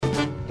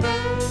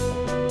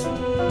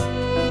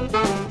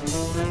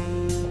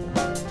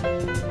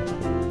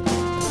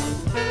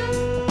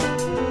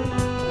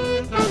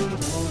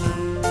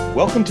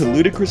Welcome to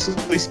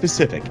Ludicrously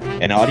Specific,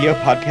 an audio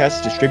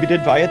podcast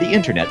distributed via the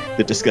internet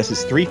that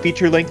discusses 3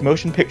 feature-length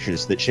motion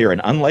pictures that share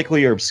an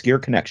unlikely or obscure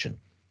connection.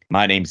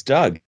 My name's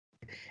Doug,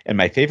 and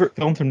my favorite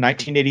film from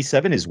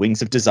 1987 is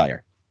Wings of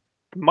Desire.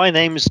 My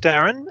name's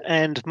Darren,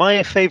 and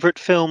my favorite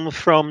film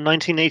from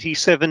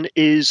 1987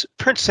 is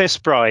Princess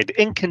Bride.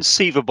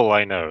 Inconceivable,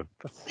 I know.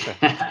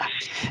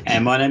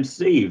 And my name's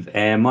Steve,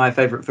 and my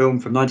favorite film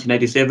from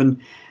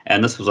 1987,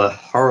 and this was a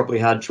horribly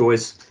hard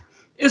choice,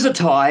 is a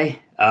tie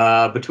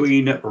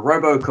between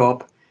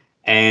RoboCop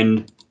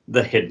and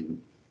The Hidden.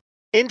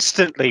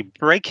 Instantly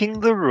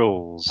breaking the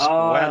rules.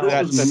 Wow,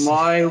 this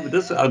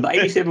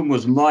 87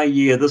 was my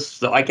year.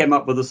 I came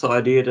up with this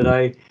idea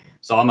today,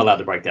 so I'm allowed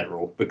to break that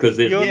rule because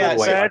there's You're no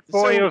the way. sad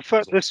boy of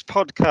this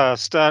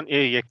podcast, aren't you?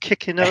 You're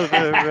kicking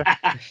over.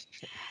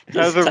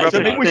 So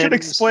maybe we should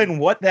explain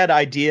what that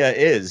idea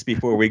is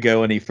before we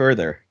go any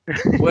further.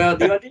 Well,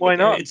 the idea, why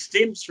not? It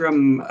stems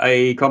from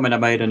a comment I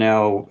made in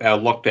our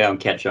lockdown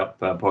catch-up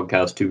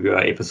podcast 2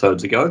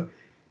 episodes ago,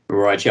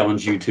 where I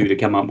challenged you to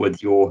come up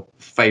with your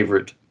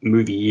favorite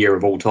movie year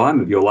of all time,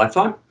 of your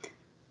lifetime.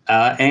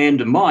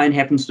 And mine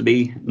happens to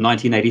be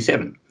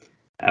 1987.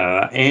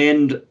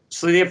 And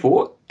so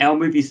therefore, our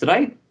movies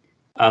today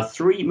are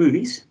 3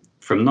 movies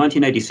from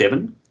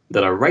 1987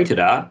 that are rated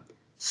R,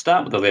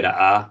 start with the letter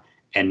R,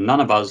 and none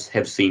of us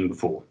have seen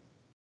before.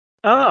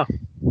 Ah.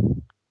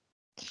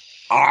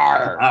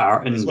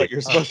 R. Is what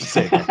you're supposed to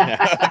say.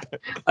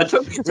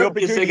 We'll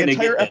be doing an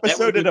entire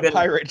episode in a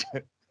pirate.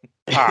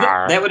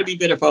 That would be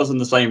better if I was in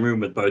the same room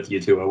with both you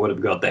two. I would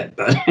have got that,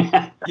 but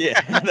yeah,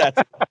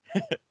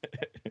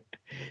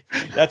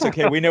 that's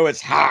okay. We know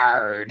it's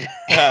hard.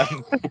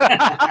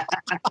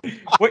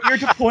 What year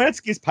did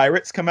Polanski's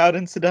Pirates come out?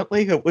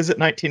 Incidentally, was it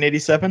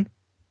 1987?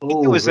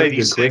 It was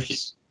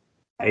 86.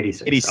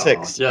 86.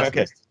 86. Oh,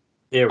 okay.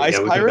 There we Ice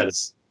go.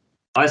 Pirates.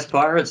 Ice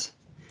Pirates.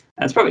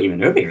 That's probably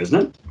even earlier, isn't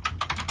it?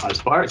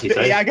 Ice Pirates. You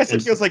say? Yeah, I guess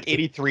it feels like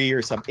 83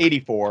 or something.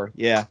 84.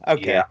 Yeah.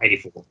 Okay. Yeah,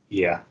 84.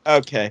 Yeah.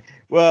 Okay.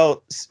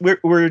 Well,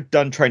 we're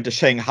done trying to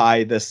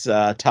Shanghai this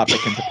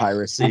topic into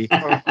piracy.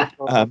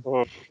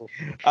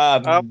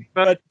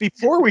 But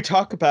before we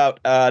talk about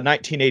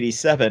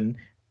 1987,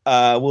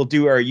 we'll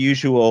do our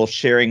usual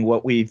sharing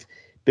what we've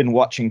been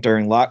watching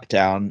during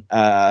lockdown.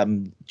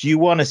 Do you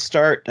want to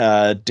start,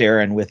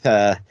 Darren, with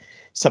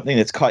something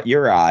that's caught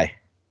your eye?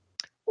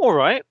 All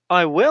right,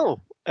 I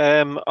will.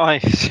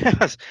 I've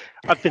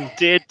been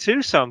dead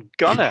too, so I'm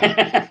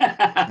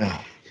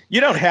gonna. You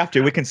don't have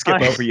to. We can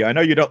skip over you. I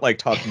know you don't like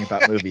talking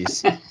about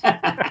movies.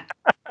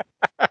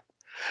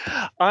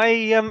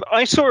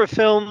 I saw a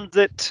film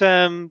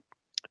that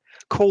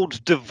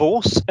called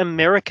Divorce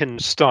American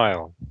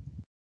Style.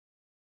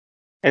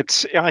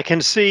 I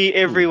can see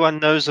everyone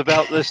knows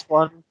about this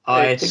one.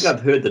 I think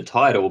I've heard the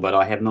title, but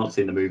I have not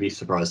seen the movie.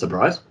 Surprise,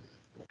 surprise.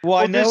 Well,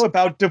 I know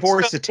about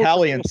Divorce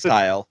Italian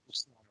Style.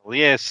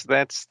 Yes,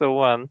 that's the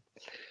one.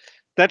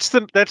 That's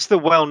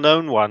the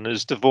well-known one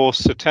is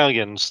Divorce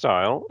Italian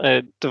Style.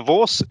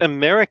 Divorce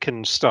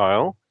American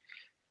Style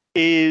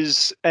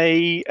is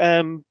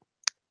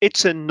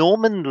it's a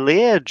Norman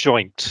Lear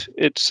joint.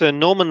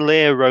 Norman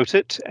Lear wrote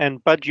it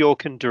and Bud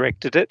Yorkin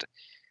directed it.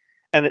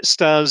 And it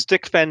stars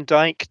Dick Van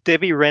Dyke,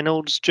 Debbie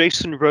Reynolds,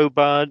 Jason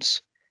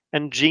Robards,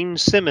 and Gene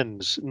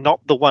Simmons, not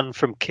the one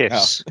from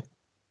Kiss.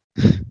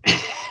 Oh.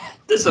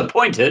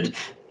 Disappointed.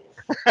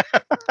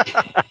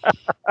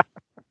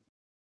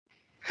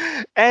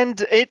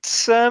 And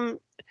it's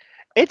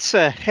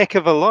a heck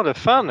of a lot of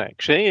fun,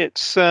 actually. It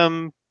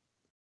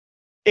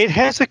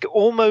has a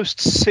almost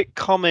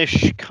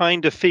sitcomish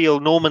kind of feel.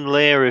 Norman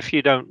Lear, if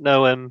you don't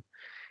know him,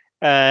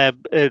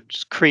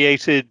 it's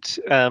created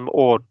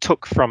or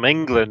took from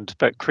England,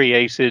 but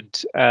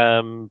created.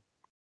 Oh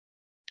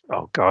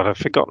God, I've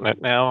forgotten it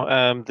now.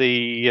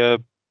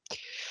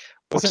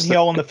 Wasn't he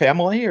All in the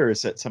Family, or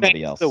is it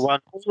somebody else? The one,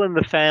 All in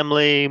the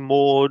Family,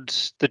 Maude,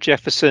 The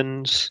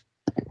Jeffersons,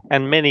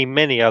 and many,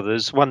 many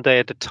others. One Day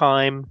at a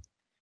Time.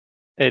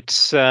 It's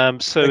so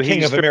the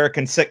king of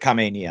American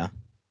sitcomania.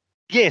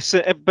 Yes,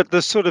 but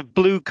the sort of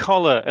blue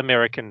collar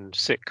American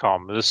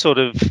sitcom, the sort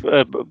of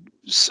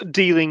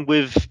dealing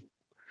with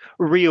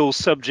real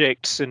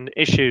subjects and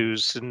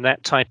issues and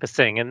that type of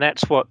thing, and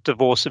that's what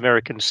Divorce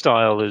American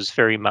Style is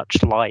very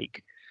much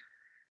like.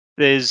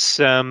 There's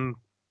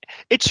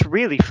it's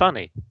really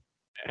funny,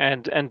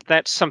 and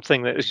that's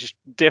something that is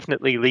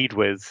definitely lead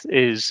with.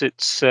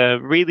 It's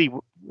really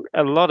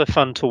a lot of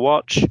fun to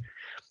watch.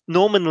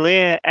 Norman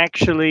Lear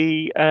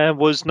actually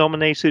was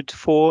nominated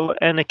for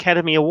an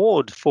Academy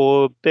Award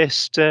for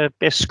best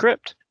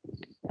script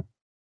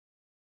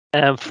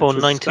for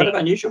 19. Kind of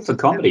unusual for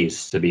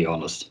comedies, to be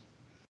honest.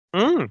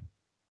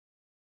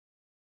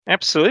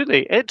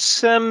 Absolutely, it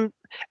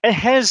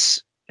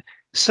has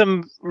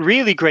some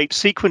really great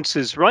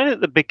sequences right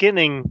at the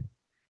beginning.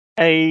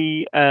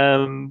 A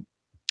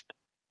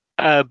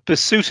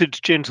besuited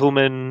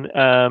gentleman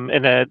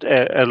in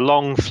a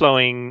long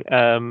flowing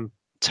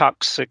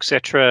tux,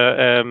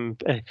 etc.,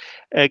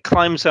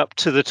 climbs up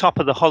to the top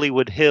of the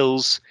Hollywood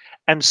Hills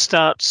and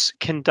starts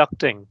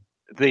conducting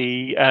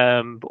the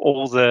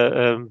all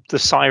the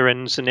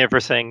sirens and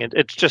everything.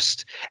 It's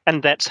just,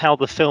 and that's how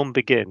the film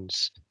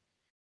begins.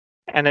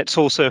 And it's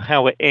also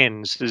how it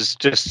ends, is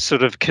just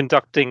sort of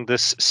conducting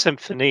this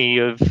symphony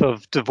of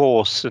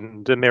divorce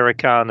and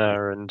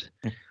Americana, and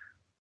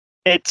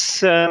it's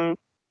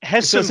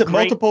has So some is it great,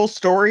 multiple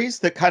stories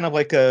that kind of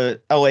like a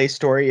LA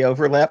story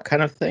overlap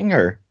kind of thing,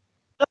 or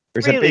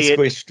is it really,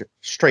 basically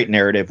straight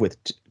narrative with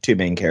two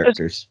main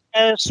characters?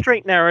 a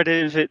straight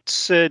narrative.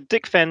 It's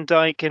Dick Van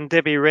Dyke and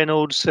Debbie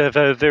Reynolds have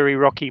a very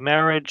rocky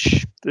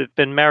marriage. They've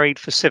been married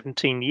for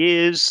 17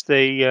 years.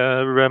 They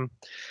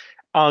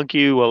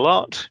argue a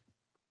lot.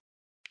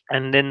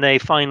 And then they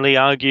finally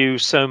argue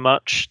so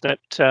much that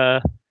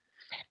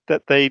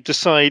that they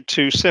decide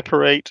to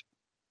separate,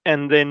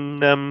 and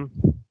then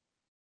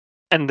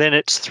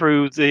it's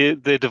through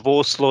the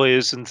divorce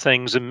lawyers and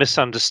things and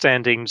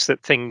misunderstandings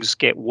that things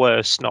get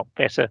worse, not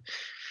better.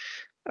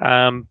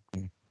 And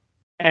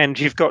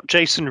you've got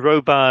Jason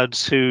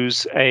Robards,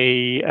 who's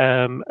a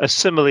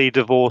similarly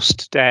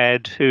divorced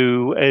dad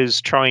who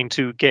is trying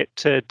to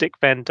get Dick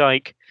Van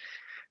Dyke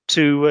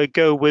to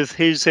go with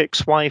his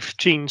ex-wife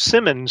Jean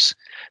Simmons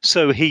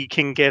so he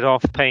can get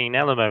off paying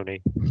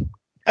alimony.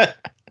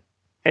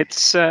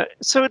 It's so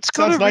it's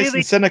got Sounds a nice really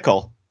and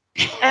cynical.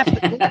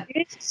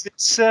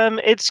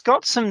 it's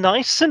got some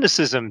nice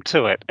cynicism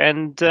to it,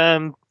 and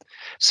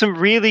some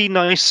really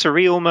nice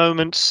surreal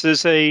moments.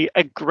 There's a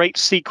great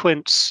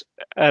sequence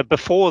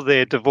before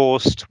they're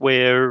divorced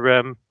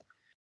where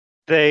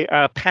they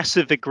are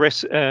passive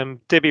aggressive.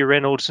 Debbie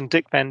Reynolds and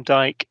Dick Van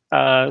Dyke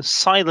are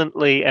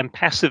silently and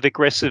passive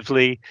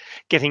aggressively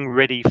getting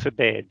ready for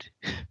bed,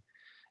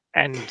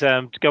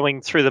 and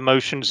going through the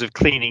motions of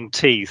cleaning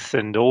teeth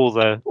and all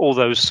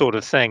those sort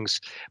of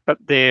things. But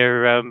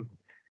they're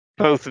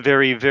both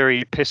very,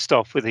 very pissed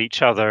off with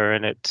each other,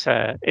 and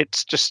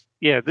it's just,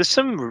 yeah. There's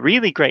some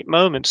really great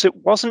moments. It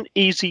wasn't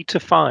easy to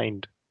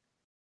find,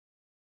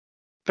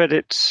 but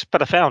I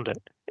found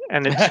it,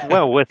 and it's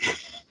well worth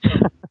it.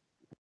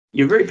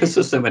 You're very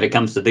persistent when it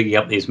comes to digging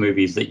up these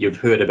movies that you've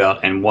heard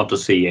about and want to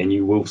see, and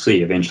you will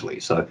see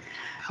eventually. So,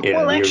 yeah.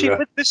 Well, actually,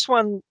 with this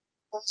one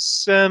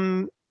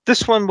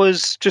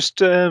was just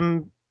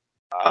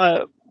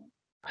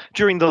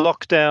during the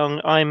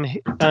lockdown. I'm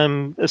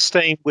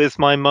staying with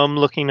my mum,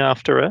 looking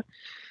after her,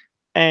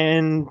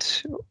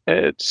 and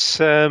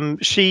it's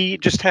she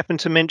just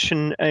happened to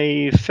mention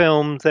a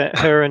film that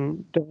her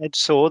and Dad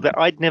saw that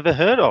I'd never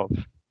heard of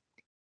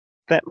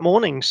that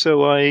morning.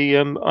 So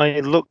I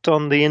looked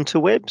on the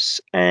interwebs,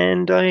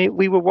 and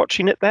we were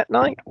watching it that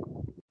night.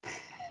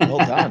 Well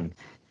done.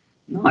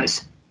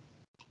 Nice.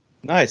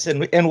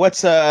 And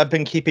what's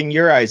been keeping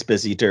your eyes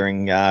busy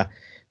during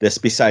this,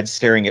 besides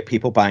staring at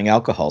people buying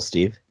alcohol,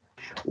 Steve?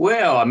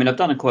 Well, I mean, I've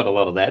done quite a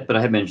lot of that, but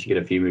I have managed to get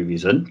a few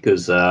movies in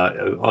because,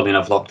 oddly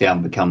enough,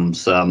 lockdown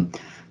becomes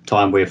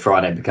time where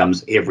Friday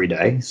becomes every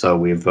day. So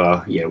we've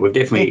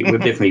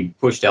definitely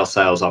pushed our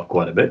sales up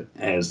quite a bit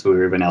as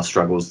we're in our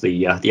struggles.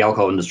 The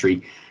alcohol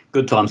industry,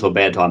 good times or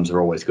bad times,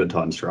 are always good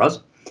times for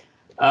us.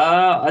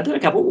 I did a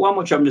couple. One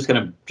which I'm just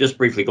going to just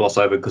briefly gloss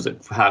over because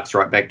it harks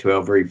right back to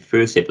our very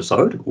first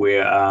episode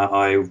where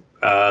I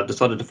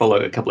decided to follow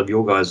a couple of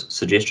your guys'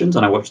 suggestions,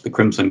 and I watched The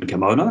Crimson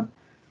Kimono.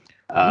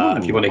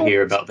 If you want to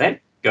hear about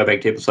that, go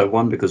back to episode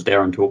 1 because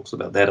Darren talks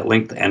about that at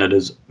length, and it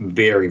is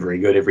very, very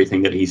good.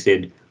 Everything that he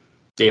said,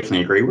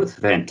 definitely agree with.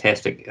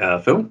 Fantastic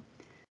film.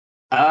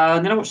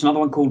 And then I watched another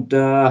one called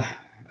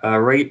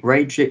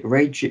Raging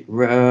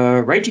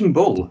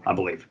Bull, I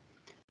believe.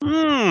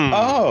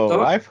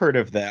 Oh, I've heard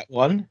of that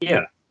one.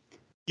 Yeah.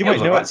 You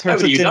might know it's heard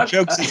such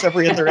jokes as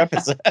every other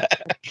episode.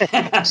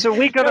 So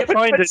we got to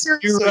find a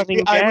new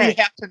running gag. We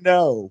have to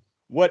know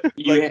what did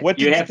you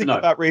think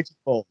about Raging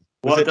Bull?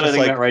 What did I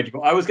think about Raging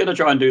Bull? I was going to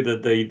try and do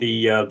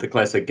the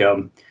classic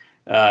Top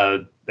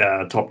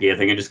Gear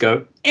thing and just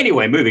go,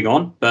 anyway, moving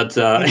on. But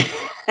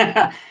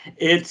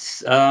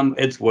it's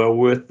well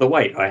worth the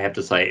wait, I have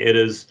to say. It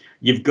is.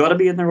 You've got to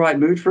be in the right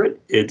mood for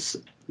it. It's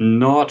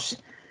not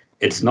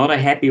a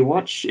happy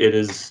watch.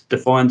 It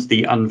defines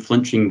the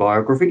unflinching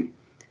biography.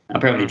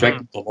 Apparently,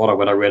 Jacob Lovato,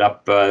 when I read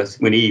up,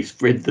 when he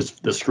read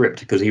the script,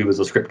 because he was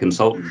a script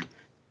consultant,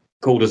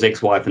 called his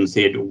ex-wife and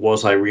said,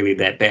 was I really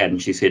that bad?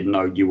 And she said,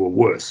 no, you were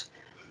worse.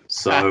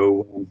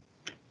 So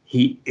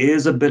he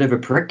is a bit of a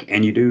prick,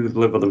 and you do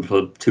live with him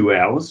for 2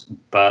 hours.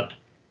 But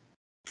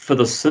for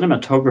the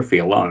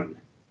cinematography alone,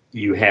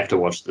 you have to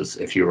watch this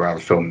if you are a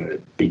film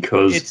nerd,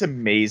 because it's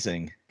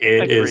amazing.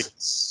 It is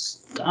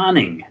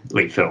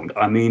stunningly filmed.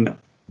 I mean,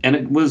 and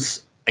it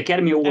was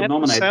Academy Award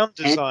nominated. Sound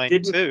design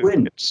and didn't too.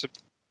 win.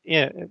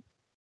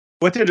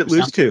 What did it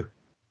lose to?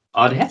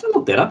 I'd have to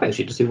look that up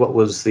actually to see what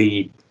was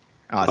the.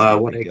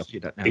 What you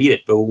don't know. Beat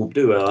it, but we'll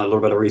do a little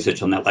bit of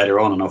research on that later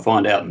on, and I'll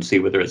find out and see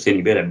whether it's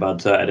any better.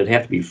 But it'd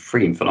have to be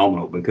freaking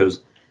phenomenal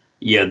because,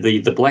 yeah,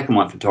 the black and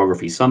white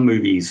photography. Some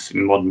movies,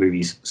 modern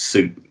movies,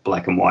 suit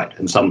black and white,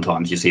 and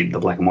sometimes you see the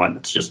black and white, and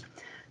it's just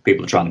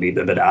people are trying to be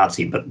a bit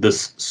artsy. But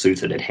this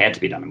suited. It had to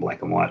be done in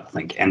black and white, I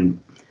think.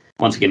 And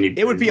once again,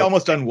 it would be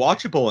almost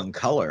unwatchable in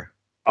color.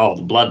 Oh,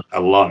 the blood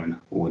alone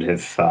would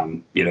have,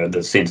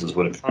 the senses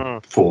would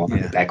have fallen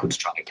over backwards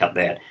trying to cut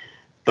that.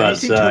 But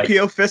have you seen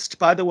Tokyo Fist,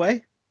 by the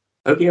way?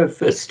 Tokyo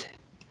Fist.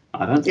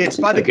 I don't think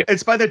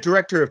it's by the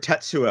director of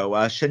Tetsuo,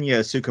 Shinya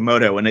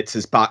Tsukamoto, and it's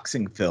his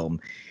boxing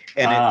film.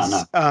 And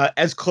it's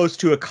as close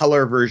to a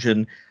color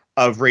version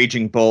of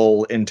Raging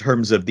Bull in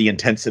terms of the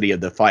intensity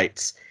of the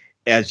fights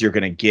as you're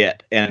going to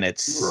get. And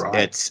it's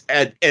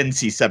at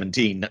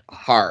NC-17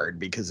 hard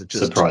because it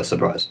just...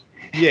 Surprise.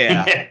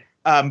 Yeah.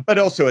 But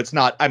also it's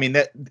not... I mean,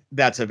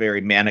 that's a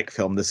very manic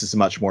film. This is a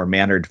much more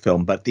mannered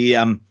film. But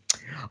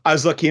I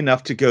was lucky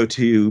enough to go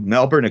to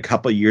Melbourne a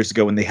couple of years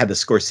ago when they had the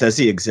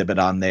Scorsese exhibit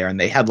on there, and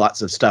they had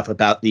lots of stuff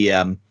about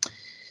the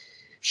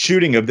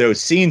shooting of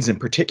those scenes, and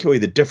particularly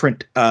the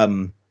different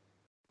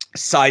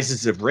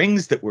sizes of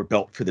rings that were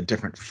built for the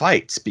different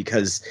fights,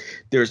 because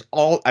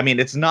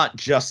it's not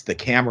just the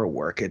camera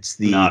work, it's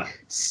the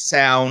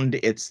sound,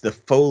 it's the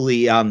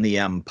Foley on the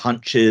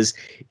punches,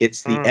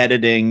 it's the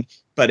editing,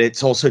 but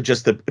it's also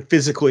just the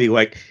physically,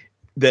 like,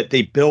 that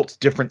they built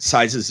different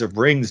sizes of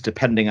rings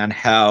depending on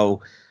how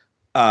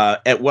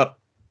at what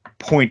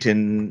point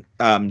in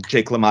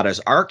Jake LaMotta's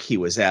arc he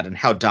was at and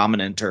how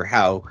dominant or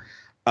how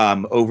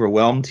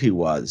overwhelmed he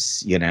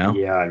was, Yeah,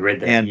 I read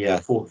that.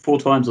 And four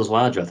times as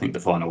large, I think, the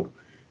final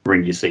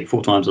ring you see,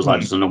 4 times as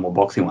large as a normal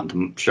boxing one,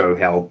 to show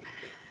how,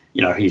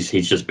 he's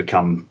just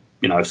become,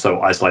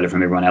 so isolated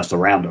from everyone else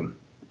around him.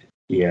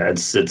 Yeah,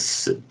 it's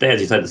as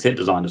you say, the set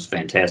design is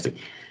fantastic.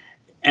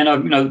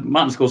 And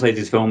Martin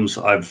Scorsese's films,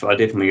 I've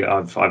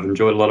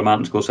enjoyed a lot of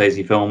Martin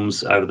Scorsese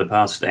films over the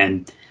past,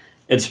 and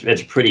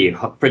it's pretty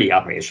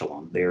upper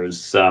echelon. There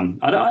is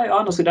I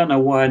honestly don't know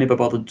why I never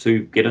bothered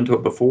to get into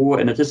it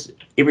before, and it just,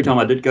 every time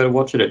I did go to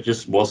watch it, it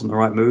just wasn't the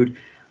right mood.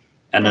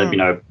 And then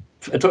it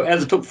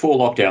took 4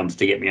 lockdowns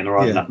to get me in the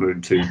right enough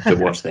mood to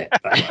watch that.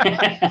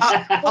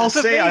 I'll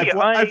say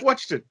I've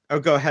watched it. Oh,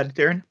 go ahead,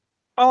 Darren.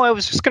 Oh, I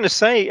was just going to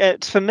say,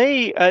 for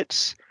me,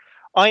 it's.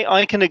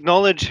 I can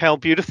acknowledge how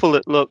beautiful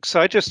it looks.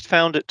 I just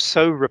found it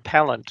so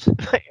repellent.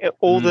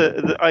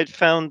 I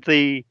found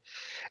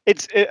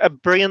it's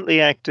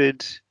brilliantly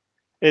acted.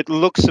 It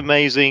looks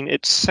amazing.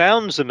 It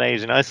sounds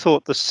amazing. I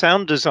thought the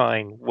sound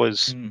design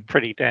was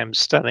pretty damn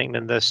stunning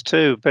in this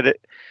too. But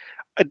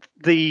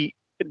the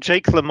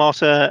Jake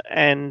LaMotta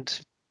and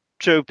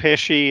Joe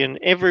Pesci and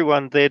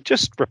everyone, they're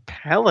just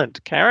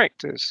repellent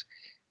characters.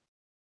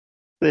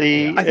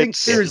 I think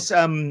there's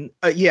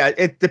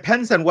it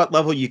depends on what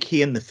level you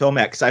key in the film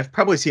at, because I've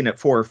probably seen it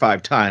 4 or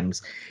 5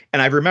 times,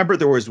 and I remember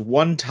there was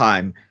one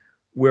time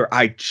where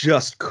I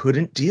just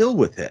couldn't deal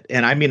with it.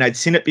 And I mean, I'd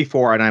seen it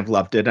before and I've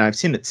loved it, and I've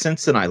seen it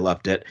since and I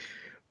loved it.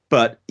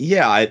 But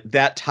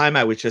that time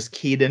I was just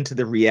keyed into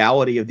the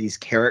reality of these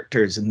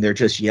characters, and they're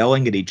just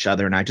yelling at each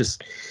other, and I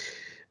just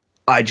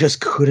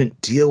couldn't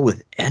deal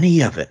with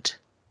any of it.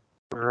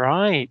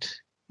 Right.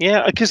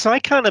 Yeah, because I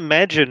can't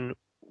imagine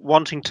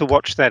wanting to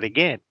watch that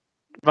again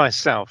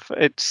myself.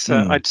 It's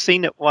I'd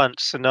seen it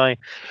once, and I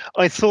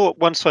thought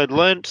once I'd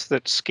learnt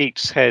that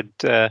Skeets had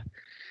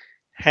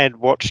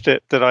watched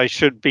it, that I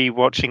should be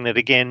watching it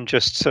again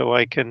just so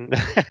I can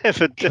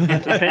have a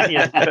different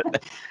opinion.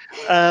 But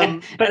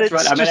that's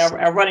right. I mean,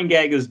 our running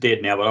gag is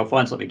dead now, but I'll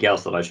find something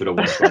else that I should have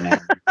watched right now.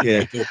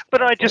 Yeah.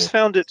 But I just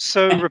found it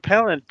so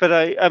repellent.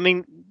 But I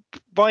mean,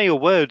 by your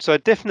words, I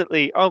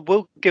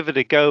will give it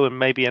a go in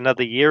maybe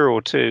another year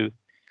or two.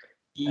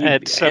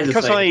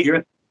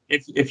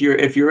 If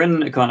you're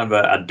in kind of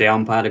a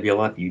down part of your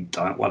life, you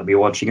don't want to be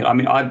watching it. I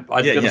mean, I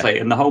gotta say,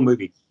 in the whole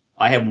movie,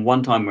 I have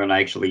one time when I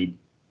actually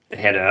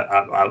had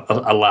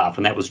a laugh,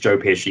 and that was Joe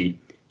Pesci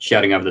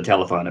shouting over the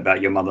telephone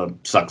about your mother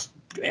sucks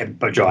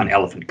giant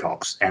elephant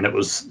cocks, and it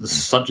was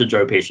such a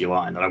Joe Pesci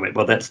line that I went,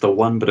 well, that's the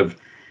one bit of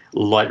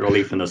light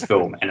relief in this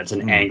film, and it's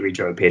an angry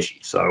Joe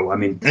Pesci. So I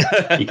mean,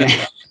 you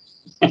can.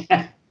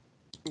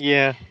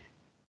 Yeah,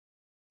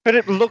 but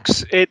it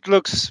looks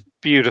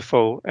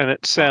beautiful, and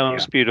it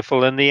sounds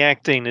beautiful, and the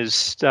acting is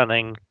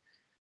stunning.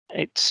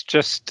 It's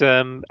just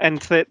and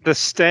the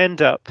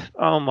stand-up,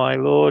 oh my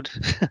lord.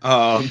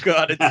 Oh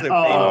god, it's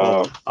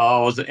so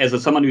painful.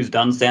 As someone who's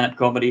done stand-up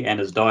comedy and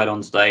has died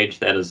on stage,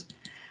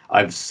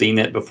 I've seen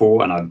that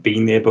before, and I've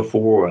been there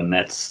before, and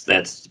that's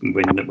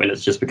when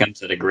it's just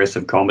becomes that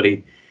aggressive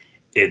comedy.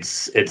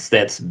 That's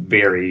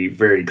very,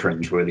 very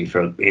cringeworthy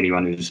for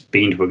anyone who's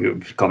been to a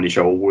comedy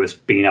show or worse,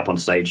 been up on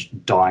stage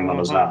dying on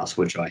his ass,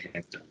 which I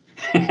have done.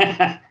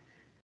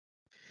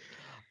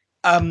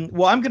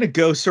 Well, I'm going to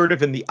go sort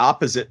of in the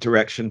opposite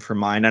direction for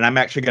mine, and I'm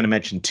actually going to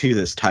mention 2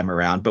 this time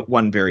around, but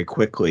one very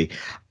quickly,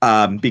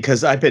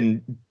 because I've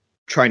been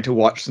trying to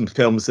watch some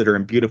films that are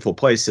in beautiful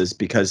places,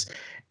 because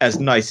as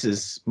nice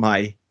as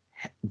my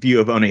view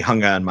of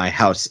Onehunga in my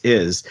house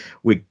is,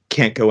 we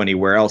can't go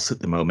anywhere else at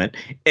the moment,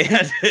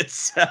 and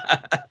it's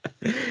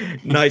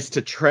nice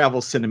to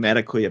travel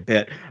cinematically a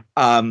bit.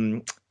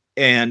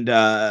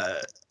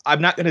 I'm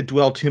not going to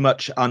dwell too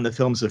much on the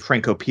films of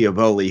Franco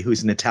Piovoli,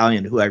 who's an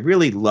Italian who I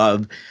really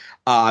love.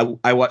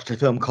 I watched a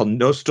film called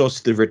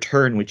Nostos: The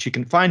Return, which you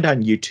can find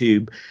on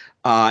YouTube,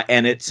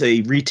 and it's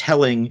a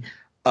retelling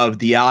of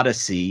the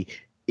Odyssey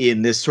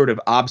in this sort of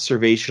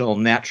observational,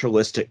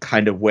 naturalistic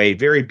kind of way.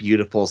 Very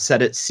beautiful,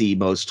 set at sea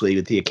mostly,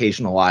 with the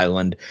occasional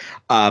island.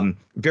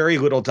 Very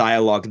little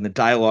dialogue, and the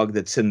dialogue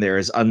that's in there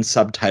is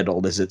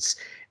unsubtitled as it's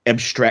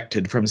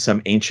abstracted from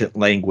some ancient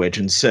language.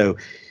 And so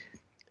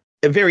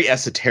a very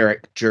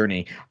esoteric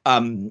journey.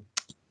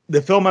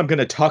 The film I'm going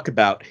to talk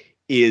about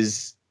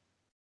is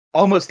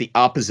almost the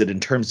opposite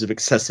in terms of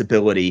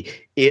accessibility.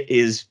 It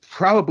is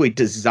probably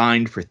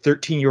designed for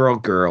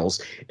 13-year-old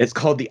girls. It's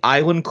called The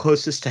Island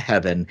Closest to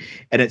Heaven,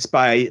 and it's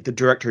by the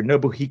director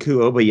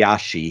Nobuhiko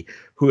Obayashi,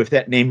 who, if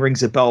that name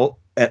rings a bell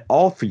at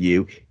all for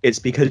you, it's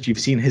because you've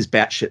seen his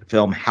batshit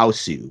film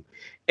Hausu.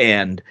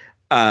 And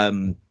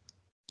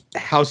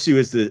Hausu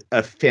is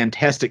a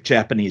fantastic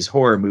Japanese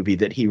horror movie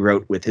that he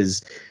wrote with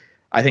his,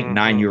 I think,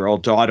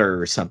 9-year-old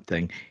daughter or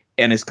something,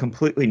 and is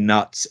completely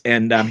nuts.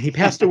 And he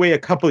passed away a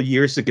couple of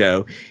years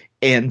ago.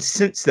 And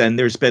since then,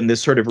 there's been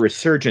this sort of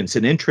resurgence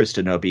in interest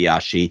in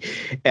Obayashi.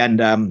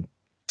 And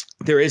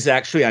there is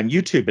actually on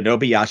YouTube an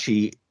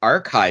Obayashi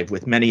archive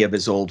with many of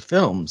his old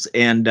films.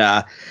 And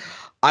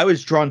I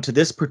was drawn to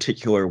this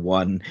particular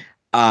one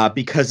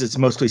because it's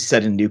mostly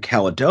set in New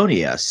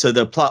Caledonia. So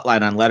the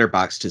plotline on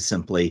Letterboxd is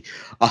simply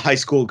a high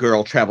school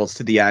girl travels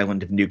to the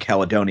island of New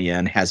Caledonia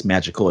and has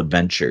magical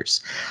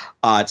adventures.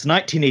 It's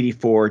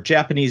 1984,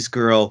 Japanese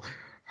girl.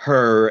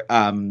 Her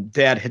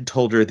dad had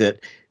told her that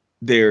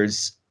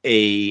there's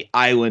a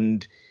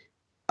island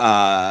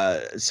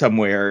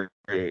somewhere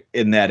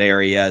in that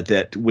area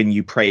that when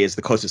you pray is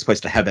the closest place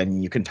to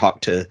heaven. You can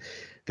talk to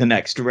the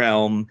next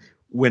realm.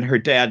 When her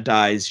dad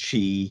dies,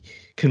 she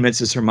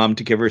convinces her mom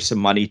to give her some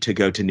money to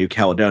go to New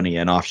Caledonia,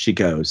 and off she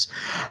goes.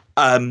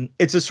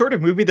 It's a sort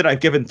of movie that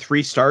I've given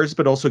 3 stars,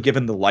 but also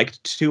given the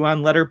liked to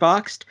on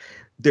Letterboxd.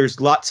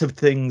 There's lots of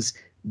things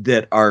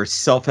that are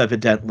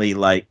self-evidently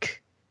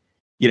like,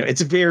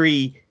 it's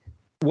very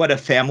what a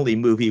family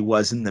movie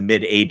was in the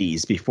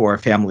mid-'80s, before a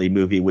family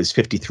movie was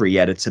 53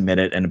 edits a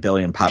minute and a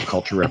billion pop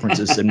culture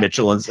references and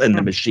Mitchell and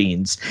the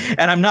Machines.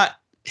 And I'm not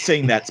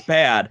saying that's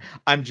bad.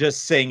 I'm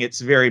just saying it's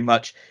very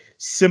much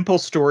simple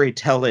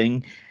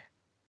storytelling.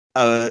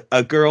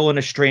 A girl in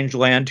a strange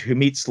land who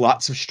meets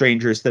lots of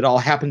strangers that all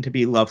happen to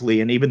be lovely,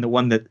 and even the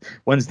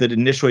ones that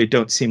initially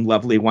don't seem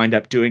lovely wind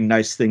up doing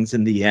nice things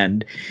in the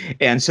end.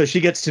 And so she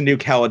gets to New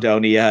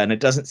Caledonia, and it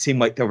doesn't seem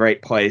like the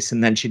right place.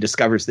 And then she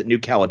discovers that New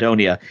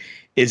Caledonia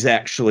is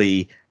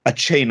actually a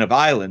chain of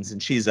islands,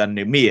 and she's on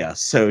Noumea.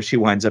 So she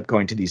winds up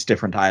going to these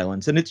different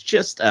islands, and it's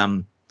just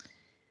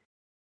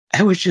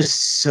it was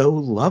just so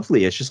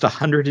lovely. It's just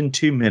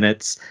 102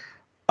 minutes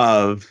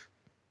of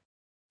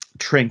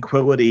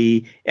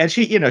tranquility, and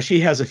she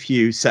has a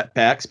few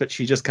setbacks, but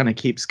she just kind of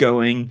keeps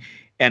going,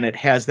 and it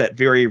has that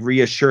very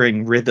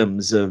reassuring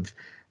rhythms of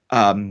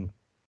an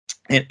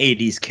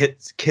 80s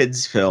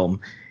kids film.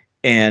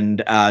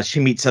 And she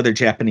meets other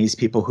Japanese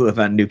people who live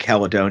on New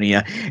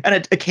Caledonia, and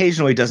it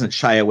occasionally doesn't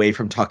shy away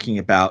from talking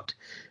about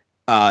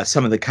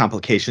some of the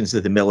complications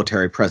of the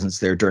military presence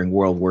there during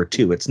World War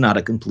II. It's not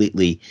a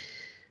completely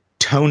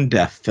tone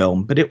deaf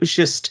film, but it was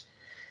just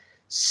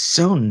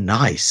so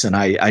nice. And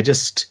I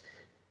just,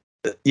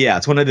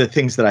 it's one of the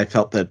things that I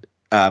felt that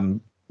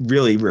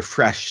really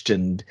refreshed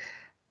and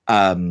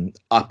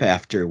up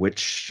after,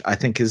 which I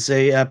think is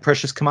a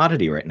precious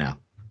commodity right now.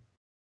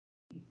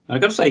 I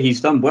got to say,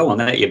 he's done well on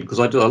that year, because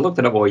I looked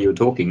it up while you were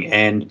talking,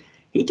 and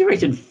he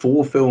directed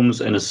 4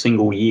 films in a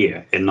single year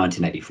in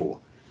 1984.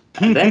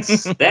 And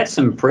that's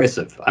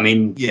impressive. I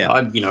mean,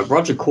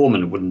 Roger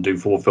Corman wouldn't do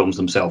 4 films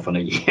himself in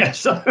a year.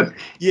 So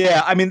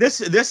yeah, I mean,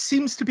 this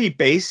seems to be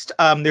based.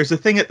 There's a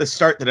thing at the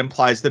start that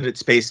implies that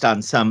it's based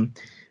on some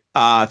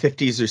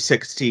 50s or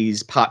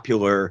 60s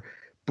popular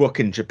book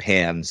in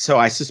Japan. So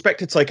I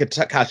suspect it's like a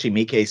Takashi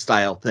Miike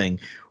style thing,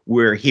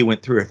 where he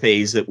went through a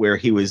phase where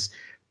he was,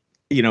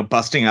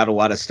 busting out a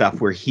lot of stuff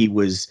where he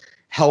was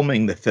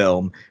helming the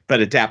film,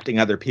 but adapting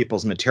other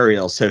people's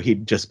material. So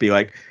he'd just be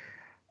like,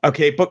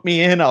 okay, book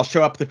me in. I'll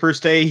show up the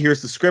first day.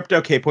 Here's the script.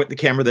 Okay, point the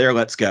camera there.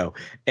 Let's go.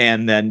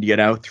 And then,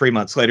 3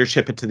 months later,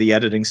 ship it to the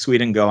editing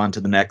suite and go on to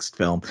the next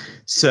film.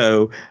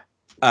 So,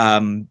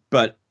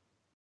 but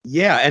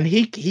yeah, and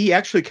he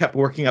actually kept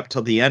working up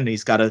till the end.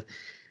 He's got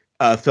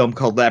a film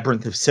called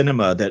Labyrinth of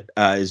Cinema that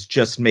is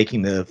just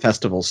making the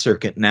festival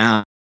circuit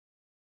now.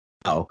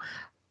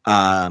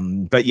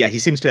 But yeah, he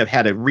seems to have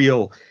had a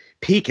real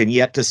peak, and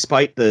yet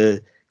despite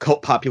the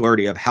cult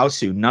popularity of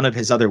Hausu, none of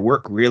his other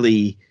work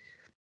really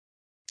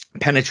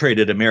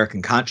penetrated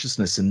American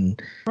consciousness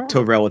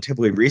until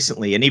relatively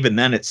recently, and even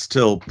then it's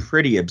still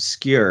pretty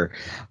obscure.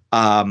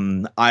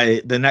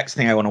 The next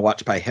thing I want to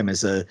watch by him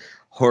is a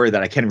horror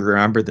that I can't even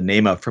remember the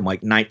name of, from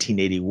like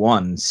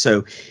 1981.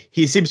 So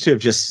he seems to have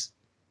just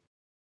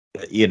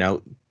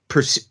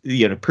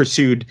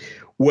pursued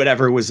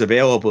whatever was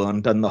available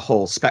and done the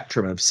whole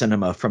spectrum of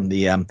cinema, from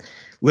the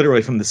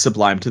literally from the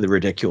sublime to the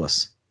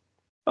ridiculous.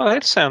 Oh,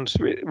 that sounds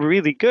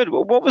really good.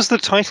 What was the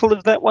title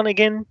of that one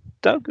again,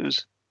 Doug?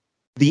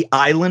 The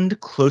Island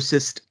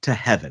Closest to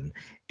Heaven.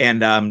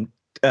 And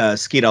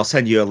Skeet, I'll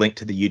send you a link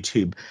to the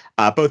YouTube,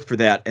 both for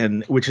that,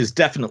 and which is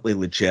definitely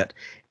legit.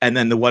 And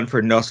then the one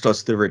for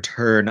Nostos the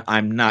Return,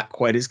 I'm not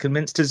quite as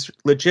convinced is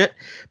legit,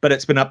 but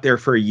it's been up there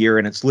for a year,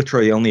 and it's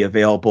literally only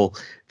available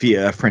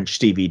via French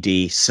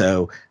DVD.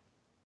 So,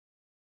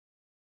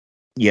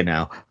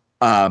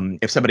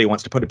 if somebody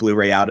wants to put a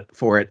Blu-ray out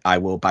for it, I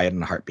will buy it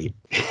in a heartbeat.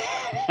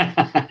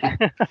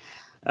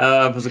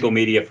 Physical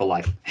media for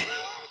life.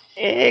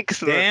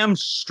 Excellent. Damn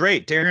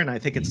straight, Darren. I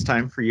think it's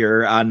time for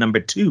your number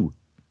 2.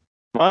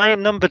 My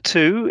number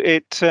 2,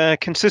 it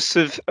consists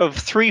of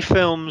 3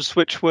 films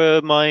which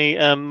were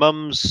my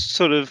mum's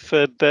sort of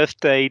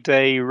birthday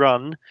day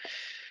run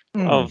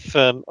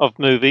of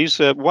movies.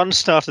 One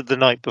started the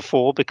night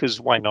before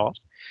because why not?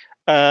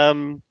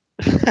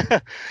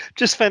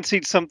 Just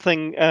fancied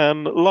something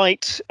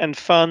light and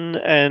fun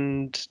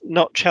and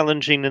not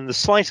challenging in the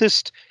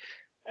slightest.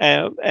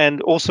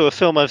 And also a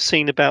film I've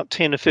seen about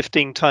 10 or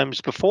 15 times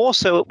before.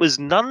 So it was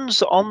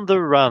Nuns on the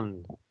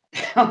Run.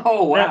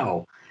 Oh,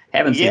 wow.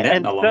 Haven't seen that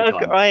in a long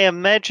Doug, time. I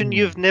imagine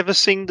you've never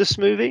seen this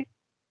movie?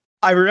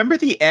 I remember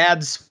the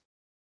ads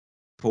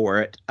for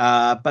it,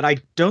 but I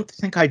don't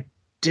think I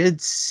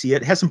did see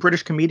it. It has some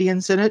British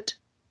comedians in it.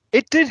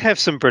 It did have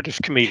some British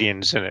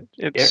comedians in it.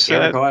 It's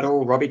Eric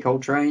Idle, Robbie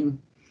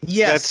Coltrane.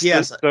 Yes.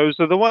 Those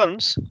are the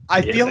ones.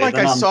 I feel like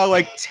I saw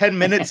like 10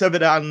 minutes of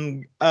it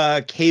on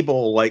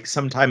cable, like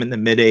sometime in the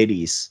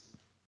mid-'80s.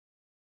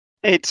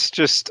 It's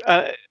just...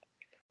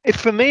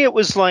 for me, it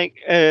was like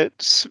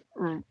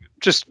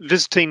just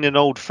visiting an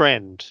old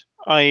friend.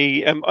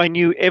 I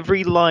knew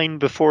every line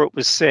before it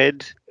was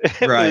said.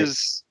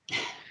 Does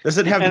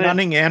it have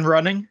running and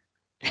running?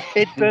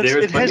 It does.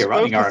 It has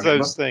both of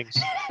those things.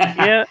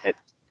 Yeah,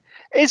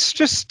 it's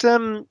just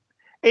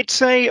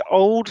it's a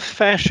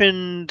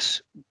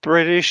old-fashioned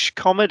British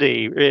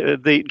comedy.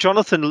 The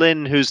Jonathan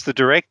Lynn, who's the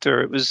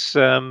director, it was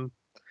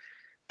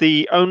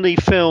the only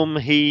film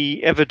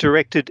he ever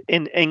directed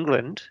in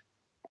England.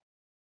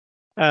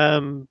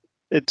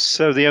 It's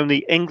the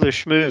only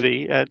English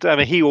movie.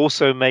 He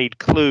also made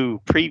Clue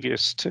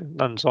previous to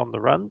Nuns on the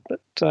Run,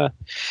 but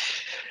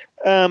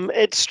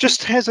it's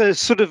just has a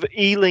sort of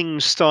Ealing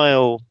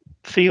style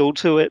feel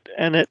to it,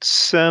 and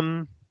it's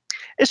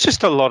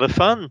just a lot of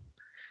fun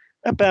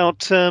about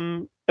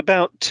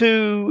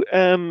 2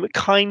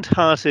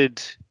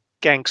 kind-hearted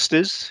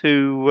gangsters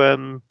who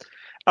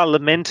are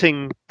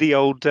lamenting the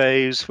old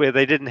days where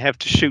they didn't have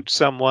to shoot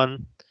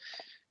someone.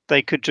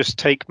 They could just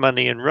take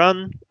money and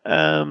run.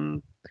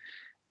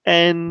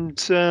 And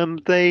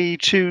they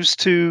choose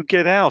to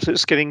get out.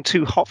 It's getting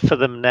too hot for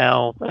them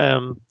now.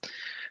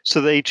 So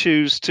they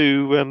choose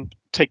to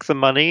take the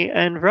money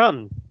and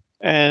run.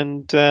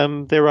 And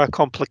there are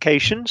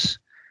complications.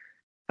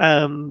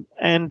 And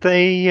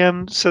they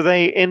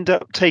end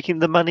up taking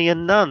the money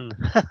and none.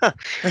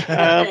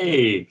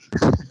 Hey.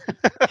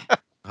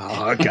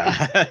 Oh,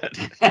 God.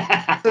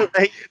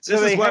 This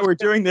is why we're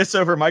doing this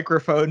over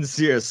microphones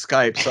via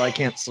Skype, so I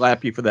can't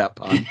slap you for that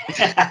pun.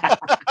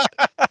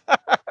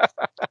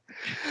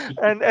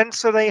 And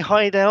so they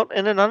hide out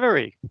in a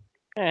nunnery.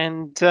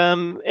 And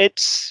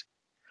it's...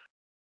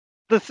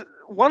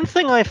 one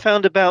thing I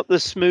found about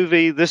this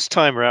movie this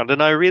time around,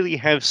 and I really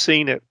have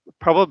seen it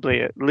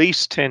probably at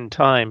least 10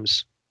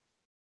 times,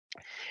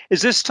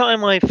 is this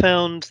time I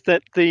found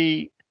that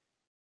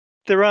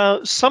there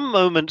are some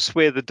moments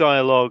where the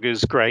dialogue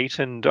is great,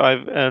 and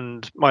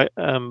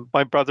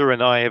my brother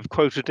and I have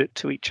quoted it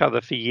to each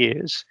other for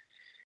years.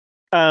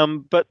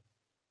 But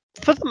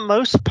for the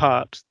most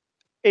part,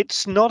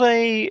 it's not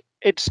a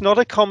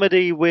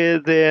comedy where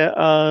there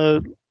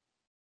are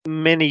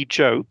many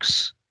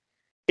jokes.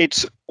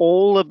 It's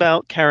all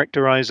about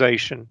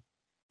characterization.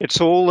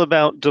 It's all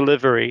about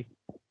delivery.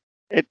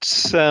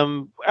 It's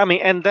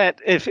and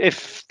that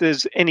if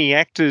there's any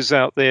actors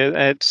out there,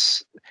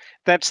 that's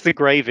the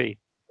gravy.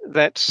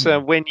 That's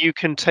when you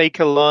can take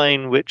a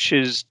line which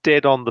is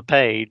dead on the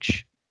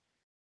page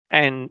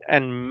and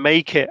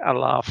make it a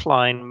laugh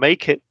line,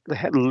 make it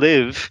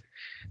live.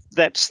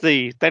 That's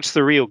the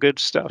real good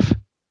stuff.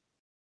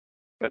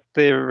 But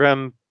there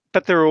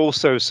are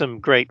also some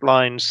great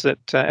lines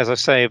that, as I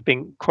say, I've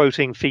been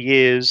quoting for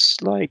years,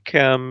 like.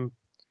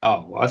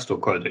 I still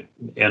quote it,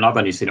 and I've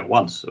only seen it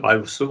once.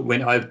 I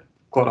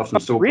quite often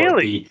still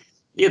quote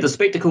the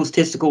spectacles,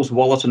 testicles,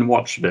 wallet, and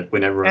watch bit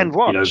whenever and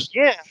watch.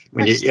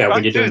 When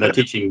you're doing the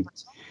teaching.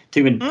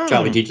 When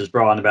Charlie teaches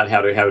Brian about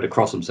how to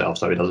cross himself,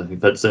 so he doesn't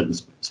fit in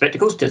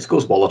spectacles,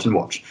 testicles, wallet, and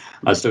watch.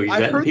 I still use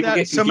that. I've heard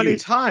that so many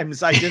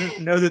times. I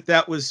didn't know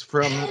that was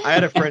from. I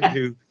had a friend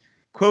who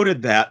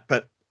quoted that,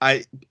 but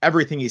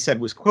everything he said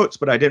was quotes,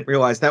 but I didn't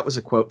realize that was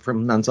a quote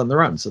from Nuns on the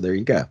Run. So there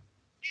you go.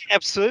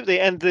 Absolutely,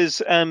 and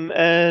there's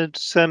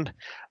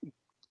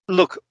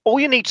look. All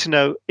you need to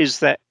know is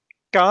that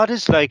God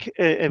is like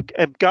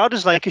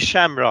a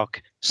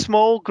shamrock,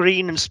 small,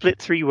 green, and split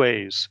 3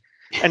 ways,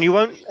 and you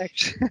won't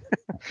actually.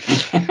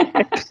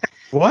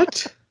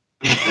 What?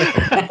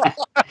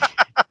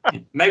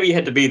 Maybe you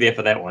had to be there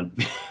for that one.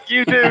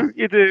 You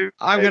do.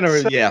 I'm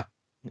gonna, yeah.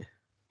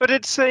 But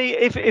it's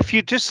if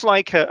you just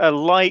like a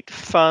light,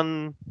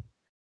 fun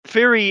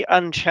very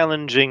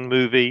unchallenging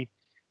movie,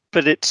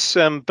 but it's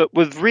but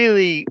with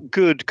really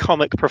good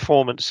comic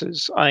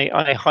performances.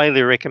 I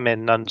highly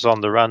recommend Nuns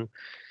on the Run.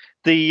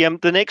 The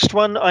next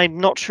one, I'm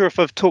not sure if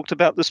I've talked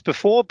about this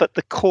before, but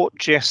The Court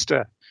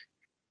Jester,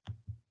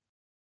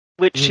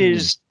 which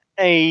is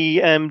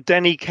a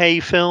Danny Kaye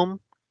film.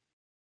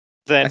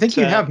 That I think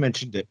you have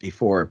mentioned it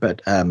before,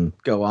 but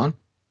go on.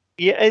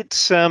 Yeah,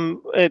 it's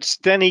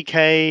Danny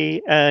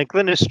Kaye,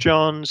 Glynis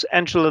Johns,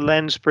 Angela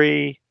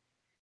Lansbury,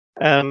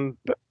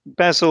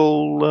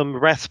 Basil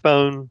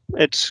Rathbone.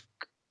 It's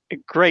a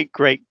great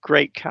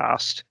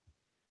cast.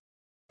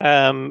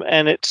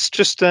 And it's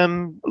just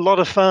a lot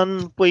of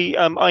fun.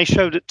 I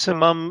showed it to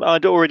Mum.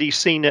 I'd already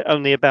seen it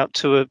only about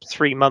 2 or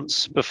 3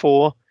 months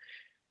before.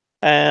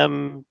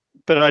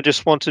 But I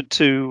just wanted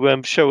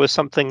to show her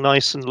something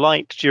nice and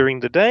light during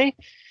the day.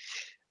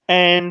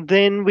 And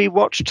then we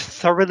watched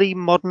Thoroughly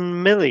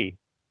Modern Millie.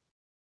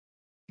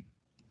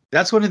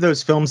 That's one of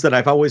those films that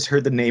I've always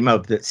heard the name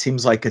of that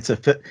seems like it's a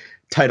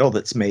title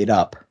that's made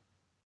up.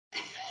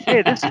 Yeah,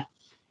 it is.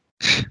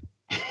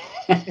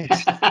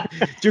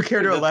 Do you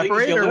care to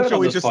elaborate, or shall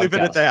we just leave it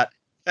at that?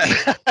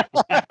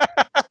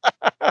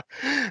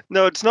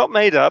 No, it's not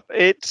made up.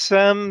 It's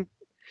a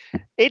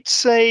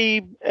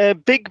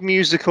big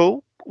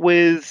musical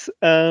with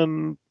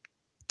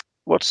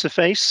what's the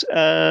face?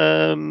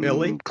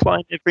 Billy?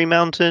 Climb Every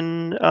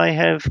Mountain. I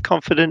Have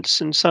Confidence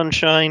in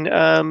Sunshine.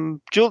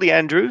 Julie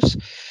Andrews.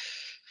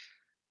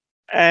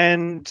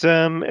 And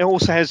it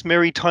also has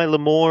Mary Tyler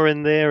Moore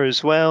in there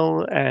as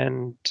well.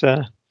 And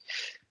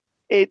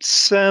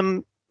it's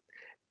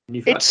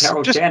you've got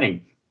Carol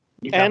Channing.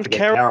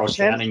 Carol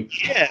Channing.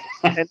 Yeah,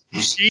 and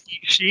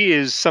she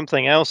is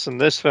something else in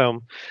this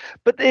film.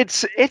 But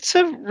it's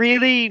a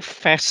really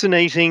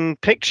fascinating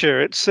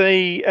picture. It's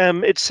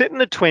it's set in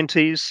the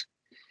 1920s.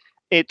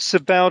 It's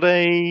about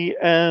a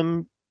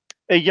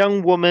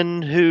young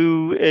woman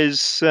who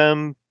is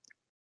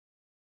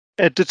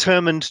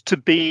determined to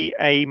be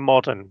a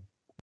modern,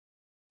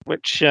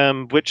 which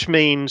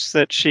means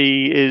that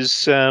she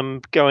is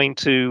going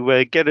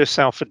to get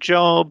herself a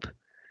job,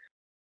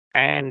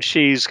 and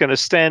she's going to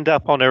stand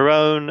up on her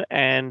own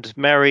and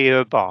marry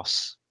her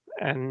boss.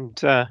 And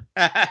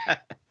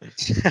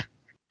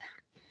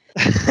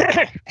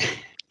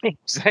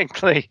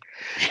exactly.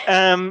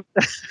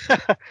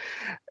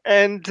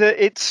 And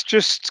it's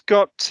just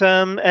got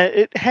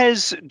it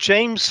has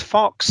James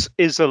Fox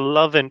is a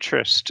love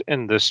interest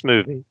in this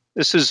movie.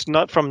 This is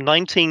not from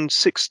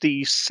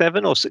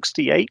 1967 or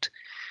 68.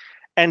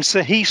 And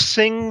so he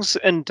sings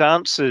and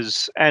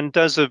dances and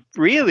does a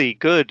really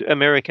good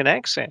American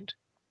accent.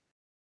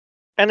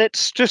 And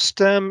it's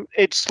just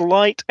it's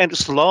light and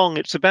it's long.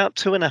 It's about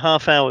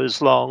 2.5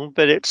 hours long,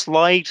 but it's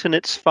light and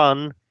it's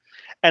fun.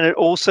 And it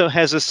also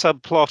has a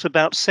subplot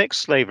about sex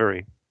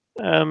slavery.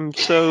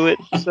 So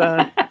it's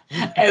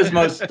as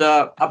most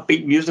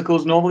upbeat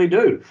musicals normally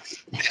do.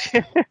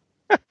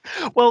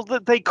 Well,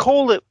 they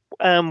call it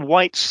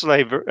white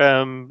slavery.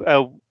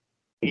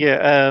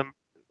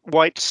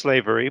 White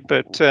slavery,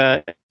 but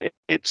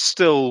it's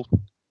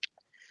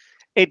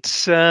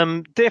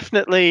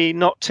definitely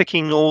not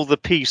ticking all the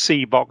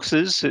PC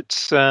boxes.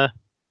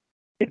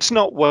 It's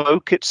not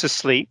woke. It's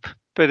asleep,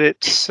 but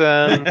it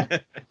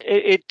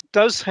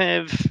does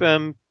have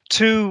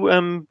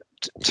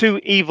two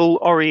evil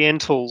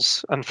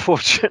Orientals,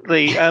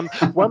 unfortunately.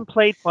 One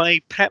played by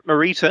Pat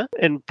Morita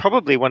in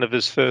probably one of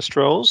his first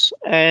roles,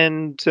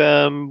 and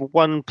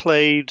one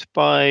played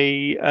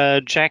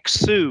by Jack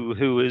Sue,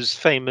 who is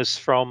famous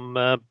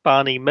from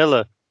Barney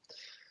Miller.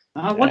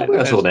 I wonder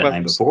where I saw that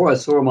name before. I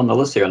saw him on the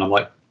list here, and I'm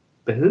like,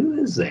 but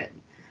who is that?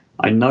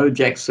 I know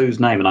Jack Sue's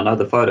name, and I know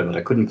the photo, but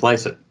I couldn't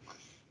place it.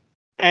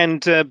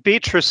 And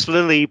Beatrice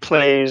Lillie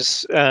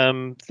plays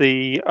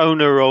the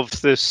owner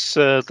of this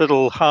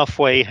little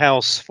halfway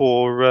house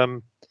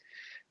for,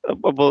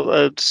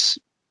 it's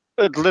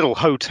a little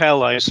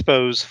hotel, I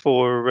suppose,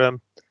 for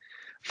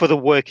the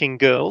working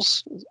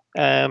girls.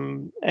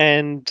 And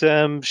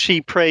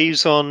she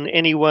preys on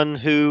anyone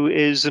who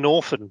is an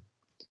orphan,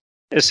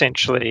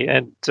 essentially.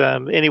 And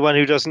anyone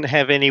who doesn't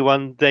have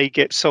anyone, they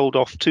get sold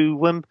off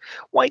to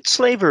white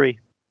slavery.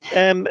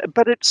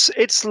 But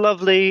it's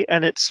lovely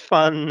and it's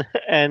fun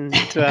and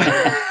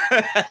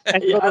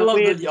I love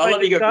you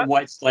go from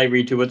white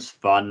slavery to it's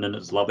fun and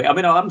it's lovely. I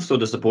mean, I'm still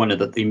disappointed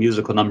that the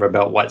musical number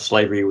about white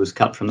slavery was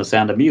cut from The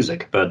Sound of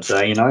Music, but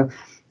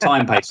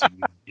time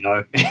pacing,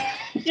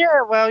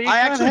 Yeah, well, I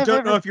actually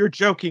don't know if you're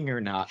joking or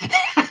not.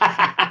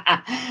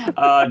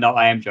 No,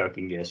 I am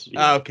joking. Yes.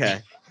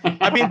 Okay.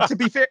 I mean, to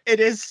be fair, it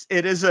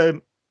is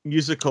a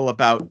musical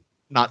about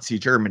Nazi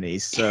Germany,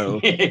 so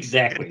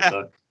exactly.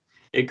 So.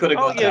 It could have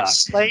gone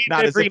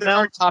not every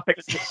mountain topic.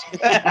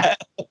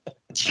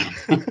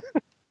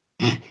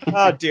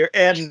 Oh dear!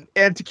 And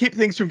to keep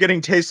things from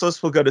getting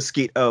tasteless, we'll go to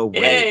Skeet. Oh,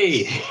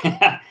 wait.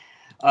 Yay!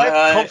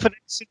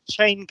 Confidence in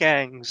chain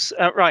gangs.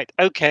 Right.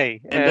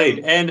 Okay.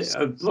 Indeed. And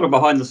a little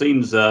behind the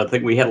scenes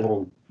thing. We had a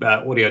little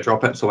audio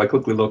dropout, so I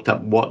quickly looked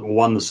up what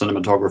won the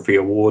cinematography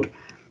award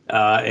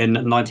in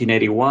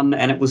 1981,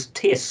 and it was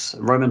Tess,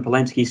 Roman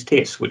Polanski's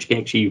Tess, which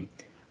actually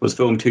was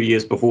filmed 2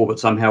 years before, but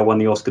somehow won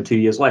the Oscar 2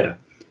 years later.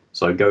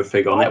 So go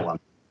figure on that one.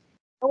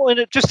 Oh, and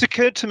it just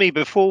occurred to me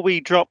before we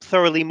dropped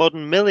Thoroughly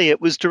Modern Millie,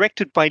 it was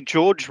directed by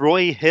George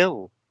Roy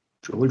Hill.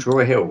 George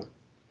Roy Hill.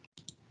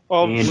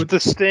 Of The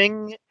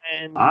Sting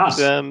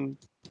and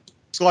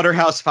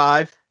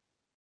Slaughterhouse-Five.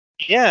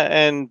 Yeah,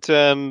 and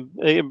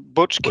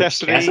Butch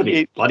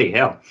Cassidy. Bloody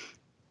hell.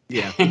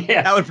 Yeah.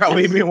 That would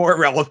probably be a more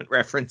relevant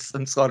reference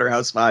than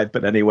Slaughterhouse-Five,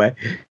 but anyway.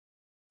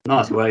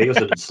 Nice. Well, he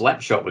also did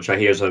Slapshot, which I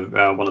hear is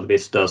one of the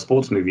best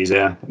sports movies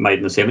made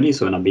in the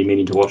 70s, and I've been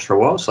meaning to watch for a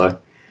while. So,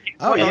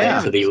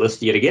 to the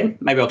list yet again.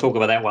 Maybe I'll talk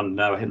about that one.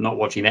 Not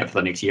watching that for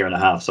the next year and a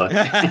half. So,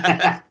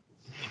 I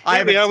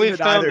haven't seen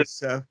it either.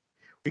 So,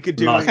 we could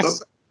do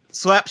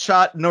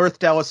Slapshot, North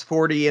Dallas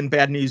 40, and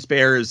Bad News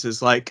Bears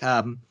is like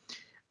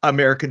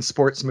American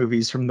sports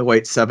movies from the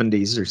late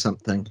 70s or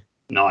something.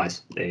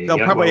 Nice. They'll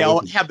probably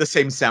all have the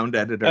same sound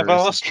editors.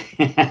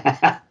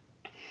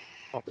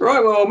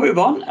 Right, well, I'll move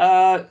on.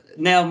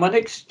 Now, my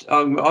next,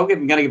 I'm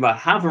going to give a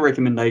half a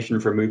recommendation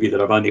for a movie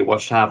that I've only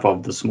watched half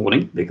of this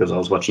morning because I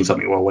was watching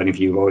something while waiting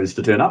for you guys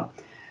to turn up,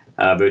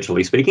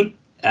 virtually speaking.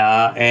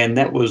 And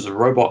that was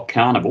Robot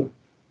Carnival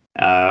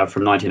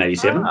from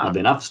 1987. Oddly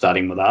enough,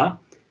 starting with R.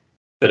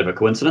 Bit of a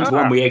coincidence.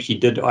 One we actually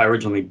did, I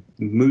originally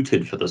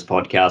mooted for this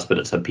podcast, but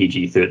it's a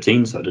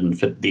PG-13, so it didn't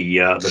fit the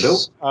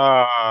bill.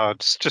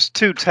 It's just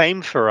too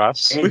tame for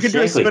us. We could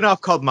do a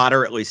spin-off called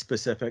Moderately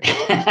Specific.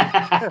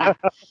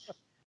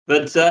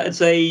 But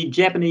it's a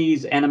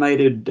Japanese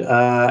animated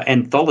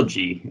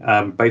anthology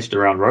based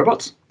around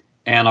robots.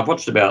 And I've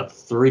watched about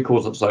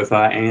 3/4 of it so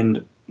far.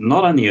 And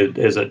not only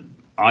is it,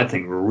 I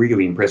think,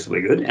 really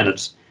impressively good, and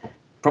it's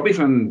probably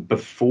from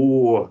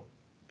before,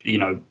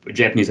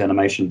 Japanese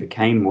animation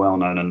became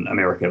well-known in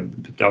America.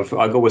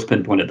 I've always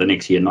pinpointed the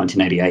next year,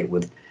 1988,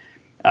 with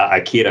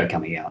Akira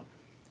coming out.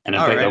 And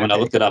in fact, when I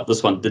looked it up,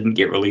 this one didn't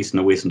get released in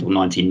the West until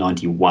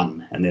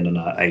 1991, and then in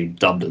a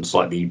dubbed and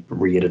slightly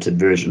re-edited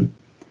version.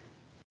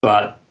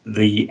 But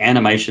the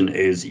animation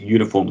is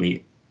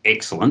uniformly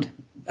excellent.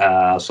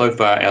 So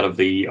far, out of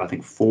the, I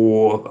think,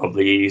 4 of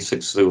the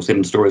 6 or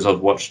 7 stories I've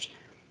watched,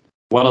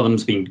 one of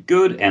them's been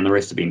good, and the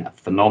rest have been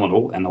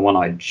phenomenal. And the one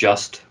I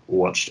just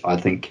watched, I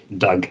think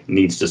Doug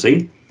needs to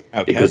see,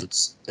 because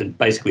it's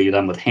basically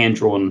done with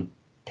hand-drawn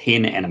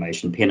pen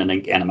and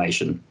ink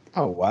animation.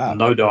 Oh, wow.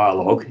 No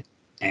dialogue,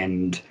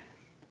 and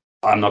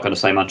I'm not going to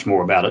say much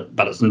more about it,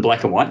 but it's in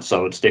black and white,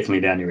 so it's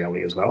definitely down your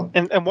alley as well.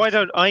 And why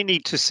don't I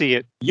need to see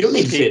it? You don't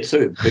need to see it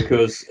too,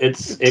 because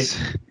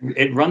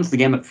it runs the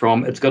gamut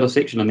from, it's got a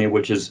section in there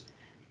which is,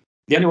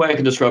 the only way I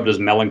can describe it is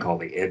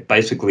melancholy. It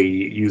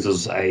basically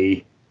uses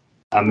a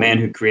man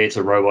who creates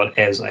a robot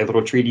as a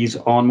little treatise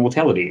on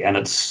mortality, and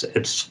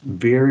it's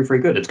very, very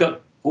good. It's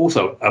got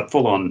also a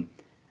full-on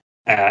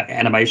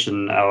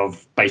animation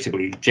of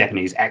basically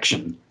Japanese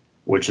action,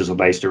 which is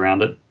based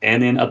around it,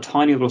 and then a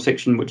tiny little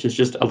section which is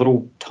just a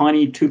little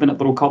tiny 2-minute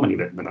little comedy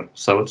bit in it.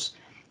 So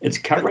it's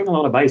covering a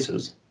lot of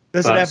bases.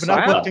 Does it have an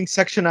uplifting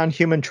section on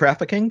human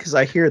trafficking? Because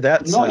I hear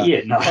that's not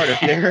yet. No. Part of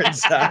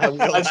Darren's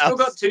I've still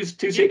got two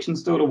sections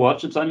still to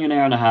watch. It's only an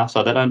hour and a half,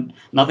 so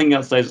nothing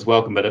else stays as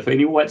welcome. But if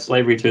any white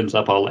slavery turns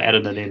up, I'll add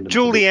it in.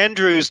 Julie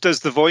Andrews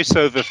does the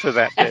voiceover for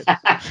that bit.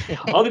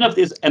 Odd enough,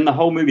 in the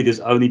whole movie,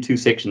 there's only 2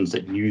 sections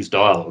that use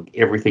dialogue.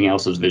 Everything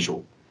else is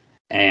visual.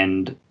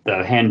 And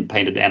the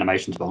hand-painted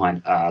animations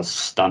behind are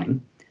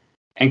stunning.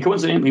 And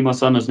coincidentally, my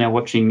son is now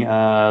watching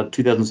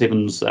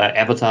 2007's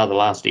Avatar: The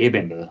Last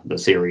Airbender, the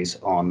series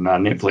on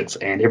Netflix.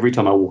 And every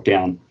time I walk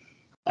down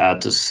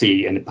to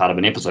see part of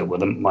an episode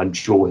with him, my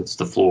jaw hits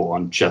the floor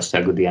on just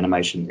how good the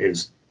animation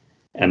is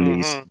in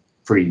these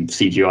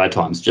pre-CGI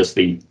times. Just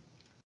the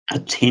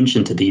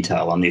attention to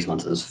detail on these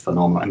ones is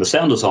phenomenal. And the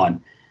sound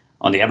design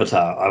on the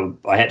Avatar,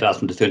 I had to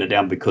ask him to turn it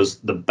down because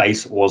the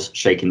bass was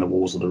shaking the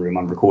walls of the room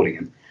I'm recording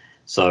in.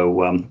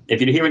 So if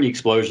you hear any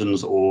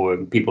explosions or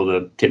people that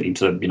are attempting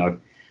to,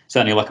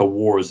 sounding like a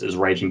war is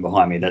raging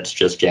behind me, that's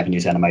just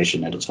Japanese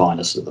animation at its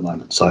finest at the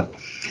moment. So,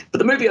 but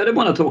the movie I did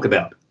want to talk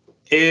about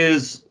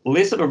is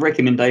less of a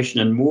recommendation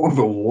and more of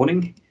a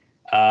warning.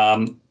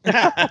 I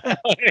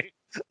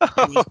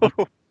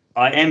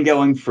am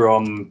going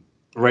from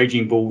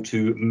Raging Bull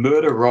to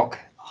Murder Rock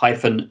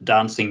 -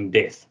 Dancing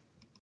Death.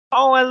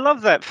 Oh, I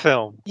love that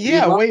film.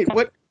 Yeah, wait,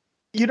 what?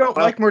 You don't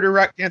like Murder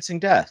Rock Dancing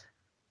Death?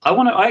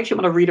 I actually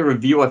want to read a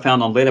review I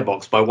found on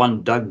Letterboxd by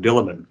one Doug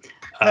Dillerman,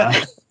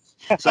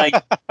 saying,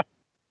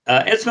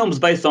 as films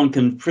based on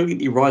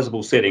completely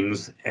risible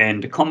settings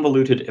and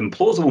convoluted,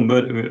 implausible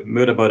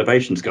murder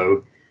motivations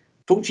go,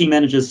 Fulci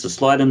manages to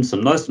slide in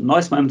some nice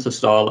moments of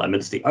style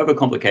amidst the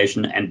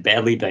overcomplication and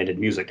badly dated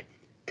music.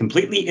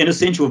 Completely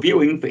inessential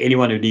viewing for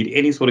anyone who need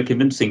any sort of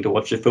convincing to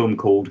watch a film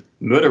called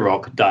Murder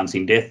Rock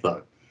Dancing Death,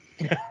 though.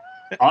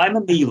 I'm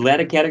in the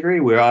latter category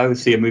where I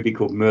see a movie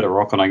called Murder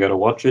Rock and I go to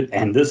watch it,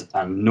 and this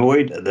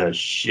annoyed the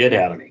shit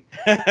out of me.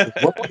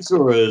 What we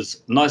saw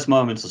as nice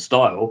moments of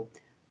style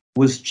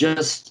was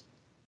just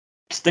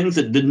things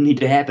that didn't need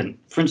to happen.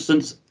 For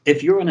instance,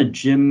 if you're in a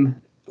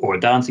gym or a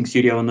dancing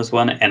studio in this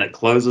one, and it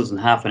closes in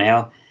half an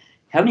hour,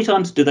 how many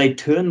times do they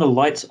turn the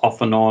lights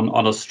off and on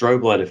a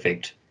strobe light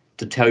effect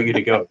to tell you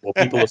to go while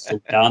people are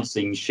still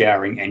dancing,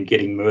 showering, and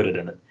getting murdered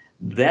in it?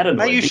 That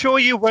annoyed me. Are you sure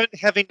you weren't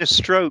having a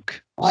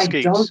stroke, I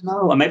Skeets? don't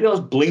know. Maybe I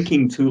was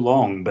blinking too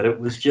long, but it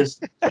was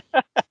just,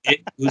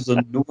 it was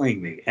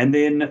annoying me. And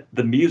then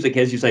the music,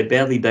 as you say,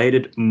 badly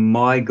dated.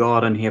 My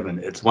God in heaven.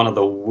 It's one of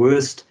the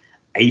worst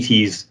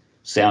 80s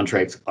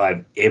soundtracks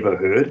I've ever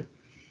heard.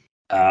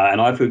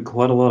 And I've heard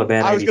quite a lot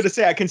about. I was going to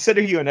say, I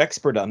consider you an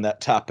expert on that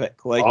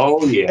topic. Like,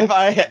 oh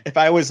yeah, if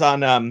I was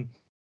on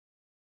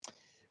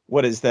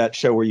what is that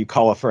show where you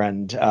call a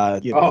friend,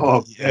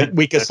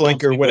 Weakest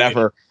Link or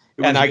whatever,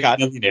 and I got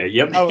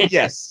Yep. Oh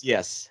yes.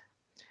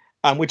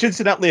 Which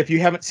incidentally, if you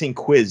haven't seen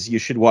Quiz, you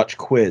should watch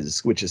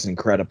Quiz, which is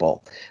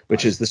incredible.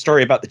 Which is the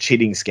story about the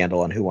cheating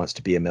scandal on Who Wants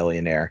to Be a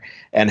Millionaire,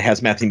 and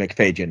has Matthew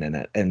McFadyen in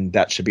it, and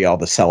that should be all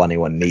the sell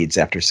anyone needs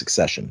after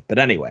Succession. But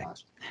anyway.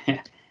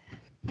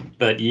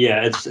 But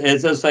yeah, it's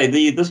as I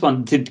say, this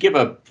one, to give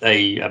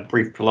a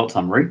brief plot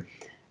summary,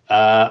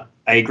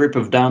 a group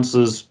of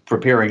dancers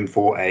preparing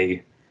for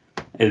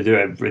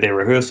their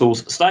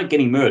rehearsals start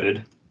getting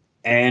murdered,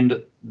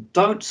 and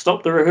don't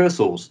stop the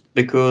rehearsals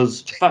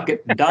because fuck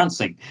it,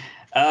 dancing.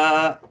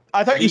 I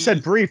thought you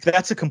said brief.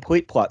 That's a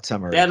complete plot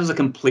summary. That is a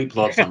complete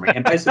plot summary,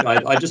 and basically,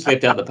 I just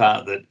left out the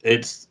part that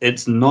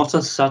it's not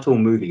a subtle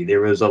movie.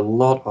 There is a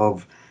lot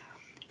of.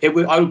 I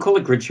would call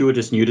it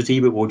gratuitous nudity,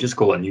 but we'll just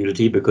call it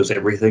nudity because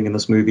everything in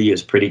this movie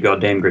is pretty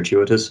goddamn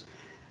gratuitous.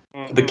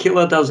 Mm-hmm. The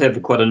killer does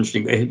have quite an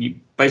interesting. He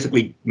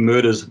basically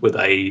murders with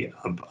a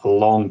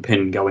long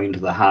pin going into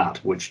the heart,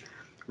 which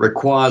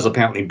requires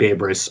apparently bare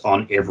breasts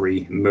on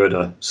every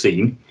murder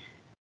scene.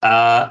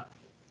 But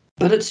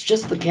it's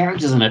just the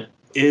characters in it.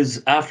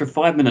 Is after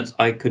 5 minutes,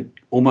 I could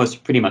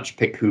almost pretty much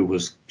pick who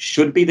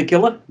should be the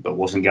killer, but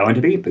wasn't going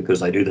to be because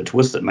they do the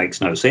twist that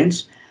makes no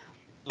sense.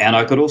 And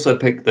I could also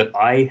pick that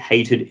I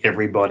hated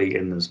everybody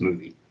in this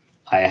movie.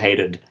 I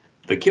hated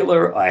the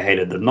killer, I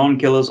hated the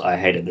non-killers, I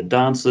hated the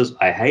dancers,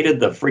 I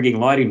hated the frigging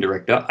lighting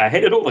director, I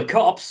hated all the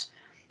cops.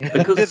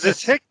 Because the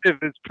detective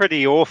is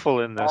pretty awful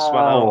in this one,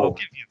 I'll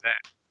give you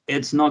that.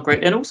 It's not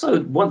great. And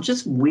also,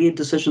 just weird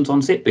decisions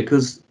on set,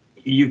 because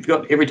you've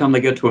got, every time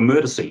they go to a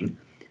murder scene,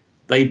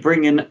 they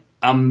bring in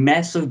a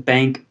massive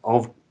bank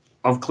of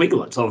clear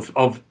lights,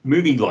 of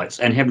movie lights,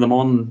 and have them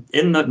on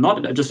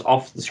not just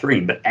off the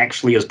screen, but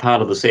actually as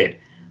part of the set,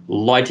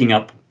 lighting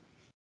up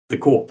the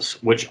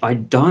corpse, which I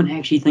don't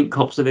actually think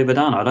cops have ever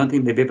done. I don't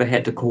think they've ever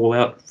had to call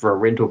out for a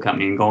rental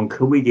company and gone,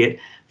 could we get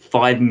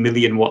 5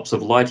 million watts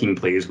of lighting,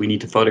 please? We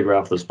need to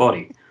photograph this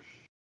body.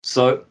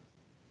 So,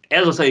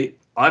 as I say,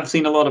 I've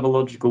seen a lot of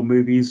illogical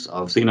movies.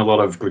 I've seen a lot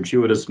of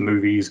gratuitous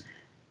movies.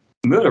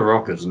 Murder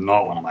Rock is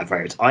not one of my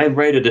favorites. I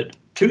rated it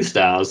 2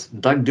 stars.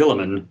 Doug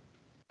Dillerman,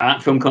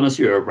 art film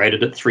connoisseur,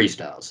 rated it 3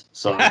 stars.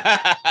 So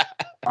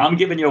I'm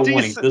giving you a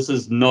warning. This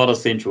is not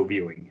essential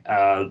viewing.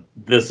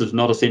 This is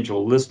not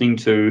essential listening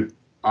to.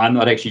 I'm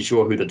not actually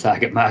sure who the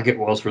target market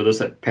was for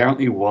this. It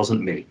apparently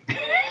wasn't me.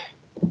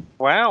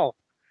 Wow.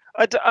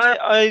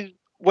 I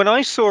when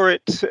I saw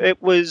it,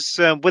 it was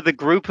with a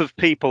group of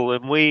people,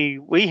 and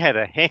we had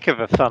a heck of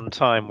a fun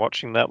time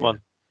watching that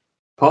one.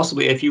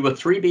 Possibly, if you were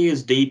 3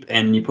 beers deep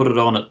and you put it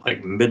on at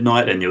like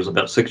midnight, and there was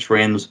about 6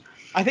 friends.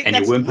 I think and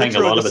that's you weren't paying a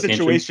lot of the attention.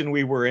 Situation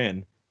we were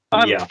in.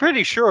 I'm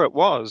pretty sure it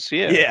was.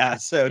 Yeah. Yeah.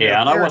 So yeah,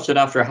 and I watched it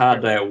after a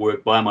hard day at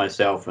work by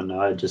myself, and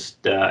I just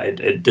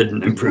it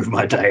didn't improve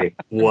my day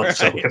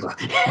whatsoever.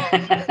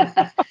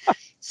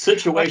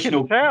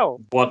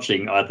 Situational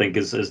watching, I think,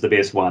 is the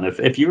best one.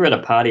 If you were at a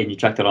party and you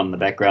chucked it on in the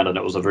background, and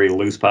it was a very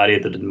loose party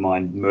that didn't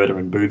mind murder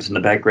and boobs in the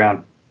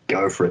background,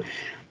 go for it.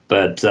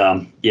 But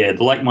the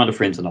like-minded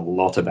friends and a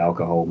lot of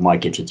alcohol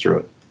might get you through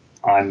it.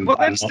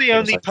 That's the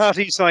only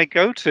parties I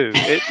go to.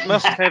 It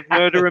must have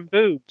murder and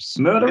boobs.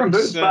 Murder and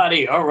boobs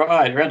party. All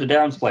right, around to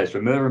Darren's place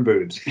for murder and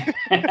boobs.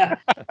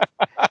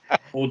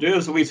 Hors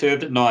d'oeuvres will be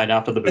served at 9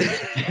 after the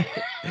boobs.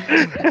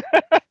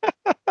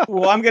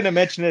 Well, I'm going to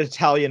mention an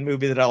Italian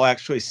movie that I'll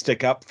actually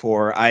stick up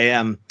for.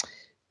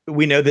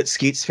 We know that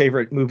Skeet's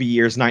favorite movie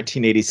year is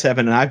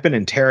 1987, and I've been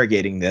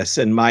interrogating this.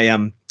 And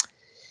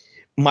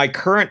my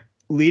current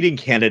leading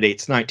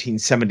candidate's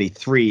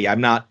 1973.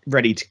 I'm not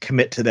ready to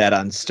commit to that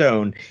on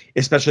stone,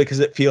 especially because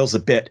it feels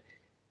a bit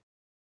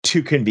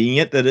too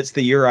convenient that it's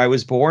the year I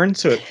was born.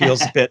 So it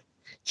feels a bit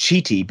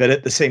cheaty, but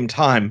at the same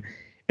time,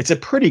 it's a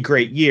pretty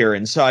great year.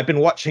 And so I've been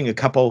watching a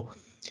couple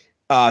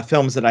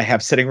films that I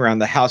have sitting around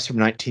the house from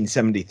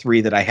 1973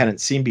 that I hadn't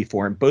seen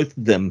before. And both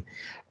of them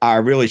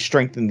really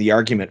strengthened the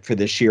argument for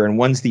this year. And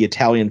one's the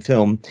Italian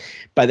film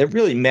by the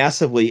really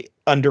massively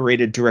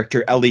underrated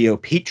director Elio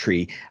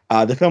Petri.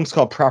 The film's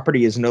called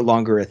Property is No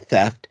Longer a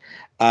Theft.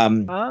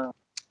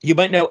 You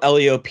might know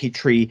Elio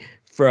Petri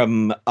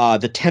from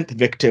The 10th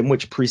Victim,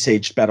 which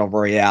presaged Battle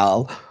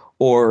Royale,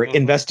 or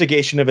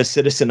Investigation of a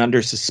Citizen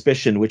Under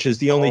Suspicion, which is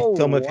the only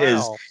film of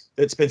his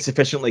that's been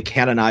sufficiently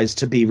canonized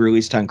to be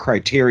released on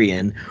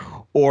Criterion,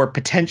 or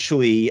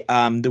potentially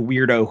the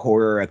weirdo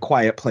horror A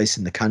Quiet Place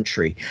in the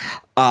Country.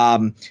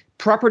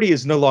 Property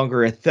is No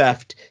Longer a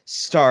Theft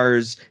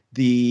stars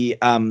the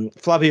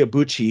Flavio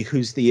Bucci,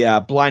 who's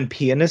the blind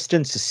pianist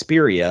in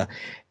Suspiria,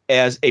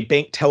 as a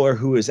bank teller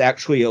who is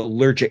actually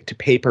allergic to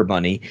paper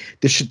money.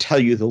 This should tell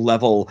you the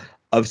level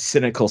of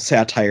cynical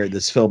satire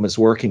this film is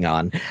working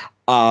on.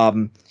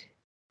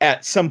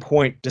 At some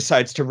point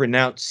decides to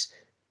renounce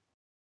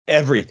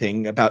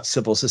everything about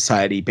civil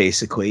society,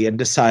 basically, and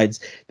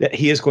decides that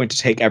he is going to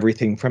take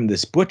everything from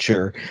this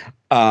butcher,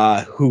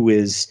 who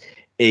is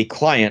a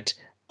client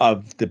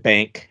of the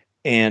bank.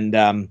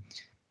 And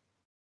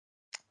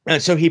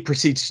so he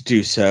proceeds to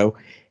do so.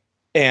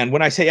 And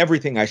when I say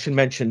everything, I should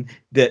mention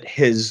that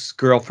his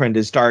girlfriend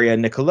is Daria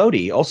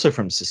Nicolodi, also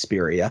from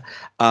Suspiria,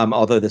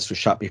 although this was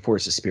shot before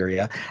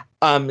Suspiria.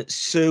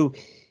 So,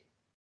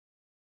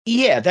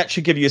 yeah, that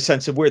should give you a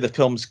sense of where the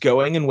film's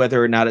going and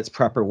whether or not it's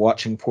proper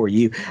watching for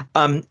you.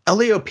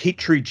 Elio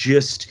Petri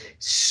just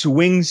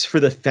swings for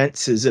the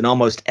fences in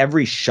almost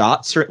every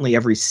shot, certainly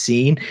every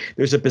scene.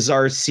 There's a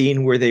bizarre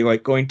scene where they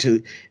like going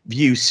to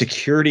view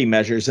security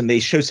measures, and they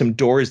show some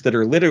doors that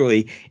are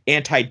literally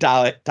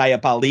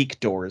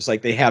anti-Diabolique doors.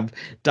 Like they have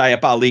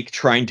Diabolique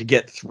trying to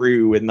get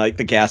through, and like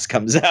the gas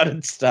comes out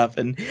and stuff.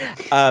 And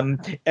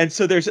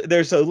so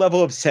there's a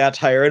level of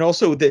satire, and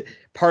also the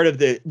part of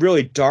the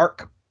really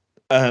dark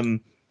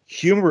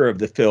humor of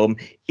the film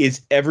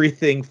is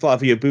everything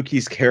Flavio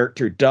Bucci's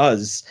character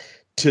does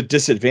to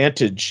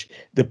disadvantage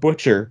the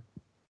butcher.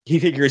 He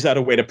figures out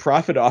a way to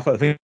profit off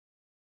of it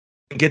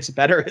and gets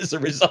better as a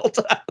result.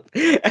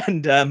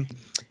 And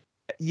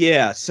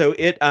yeah, so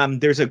it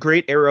there's a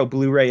great Arrow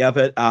Blu-ray of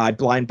it. I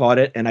blind bought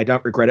it, and I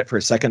don't regret it for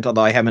a second,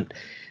 although I haven't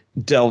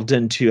delved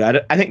into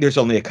it. I think there's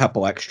only a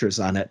couple extras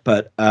on it,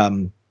 but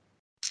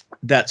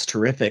that's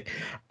terrific.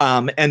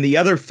 And the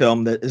other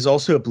film that is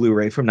also a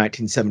Blu-ray from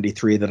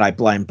 1973 that I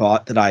blind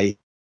bought that I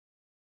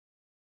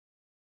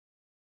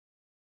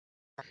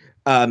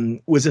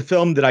was a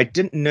film that I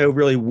didn't know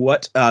really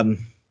what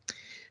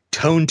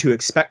tone to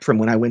expect from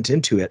when I went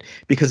into it,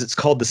 because it's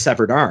called The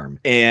Severed Arm.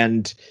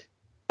 And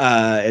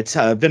it's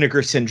a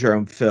Vinegar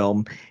Syndrome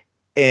film.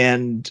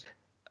 And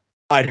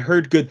I'd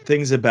heard good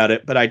things about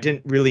it, but I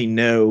didn't really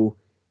know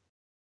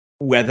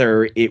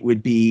whether it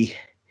would be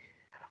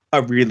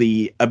a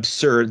really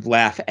absurd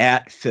laugh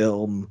at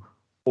film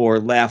or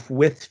laugh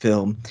with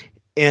film.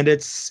 And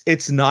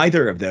it's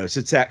neither of those.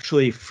 It's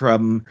actually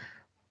from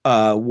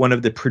one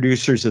of the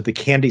producers of The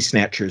Candy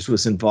Snatchers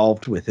was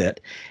involved with it.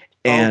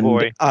 And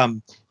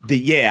and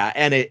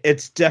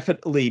it's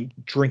definitely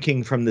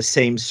drinking from the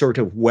same sort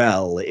of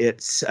well.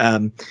 It's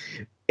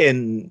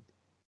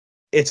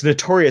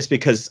notorious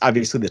because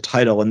obviously the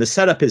title, and the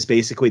setup is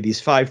basically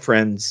these five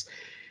friends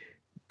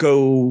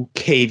go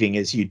caving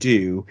as you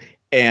do,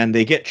 and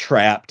they get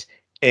trapped,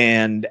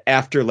 and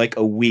after like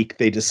a week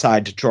they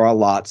decide to draw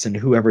lots, and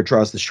whoever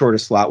draws the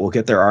shortest lot will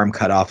get their arm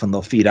cut off, and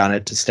they'll feed on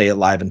it to stay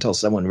alive until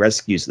someone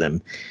rescues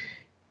them.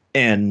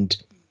 And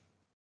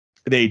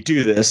they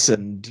do this,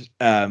 and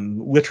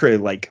literally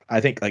like I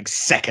think like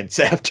seconds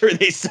after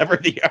they sever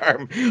the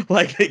arm,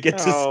 like it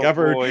gets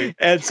discovered. Boy.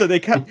 And so they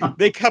come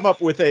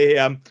up with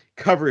a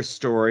cover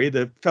story.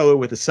 The fellow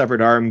with the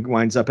severed arm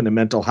winds up in a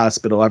mental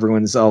hospital.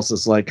 Everyone else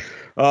is like,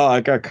 oh,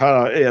 I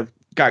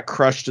got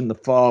crushed in the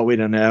fall. We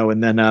don't know.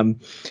 And then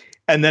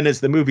as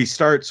the movie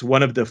starts,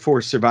 one of the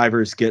five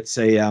survivors gets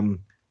the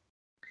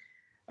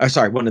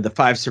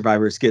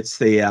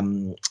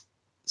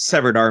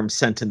severed arm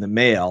sent in the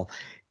mail.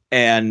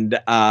 And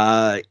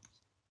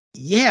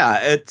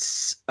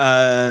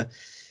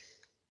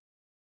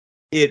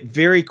it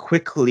very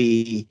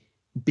quickly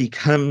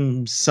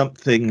becomes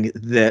something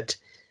that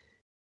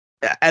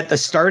at the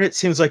start, it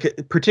seems like,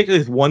 particularly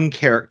with one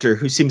character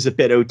who seems a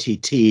bit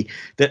OTT,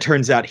 that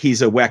turns out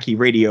he's a wacky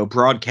radio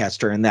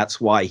broadcaster, and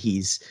that's why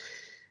he's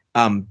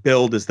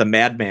billed as the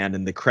madman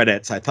in the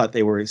credits. I thought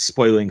they were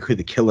spoiling who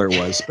the killer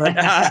was, but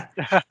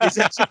it's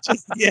actually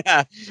just,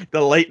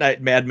 the late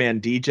night madman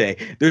DJ.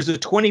 There's a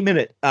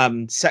 20-minute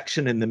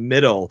section in the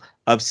middle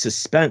of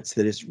suspense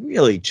that is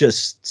really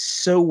just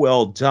so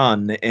well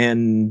done.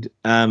 And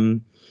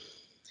as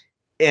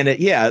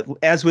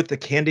with the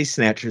Candy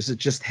Snatchers, it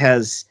just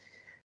has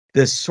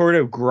this sort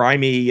of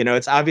grimy,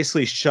 it's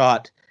obviously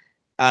shot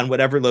on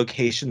whatever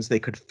locations they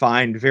could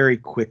find very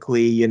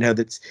quickly.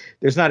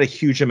 There's not a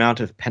huge amount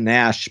of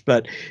panache,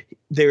 but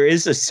there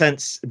is a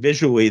sense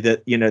visually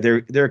that,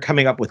 they're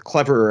coming up with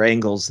cleverer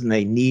angles than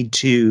they need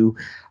to.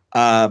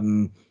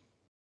 It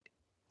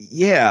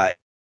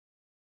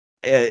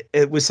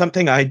was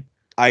something I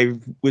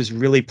was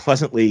really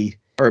pleasantly,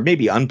 or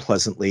maybe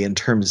unpleasantly, in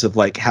terms of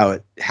like how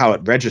it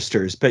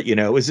registers, but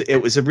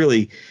it was a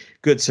really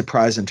good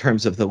surprise in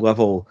terms of the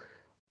level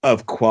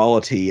of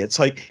quality. It's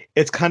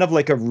kind of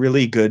like a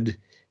really good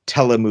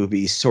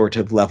telemovie sort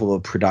of level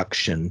of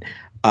production,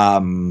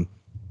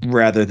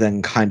 rather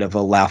than kind of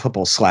a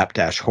laughable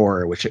slapdash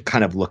horror, which it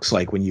kind of looks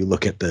like when you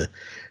look at the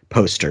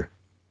poster.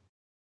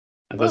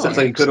 It sounds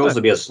like it could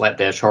also be a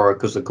slapdash horror,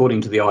 because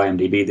according to the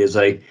IMDb, there's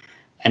an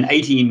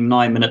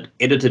 89-minute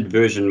edited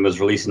version was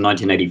released in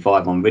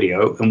 1985 on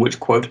video, in which,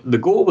 quote, the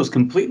gore was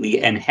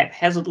completely and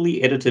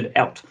haphazardly edited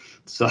out.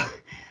 So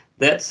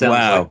That sounds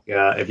Wow.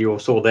 like if you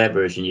saw that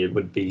version, you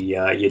would be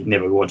you'd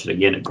never watch it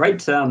again. A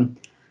great,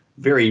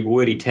 very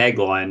wordy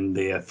tagline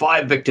there.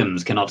 5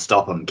 victims cannot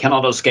stop him,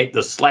 cannot escape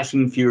the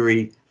slashing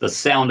fury, the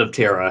sound of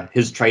terror.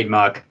 His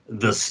trademark,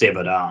 the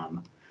severed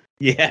arm.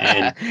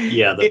 Yeah. And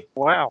yeah,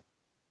 Wow.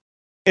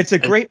 It's a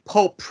great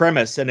pulp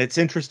premise, and it's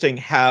interesting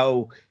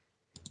how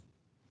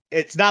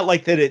it's not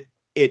like that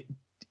it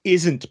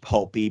isn't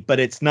pulpy, but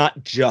it's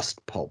not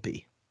just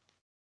pulpy.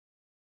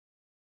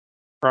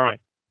 Right.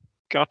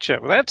 Gotcha.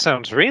 Well, that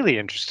sounds really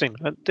interesting.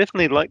 I'd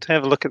definitely like to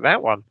have a look at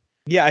that one.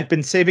 Yeah, I've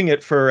been saving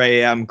it for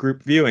a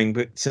group viewing,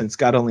 but since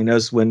God only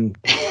knows when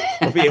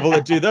we'll be able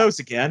to do those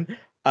again.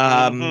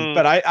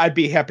 But I'd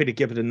be happy to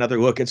give it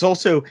another look. It's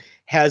also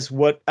has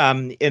what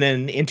in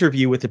an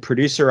interview with the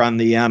producer on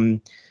the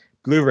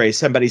Blu-ray,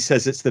 somebody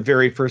says it's the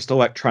very first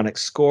electronic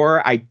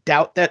score. I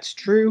doubt that's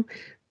true,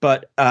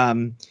 but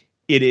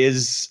it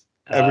is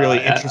a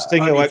really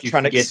interesting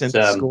electronic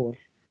synth score.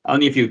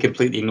 Only if you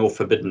completely ignore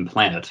Forbidden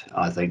Planet,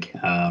 I think.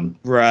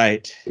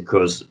 Right.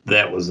 Because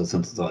that was a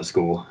synthesized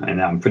score,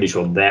 and I'm pretty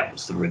sure that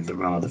was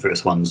one of the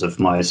first ones of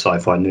my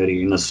sci-fi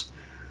nerdiness.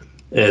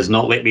 Has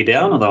not let me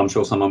down, although I'm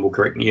sure someone will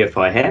correct me if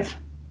I have.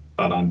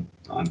 But I'm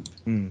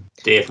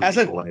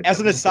definitely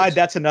as an aside,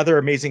 that's another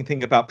amazing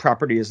thing about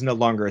Property Is No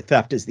Longer a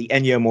Theft is the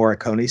Ennio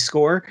Morricone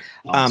score.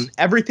 Nice.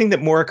 Everything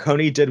that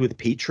Morricone did with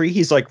Petrie,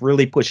 he's like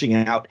really pushing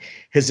out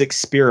his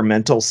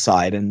experimental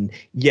side, and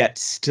yet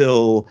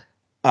still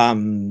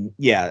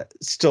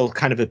still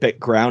kind of a bit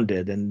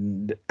grounded,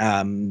 and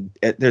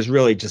there's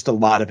really just a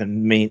lot of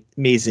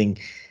amazing,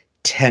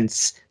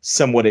 tense,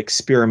 somewhat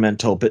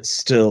experimental, but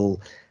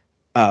still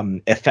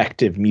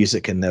effective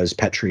music in those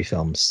Petrie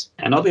films.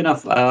 And oddly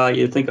enough,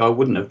 you'd think I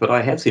wouldn't have, but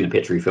I have seen a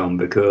Petrie film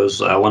because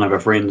one of our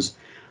friends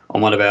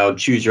on one of our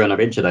Choose Your Own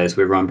Adventure days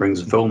where everyone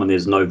brings a film and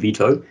there's no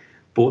veto,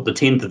 bought The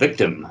 10th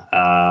Victim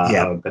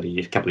about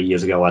a couple of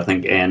years ago, I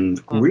think,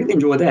 and really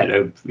enjoyed that.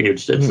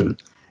 It's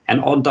an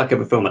odd duck of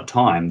a film at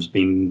times,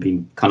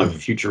 being kind of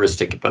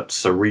futuristic, but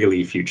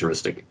surreally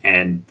futuristic.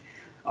 And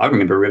I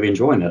remember really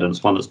enjoying it. And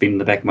it's one that's been in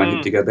the back of my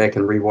head to go back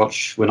and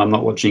rewatch when I'm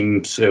not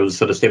watching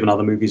sort of 7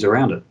 other movies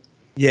around it.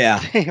 Yeah.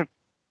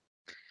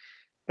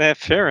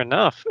 Fair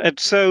enough. And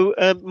so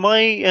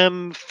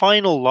my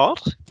final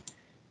lot,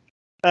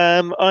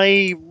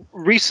 I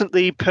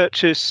recently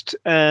purchased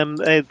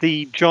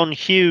the John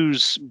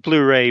Hughes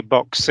Blu-ray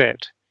box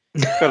set.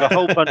 Got a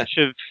whole bunch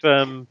of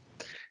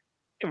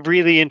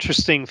really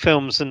interesting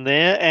films in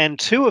there, and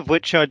 2 of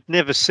which I'd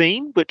never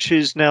seen, which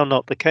is now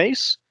not the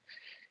case.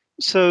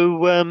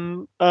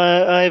 So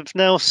I've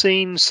now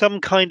seen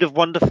Some Kind of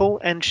Wonderful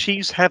and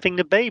She's Having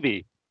a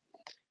Baby.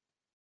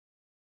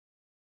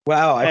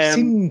 Wow, I've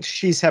seen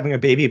She's Having a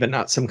Baby, but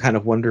not Some Kind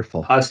of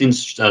Wonderful. I've seen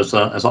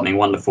Something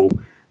Wonderful,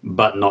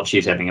 but not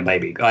She's Having a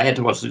Baby. I had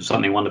to watch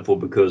Something Wonderful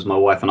because my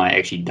wife and I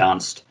actually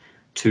danced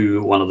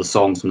to one of the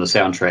songs from the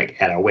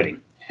soundtrack at our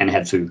wedding and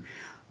had to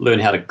learn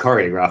how to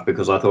choreograph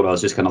because I thought I was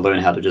just going to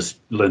learn how to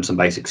just learn some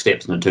basic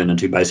steps, and it turned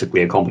into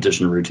basically a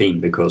competition routine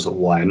because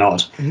why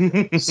not?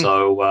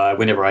 So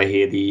whenever I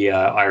hear the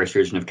Irish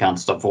version of Can't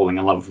Stop Falling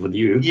in Love with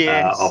You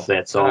off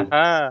that song,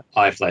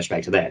 I flash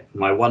back to that.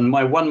 My one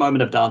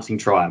moment of dancing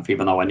triumph,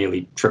 even though I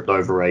nearly tripped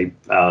over a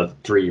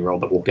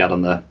 3-year-old that walked out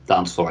on the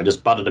dance floor. I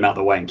just butted him out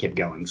the way and kept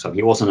going, so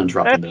he wasn't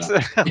interrupted.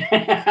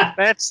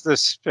 That's the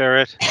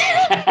spirit.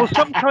 Well,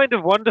 Some Kind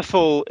of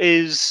Wonderful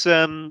is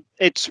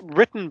it's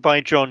written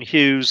by John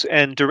Hughes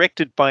and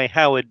directed by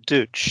Howard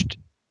Deutsch,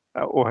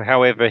 or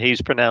however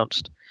he's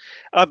pronounced.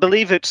 I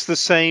believe it's the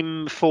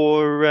same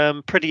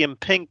for Pretty in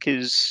Pink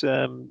is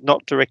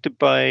not directed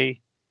by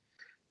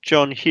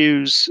John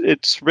Hughes.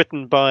 It's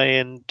written by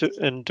and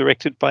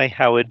directed by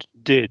Howard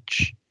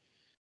Deutsch,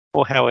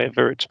 or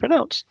however it's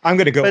pronounced. I'm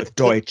going to go with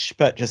Deutsch,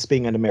 but just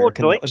being an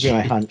American, that would be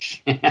my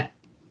hunch.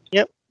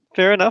 Yep,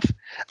 fair enough.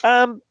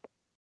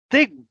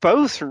 They're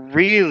both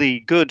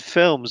really good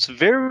films,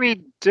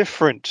 very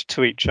different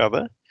to each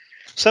other.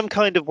 Some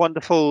Kind of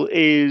Wonderful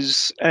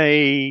is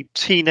a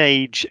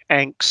teenage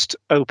angst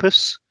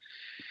opus,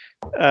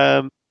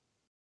 and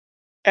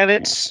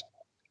it's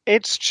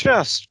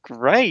just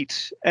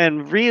great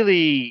and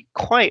really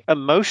quite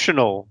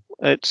emotional.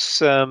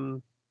 It's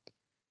Eric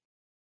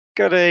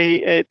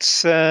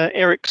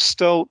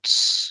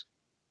Stoltz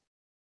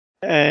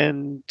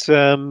and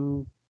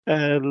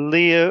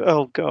Leah.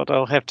 Oh God,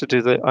 I'll have to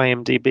do the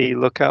IMDb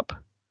lookup.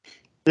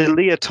 The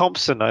Leah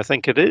Thompson, I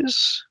think it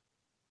is.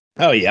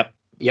 Oh, yep.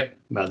 Yep,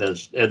 well,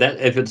 there's that.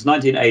 If it's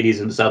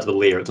 1980s and it starts with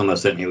Leah, it's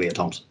almost certainly Leah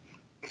Thompson.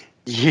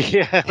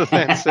 Yeah,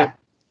 that's it.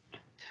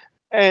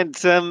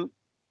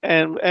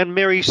 And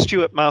Mary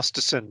Stuart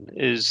Masterson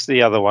is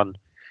the other one,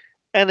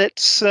 and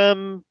it's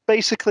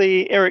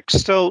basically Eric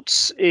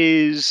Stoltz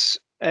is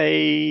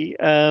a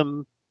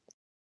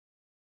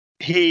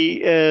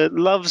he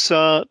loves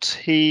art.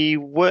 He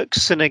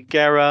works in a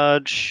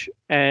garage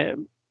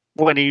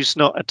when he's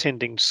not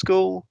attending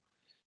school.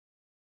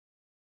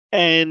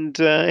 And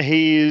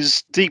he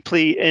is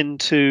deeply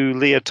into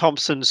Leah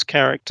Thompson's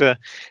character.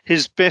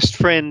 His best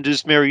friend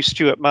is Mary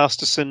Stuart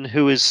Masterson,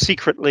 who is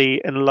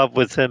secretly in love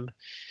with him.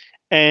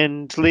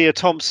 and Leah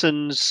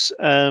Thompson's.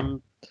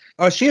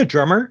 Is she a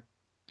drummer?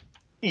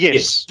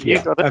 Yes, Yeah.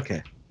 you got it.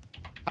 Okay.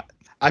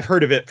 I've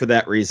heard of it for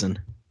that reason.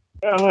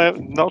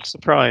 Not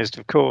surprised,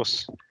 of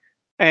course.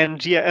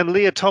 And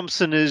Leah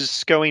Thompson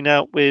is going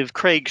out with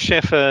Craig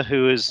Sheffer,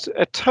 who is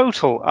a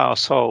total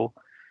arsehole.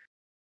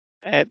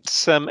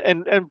 It's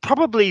and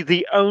probably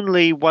the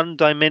only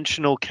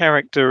one-dimensional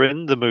character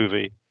in the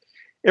movie.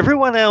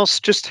 Everyone else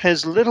just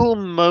has little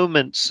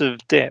moments of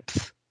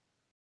depth.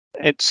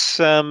 It's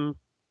and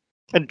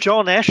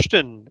John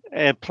Ashton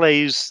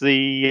plays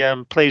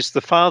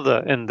the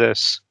father in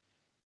this.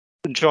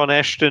 John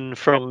Ashton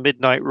from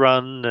Midnight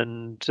Run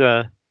and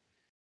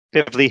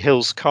Beverly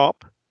Hills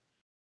Cop.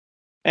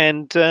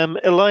 And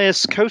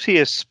Elias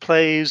Koteas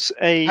plays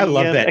a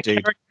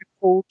character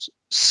called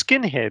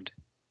Skinhead,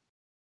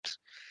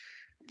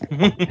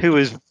 who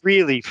is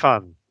really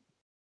fun.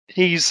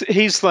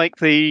 He's like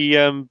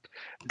the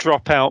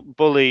dropout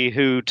bully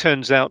who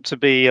turns out to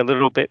be a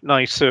little bit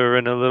nicer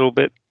and a little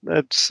bit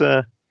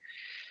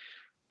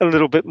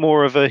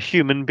more of a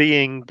human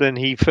being than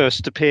he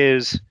first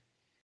appears.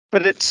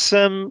 But it's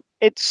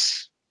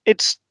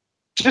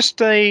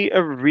just a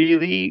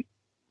really,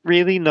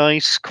 really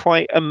nice,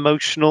 quite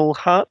emotional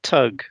heart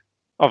tug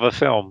of a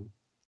film.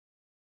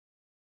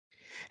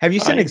 Have you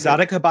seen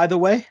Exotica, by the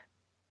way?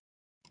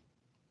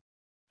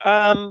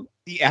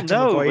 The Atom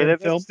No, film?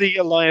 that's the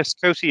Elias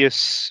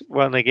Koteas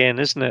one again,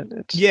 isn't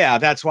it? Yeah,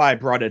 that's why I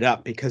brought it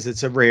up, because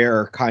it's a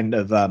rare kind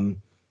of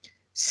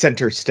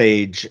center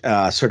stage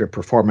sort of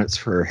performance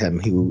for him.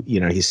 Who,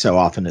 he's so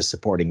often a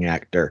supporting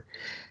actor,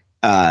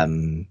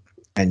 and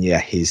yeah,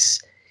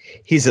 he's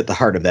at the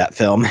heart of that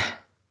film.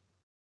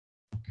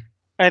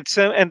 And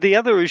the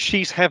other is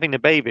She's Having a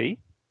Baby,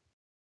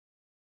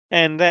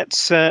 and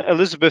that's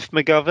Elizabeth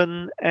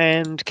McGovern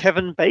and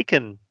Kevin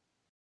Bacon,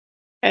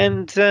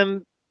 and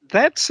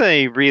that's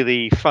a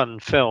really fun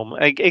film.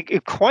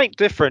 Quite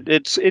different.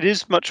 It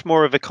is much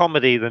more of a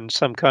comedy than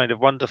Some Kind of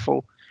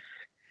Wonderful.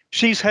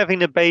 She's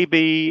Having a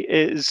Baby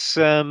is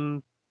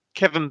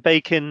Kevin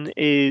Bacon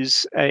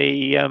is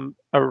a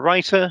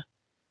writer,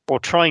 or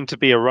trying to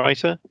be a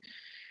writer.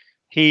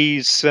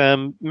 He's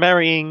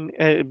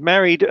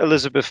married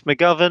Elizabeth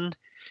McGovern.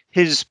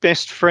 His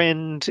best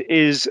friend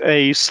is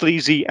a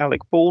sleazy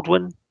Alec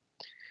Baldwin,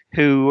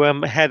 who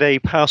had a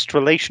past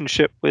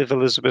relationship with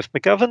Elizabeth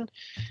McGovern.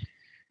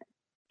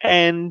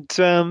 And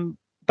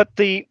but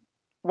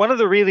one of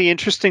the really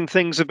interesting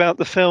things about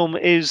the film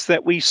is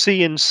that we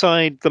see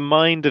inside the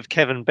mind of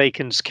Kevin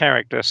Bacon's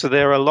character. So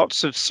there are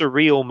lots of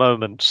surreal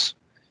moments.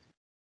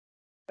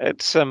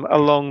 It's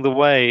along the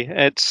way.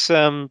 It's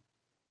a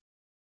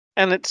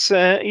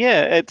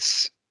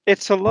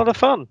lot of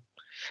fun.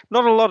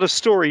 Not a lot of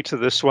story to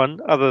this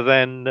one, other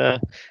than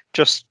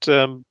just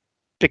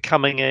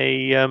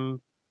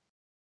becoming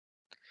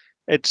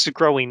it's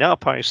growing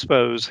up, I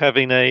suppose,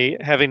 having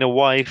a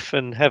wife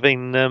and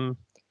having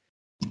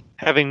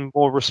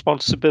more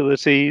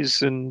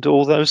responsibilities and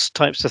all those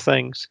types of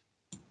things.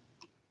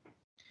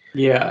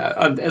 Yeah,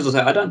 as I say,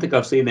 I don't think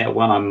I've seen that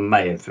one. I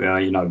may have,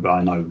 I know,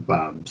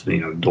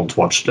 Dawn's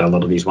watched a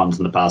lot of these ones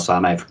in the past, so I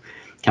may have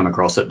come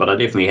across it, but I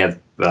definitely have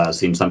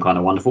seen Some Kind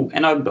of Wonderful,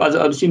 and I'd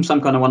assume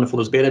Some Kind of Wonderful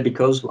is better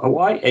because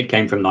why? It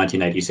came from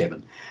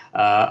 1987.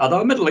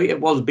 Although admittedly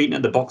it was beaten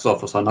at the box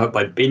office, I know,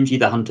 by Benji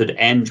the Hunted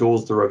and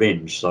Jaws the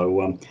Revenge,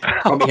 so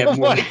probably have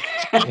more.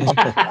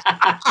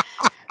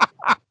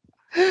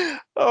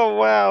 Oh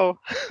wow.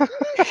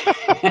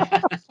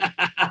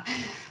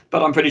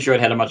 But I'm pretty sure it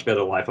had a much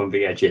better life on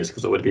VHS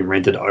because it would have been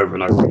rented over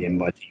and over again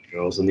by teen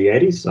girls in the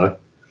 80s. So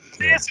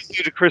it's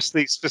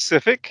ludicrously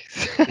specific.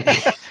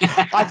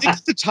 I think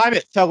at the time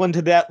it fell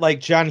into that, like,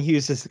 John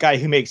Hughes is the guy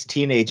who makes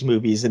teenage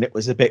movies, and it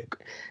was a bit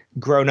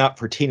grown up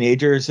for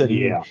teenagers,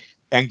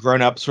 and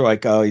grown ups were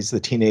like, oh, he's the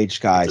teenage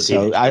guy.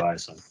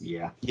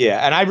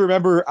 Yeah. And I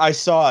remember I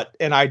saw it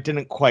and I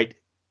didn't quite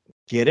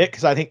get it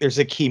because I think there's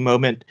a key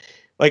moment.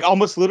 Like,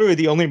 almost literally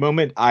the only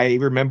moment I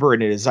remember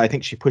in it is I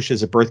think she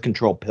pushes a birth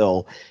control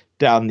pill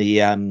down the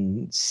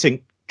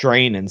sink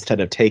drain instead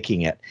of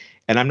taking it.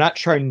 And I'm not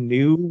sure I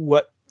knew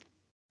what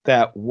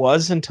that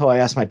was until I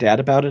asked my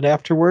dad about it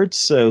afterwards.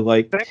 So,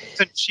 like...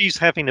 She's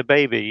Having a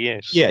Baby,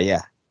 yes.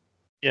 Yeah.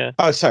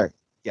 Oh, sorry.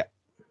 Yeah.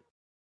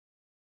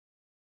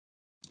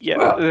 Yeah,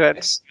 well,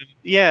 there's...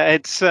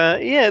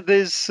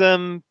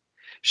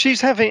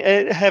 She's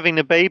Having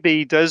a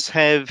Baby does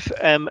have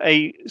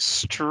a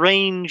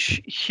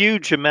strange,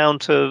 huge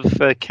amount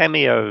of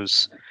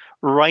cameos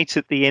right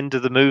at the end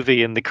of the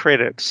movie in the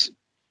credits.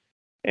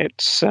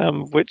 It's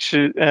with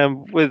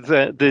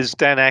there's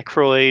Dan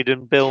Aykroyd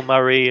and Bill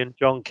Murray and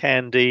John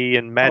Candy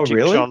and Magic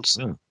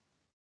Johnson.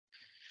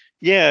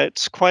 Yeah,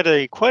 it's quite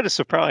a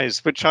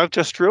surprise, which I've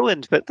just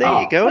ruined. But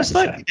there you go. It's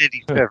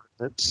 1987.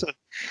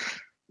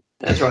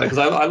 That's right, because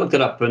I looked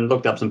it up and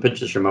looked up some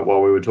pictures from it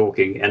while we were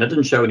talking, and it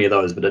didn't show any of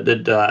those, but it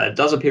did. It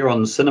does appear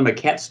on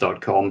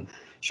cinemacats.com,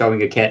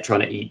 showing a cat trying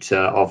to eat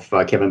off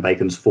Kevin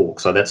Bacon's fork.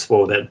 So that's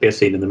for that best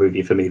scene in the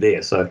movie for me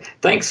there. So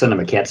thanks,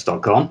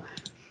 cinemacats.com.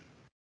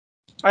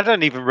 I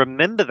don't even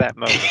remember that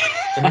moment.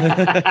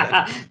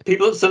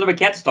 People at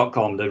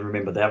cinemacats.com don't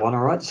remember that one,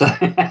 all right? So,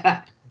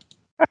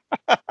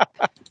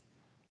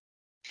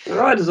 all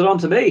right, is it on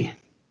to me?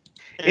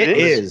 It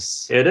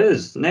is. It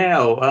is.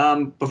 Now,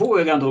 before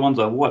we go into the ones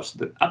I watched,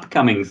 the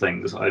upcoming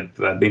things I've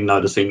been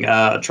noticing,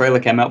 a trailer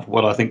came out for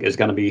what I think is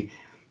going to be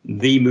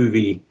the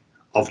movie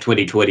of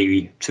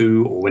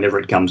 2022 or whenever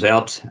it comes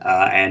out.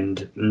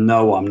 And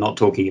no, I'm not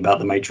talking about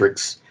The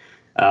Matrix.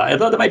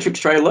 Although the Matrix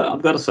trailer,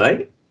 I've got to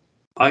say,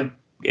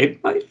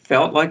 it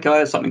felt like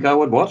something I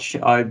would watch.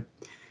 I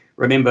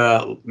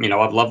remember,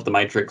 I've loved The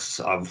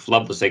Matrix. I've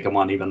loved the second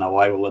one, even though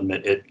I will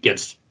admit it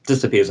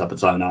disappears up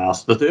its own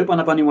ass. The third one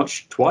I've only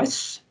watched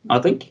twice, I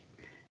think.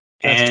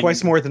 That's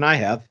twice more than I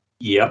have.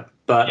 Yep,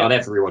 but I'd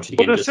have to rewatch it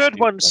again. Well, the third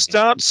one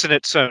starts in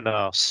its own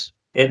ass.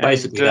 It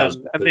basically does.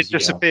 And it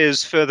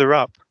disappears further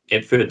up.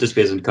 It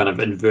disappears and kind of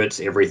inverts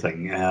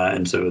everything,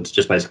 and so it's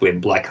just basically a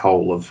black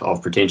hole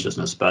of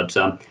pretentiousness. But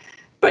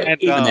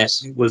even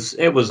that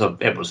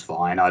it was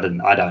fine. I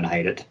don't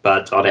hate it,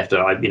 but I'd have to.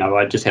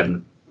 I just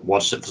haven't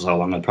watched it for so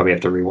long. I'd probably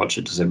have to rewatch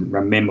it to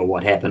remember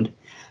what happened.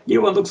 New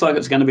one looks like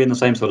it's going to be in the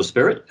same sort of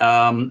spirit.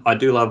 I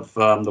do love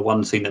the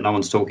one scene that no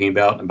one's talking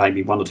about, and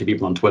maybe one or two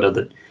people on Twitter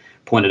that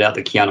pointed out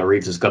that Keanu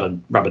Reeves has got a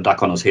rubber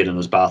duck on his head in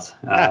his bath.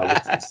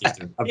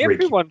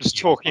 Everyone's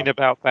talking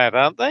about that,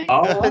 aren't they?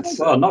 Oh,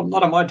 well,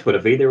 not on my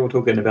Twitter feed. They're all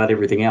talking about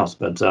everything else,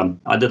 but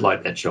I did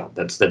like that shot.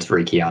 That's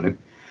very Keanu.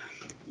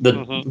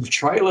 The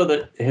trailer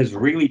that has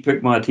really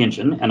piqued my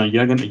attention, and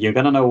you're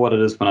going to know what it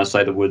is when I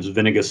say the words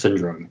Vinegar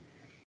Syndrome.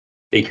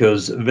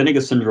 Because Vinegar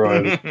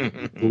Syndrome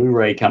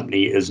Blu-ray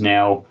company is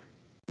now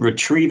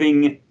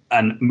retrieving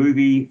a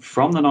movie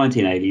from the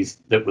 1980s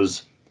that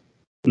was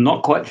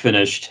not quite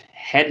finished,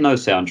 had no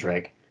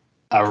soundtrack,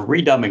 are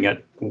redubbing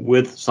it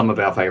with some of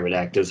our favorite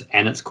actors,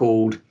 and it's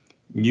called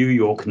New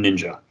York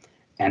Ninja.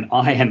 And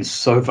I am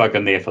so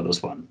fucking there for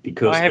this one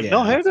because I have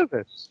not heard of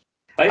this.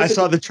 I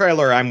saw the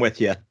trailer. I'm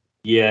with you.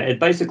 Yeah, it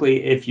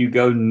basically, if you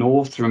go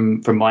north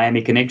from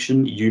Miami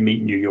Connection, you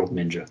meet New York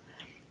Ninja,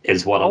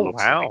 is what it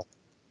looks like.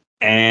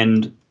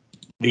 And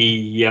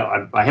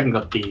I haven't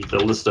got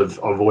the list of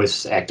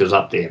voice actors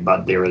up there,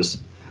 but there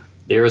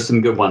are some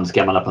good ones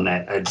coming up on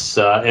that.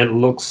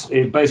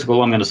 Basically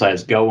all I'm going to say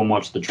is go and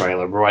watch the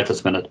trailer right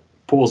this minute,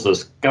 pause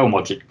this, go and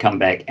watch it, come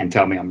back and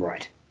tell me I'm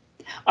right.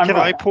 Can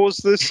I pause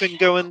this and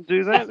go and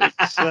do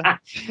that?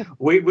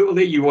 We will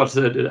let you watch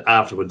it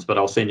afterwards, but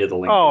I'll send you the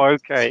link. Oh,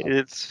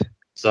 okay.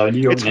 So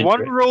New York it's Ninja.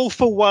 one rule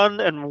for one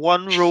and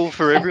one rule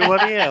for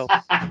everybody else.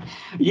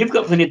 You've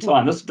got plenty of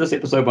time. This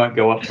episode won't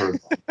go up for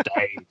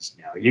days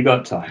now. You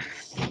got time.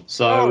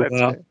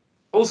 So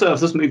also, if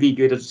this movie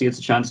gets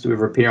a chance to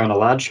ever appear on a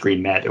large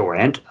screen, Matt or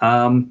Ant,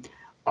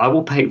 I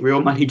will pay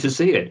real money to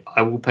see it.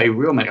 I will pay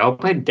real money. I'll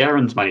pay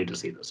Darren's money to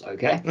see this.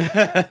 Okay.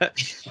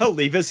 He'll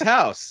leave his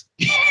house.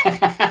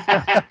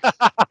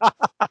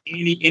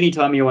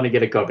 Anytime you want to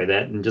get a copy of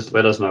that, and just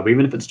let us know.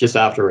 Even if it's just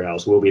after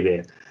hours, we'll be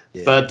there.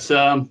 Yeah. But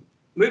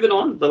moving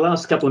on, the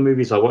last couple of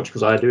movies I watched,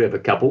 because I do have a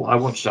couple. I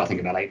watched, I think,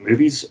 about 8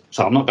 movies,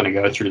 so I'm not going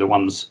to go through the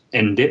ones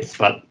in depth.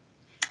 But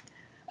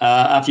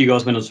after you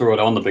guys went and saw it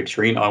on the big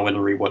screen, I went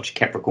and rewatched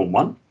Capricorn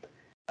 1,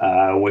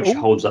 which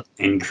holds up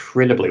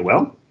incredibly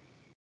well.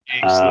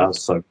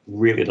 So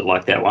really did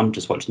like that one,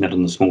 just watching that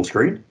on the small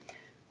screen.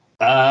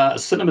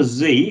 Cinema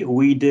Z,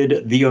 we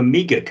did The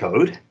Omega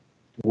Code,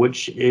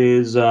 which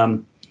is,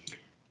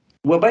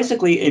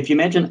 basically, if you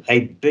imagine a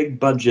big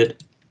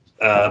budget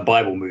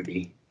Bible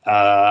movie,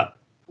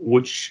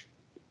 which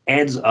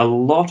adds a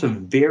lot of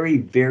very,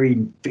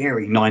 very,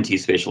 very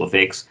 90s special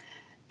effects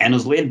and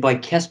is led by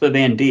Casper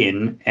Van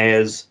Dien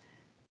as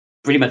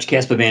pretty much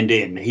Casper Van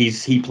Dien.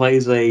 He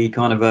plays a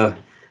kind of a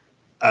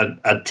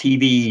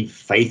TV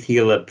faith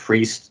healer,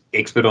 priest,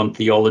 expert on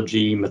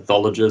theology,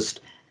 mythologist,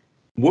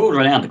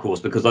 world-renowned, of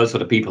course, because those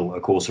sort of people,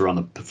 of course, are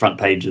on the front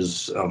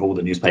pages of all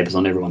the newspapers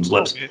on everyone's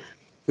lips,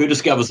 who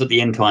discovers that the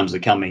end times are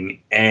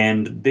coming,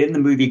 and then the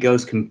movie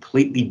goes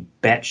completely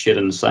batshit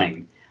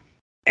insane.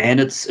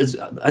 And they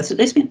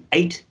spent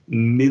 $8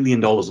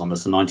 million on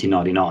this in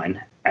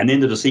 1999, and then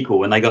did a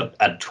sequel, and they got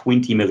a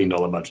 $20 million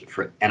budget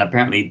for it. And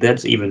apparently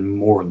that's even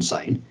more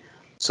insane.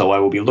 So I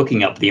will be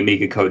looking up the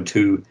Omega Code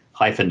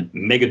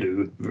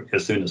 2-Megadoo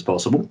as soon as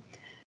possible.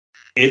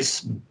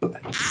 It's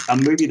a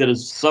movie that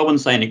is so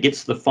insane, it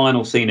gets to the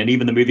final scene, and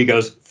even the movie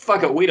goes,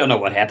 fuck it, we don't know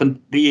what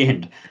happened. The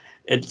end.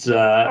 It's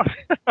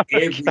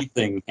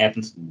everything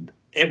happens.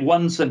 At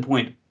one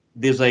point,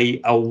 there's a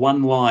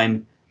one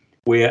line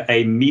where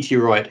a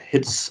meteorite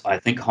hits, I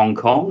think, Hong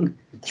Kong.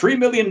 3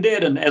 million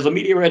dead, and as a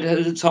meteorite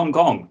hits Hong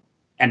Kong.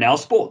 And now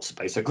sports,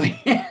 basically.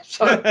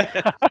 So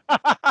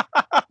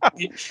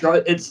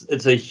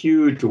it's a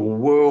huge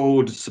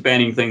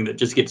world-spanning thing that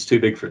just gets too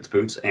big for its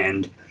boots.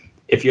 And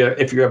if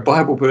you're a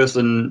Bible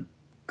person,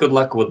 good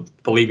luck with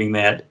believing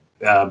that.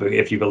 But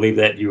if you believe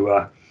that, you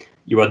are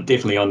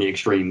definitely on the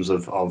extremes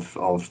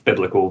of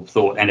biblical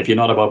thought. And if you're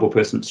not a Bible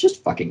person, it's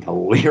just fucking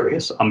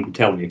hilarious. I'm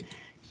telling you.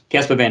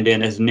 Casper Van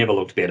Dien has never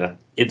looked better.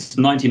 It's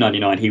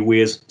 1999. He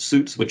wears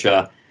suits which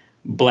are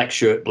black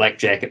shirt, black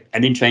jacket,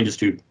 and then changes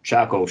to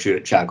charcoal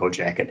shirt, charcoal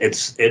jacket. It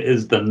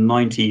is the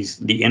 90s,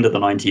 the end of the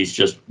 90s,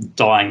 just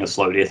dying a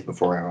slow death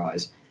before our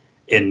eyes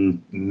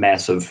in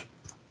massive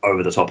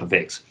over-the-top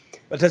effects.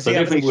 But does he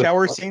have any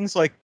shower scenes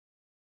like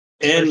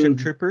Starship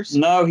Troopers?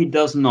 No, he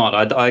does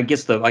not. I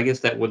guess that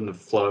wouldn't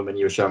have flown when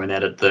you were showing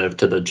that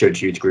to the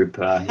church youth group.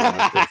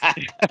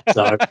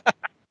 So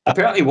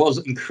apparently,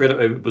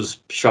 it was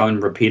shown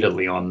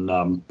repeatedly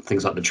on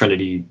things like the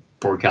Trinity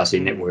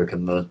Broadcasting Network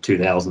in the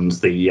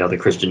 2000s. The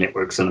Christian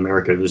networks in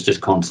America, it was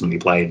just constantly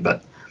played.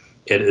 But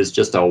it is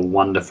just a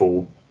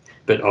wonderful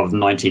bit of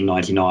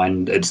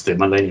 1999. It's the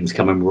millennium's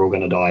coming. We're all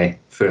going to die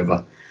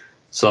forever.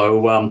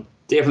 So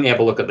definitely have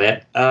a look at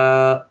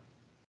that.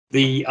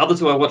 The other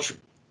two I watched.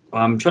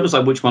 I'm trying to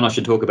decide which one I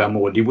should talk about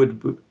more. Sonny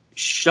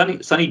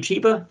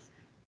Chiba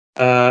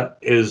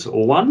is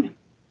one,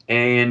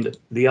 and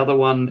the other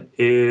one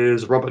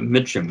is Robert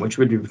Mitchum. Which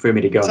would you prefer me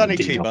to go Sonny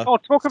into detail? Chiba. Oh,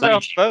 talk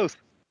about both.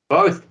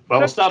 Both.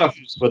 Well, I'll start off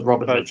with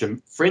Robert Mitchum.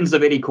 Friends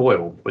of Eddie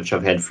Coyle, which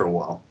I've had for a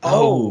while.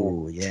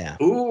 Oh, yeah.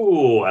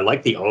 Ooh, I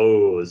like the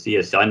O's.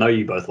 Yes, I know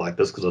you both like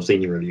this because I've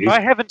seen your reviews. I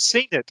haven't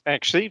seen it,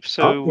 actually,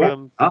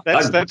 so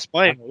that's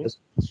my...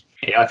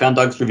 Yeah, I found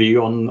Doug's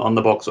review on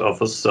the box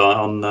office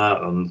on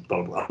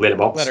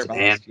Letterboxd,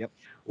 and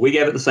we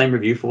gave it the same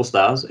review, 4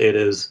 stars.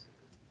 It's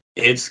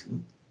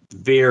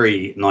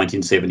very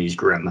 1970s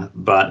grim,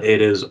 but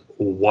it is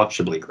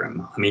watchably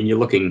grim. I mean, you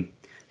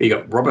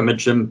got Robert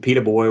Mitchum,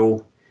 Peter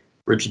Boyle,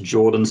 Richard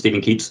Jordan,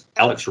 Stephen Keats,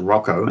 Alex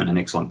Rocco in an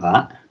excellent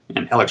part.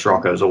 And Alex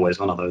Rocco is always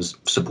one of those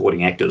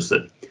supporting actors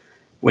that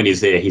when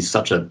he's there, he's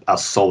such a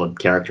solid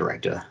character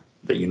actor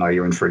that you know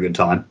you're in for a good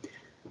time.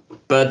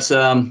 But,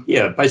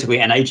 basically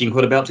an aging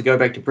hood about to go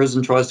back to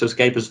prison tries to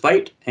escape his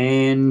fate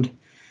and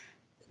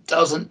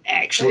doesn't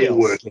actually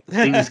work.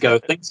 Things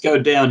go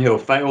downhill,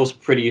 fails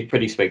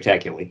pretty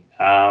spectacularly.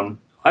 I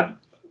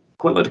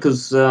quite like it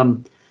because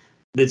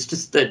there's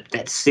just that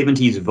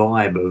 70s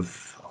vibe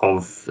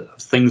of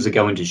things are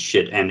going to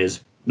shit, and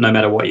there's no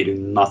matter what you do,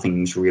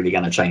 nothing's really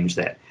going to change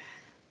that.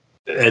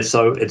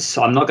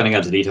 I'm not going to go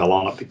into detail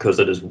on it because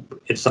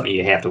it's something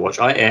you have to watch.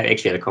 I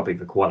actually had a copy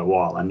for quite a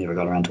while. I never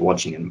got around to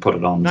watching it and put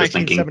it on.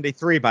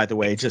 1973, by the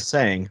way, just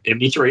saying.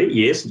 73,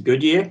 yes,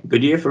 good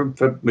year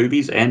for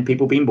movies and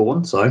people being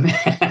born. So,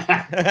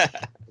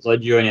 so I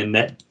join in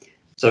that.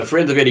 So,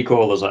 Friends of Eddie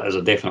Coyle is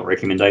a definite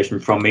recommendation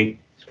from me.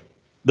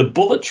 The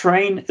Bullet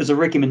Train is a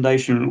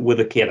recommendation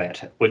with a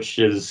caveat, which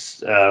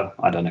is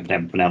I don't know if I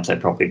can pronounce that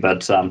properly,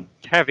 but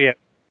caveat.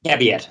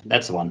 Caveat,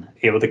 that's the one.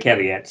 Yeah, with a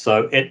caveat.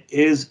 So it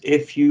is,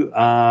 if you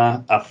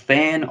are a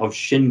fan of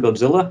Shin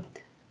Godzilla,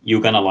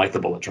 you're going to like The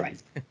Bullet Train.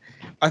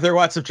 Are there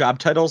lots of job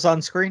titles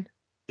on screen?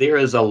 There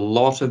is a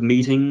lot of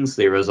meetings.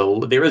 There's a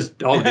whole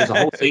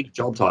seat of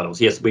job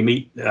titles. Yes, we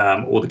meet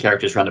all the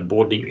characters around a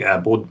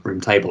boardroom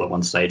table at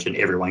one stage, and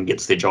everyone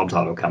gets their job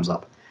title comes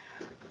up.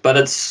 But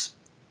it's,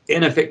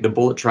 in effect, The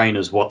Bullet Train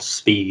is what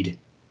Speed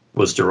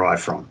was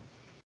derived from.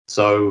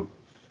 So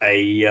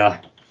a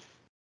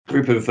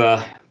group of...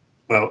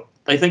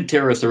 they think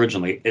terrorists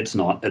originally. It's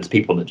not. It's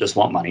people that just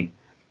want money.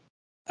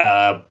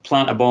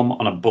 Plant a bomb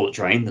on a bullet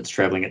train that's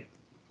traveling at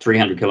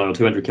 200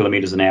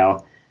 kilometers an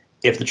hour.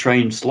 If the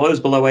train slows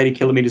below 80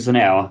 kilometers an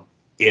hour,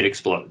 it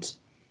explodes.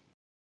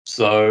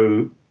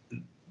 So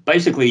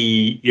basically,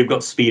 you've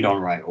got Speed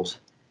on rails.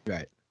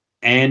 Right.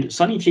 And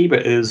Sonny Chiba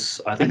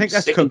is, I think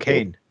that's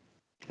cocaine.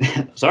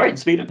 Sorry,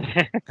 Speed.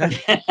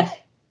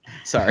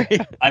 Sorry.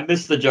 I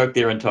missed the joke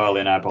there entirely,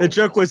 and I apologize.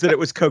 The joke was that it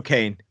was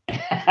cocaine.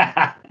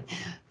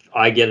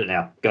 I get it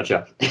now.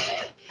 Gotcha.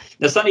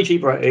 Now, Sonny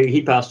Chiba,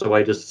 he passed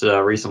away just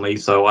recently,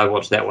 so I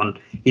watched that one.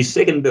 His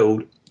second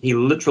build, he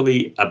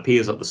literally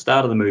appears at the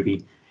start of the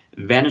movie,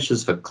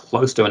 vanishes for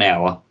close to an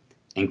hour,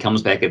 and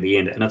comes back at the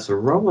end. And it's a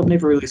role I've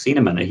never really seen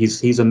him in.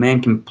 He's a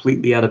man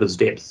completely out of his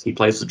depth. He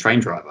plays the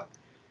train driver.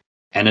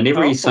 And in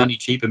every Sonny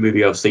Chiba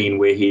movie I've seen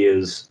where he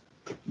is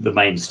the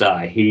main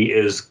star, he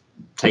is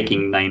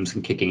taking names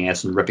and kicking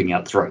ass and ripping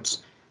out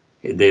throats.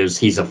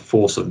 He's a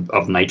force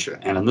of nature.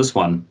 And in this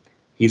one,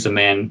 he's a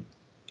man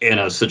in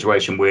a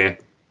situation where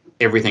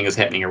everything is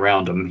happening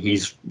around him.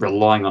 He's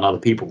relying on other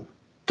people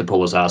to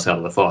pull his ass out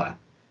of the fire.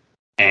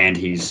 And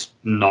he's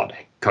not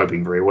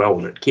coping very well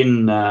with it.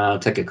 Ken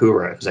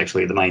Takakura is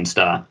actually the main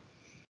star.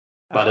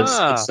 But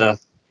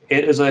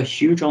it is a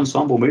huge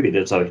ensemble movie.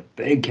 There's a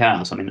big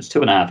cast. I mean, it's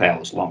 2.5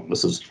 hours long.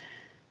 This is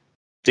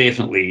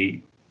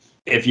definitely,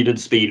 if you did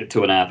Speed at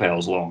 2.5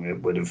 hours long,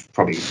 it would have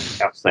probably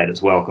outstayed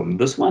its welcome.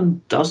 This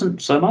one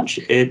doesn't so much.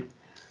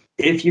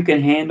 If you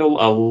can handle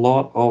a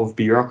lot of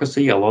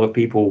bureaucracy, a lot of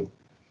people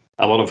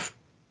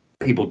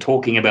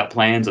talking about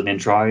plans and then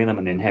trying them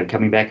and then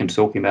coming back and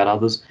talking about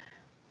others,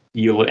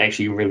 you'll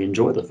actually really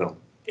enjoy the film.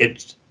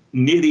 It's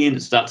near the end,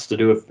 it starts to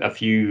do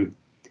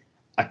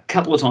a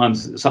couple of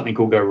times something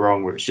could go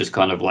wrong where it's just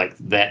kind of like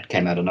that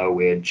came out of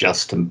nowhere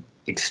just to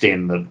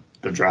extend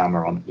the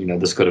drama on.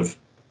 This could have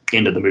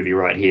ended the movie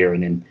right here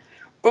and then,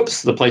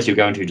 oops, the place you're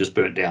going to just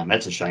burnt down.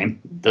 That's a shame.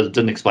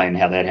 Didn't explain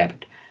how that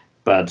happened.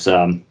 But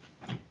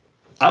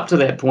up to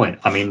that point,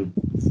 I mean,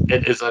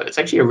 it's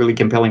actually a really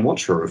compelling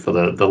watch for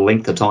the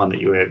length of time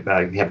that you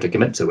have to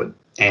commit to it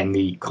and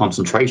the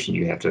concentration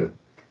you have to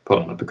put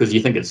on it, because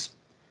you think it's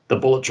the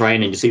bullet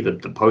train and you see the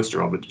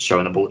poster of it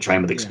showing the bullet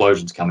train with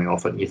explosions coming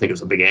off it, and you think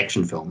it's a big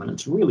action film, and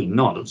it's really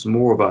not. It's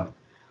more of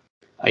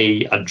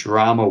a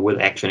drama with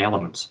action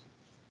elements.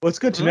 Well, it's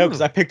good to know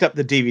because I picked up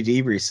the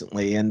DVD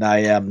recently, and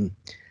I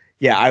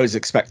was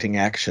expecting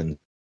action.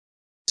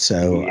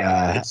 So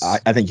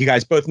I think you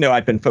guys both know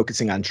I've been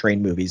focusing on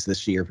train movies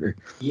this year for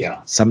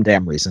some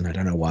damn reason. I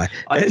don't know why.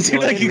 It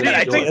seemed like a good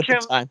idea at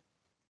the time.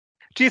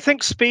 Do you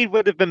think Speed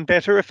would have been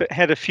better if it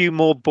had a few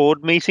more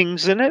board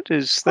meetings in it?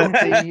 Is that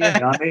the?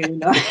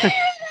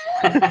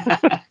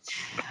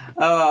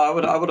 I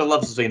would have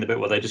loved to see the bit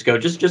where they just go,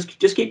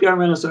 just keep going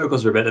around in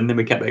circles for a bit, and then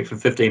we cut back for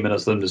 15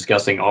 minutes them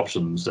discussing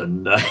options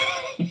and.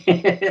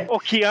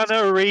 Or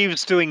Keanu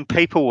Reeves doing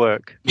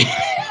paperwork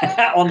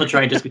on the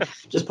train,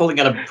 just pulling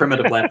out a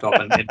primitive laptop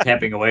and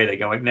tapping away. They're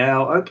going,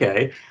 now,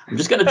 okay, I'm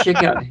just going to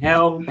check out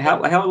how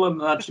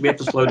much do we have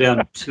to slow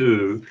down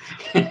to.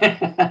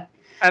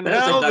 And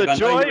now the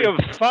joy of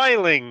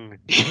filing.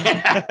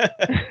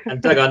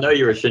 And Doug, I know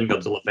you're a Shin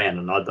Godzilla fan,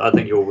 and I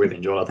think you'll really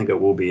enjoy it. I think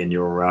it will be in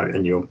your.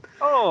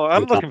 Oh,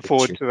 I'm looking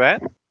forward to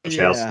that.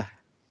 Yeah,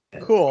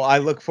 cool. I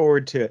look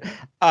forward to it.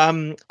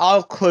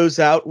 I'll close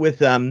out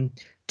with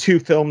two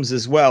films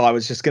as well. I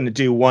was just going to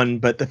do one,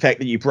 but the fact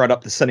that you brought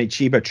up the Sonny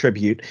Chiba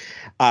tribute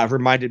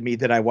reminded me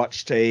that I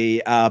watched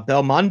a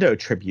Belmondo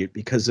tribute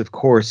because, of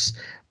course,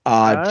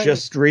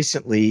 just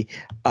recently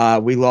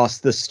we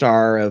lost the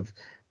star of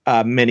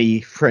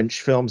many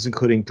French films,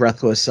 including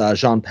Breathless,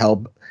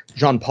 Jean-Paul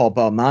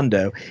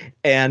Belmondo.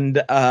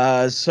 And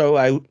so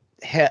I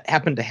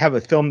happened to have a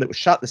film that was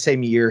shot the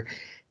same year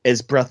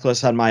as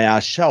Breathless on my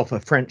shelf, a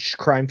French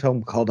crime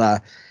film called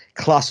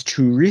Classe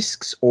Two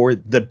Risques, or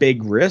The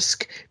Big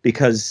Risk,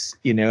 because,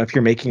 if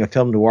you're making a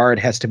film noir, it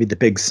has to be the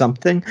big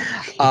something.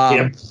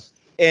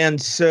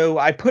 And so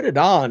I put it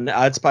on.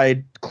 It's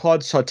by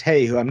Claude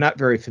Sauté, who I'm not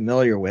very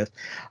familiar with.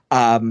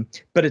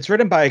 But it's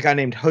written by a guy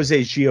named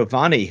Jose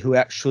Giovanni, who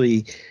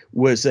actually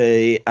was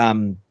a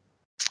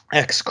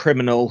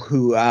ex-criminal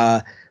who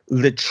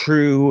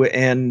Letru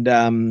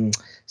and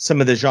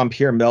some of the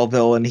Jean-Pierre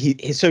Melville, and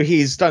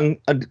he's done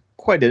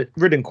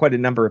written quite a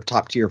number of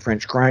top-tier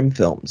French crime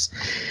films.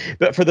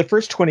 But for the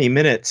first 20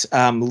 minutes,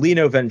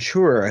 Lino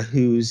Ventura,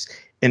 who's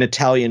an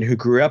Italian who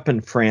grew up in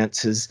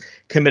France, has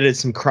committed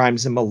some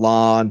crimes in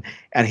Milan,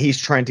 and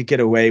he's trying to get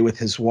away with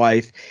his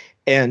wife.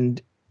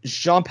 And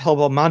Jean-Paul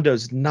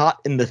Belmondo's not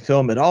in the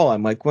film at all.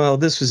 I'm like, well,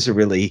 this is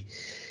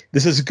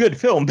a good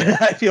film,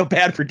 but I feel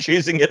bad for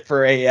choosing it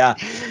for a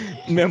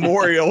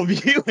memorial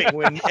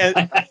viewing.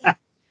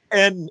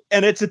 And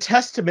it's a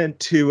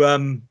testament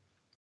to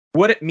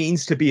what it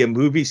means to be a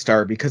movie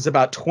star, because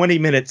about 20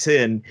 minutes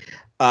in,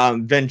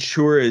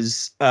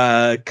 Ventura's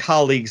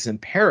colleagues in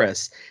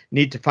Paris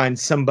need to find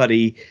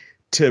somebody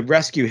to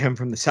rescue him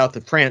from the south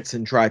of France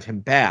and drive him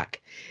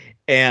back.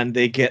 And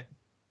they get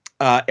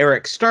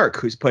Eric Stark,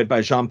 who's played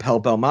by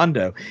Jean-Paul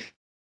Belmondo.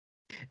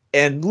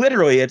 And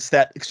literally, it's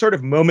that sort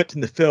of moment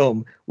in the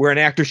film where an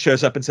actor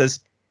shows up and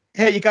says,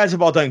 hey, you guys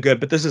have all done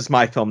good, but this is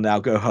my film now,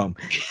 go home.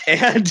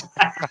 And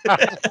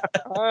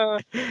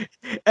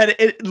and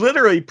it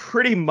literally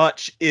pretty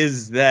much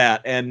is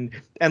that. And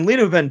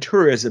Lino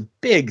Ventura is a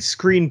big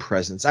screen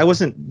presence. I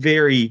wasn't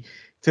very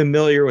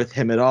familiar with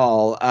him at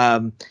all,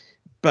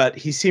 but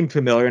he seemed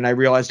familiar, and I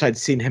realized I'd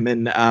seen him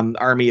in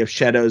Army of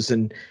Shadows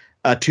and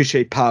Touche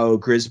pas au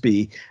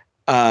Grisby,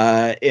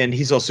 and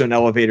he's also an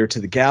Elevator to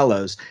the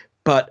Gallows.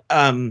 But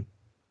and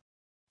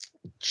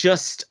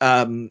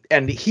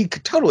he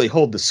could totally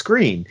hold the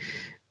screen,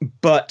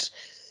 but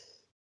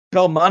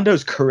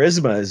Belmondo's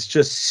charisma is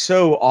just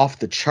so off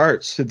the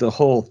charts through the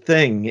whole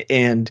thing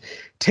and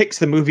takes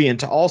the movie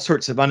into all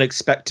sorts of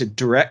unexpected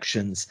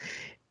directions.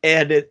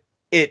 And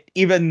it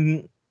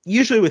even,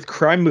 usually with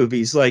crime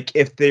movies, like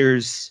if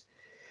there's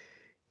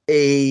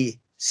a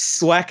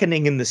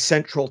slackening in the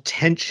central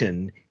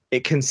tension,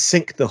 it can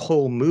sink the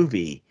whole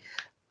movie.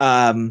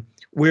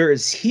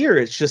 Whereas here,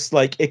 it's just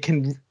like it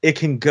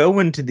can go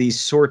into these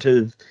sort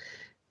of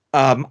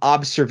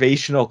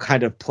observational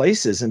kind of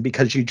places, and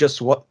because you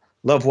just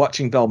love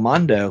watching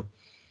Belmondo,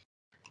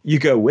 you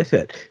go with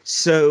it.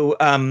 So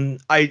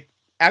I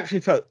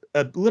actually felt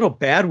a little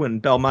bad when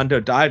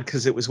Belmondo died,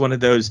 because it was one of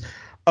those,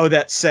 oh,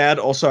 that's sad.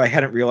 Also, I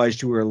hadn't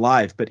realized you were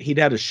alive, but he'd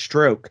had a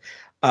stroke,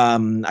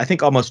 I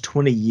think almost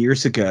 20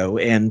 years ago,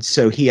 and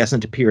so he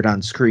hasn't appeared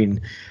on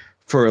screen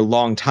for a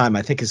long time.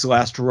 I think his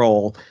last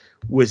role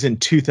was in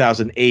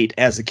 2008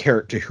 as a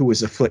character who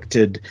was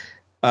afflicted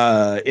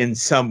in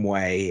some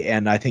way.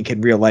 And I think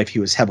in real life, he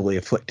was heavily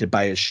afflicted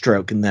by a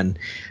stroke. And then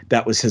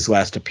that was his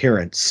last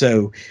appearance.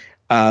 So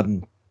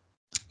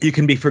you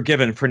can be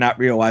forgiven for not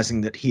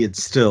realizing that he had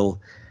still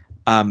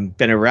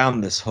been around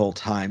this whole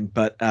time.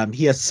 But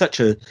he has such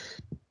a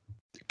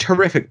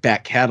terrific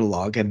back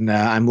catalog. And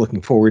I'm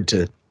looking forward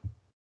to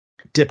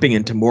dipping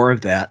into more of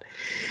that.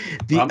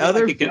 I'm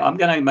going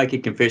to make a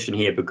confession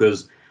here,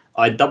 because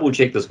I double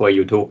checked this while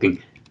you were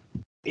talking.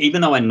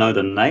 even though I know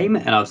the name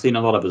and I've seen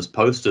a lot of his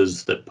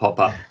posters that pop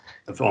up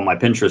on my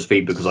Pinterest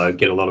feed because I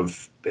get a lot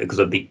of because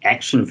of the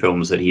action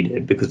films that he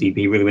did, because he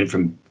really went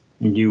from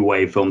new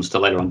wave films to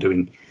later on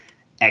doing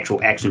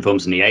actual action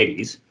films in the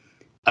 80s.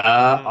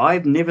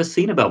 I've never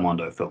seen a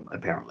Belmondo film,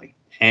 apparently.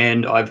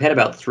 And I've had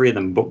about 3 of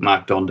them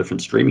bookmarked on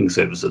different streaming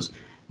services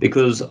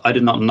because I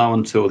did not know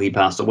until he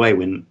passed away,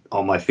 when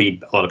on my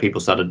feed a lot of people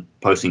started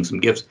posting some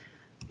GIFs.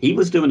 He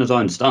was doing his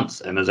own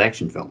stunts in his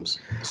action films.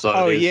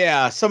 So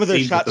yeah, some of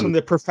those shots from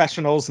The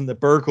Professionals and The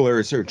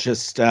Burglars are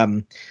just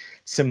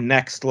some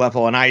next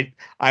level. And I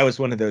was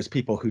one of those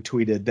people who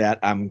tweeted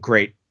that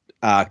great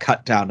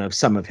cut down of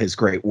some of his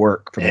great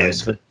work from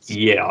those films.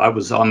 Yeah,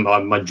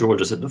 my jaw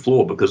just hit the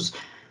floor because,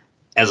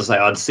 as I say,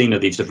 I'd seen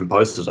these different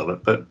posters of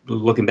it, but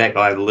looking back,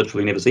 I've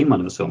literally never seen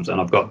one of his films,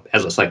 and I've got,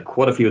 as I say,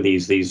 quite a few of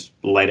these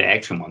later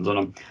action ones,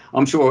 and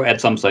I'm sure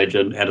at some stage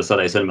at a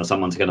Saturday cinema,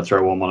 someone's going to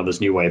throw on one of his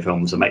new wave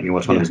films and make me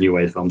watch one of his new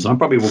wave films, and I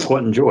probably will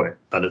quite enjoy it,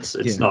 but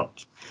it's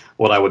not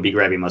what I would be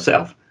grabbing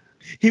myself.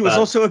 He was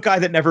also a guy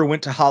that never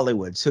went to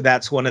Hollywood, so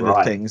that's one of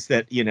the things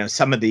that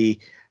some of the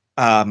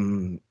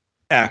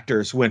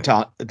actors went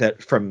on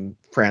that from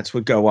France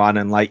would go on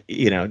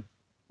and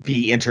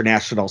be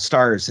international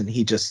stars, and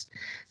he just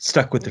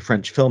stuck with the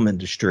French film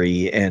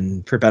industry,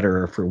 and for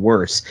better or for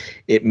worse,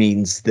 it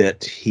means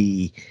that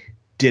he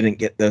didn't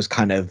get those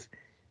kind of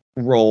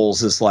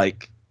roles as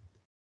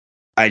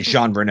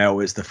Jean Reno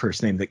is the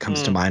first name that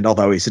comes to mind,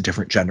 although he's a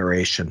different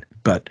generation.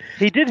 But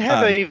he did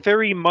have a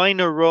very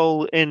minor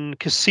role in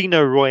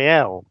Casino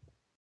Royale.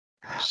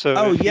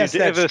 So yes,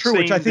 that's true,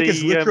 which I think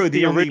is literally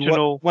the only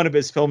original one of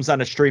his films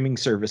on a streaming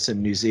service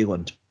in New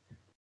Zealand.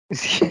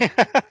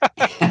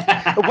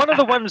 One of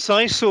the ones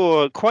I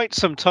saw quite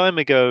some time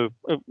ago,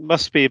 it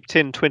must be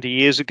 10, 20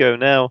 years ago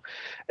now,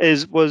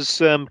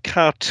 was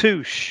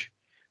Cartouche,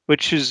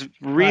 which is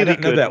really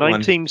good.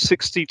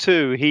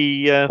 1962.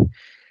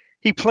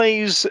 He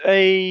plays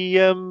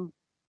a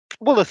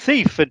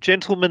thief, a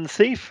gentleman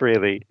thief,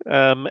 really,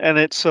 and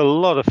it's a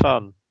lot of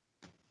fun.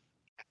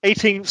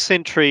 18th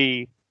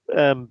century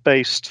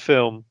based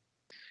film.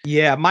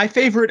 Yeah, my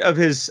favorite of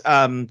his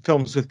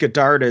films with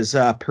Godard is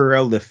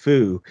Pierrot Le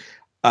Fou,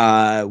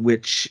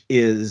 which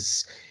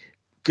is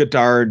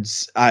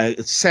Godard's.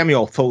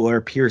 Samuel Fuller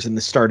appears in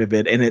the start of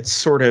it, and it's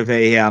sort of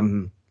a.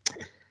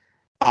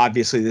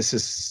 Obviously, this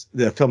is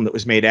the film that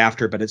was made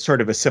after, but it's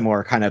sort of a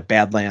similar kind of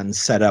Badlands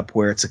setup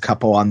where it's a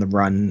couple on the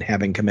run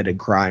having committed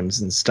crimes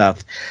and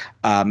stuff,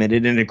 and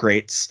it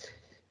integrates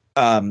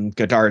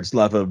Godard's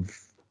love of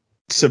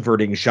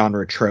subverting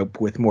genre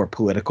trope with more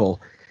political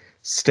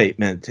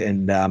statement,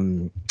 and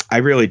I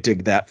really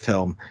dig that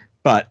film.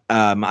 But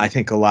I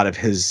think a lot of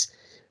his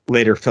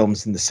later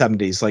films in the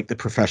 70s, like The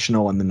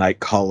Professional and The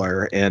Night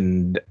Caller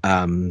and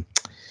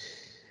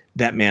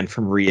That Man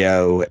from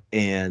Rio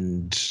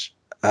and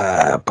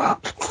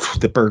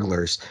The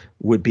Burglars,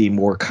 would be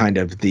more kind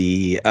of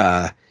the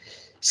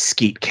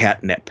skeet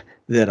catnip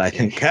that I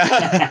think.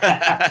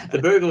 The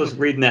Burglars,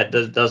 reading that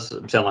does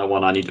sound like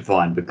one I need to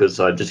find, because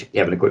I just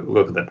having a quick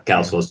look at the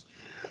cast list.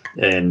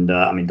 And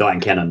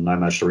Diane Cannon and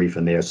Omar Sharif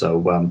in there.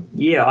 So I'm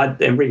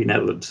reading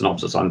that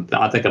synopsis.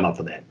 I think I'm up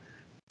for that.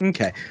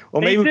 Okay.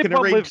 Well, maybe we can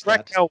arrange with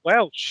that. Raquel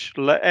Welch,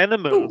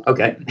 Animal. Ooh,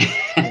 okay.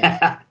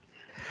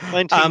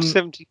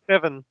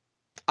 1977.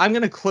 I'm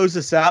going to close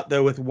this out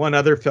though with one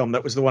other film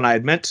that was the one I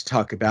had meant to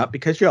talk about,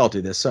 because you all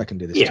do this, so I can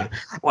do this too.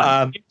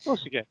 Of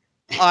course you can.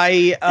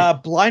 I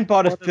blind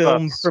bought a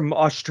film from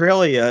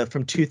Australia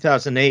from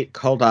 2008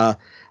 called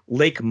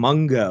Lake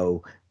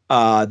Mungo.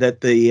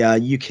 That the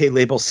UK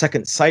label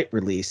Second Sight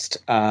released,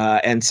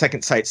 and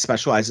Second Sight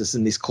specializes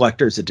in these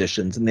collector's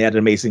editions, and they had an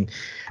amazing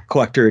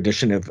collector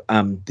edition of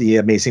the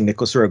amazing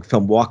Nicholas Roeg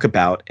film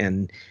Walkabout,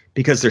 and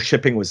because their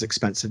shipping was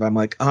expensive, I'm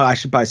like, I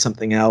should buy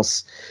something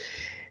else.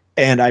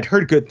 And I'd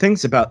heard good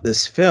things about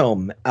this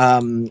film.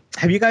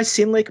 Have you guys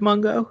seen Lake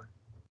Mungo?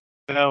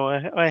 No,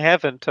 I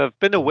haven't. I've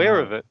been aware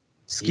of it.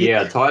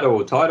 Yeah,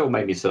 title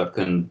made me sort of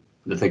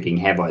thinking,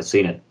 have I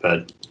seen it?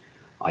 But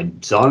I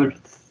don't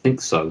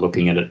think so.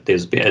 Looking at it,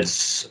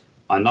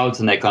 I know it's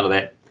in that kind of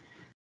that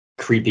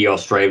creepy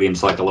Australian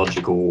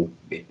psychological,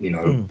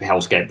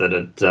 hellscape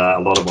that a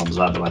lot of ones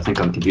are. But I think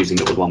I'm confusing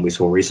it with one we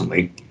saw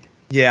recently.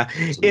 Yeah,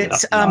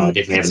 it's I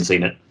definitely haven't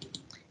seen it.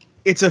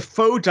 It's a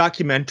faux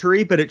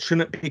documentary, but it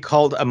shouldn't be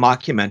called a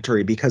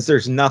mockumentary because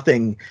there's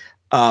nothing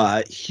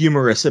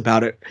humorous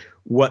about it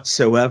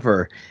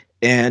whatsoever.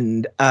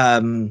 And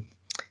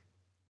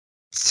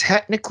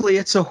technically,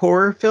 it's a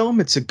horror film.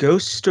 It's a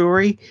ghost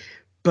story,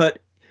 but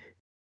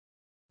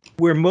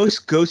where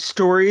most ghost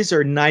stories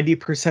are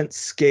 90%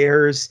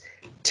 scares,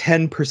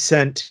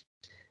 10%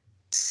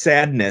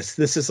 sadness,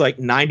 this is like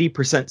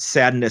 90%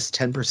 sadness,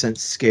 10%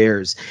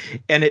 scares.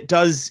 And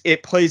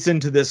it plays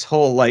into this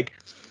whole, like,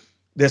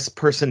 this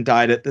person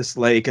died at this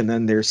lake and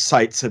then there's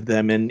sights of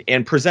them,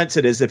 and presents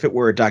it as if it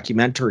were a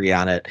documentary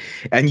on it,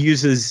 and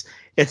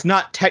it's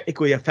not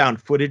technically a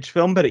found footage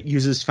film, but it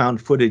uses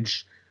found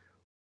footage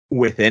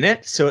within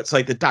it. So it's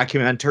like the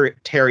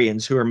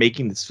documentarians who are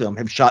making this film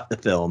have shot the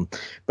film,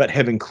 but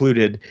have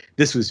included,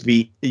 this was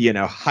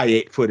high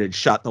 8 footage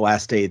shot the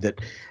last day that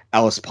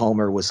Alice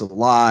Palmer was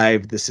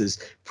alive. This is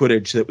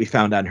footage that we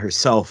found on her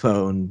cell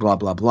phone, blah,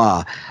 blah,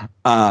 blah.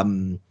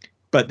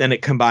 But then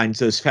it combines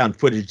those found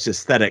footage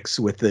aesthetics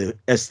with the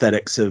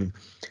aesthetics of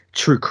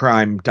true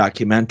crime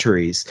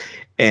documentaries.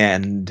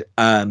 And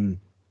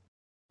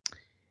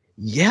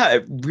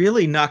it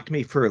really knocked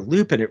me for a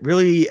loop, and it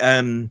really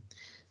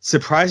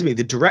surprised me.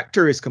 The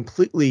director is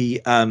completely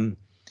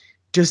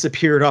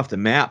disappeared off the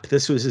map.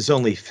 This was his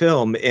only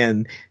film,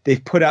 and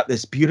they've put out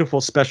this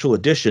beautiful special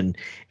edition.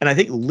 And I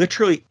think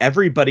literally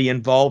everybody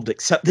involved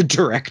except the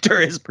director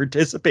has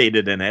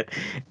participated in it.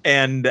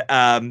 And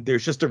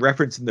there's just a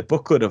reference in the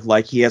booklet of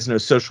like, he has no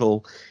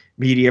social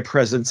media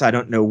presence. I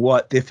don't know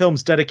what. The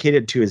film's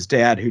dedicated to his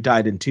dad, who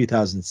died in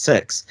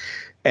 2006.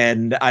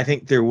 And I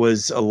think there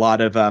was a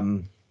lot of,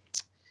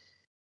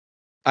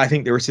 I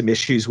think there were some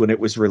issues when it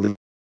was released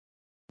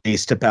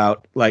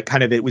about like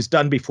kind of, it was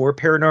done before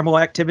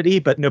Paranormal Activity,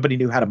 but nobody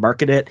knew how to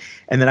market it.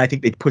 And then I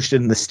think they pushed it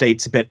in the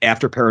States a bit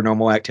after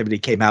Paranormal Activity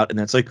came out. And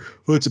then it's like,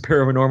 oh, it's a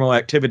Paranormal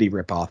Activity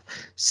ripoff.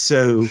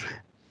 So,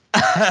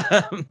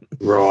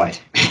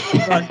 right.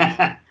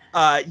 But,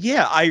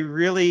 I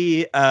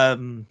really,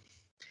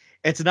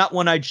 it's not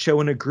one I'd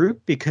show in a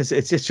group, because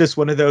it's just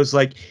one of those,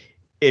 like,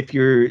 if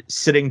you're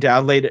sitting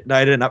down late at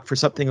night and up for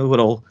something a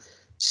little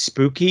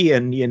spooky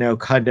and,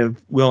 kind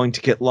of willing to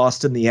get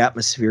lost in the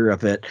atmosphere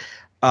of it,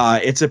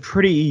 it's a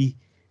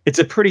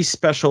pretty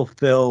special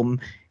film,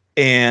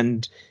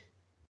 and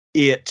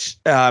it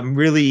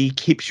really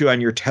keeps you on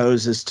your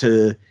toes as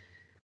to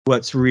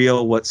what's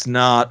real, what's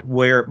not,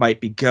 where it might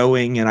be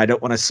going. And I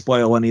don't want to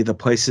spoil any of the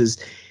places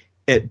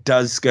it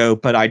does go,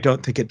 but I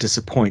don't think it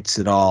disappoints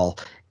at all.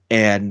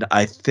 And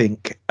I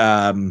think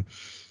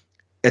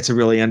it's a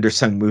really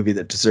undersung movie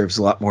that deserves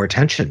a lot more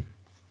attention.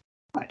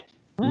 Right.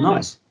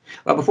 Nice.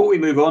 Well, before we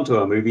move on to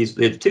our movies,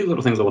 there's two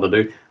little things I want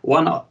to do.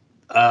 One,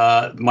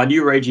 my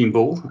new Raging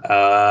Bull,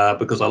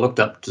 because I looked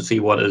up to see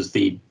what is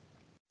the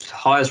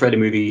highest rated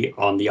movie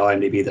on the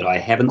IMDb that I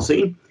haven't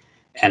seen,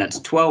 and it's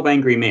 12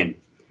 Angry Men.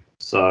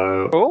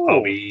 So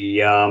I'll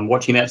be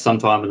watching that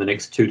sometime in the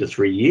next 2 to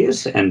 3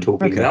 years and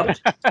talking about it.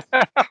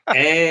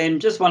 And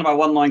just one of my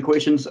one-line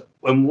questions.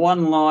 In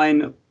one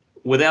line,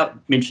 without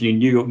mentioning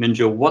New York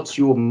Ninja, what's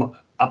your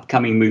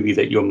upcoming movie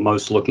that you're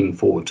most looking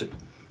forward to?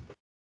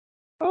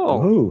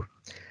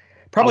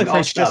 Probably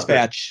French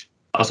Dispatch.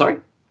 Oh, sorry?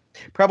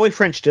 Probably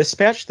French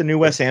Dispatch, the new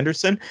Wes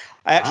Anderson.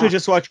 I actually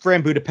just watched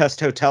Grand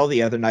Budapest Hotel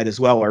the other night as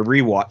well. I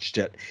rewatched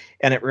it,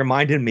 and it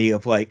reminded me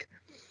of, like,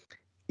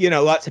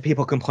 lots of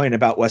people complain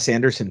about Wes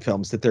Anderson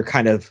films that they're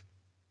kind of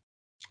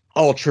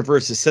all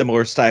traverse a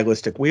similar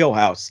stylistic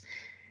wheelhouse.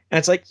 And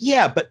it's like,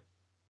 yeah, but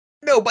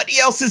nobody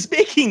else is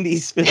making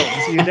these films,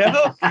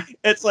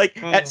 It's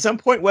like at some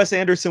point Wes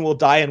Anderson will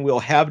die and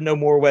we'll have no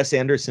more Wes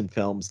Anderson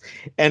films.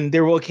 And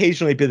there will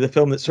occasionally be the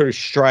film that sort of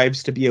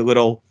strives to be a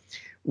little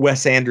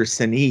Wes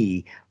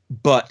Anderson-y,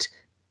 but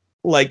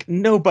like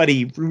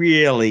nobody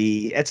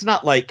really, it's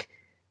not like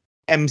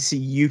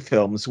MCU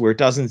films where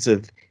dozens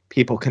of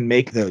people can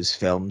make those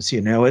films,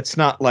 It's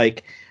not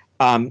like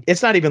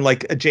it's not even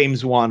like a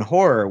James Wan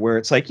horror where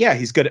it's like, yeah,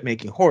 he's good at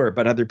making horror,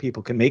 but other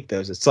people can make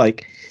those. It's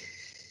like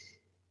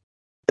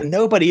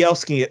nobody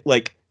else can get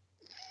like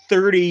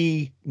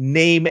 30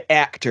 name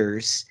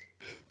actors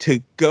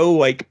to go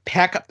like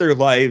pack up their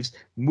lives,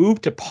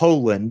 move to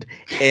Poland,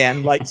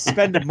 and like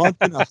spend a month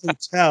in a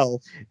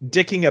hotel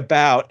dicking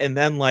about, and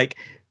then like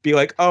be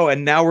like, oh,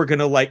 and now we're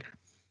gonna like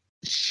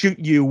shoot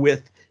you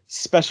with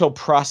special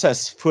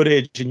process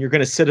footage, and you're going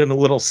to sit in a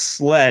little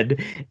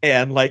sled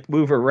and like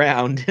move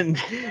around,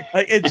 and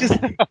it just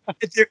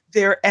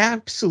they're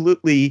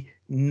absolutely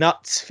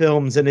nuts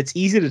films, and it's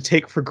easy to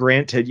take for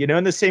granted,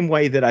 in the same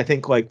way that I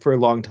think like for a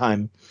long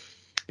time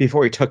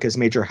before he took his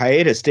major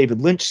hiatus,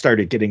 David Lynch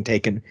started getting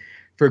taken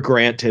for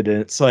granted.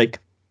 And it's like,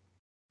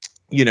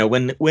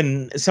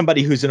 when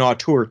somebody who's an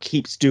auteur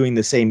keeps doing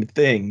the same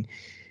thing,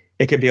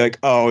 it can be like,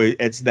 oh,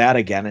 it's that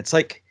again. It's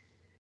like,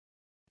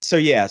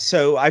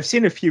 so I've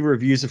seen a few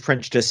reviews of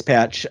French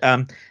Dispatch.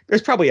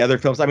 There's probably other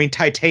films. I mean,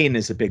 Titane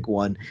is a big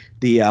one.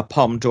 The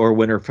Palme d'Or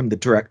winner from the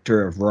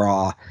director of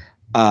Raw.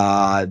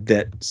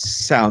 That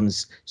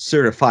sounds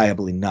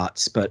certifiably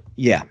nuts, but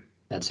yeah.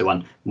 That's the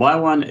one. My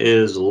one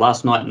is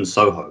Last Night in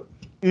Soho.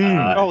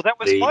 That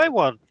was my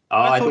one.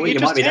 I thought you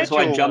might be. That's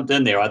why I jumped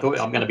in there. I thought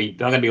I'm going to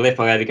be left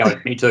by the go.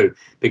 Me too,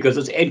 because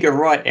it's Edgar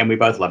Wright, and we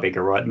both love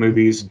Edgar Wright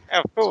movies.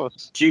 Of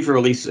course. Due for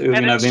release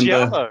early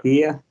November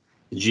here.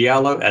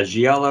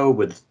 Giallo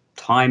with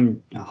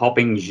time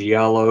hopping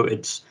Giallo.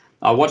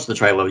 I watched the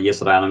trailer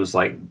yesterday and I was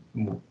like,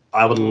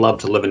 I would love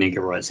to live in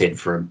Edgar Wright's head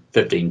for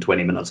 15,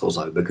 20 minutes or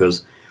so,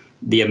 because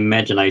the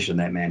imagination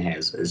that man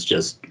has is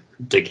just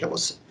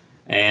ridiculous.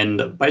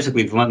 And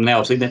basically, from now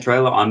I've seen that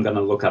trailer, I'm going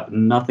to look up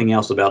nothing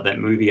else about that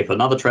movie. If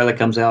another trailer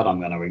comes out, I'm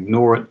going to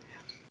ignore it.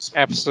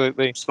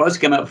 Absolutely. It's supposed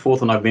to come out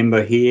 4th of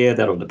November here.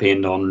 That'll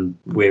depend on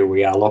where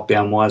we are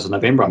lockdown-wise in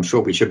November. I'm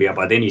sure we should be up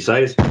by then, he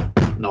says.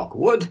 Knock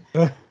wood.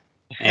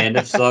 And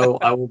if so,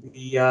 I will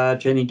be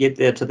trying to get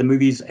there to the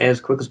movies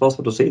as quick as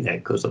possible to see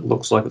that, because it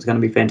looks like it's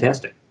going to be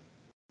fantastic.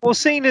 Well,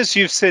 seeing as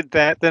you've said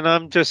that, then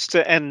I'm just,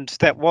 and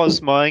that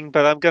was mine,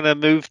 but I'm going to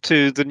move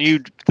to the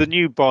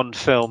new Bond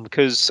film,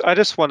 because I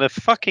just want to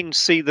fucking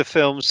see the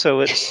film,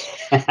 so it's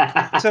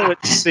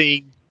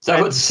seen.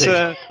 So it's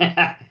seen.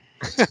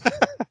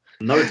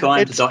 No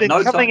time to die.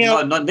 No time.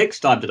 No, not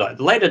next time to die.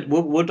 Later,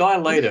 we'll die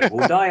later.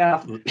 We'll die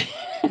after.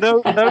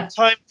 No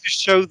time to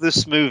show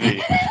this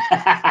movie.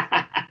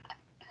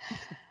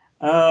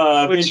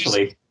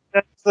 Eventually.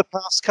 The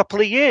past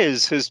couple of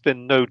years has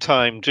been no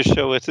time to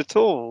show it at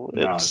all.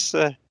 No. It's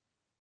do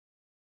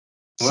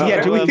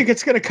we think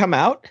it's going to come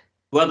out?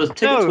 Well, the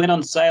tickets went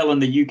on sale in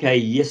the UK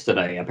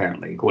yesterday,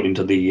 apparently, according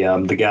to the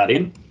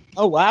Guardian.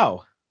 Oh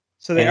wow!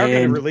 So they are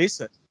going to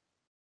release it.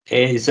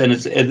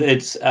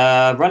 It's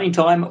running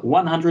time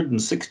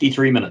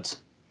 163 minutes.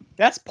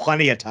 That's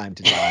plenty of time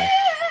to die.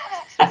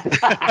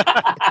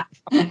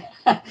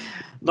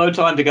 No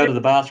time to go to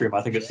the bathroom.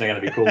 I think it's going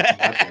to be cool.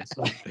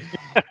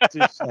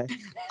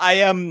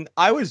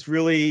 I was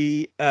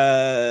really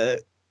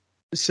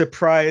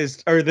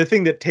surprised, or the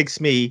thing that takes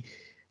me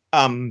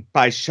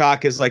by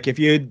shock is, like, if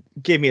you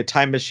gave me a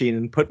time machine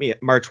and put me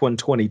at March 1,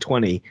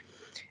 2020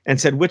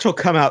 and said, which will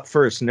come out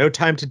first, No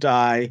Time to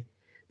Die,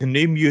 The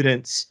New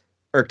Mutants,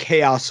 or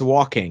Chaos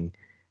Walking,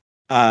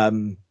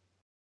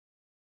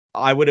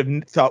 I would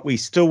have thought we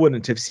still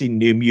wouldn't have seen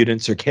New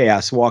Mutants or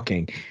Chaos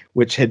Walking,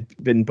 which had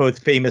been both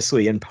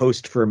famously in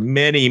post for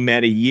many,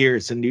 many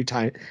years. And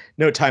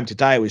No Time to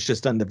Die was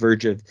just on the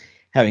verge of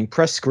having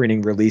press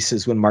screening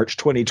releases when March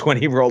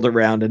 2020 rolled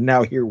around. And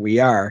now here we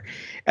are.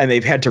 And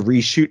they've had to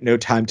reshoot No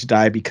Time to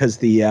Die because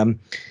the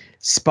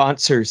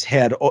sponsors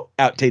had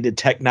outdated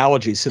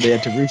technology. So they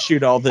had to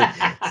reshoot all the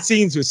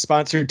scenes with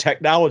sponsored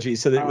technology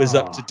so that it was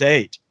up to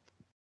date.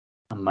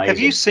 Amazing. Have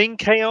you seen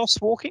Chaos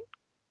Walking?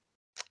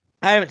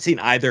 I haven't seen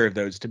either of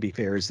those, to be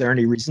fair. Is there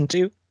any reason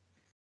to?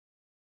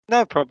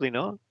 No, probably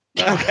not.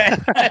 Okay.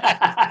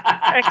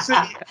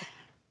 Actually,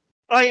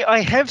 I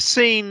have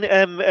seen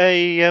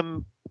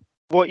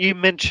what you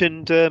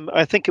mentioned.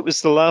 I think it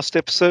was the last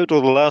episode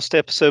or the last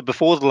episode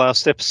before the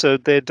last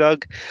episode there,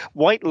 Doug.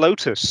 White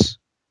Lotus.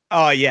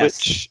 Oh, yes.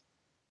 Which,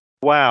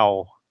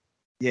 wow.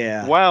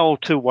 Yeah. Wow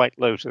to White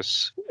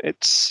Lotus.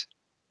 It's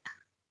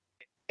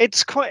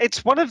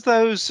one of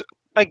those,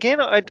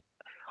 again,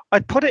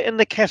 I'd put it in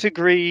the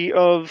category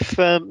of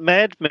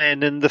Mad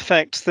Men, in the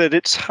fact that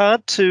it's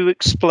hard to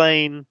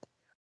explain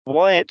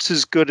why it's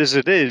as good as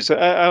it is.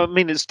 I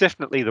mean, it's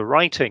definitely the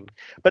writing,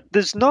 but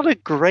there's not a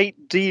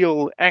great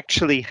deal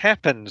actually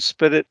happens.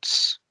 But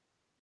it's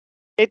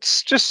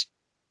just,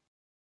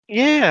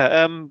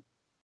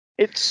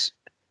 it's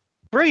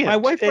brilliant. My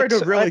wife wrote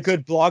a really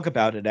good blog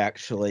about it,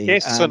 actually.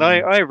 Yes, and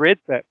I read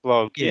that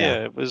blog.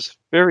 Yeah, it was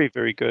very,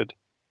 very good.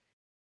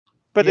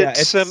 But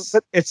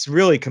it's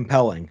really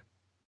compelling.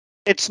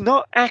 It's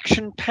not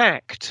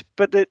action-packed,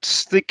 but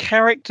it's the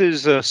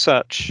characters are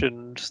such,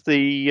 and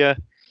the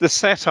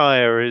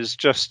satire is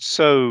just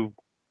so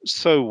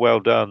well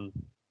done.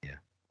 Yeah.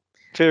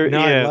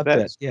 I love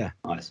that. Yeah.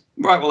 Nice.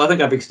 Right. Well, I think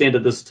I've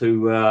extended this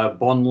to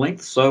Bond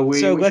length, so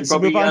we let's should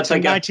probably move on to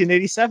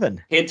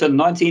 1987. Head to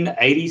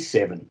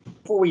 1987.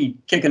 Before we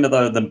kick into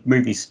the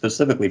movie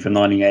specifically from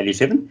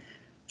 1987.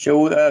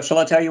 Shall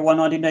I tell you why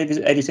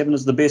 1987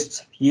 is the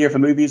best year for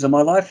movies in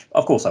my life?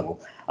 Of course I will.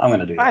 I'm going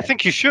to do that. I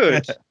think you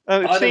should.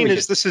 Seeing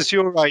as this is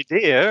your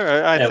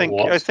idea, I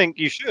think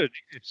you should.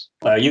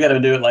 You got to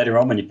do it later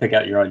on when you pick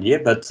out your own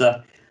year. But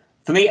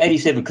for me,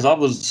 87,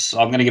 because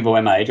I'm going to give away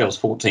my age. I was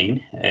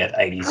 14 at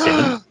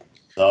 87.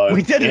 So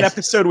we did an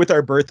episode with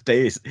our birth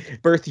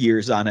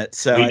years on it.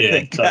 So we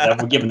did. So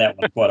we're giving that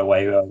one quite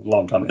away a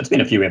long time. It's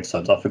been a few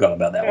episodes. I forgot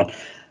about that one.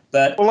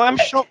 But, I'm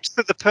shocked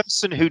for the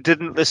person who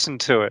didn't listen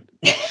to it.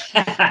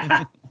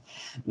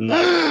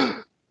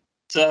 No.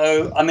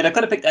 So, I mean, I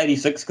could have picked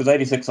 86, because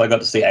 86 I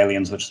got to see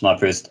Aliens, which is my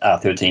first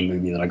R13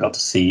 movie that I got to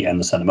see in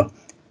the cinema.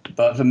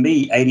 But for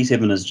me,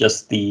 87 is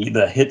just the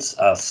hits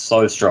are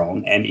so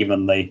strong, and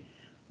even the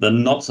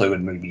not so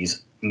good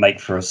movies make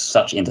for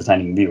such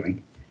entertaining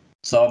viewing.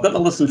 So I've got the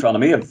list in front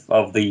of me of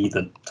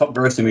the top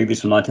grossing movies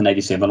from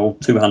 1987, all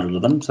 200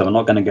 of them. So we're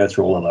not going to go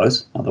through all of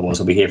those. Otherwise,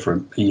 we'll be here for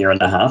a year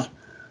and a half.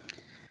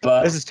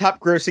 But this is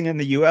top grossing in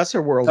the US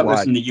or worldwide? Top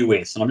grossing in the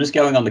US. And I'm just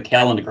going on the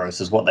calendar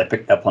grosses, what they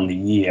picked up on the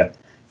year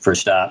for a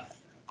start.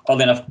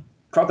 Oddly enough,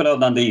 Crocodile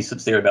Dundee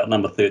sits there about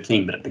number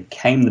 13, but it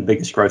became the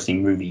biggest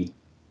grossing movie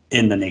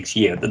in the next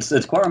year.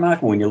 It's quite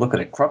remarkable when you look at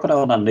it.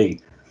 Crocodile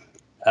Dundee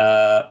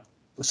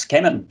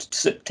came out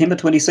September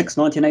 26,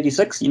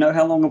 1986. You know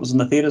how long it was in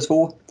the theaters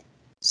for?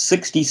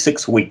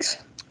 66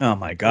 weeks. Oh,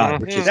 my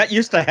God. That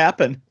used to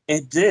happen.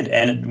 It did,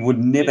 and it would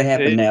never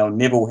happen now,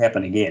 never will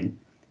happen again.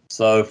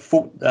 So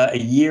for a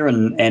year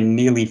and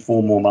nearly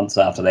 4 more months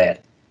after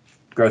that,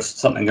 grossed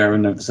something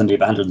in the vicinity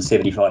of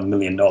 $175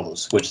 million,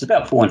 which is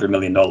about $400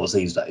 million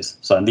these days.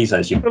 So in these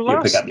days, you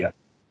pick up your...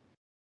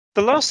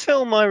 The last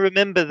film I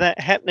remember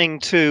that happening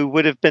to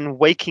would have been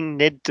Waking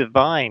Ned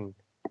Devine.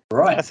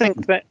 Right. I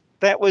think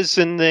That was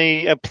in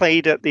the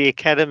played at the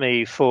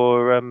Academy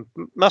for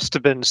must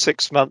have been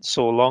 6 months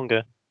or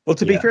longer. Well,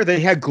 to be fair, they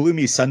had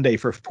Gloomy Sunday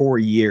for 4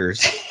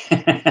 years.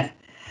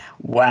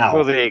 Wow.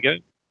 Well, there you go.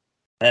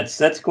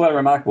 That's quite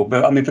remarkable.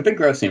 But I mean, for big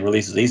grossing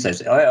releases these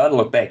days, I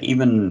look back.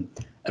 Even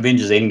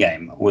Avengers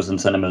Endgame was in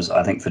cinemas,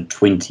 I think, for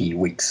 20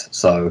 weeks.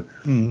 So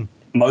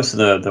most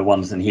of the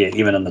ones in here,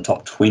 even in the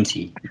top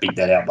 20, beat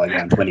that out by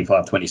going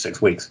 25,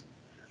 26 weeks.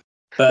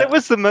 But that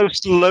was the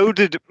most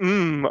loaded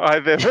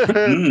I've ever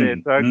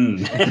heard.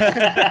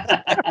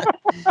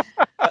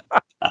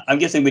 I'm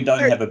guessing we don't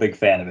have a big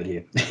fan of it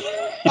here.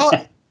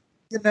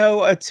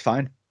 It's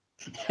fine.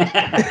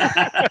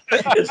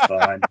 It's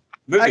fine.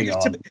 Moving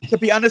on. To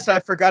be honest,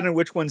 I've forgotten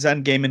which one's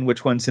Endgame and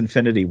which one's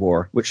Infinity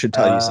War, which should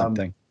tell you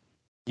something.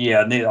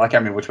 Yeah, I can't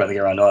remember which way they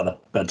go around either.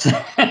 But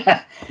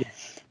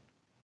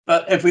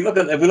but if we look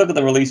at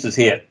the releases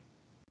here,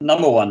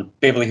 number 1,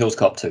 Beverly Hills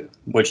Cop 2,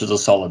 which is a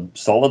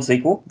solid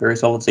sequel, very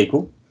solid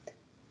sequel.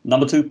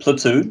 Number 2,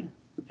 Platoon,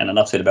 and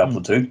enough said about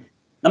Platoon.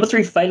 Number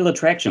 3, Fatal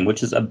Attraction,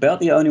 which is about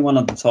the only one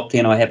of the top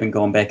 10 I haven't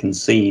gone back and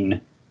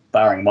seen,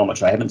 barring one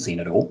which I haven't seen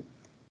at all.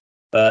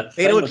 But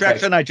Fatal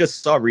Attraction I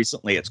just saw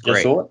recently. It's great.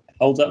 Just saw it?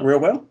 Holds up real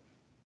well?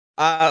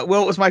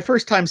 Well, it was my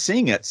first time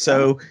seeing it.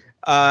 So,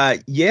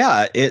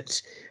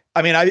 it's...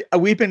 I mean,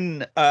 we've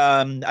been...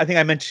 I think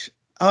I mentioned...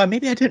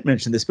 maybe I didn't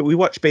mention this, but we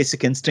watched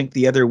Basic Instinct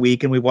the other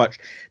week, and we watched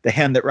The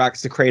Hand That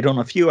Rocks the Cradle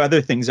and a few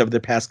other things over the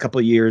past couple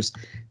of years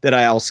that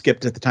I all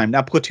skipped at the time.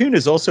 Now, Platoon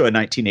is also a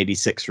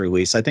 1986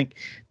 release. I think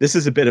this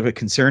is a bit of a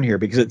concern here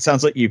because it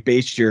sounds like you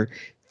based your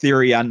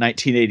theory on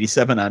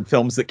 1987 on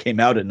films that came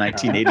out in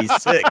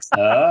 1986,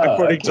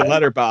 according to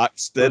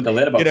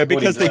Letterboxd.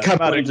 Because they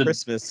come out at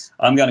Christmas.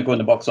 I'm going to go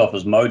into Box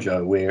Office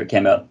Mojo, where it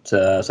came out,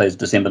 say, it's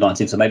December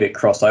 19th, so maybe it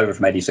crossed over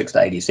from 86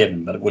 to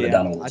 87, but it would have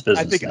done all its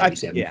business in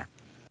 87.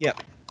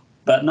 Yep.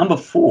 But number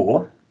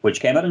 4, which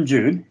came out in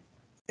June,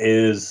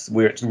 is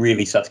where it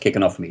really starts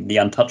kicking off for me. The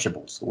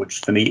Untouchables,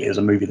 which for me is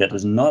a movie that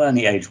has not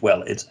only aged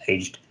well, it's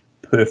aged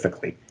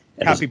perfectly.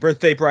 Happy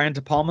birthday, Brian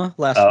De Palma,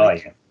 last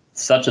week. Yeah.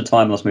 Such a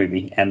timeless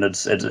movie, and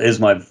it is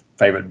my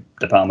favorite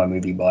De Palma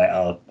movie by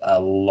a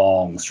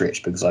long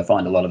stretch, because I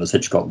find a lot of his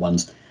Hitchcock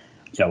ones,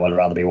 I'd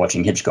rather be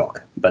watching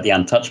Hitchcock. But The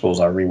Untouchables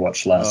I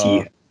rewatched last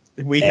year.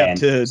 We have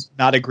to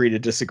not agree to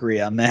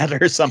disagree on that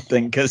or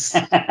something, because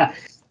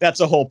that's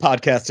a whole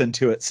podcast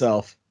into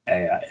itself.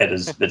 Yeah,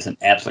 it's an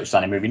absolute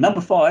stunning movie. Number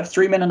 5,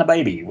 3 Men and a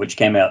Baby, which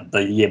came out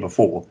the year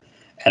before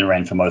and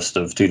ran for most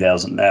of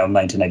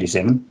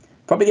 1987.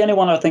 Probably the only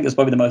one I think is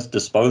probably the most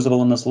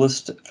disposable in this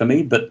list for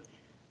me, but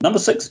number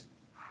 6,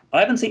 I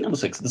haven't seen number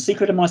 6, The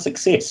Secret of My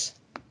Success.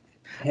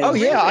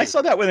 I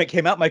saw that when it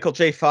came out. Michael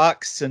J.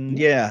 Fox and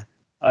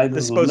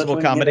disposable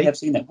comedy. I have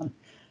seen that one.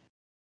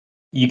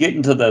 You get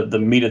into the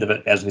meat of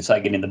it, as we say,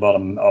 getting in the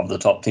bottom of the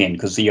top 10,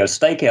 because you go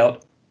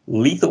Stakeout,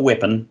 Lethal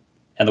Weapon,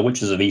 and The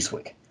Witches of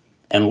Eastwick.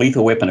 And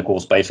Lethal Weapon, of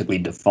course, basically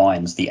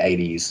defines the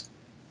 80s,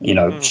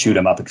 shoot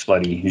 'em up,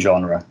 explodey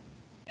genre.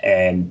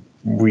 And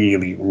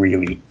really,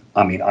 really,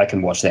 I mean, I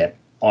can watch that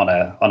on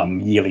a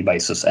yearly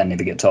basis and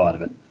never get tired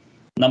of it.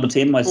 Number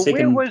 10,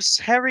 second... Where was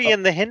Harry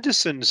and the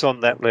Hendersons on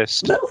that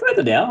list? A little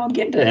further down. I'm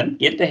getting to him.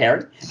 Getting to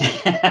Harry.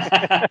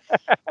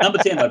 Number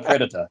 10, though,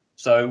 Predator.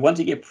 So once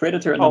you get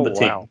Predator at number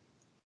 10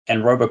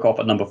 and RoboCop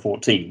at number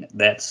 14,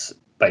 that's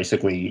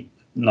basically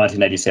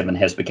 1987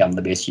 has become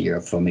the best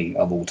year for me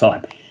of all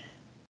time.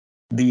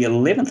 The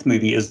 11th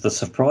movie is the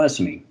surprise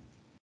to me.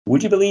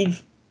 Would you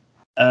believe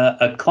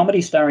a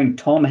comedy starring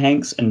Tom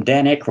Hanks and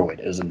Dan Aykroyd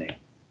is in there?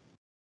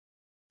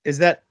 Is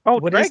that...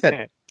 what Dragnet. is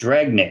that?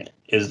 Dragnet.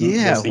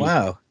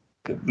 Wow.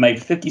 Made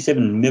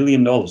 $57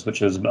 million,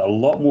 which is a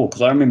lot more,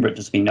 because I remember it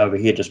just being over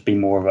here, just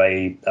being more of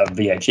a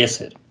VHS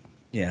hit.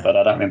 Yeah. But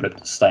I don't remember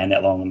it staying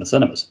that long in the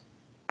cinemas.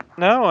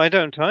 No, I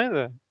don't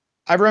either.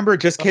 I remember it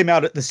just came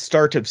out at the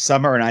start of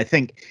summer, and I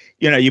think,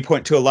 you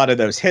point to a lot of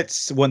those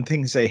hits. One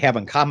thing they have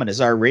in common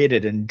is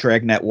R-rated, and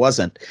Dragnet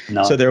wasn't.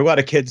 No. So there are a lot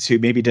of kids who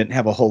maybe didn't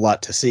have a whole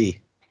lot to see.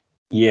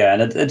 Yeah,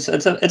 and it's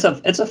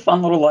a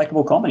fun little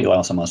likable comedy.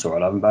 Last time I saw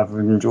it, I've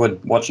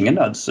enjoyed watching it.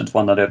 It's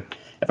one that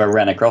if I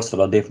ran across it,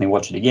 I'd definitely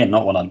watch it again.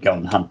 Not one I'd go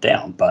and hunt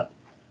down, but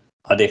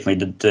I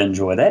definitely did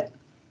enjoy that.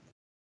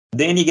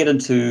 Then you get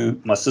into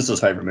my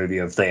sister's favorite movie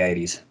of the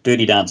 80s.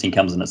 Dirty Dancing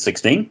comes in at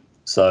 16.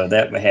 So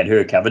that had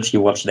her covered. She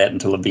watched that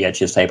until the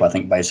VHS tape, I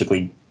think,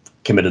 basically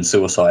committed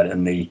suicide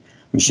in the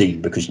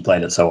machine because she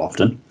played it so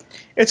often.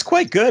 It's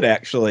quite good,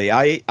 actually.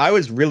 I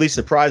was really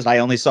surprised. I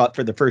only saw it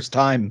for the first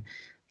time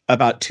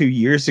about 2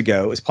 years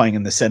ago. It was playing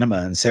in the cinema,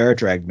 and Sarah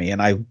dragged me,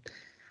 and I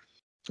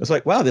was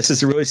like, wow, this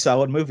is a really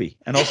solid movie.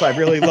 And also, I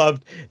really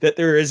loved that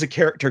there is a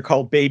character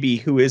called Baby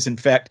who is, in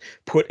fact,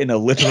 put in a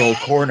literal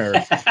corner.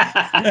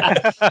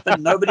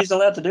 But nobody's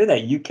allowed to do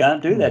that. You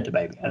can't do that to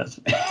Baby.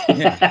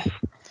 Yeah.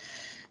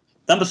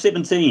 Number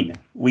 17,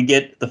 we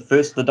get the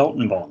first of the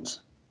Dalton Bonds.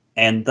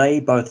 And they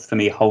both, for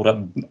me, hold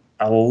up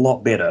a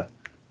lot better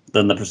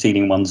than the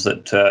preceding ones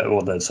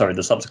the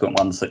subsequent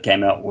ones that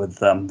came out with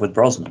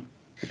Brosnan.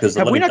 Because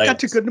Have we not got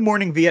to Good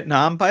Morning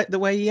Vietnam, by the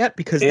way, yet?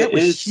 Because that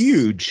was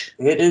huge.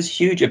 It is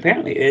huge.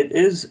 Apparently, it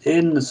is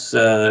in this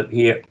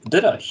here.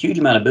 Did a huge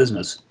amount of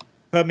business.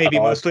 But maybe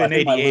mostly in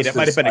 '88. It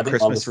might have been a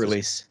Christmas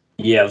release.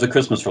 Yeah, it was a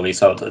Christmas release,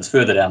 so it's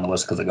further down the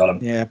list because it got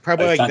a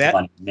probably like that.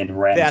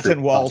 That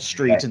and Wall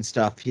Street and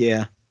stuff.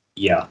 Yeah.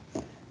 Yeah.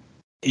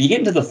 You get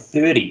into the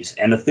 30s,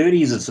 and the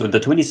 30s is the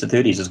 20s to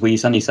 30s is where you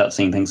suddenly start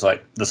seeing things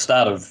like the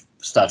start of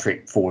Star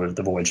Trek IV: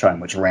 The Voyage Home,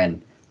 which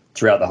ran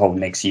throughout the whole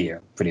next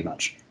year, pretty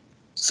much.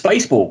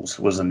 Spaceballs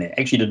was in there.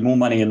 Actually did more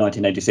money in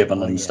 1987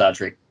 than Star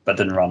Trek, but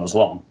didn't run as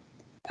long.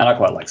 And I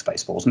quite like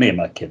Spaceballs. Me and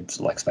my kids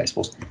like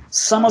Spaceballs.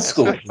 Summer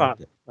School.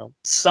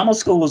 Summer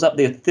School was up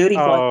there,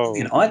 35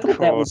 million. I thought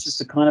that was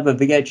just a kind of a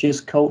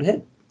VHS cult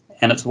hit.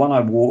 And it's one I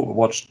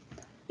watched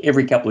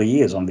every couple of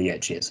years on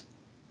VHS.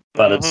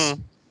 But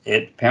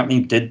it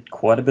apparently did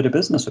quite a bit of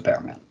business for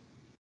Paramount.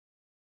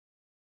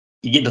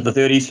 You get to the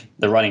 30s,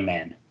 The Running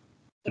Man.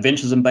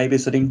 Adventures in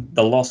Babysitting,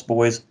 The Lost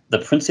Boys, The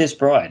Princess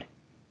Bride,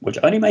 which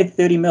only made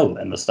 30 mil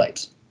in the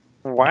States.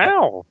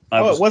 Wow.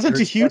 It wasn't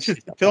a huge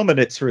film at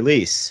its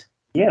release.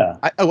 Yeah.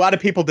 A lot of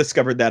people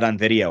discovered that on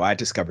video. I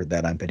discovered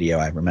that on video,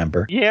 I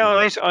remember.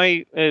 Yeah,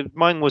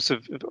 mine was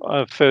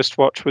a first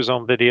watch was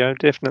on video,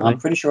 definitely. I'm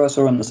pretty sure I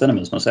saw it in the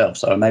cinemas myself,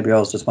 so maybe I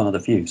was just one of the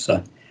few.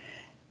 So,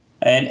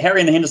 and Harry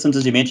and the Hendersons,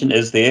 as you mentioned,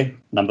 is there.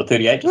 Number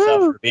 38, just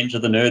after Revenge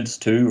of the Nerds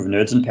 2,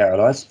 Nerds in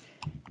Paradise.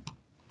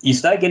 You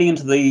start getting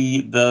into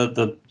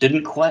the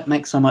didn't quite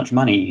make so much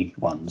money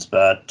ones,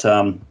 but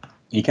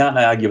you can't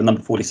argue with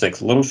number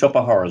 46. Little Shop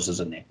of Horrors is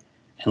in there.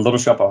 And Little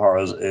Shop of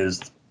Horrors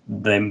is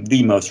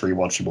the most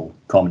rewatchable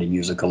comedy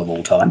musical of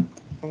all time.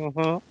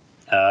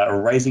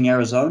 Raising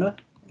Arizona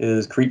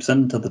creeps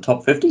into the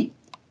top 50.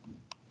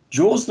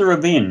 Jaws the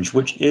Revenge,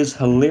 which is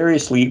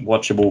hilariously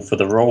watchable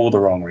for all the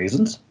wrong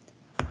reasons.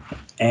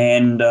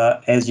 And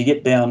as you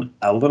get down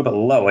a little bit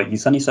lower, you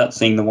suddenly start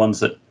seeing the ones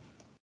that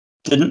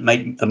didn't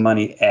make the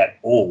money at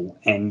all,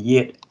 and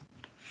yet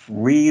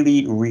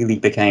really, really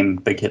became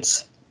big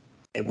hits.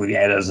 We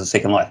had it as a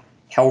second life.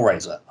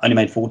 Hellraiser only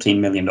made $14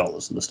 million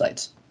in the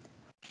States.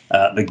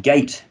 The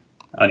Gate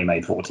only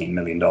made $14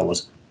 million.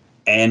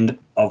 And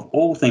of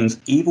all things,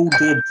 Evil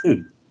Dead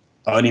 2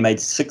 only made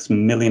 $6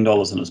 million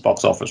in its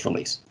box office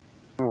release.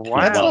 Wow.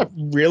 That's not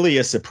really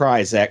a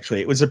surprise, actually.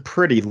 It was a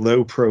pretty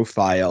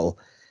low-profile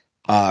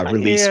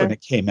release when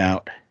it came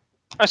out.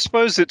 I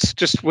suppose it's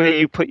just where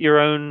you put your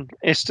own...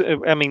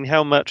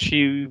 how much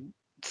you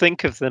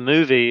think of the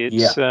movie.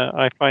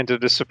 I find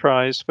it a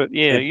surprise, but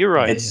you're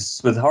right.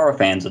 It's with horror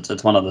fans.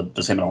 It's one of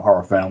the seminal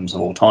horror films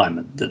of all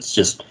time. It's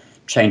just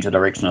changed the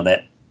direction of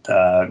that.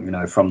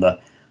 From the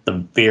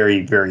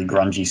very, very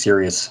grungy,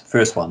 serious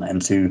first one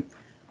into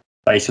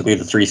basically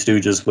the Three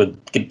Stooges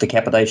with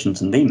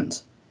decapitations and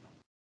demons.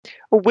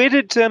 Well, where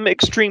did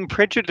Extreme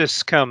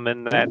Prejudice come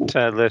in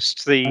that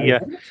list?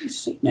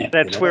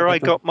 That's where I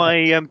got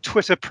my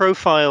Twitter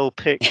profile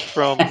pic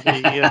from.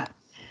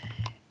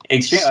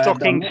 The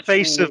stocking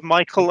face of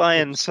Michael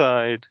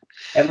Ironside.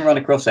 Haven't run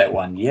across that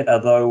one yet,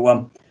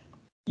 although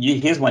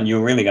here's one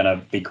you're really going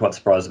to be quite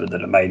surprised with,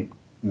 that it made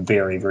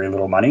very, very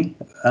little money.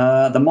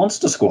 The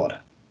Monster Squad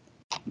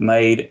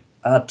made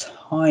a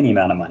tiny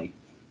amount of money.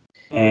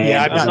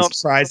 And I'm not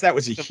surprised. That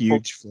was a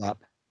huge flop.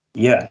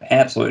 Yeah,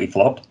 absolutely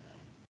flopped.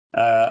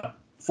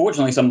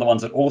 Fortunately, some of the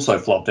ones that also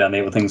flopped down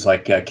there were things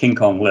like King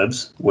Kong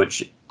Lives,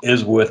 which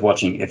is worth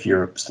watching if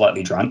you're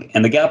slightly drunk,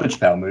 and the Garbage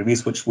Pail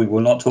movies, which we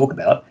will not talk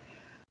about.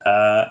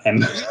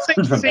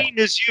 Seeing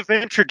as you've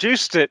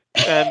introduced it,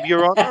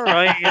 Your Honor,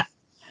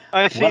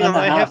 I feel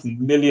 $1.5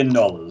 million.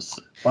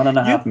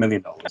 $1.5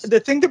 million. The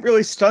thing that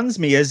really stuns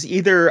me is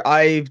either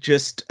I've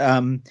just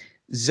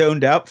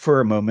zoned out for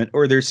a moment,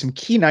 or there's some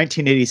key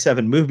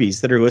 1987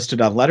 movies that are listed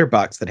on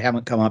Letterboxd that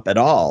haven't come up at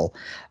all.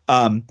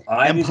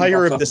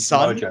 Empire of the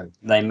Sun. Mojo.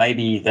 They may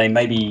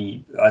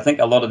be. I think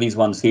a lot of these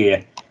ones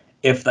here,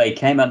 if they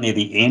came out near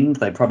the end,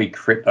 they probably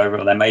crept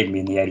over. They may be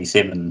in the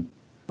 87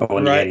 or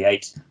in the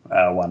 88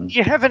 one.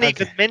 You haven't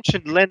even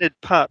mentioned Leonard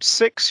Part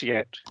 6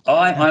 yet.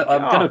 I'm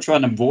going to try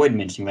and avoid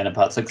mentioning Leonard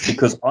Part 6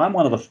 because I'm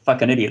one of the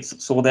fucking idiots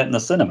that saw that in the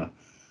cinema.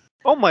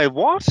 Oh my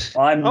what?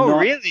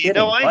 Really? Kidding.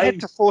 No, I had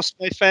to force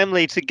my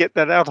family to get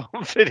that out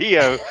on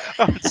video.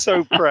 I'm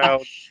so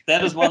proud.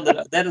 That is one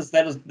that is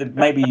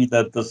maybe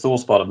the sore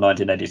spot of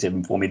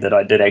 1987 for me, that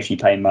I did actually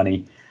pay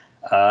money,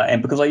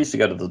 and because I used to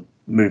go to the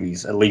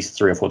movies at least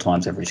 3 or 4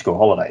 times every school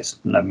holidays,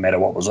 no matter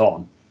what was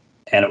on,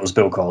 and it was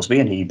Bill Cosby,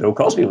 and Bill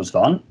Cosby was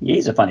fun.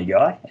 He's a funny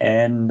guy,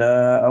 and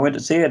I went to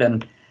see it,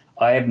 and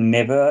I have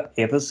never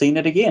ever seen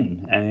it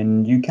again,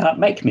 and you can't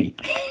make me.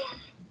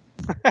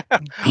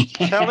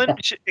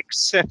 Challenge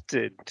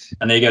accepted.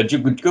 And there you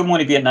go. Good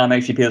Morning Vietnam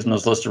actually appears on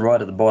this list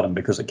right at the bottom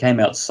because it came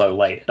out so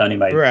late. It only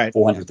made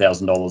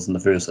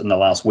 $400,000 in the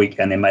last week,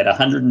 and then made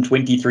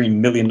 $123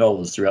 million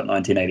throughout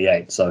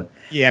 1988. So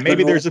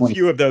maybe there's a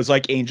few of those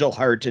like Angel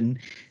Heart and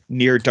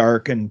Near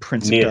Dark and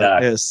Prince of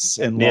Darkness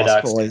and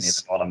Lost Boys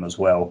at the bottom as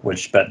well.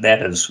 But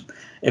that is,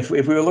 if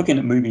we were looking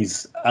at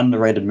movies,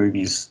 underrated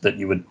movies that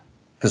you would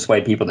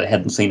persuade people that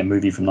hadn't seen a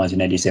movie from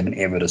 1987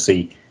 ever to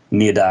see,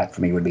 Near Dark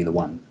for me would be the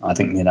one. I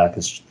think Near Dark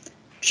is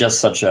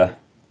just such a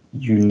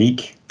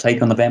unique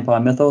take on the vampire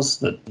mythos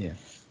that,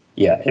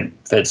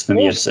 it's for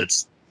me,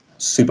 it's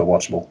super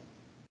watchable.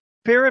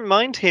 Bear in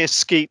mind here,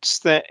 Skeets,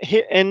 that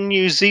in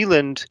New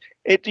Zealand,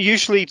 it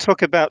usually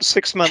took about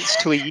 6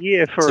 months to a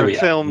year for a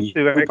film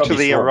to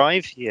actually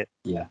arrive here.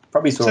 Yeah,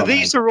 probably saw. So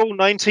these are all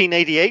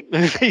 1988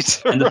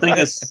 movies. And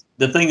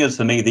the thing is,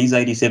 for me, these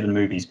 87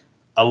 movies,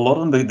 a lot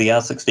of them, the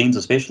R16s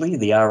especially,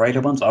 the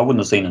R-rated ones, I wouldn't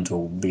have seen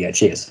until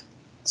VHS.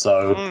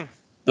 So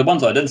the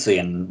ones I did see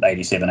in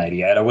 87,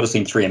 88, I would have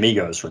seen Three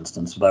Amigos, for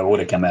instance. They would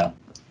have come out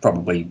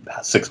probably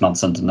 6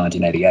 months into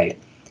 1988.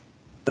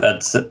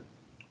 But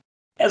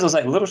as I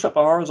say, Little Shop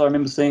of Horrors I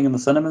remember seeing in the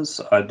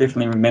cinemas. I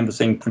definitely remember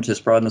seeing Princess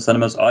Bride in the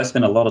cinemas. I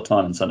spent a lot of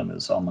time in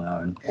cinemas on my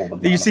own.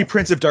 Did you see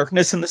Prince of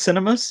Darkness in the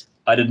cinemas?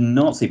 I did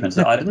not see Prince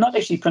of Darkness. I did not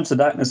actually see Prince of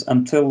Darkness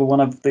until one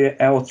of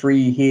our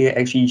three here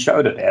actually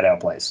showed it at our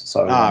place.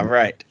 So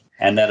right.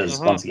 And that is,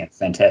 once again, a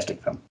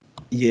fantastic film.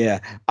 Yeah.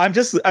 I'm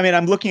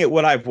looking at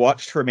what I've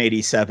watched from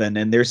 87,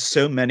 and there's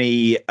so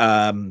many,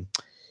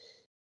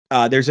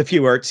 there's a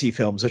few artsy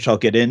films, which I'll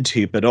get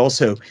into, but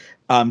also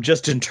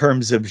just in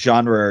terms of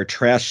genre or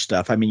trash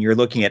stuff. I mean, you're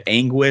looking at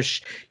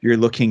Anguish, you're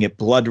looking at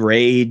Blood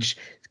Rage,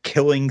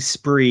 Killing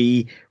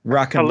Spree,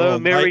 Rock and Roll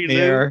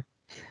Nightmare.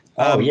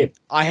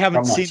 I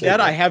haven't seen that.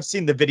 I have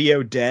seen the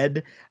video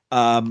Dead.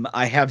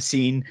 I have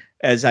seen,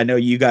 as I know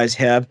you guys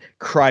have,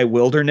 Cry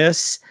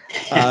Wilderness.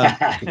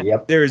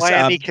 Yep. There's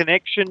Miami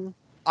Connection.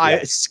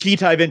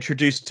 Skeet I've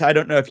introduced. I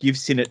don't know if you've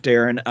seen it,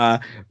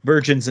 Darren.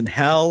 Virgins in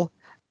Hell.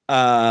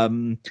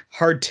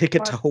 Hard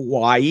Ticket to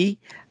Hawaii.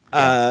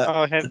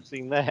 I haven't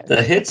seen that.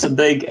 The hits are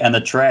big and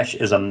the trash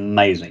is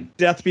amazing.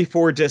 Death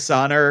Before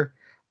Dishonor.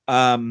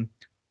 ROTOR.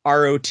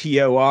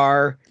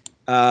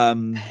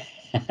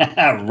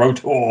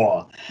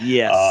 Rotor.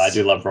 Yes. I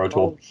do love Rotor.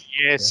 Oh,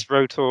 yes, yeah.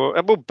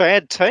 Rotor. Well,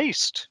 Bad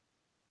Taste.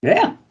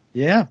 Yeah.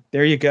 Yeah,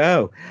 there you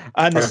go.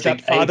 And The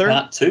Stepfather.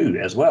 Part 2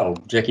 as well,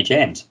 Jackie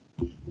Chan's.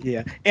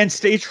 Yeah. And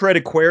Stage Fright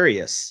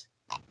Aquarius,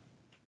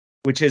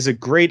 which is a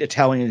great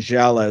Italian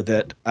giallo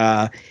that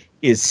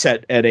is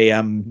set at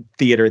a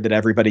theater that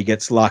everybody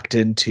gets locked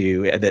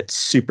into. That's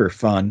super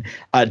fun.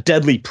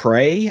 Deadly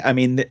Prey. I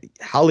mean,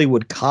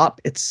 Hollywood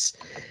Cop. It's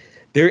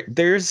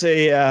there's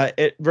a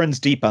it runs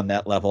deep on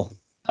that level.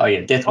 Oh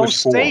yeah, Death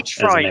Wish 4. Stage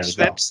Fright.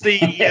 That's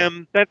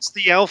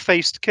the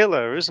owl-faced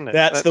killer, isn't it?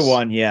 That's the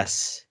one.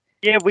 Yes.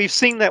 Yeah, we've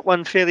seen that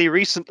one fairly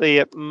recently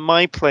at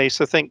my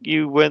place. I think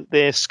you weren't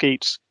there,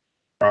 Skeets.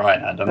 All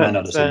right, I might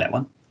not have seen that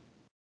one.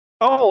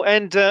 Oh,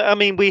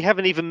 and we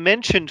haven't even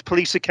mentioned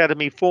Police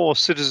Academy 4: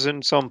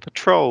 Citizens on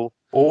Patrol.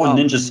 Or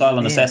Ninja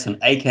Silent Assassin,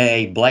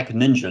 a.k.a. Black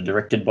Ninja,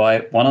 directed by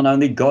one and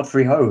only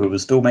Godfrey Ho, who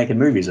was still making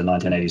movies in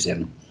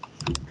 1987.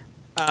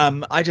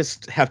 I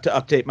just have to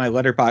update my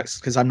letterbox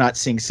because I'm not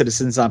seeing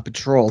Citizens on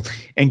Patrol.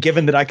 And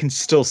given that I can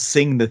still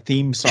sing the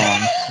theme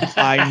song,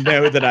 I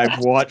know that I've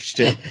watched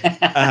it.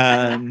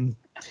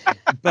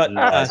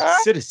 But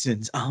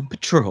Citizens on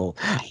Patrol.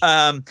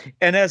 And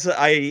as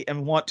I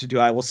want to do,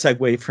 I will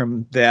segue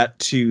from that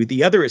to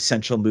the other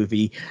essential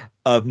movie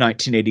of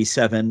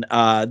 1987,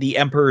 The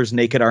Emperor's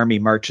Naked Army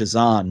Marches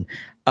On,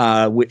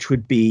 which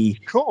would be,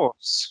 of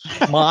course,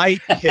 my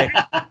pick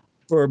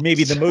for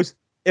maybe the most.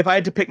 If I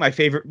had to pick my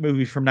favorite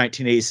movie from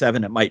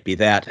 1987, it might be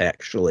that,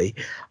 actually.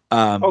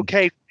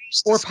 Okay.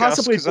 Or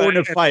possibly Born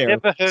of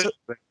Fire.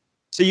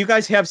 So you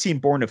guys have seen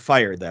Born of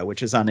Fire, though,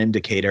 which is on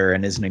Indicator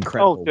and is an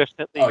incredible. Oh,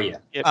 definitely. Oh, yeah.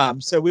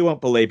 Yep. So we won't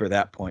belabor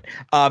that point.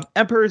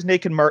 Emperor's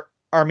Naked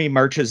Army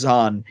Marches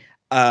On.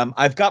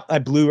 I've got my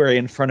Blu-ray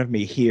in front of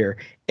me here,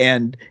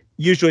 and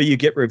usually you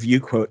get review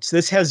quotes.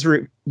 This has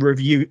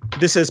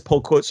This has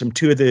pull quotes from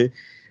two of the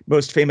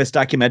most famous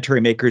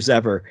documentary makers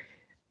ever.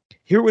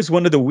 Here was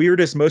one of the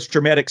weirdest, most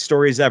dramatic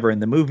stories ever. In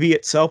the movie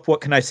itself,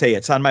 what can I say?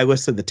 It's on my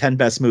list of the 10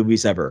 best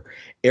movies ever.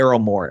 Errol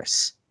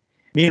Morris.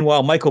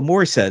 Meanwhile, Michael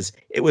Moore says,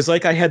 it was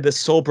like I had this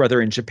soul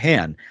brother in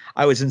Japan.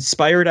 I was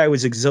inspired. I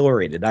was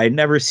exhilarated. I had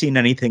never seen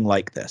anything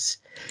like this.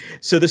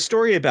 So the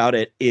story about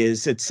it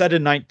is it's set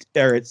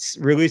it's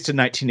released in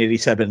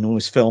 1987 and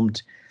was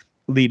filmed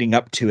leading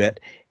up to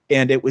it.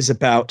 And it was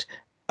about,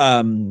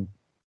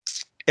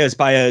 as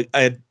by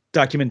a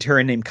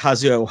documentarian named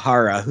Kazuo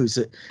Hara, who's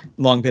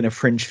long been a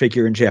fringe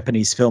figure in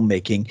Japanese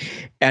filmmaking.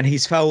 And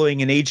he's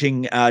following an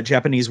aging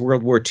Japanese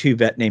World War II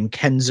vet named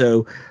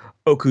Kenzo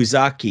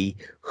Okuzaki,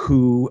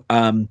 who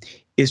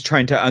is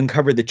trying to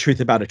uncover the truth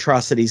about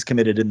atrocities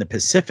committed in the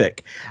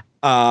Pacific.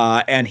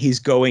 And he's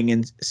going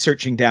and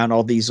searching down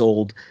all these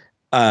old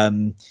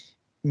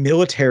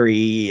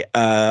military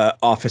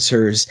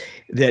officers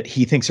that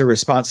he thinks are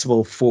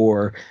responsible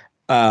for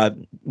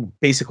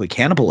basically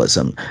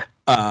cannibalism.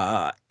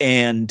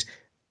 And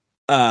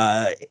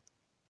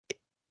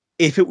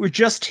if it were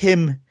just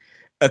him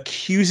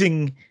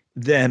accusing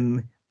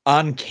them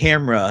on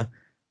camera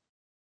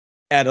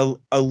at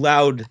a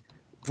loud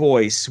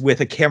voice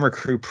with a camera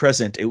crew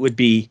present, it would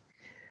be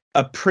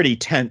a pretty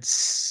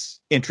tense,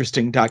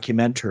 interesting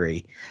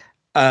documentary.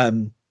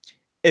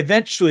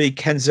 Eventually,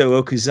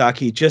 Kenzo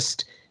Okuzaki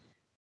just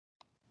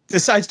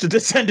decides to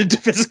descend into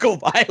physical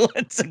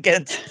violence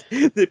against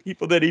the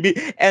people that he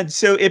meets. And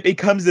so it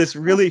becomes this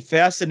really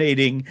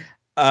fascinating,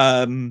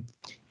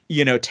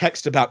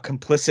 text about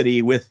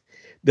complicity with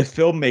the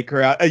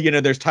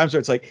filmmaker. There's times where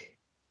it's like,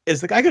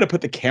 is the guy going to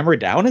put the camera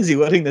down? Is he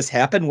letting this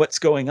happen? What's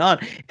going on?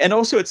 And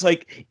also it's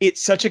like,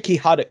 it's such a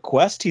quixotic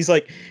quest. He's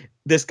like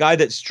this guy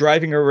that's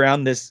driving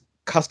around this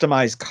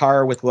customized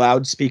car with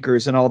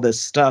loudspeakers and all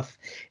this stuff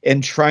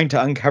and trying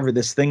to uncover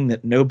this thing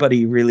that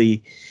nobody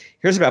really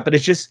hears about. But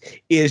it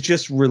is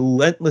just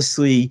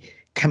relentlessly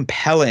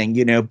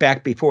compelling,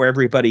 back before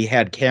everybody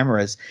had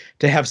cameras,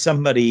 to have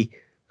somebody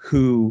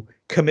who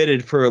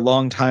committed for a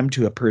long time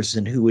to a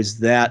person whose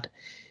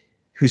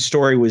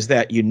story was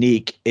that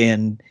unique,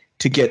 and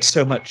to get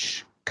so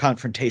much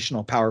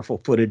confrontational,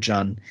 powerful footage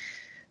on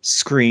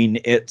screen.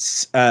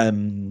 It's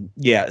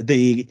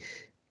the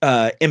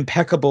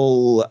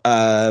impeccable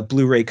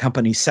Blu-ray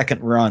company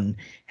Second Run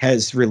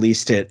has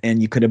released it,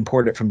 and you could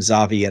import it from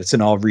Zavvi, and it's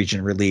an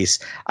all-region release.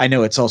 I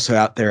know it's also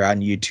out there on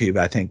YouTube,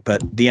 I think,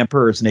 but The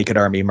Emperor's Naked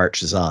Army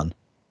marches on.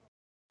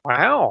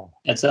 Wow.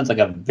 It sounds like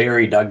a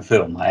very Doug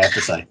film, I have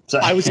to say. So,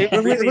 it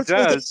really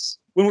does.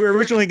 When we were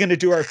originally going to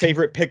do our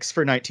favorite picks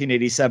for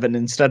 1987,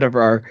 instead of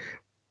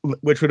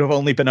which would have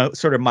only been a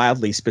sort of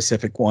mildly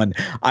specific one,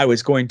 I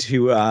was going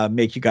to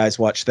make you guys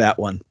watch that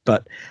one.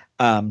 But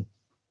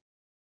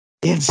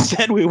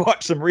instead, we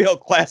watched some real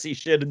classy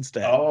shit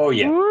instead. Oh,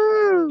 yeah.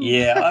 Woo!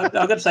 Yeah, I've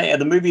got to say,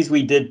 the movies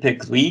we did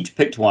pick, we each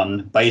picked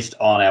one based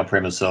on our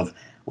premise of,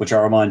 which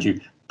I remind you,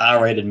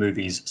 R-rated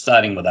movies,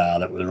 starting with R,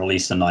 that were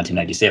released in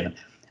 1987.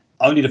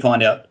 Only to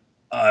find out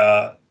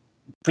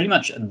pretty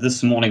much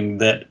this morning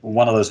that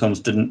one of those films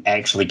didn't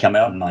actually come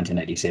out in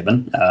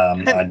 1987.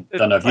 I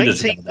don't know if you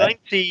discovered that.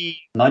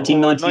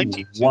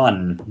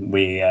 1991,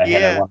 we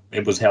had one.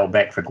 It was held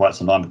back for quite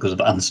some time because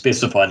of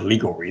unspecified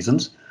legal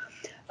reasons.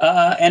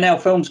 And our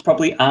films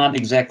probably aren't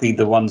exactly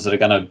the ones that are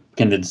going to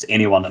convince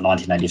anyone that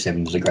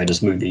 1987 was the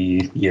greatest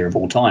movie year of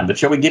all time. But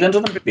shall we get into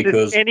them?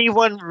 Because did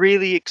anyone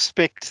really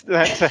expect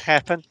that to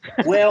happen?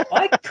 Well,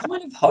 I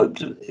kind of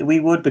hoped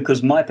we would,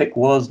 because my pick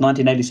was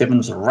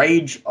 1987's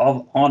Rage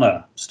of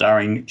Honor,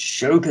 starring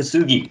Sho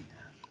Kosugi,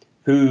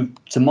 who,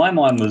 to my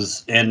mind,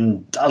 was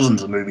in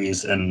dozens of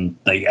movies in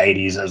the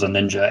 80s as a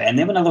ninja. And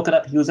then when I look it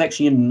up, he was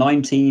actually in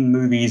 19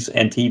 movies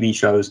and TV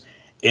shows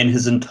in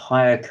his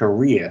entire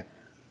career,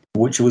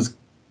 which was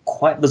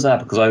quite bizarre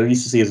because I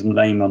used to see his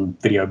name on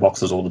video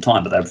boxes all the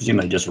time, but they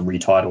presumably just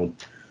retitled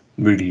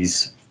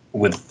movies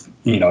with,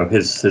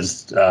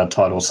 his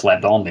title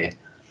slapped on there.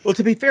 Well,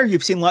 to be fair,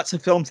 you've seen lots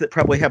of films that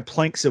probably have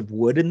planks of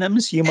wood in them,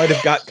 so you might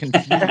have got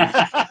confused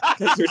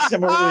because they're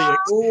similarly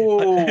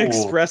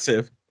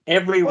expressive.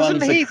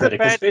 Everyone's a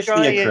critic,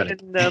 especially a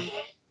critic.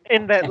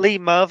 In that Lee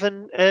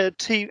Marvin,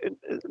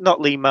 not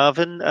Lee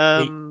Marvin,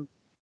 The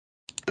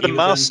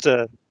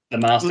Master. The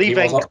Master.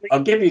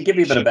 I'll give you a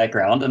bit of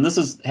background, and this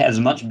is as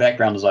much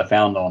background as I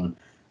found on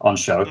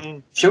Sho.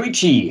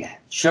 Shoichi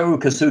Sho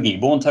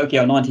Kosugi, born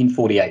Tokyo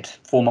 1948,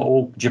 former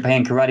All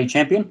Japan Karate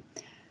Champion.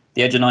 At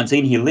the age of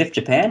 19, he left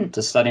Japan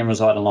to study and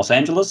reside in Los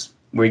Angeles,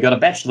 where he got a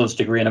bachelor's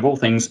degree in, of all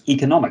things,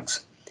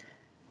 economics.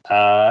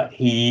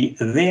 He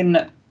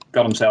then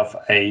got himself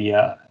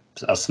a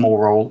small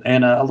role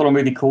in a little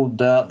movie called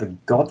The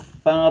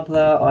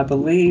Godfather, I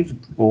believe,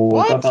 or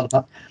what?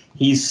 Godfather.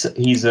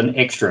 He's an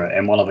extra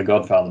in one of the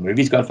Godfather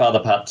movies, Godfather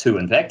Part 2,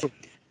 in fact,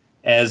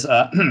 as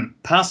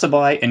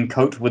passerby in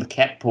coat with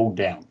cap pulled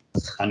down,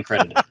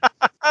 uncredited.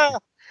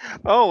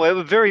 Oh,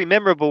 a very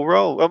memorable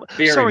role.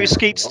 Sorry,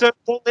 Skeets, don't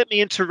let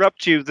me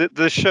interrupt you.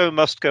 The show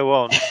must go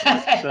on.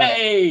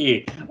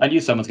 Hey! I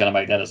knew someone's going to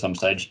make that at some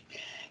stage.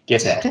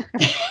 Get out.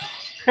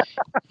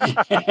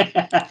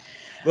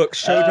 Look,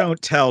 show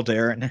don't tell,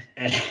 Darren.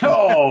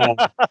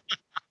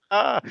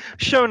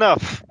 Show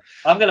enough.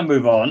 I'm going to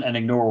move on and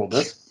ignore all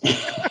this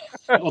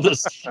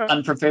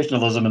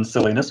unprofessionalism and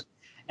silliness,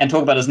 and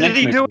talk about his next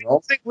movie. Did he do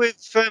anything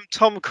with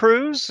Tom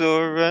Cruise?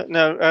 Or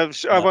no,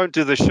 I won't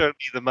do the show me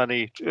the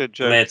money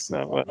joke.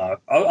 No.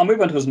 I'll move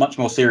on to his much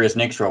more serious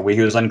next role, where he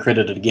was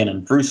uncredited again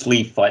in Bruce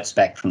Lee Fights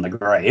Back from the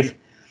Grave.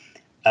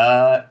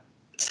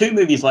 2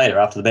 movies later,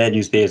 after The Bad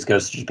News Bears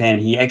Goes to Japan,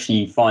 he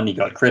actually finally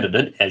got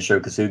credited as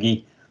Sho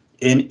Kosugi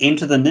in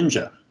Enter the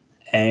Ninja.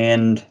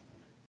 And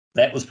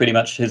that was pretty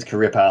much his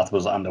career path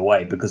was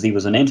underway, because he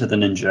was in Enter the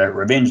Ninja,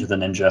 Revenge of the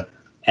Ninja,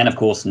 and of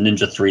course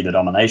Ninja 3: The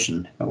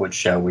Domination,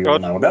 which we all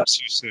know about.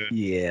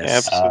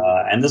 Yes.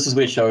 And this is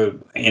where Sho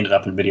ended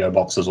up in video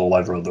boxes all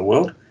over the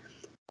world.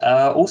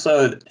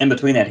 Also, in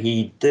between that,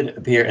 he did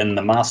appear in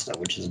The Master,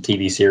 which is a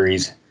TV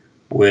series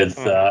with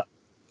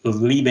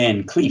Lee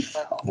Van Cleef,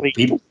 of all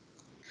people.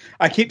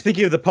 I keep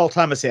thinking of the Paul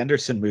Thomas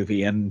Anderson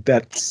movie, and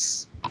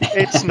that's...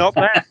 It's not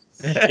that.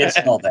 It's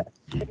not that.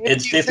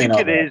 It's definitely not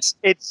that. It is.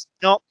 It's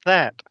not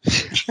that.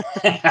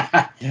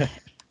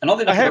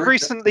 I have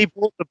recently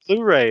bought the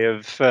Blu-ray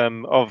of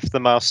the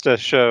Master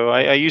show.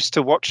 I used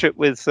to watch it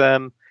with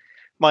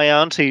my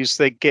aunties.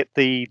 They get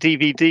the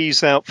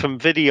DVDs out from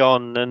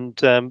Videon,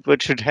 and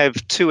which would have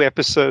 2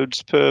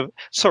 episodes per.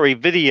 Sorry,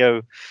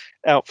 video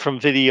out from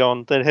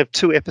Videon. They'd have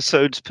 2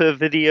 episodes per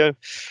video.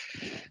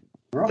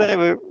 They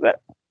were.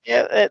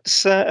 Yeah,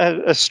 it's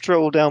a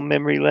stroll down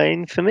memory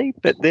lane for me.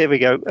 But there we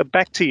go.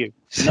 Back to you.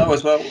 No,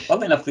 as well.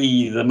 Oddly enough,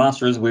 the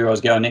Master is where I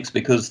was going next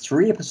because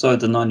 3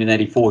 episodes in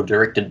 1984,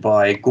 directed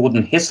by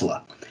Gordon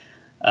Hessler,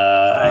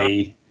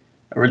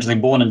 originally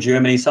born in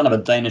Germany, son of a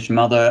Danish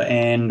mother,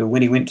 and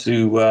when he went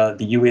to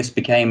the US,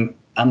 became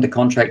under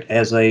contract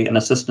as an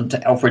assistant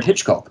to Alfred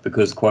Hitchcock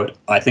because, quote,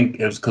 I think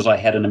it was because I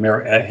had an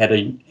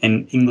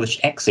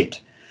English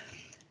accent.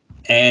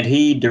 And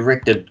he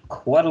directed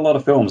quite a lot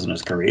of films in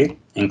his career,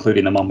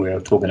 including the one we're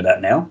talking about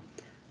now.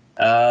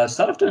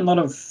 Started doing a lot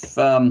of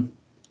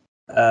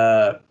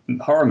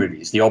horror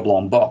movies, The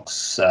Oblong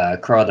Box,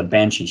 Cry of the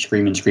Banshee,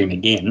 Scream and Scream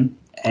Again,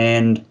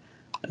 and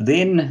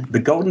then The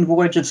Golden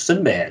Voyage of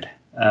Sinbad,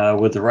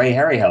 with Ray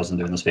Harryhausen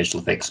doing the special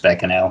effects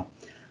back in the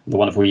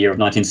wonderful year of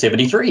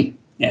 1973.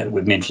 Yeah,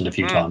 we've mentioned a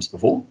few times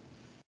before.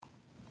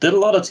 Did a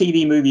lot of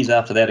TV movies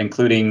after that,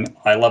 including,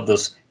 I love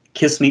this,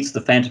 Kiss Meets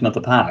the Phantom of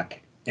the Park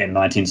in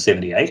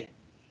 1978.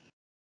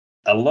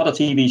 A lot of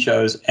TV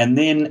shows, and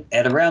then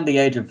at around the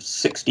age of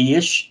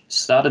 60-ish,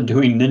 started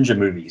doing ninja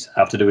movies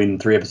after doing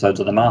 3 episodes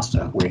of The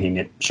Master, where he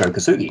met Sho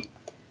Kosugi.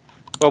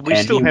 Well, we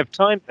still have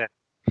time then.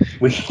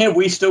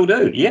 We still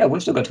do. Yeah,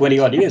 we've still got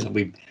 20-odd years, and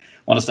we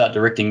want to start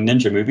directing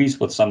ninja movies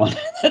with someone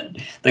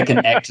that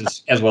can act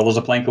as well as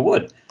a plank of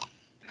wood.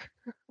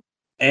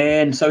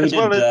 And so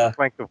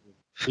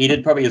he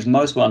did probably his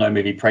most well-known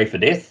movie, Pray for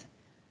Death,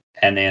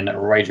 and then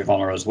Rage of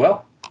Honor as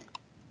well.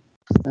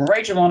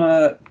 Rage of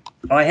Honor,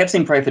 I have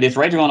seen Pray for Death.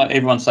 Rage of Honor,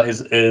 everyone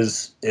says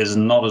is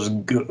not as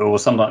good, or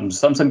some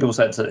people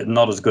say it's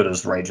not as good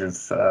as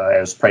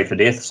as Pray for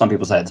Death. Some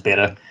people say it's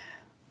better.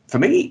 For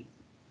me,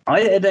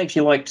 I had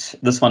actually liked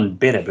this one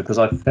better because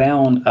I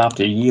found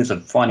after years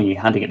of finally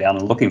hunting it down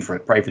and looking for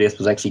it, Pray for Death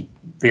was actually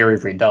very,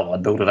 very dull. I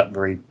built it up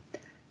very,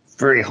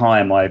 very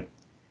high in my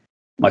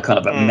kind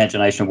of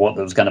imagination of what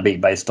it was going to be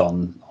based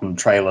on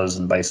trailers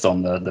and based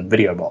on the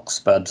video box.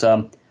 But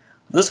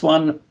this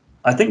one,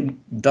 I think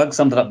Doug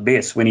summed it up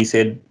best when he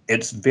said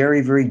it's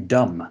very, very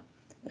dumb.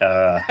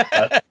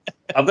 I've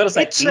got to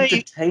say,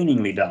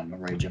 entertainingly dumb,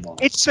 Rage of Honor.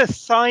 It's a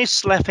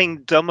thigh-slapping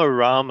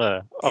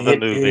dumberama of a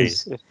movie.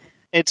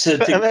 It's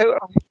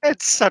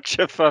such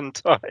a fun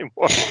time.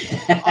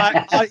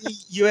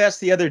 You asked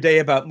the other day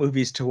about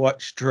movies to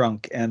watch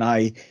drunk, and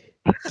I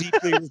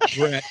deeply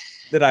regret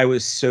that I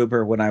was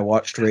sober when I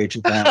watched Rage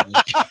of Honor.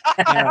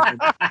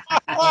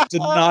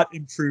 Did not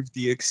improve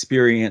the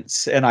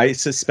experience, and I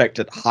suspect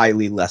it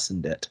highly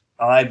lessened it.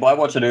 I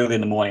watched it early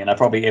in the morning, and it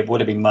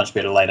would have been much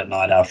better late at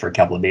night after a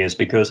couple of beers,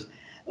 because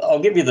I'll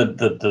give you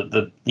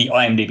the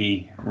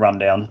IMDb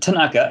rundown.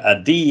 Tanaka, a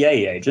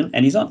DEA agent,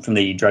 and he's not from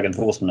the Drug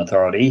Enforcement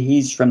Authority.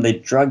 He's from the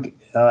Drug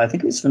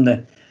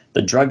Enforcement.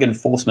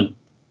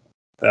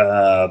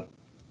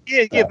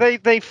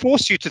 They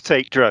force you to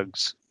take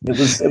drugs.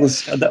 It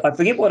was. I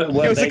forget what it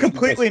was. It was a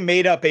completely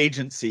made-up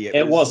agency.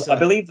 It was. I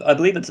believe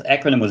its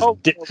acronym was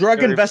DIB.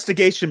 Drug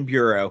Investigation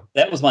Bureau.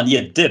 That was one.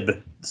 Yeah,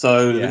 DIB.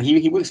 So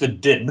he works for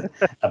DIB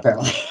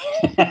apparently.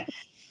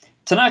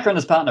 Tanaka and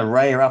his partner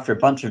Ray are after a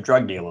bunch of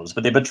drug dealers,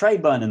 but they're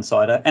betrayed by an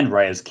insider, and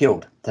Ray is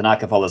killed.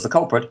 Tanaka follows the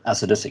culprit, a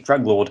sadistic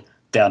drug lord,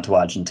 down to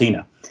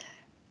Argentina.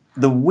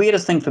 The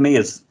weirdest thing for me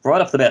is,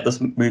 right off the bat, this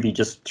movie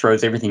just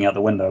throws everything out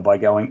the window by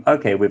going,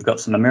 okay, we've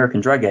got some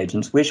American drug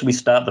agents. Where should we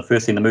start the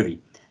first scene of the movie?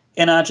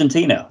 In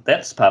Argentina.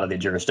 That's part of their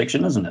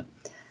jurisdiction, isn't it?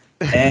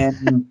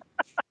 And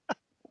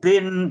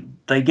then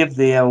they give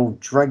their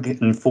drug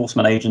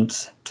enforcement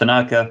agent,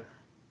 Tanaka,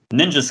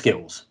 ninja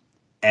skills.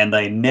 And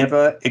they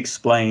never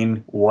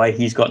explain why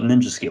he's got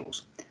ninja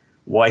skills.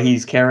 Why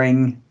he's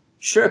carrying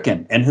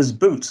shuriken in his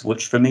boots,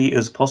 which for me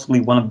is possibly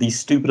one of the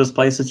stupidest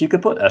places you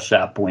could put a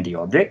sharp, pointy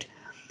object.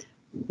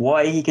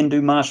 Why he can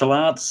do martial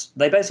arts.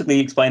 They basically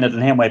explain it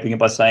in hand waving it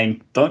by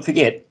saying, don't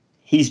forget,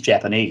 he's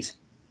Japanese.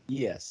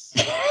 Yes.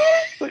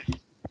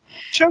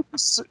 Sho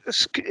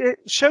Kosugi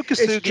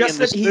it's just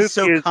that he's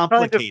so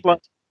complicated. Kind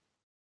of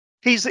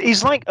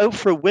he's like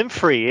Oprah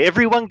Winfrey.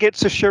 Everyone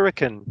gets a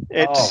shuriken.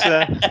 It's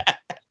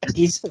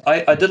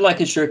I did like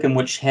his shuriken,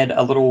 which had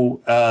a little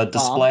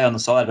display on the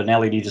side of an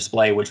LED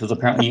display, which was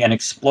apparently an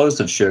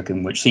explosive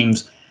shuriken, which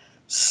seems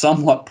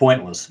somewhat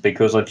pointless,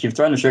 because if you've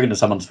thrown a shuriken to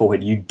someone's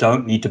forehead, you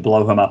don't need to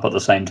blow him up at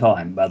the same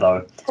time.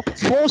 Although,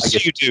 of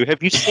course you do.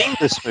 Have you seen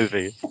this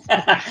movie?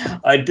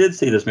 I did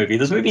see this movie.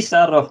 This movie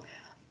started off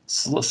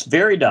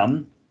very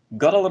dumb,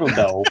 got a little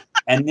dull,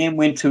 and then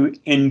went to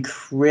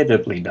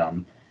incredibly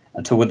dumb,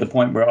 until with the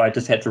point where I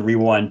just had to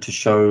rewind to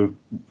show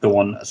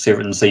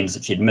certain scenes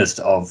that she'd missed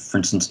of, for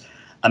instance,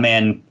 a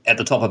man at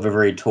the top of a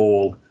very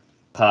tall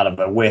part of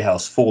a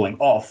warehouse falling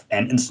off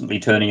and instantly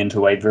turning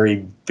into a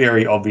very,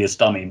 very obvious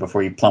dummy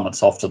before he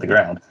plummets off to the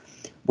ground,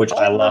 which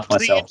I laughed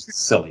myself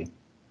silly.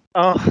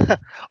 Oh,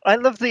 I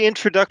love the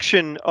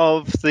introduction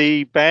of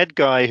the bad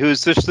guy,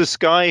 who's just this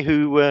guy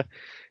who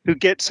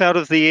gets out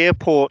of the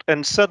airport,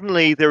 and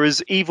suddenly there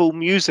is evil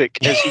music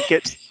as he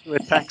gets to a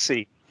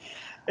taxi.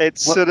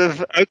 It's sort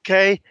of,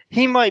 okay,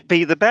 he might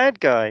be the bad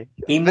guy.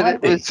 He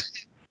might be.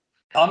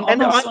 I'm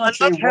not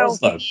sure he was,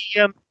 though.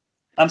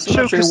 I'm still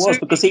not sure he was,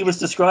 because he was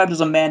described as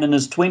a man in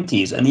his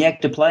 20s, and the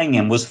actor playing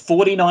him was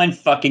 49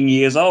 fucking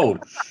years old.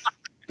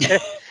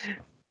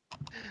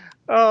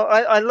 Oh,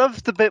 I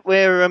love the bit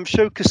where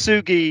Sho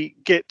Kosugi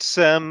gets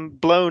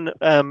blown.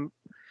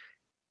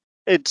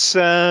 It's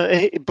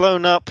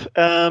blown up.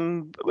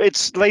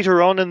 It's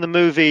later on in the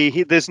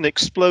movie. There's an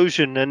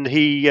explosion, and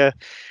he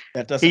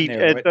does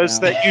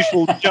that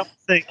usual jump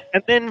thing,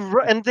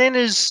 and then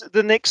is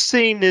the next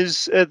scene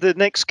is the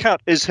next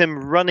cut is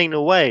him running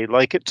away.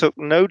 Like, it took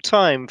no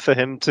time for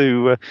him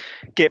to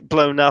get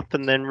blown up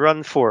and then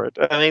run for it.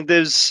 I mean,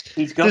 there's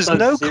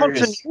no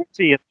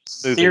continuity in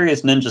this movie.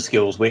 Serious ninja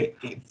skills where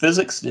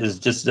physics is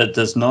just that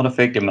does not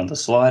affect him in the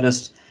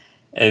slightest.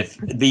 If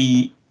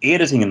the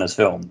editing in this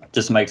film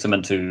just makes him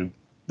into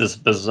this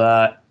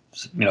bizarre,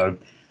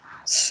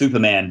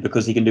 Superman,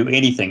 because he can do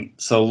anything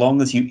so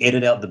long as you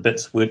edit out the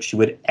bits which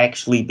would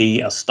actually be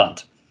a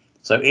stunt.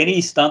 So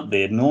any stunt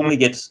there normally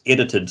gets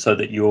edited so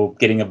that you're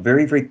getting a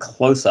very, very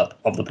close-up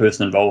of the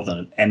person involved in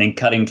it and then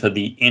cutting to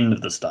the end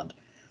of the stunt.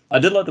 I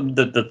did like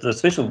the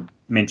special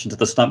mention to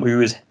the stunt where he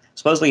was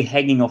supposedly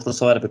hanging off the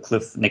side of a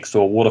cliff next to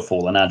a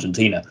waterfall in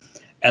Argentina,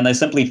 and they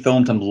simply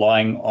filmed him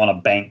lying on a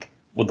bank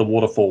with the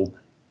waterfall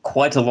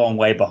quite a long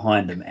way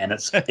behind him, and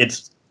it's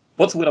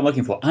what's the word I'm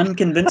looking for?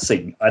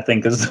 Unconvincing, I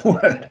think, is the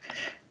word.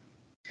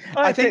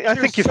 I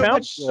think you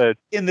found it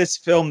in this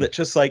film that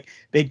just like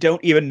they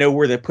don't even know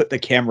where to put the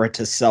camera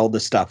to sell the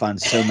stuff on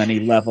so many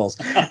levels.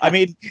 I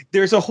mean,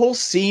 there's a whole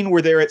scene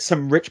where they're at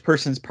some rich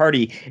person's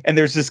party, and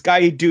there's this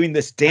guy doing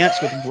this dance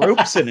with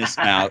ropes in his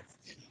mouth.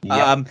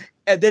 Yep.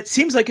 And that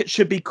seems like it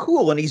should be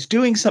cool, and he's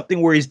doing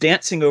something where he's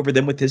dancing over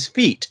them with his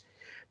feet.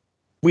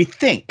 We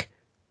think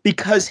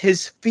because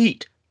his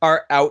feet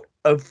are out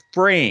of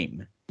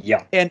frame.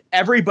 Yeah. And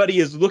everybody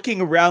is looking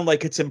around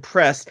like it's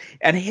impressed,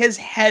 and his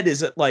head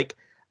is at like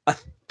a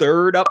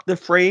third up the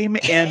frame,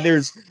 and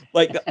there's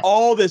like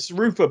all this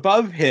roof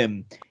above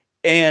him,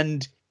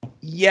 and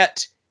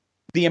yet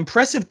the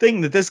impressive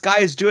thing that this guy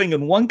is doing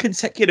in one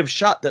consecutive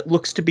shot that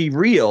looks to be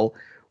real,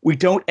 we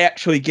don't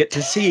actually get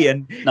to see.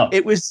 And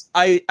It was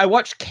I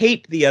watched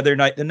Kate the other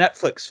night, the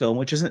Netflix film,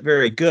 which isn't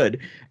very good,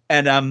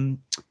 and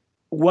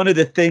one of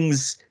the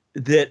things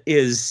that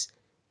is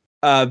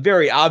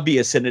very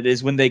obvious in it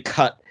is when they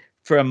cut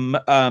from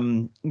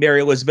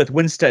Mary Elizabeth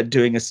Winstead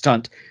doing a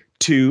stunt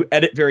to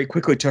edit very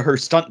quickly to her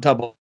stunt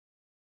double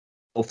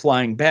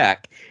flying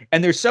back.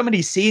 And there's so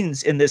many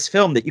scenes in this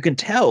film that you can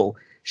tell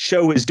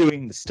Sho is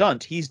doing the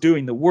stunt. He's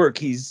doing the work.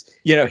 He's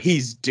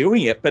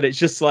doing it, but it's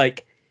just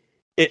like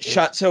it's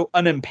shot so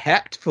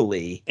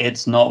unimpactfully.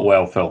 It's not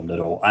well filmed at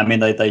all. I mean,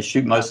 they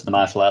shoot most of the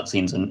martial arts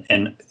scenes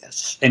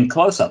in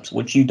close-ups,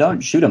 which you don't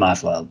shoot a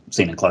martial art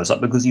scene in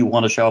close-up because you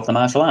want to show off the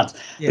martial arts.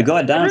 Yeah. The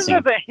guy dancing... I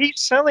don't know that he's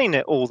selling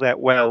it all that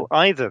well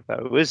either,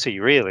 though, is he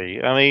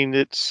really? I mean,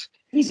 it's...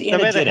 He's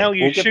energetic. No matter how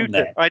you shoot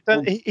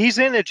it, he's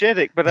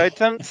energetic, but I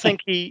don't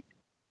think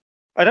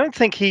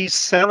he's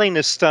selling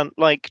a stunt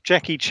like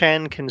Jackie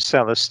Chan can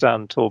sell a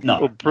stunt, or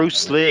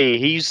Bruce Lee.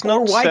 He's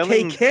not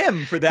selling... Or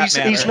Kim, for that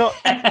matter. He's not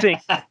acting.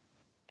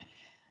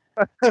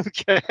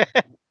 Okay.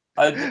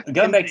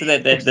 Going back to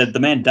the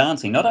man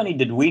dancing, not only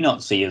did we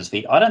not see his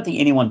feet, I don't think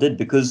anyone did,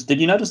 because did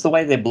you notice the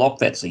way they blocked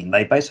that scene?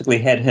 They basically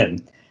had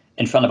him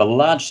in front of a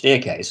large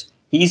staircase.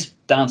 He's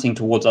dancing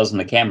towards us in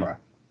the camera,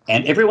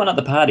 and everyone at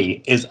the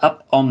party is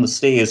up on the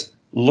stairs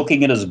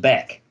looking at his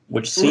back,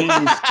 which seems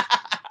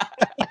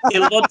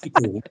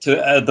illogical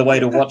to the way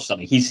to watch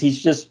something.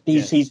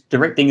 He's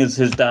directing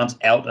his dance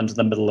out into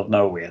the middle of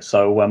nowhere.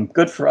 So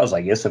good for us,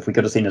 I guess. If we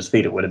could have seen his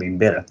feet, it would have been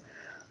better.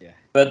 Yeah.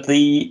 But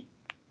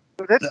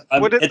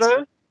would it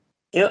though?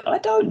 I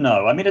don't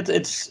know. I mean, it's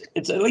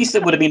at least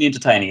it would have been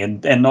entertaining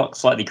and not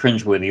slightly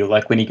cringeworthy,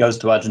 like when he goes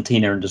to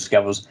Argentina and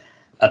discovers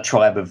a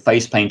tribe of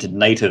face-painted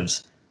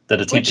natives that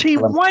attempt which he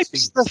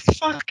wipes the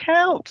fuck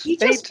out. He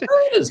just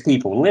murders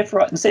people left,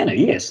 right, and center.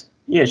 Yes.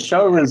 Yeah,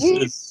 Sho is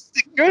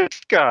the good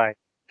guy.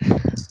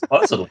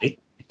 Supposedly.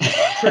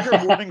 Trigger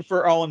warning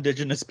for all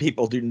Indigenous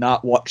people: do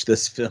not watch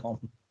this film.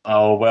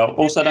 Oh well.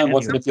 Also, don't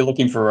watch it if you're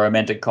looking for a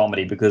romantic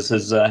comedy, because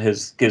his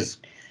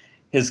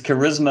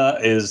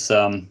charisma is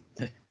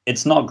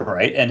it's not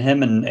great, and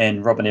him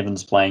and Robin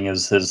Evans playing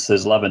as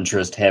his love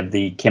interest have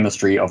the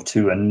chemistry of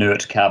two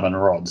inert carbon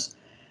rods.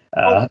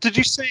 Did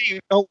you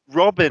say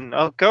Robin?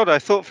 Oh God, I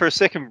thought for a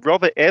second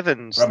Robert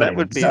Evans.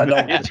 Would be.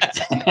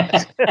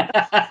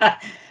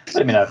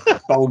 I mean, a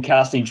bold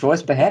casting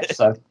choice, perhaps.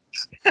 So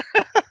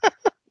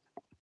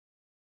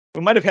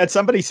we might have had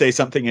somebody say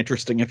something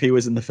interesting if he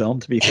was in the film.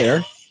 To be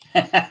fair.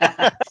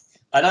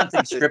 I don't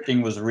think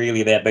scripting was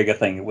really that big a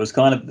thing. It was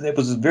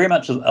very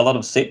much a lot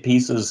of set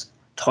pieces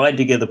tied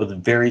together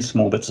with very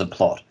small bits of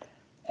plot.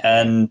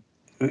 And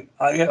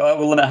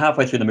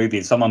halfway through the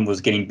movie, someone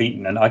was getting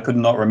beaten, and I could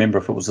not remember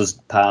if it was his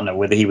partner,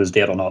 whether he was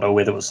dead or not, or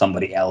whether it was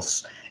somebody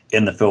else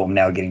in the film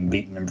now getting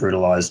beaten and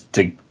brutalized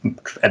to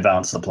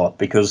advance the plot,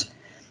 because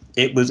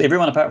it was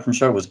everyone apart from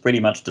Sho was pretty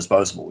much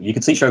disposable. You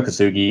could see Sho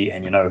Kosugi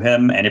and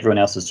him, and everyone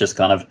else is just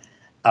kind of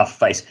a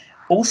face.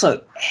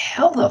 Also,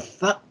 how the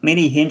fuck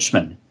many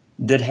henchmen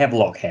did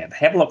Havelock have?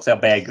 Havelock's our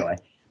bad guy.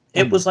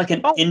 It was like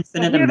an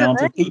infinite yeah,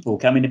 amount of people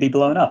coming to be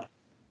blown up.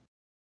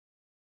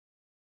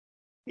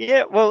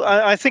 Yeah, well,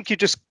 I think you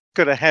just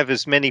got to have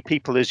as many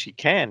people as you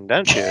can,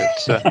 don't you?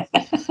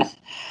 It's,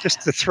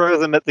 just to throw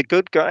them at the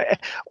good guy.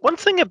 One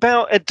thing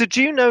about did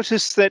you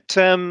notice that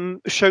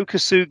Sho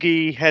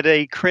Kosugi had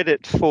a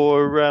credit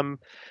for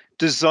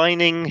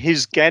designing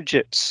his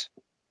gadgets,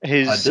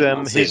 his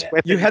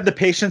weapon? You had the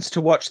patience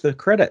to watch the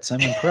credits.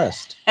 I'm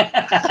impressed.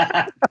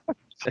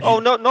 Oh,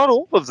 not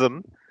all of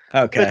them.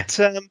 Okay.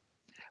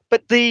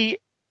 But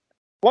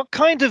what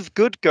kind of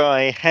good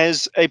guy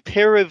has a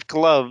pair of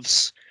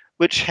gloves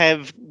which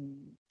have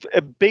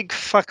a big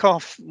fuck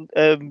off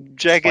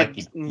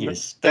jagged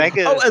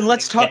dagger? Oh, and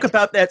let's talk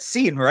about that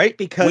scene, right?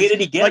 Because where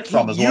did he get it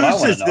from? He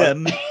uses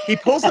them. He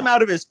pulls them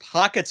out of his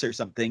pockets or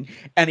something,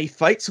 and he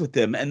fights with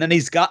them, and then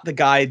he's got the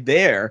guy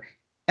there,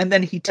 and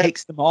then he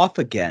takes them off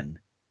again.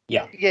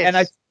 Yeah. Yes. And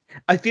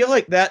I feel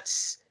like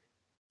this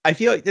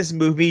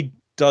movie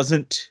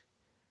doesn't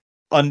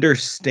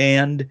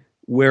understand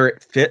where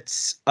it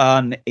fits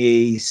on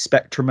a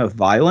spectrum of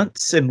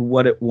violence and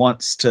what it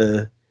wants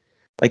to,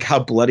 like how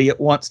bloody it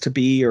wants to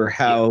be or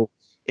how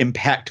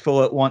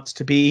impactful it wants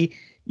to be,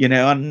 and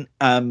then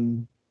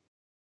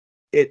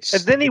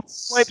he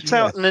wipes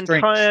out an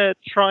entire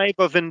tribe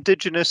of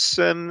indigenous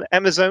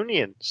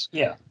Amazonians.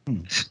 Yeah.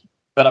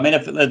 But I mean,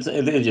 if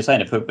you're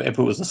saying if it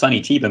was a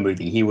Sonny Chiba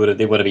movie,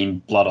 there would have been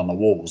blood on the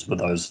walls with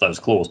those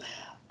claws.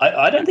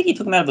 I don't think he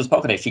took them out of his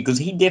pocket actually, because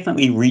he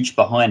definitely reached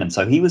behind him,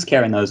 so he was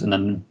carrying those in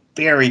a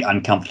very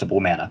uncomfortable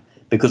manner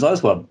because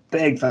those were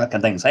big fucking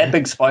things. They had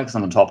big spikes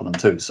on the top of them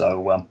too.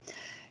 So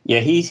yeah,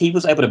 he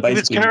was able to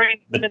basically. He was carrying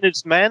them in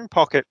his man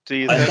pocket. Do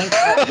you think?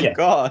 Yeah.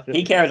 God,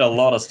 he carried a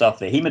lot of stuff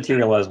there. He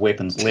materialized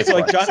weapons left.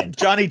 It's like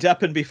Johnny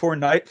Depp in Before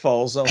Night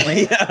Falls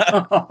only.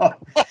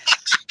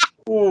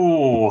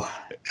 Ooh.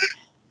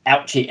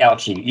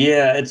 Ouchie.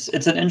 Yeah, it's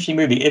an interesting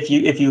movie. If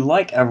you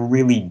like a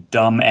really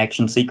dumb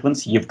action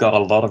sequence, you've got a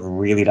lot of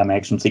really dumb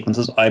action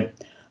sequences. I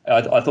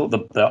thought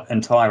the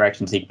entire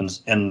action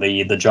sequence in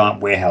the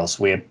giant warehouse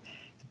where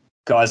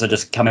guys are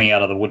just coming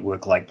out of the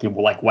woodwork like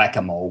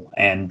whack-a-mole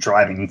and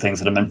driving things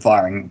that have been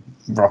firing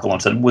rocket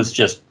launchers was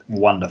just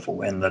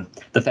wonderful. And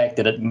the fact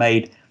that it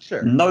made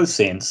no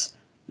sense.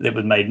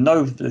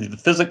 The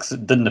physics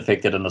didn't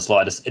affect it in the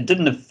slightest. It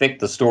didn't affect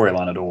the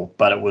storyline at all,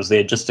 but it was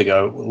there just to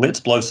go, let's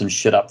blow some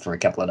shit up for a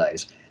couple of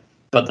days.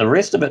 But the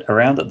rest of it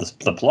around it,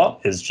 the plot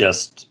is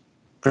just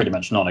pretty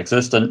much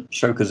non-existent.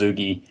 Sho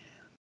Kosugi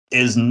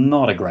is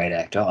not a great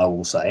actor, I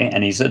will say,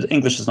 and he said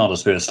English is not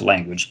his first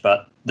language,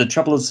 but the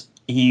trouble is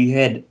he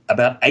had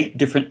about 8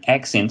 different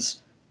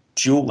accents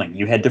dueling.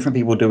 You had different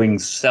people doing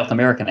South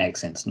American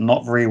accents,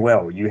 not very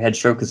well. You had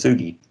Sho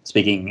Kosugi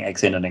speaking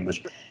accent in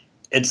English.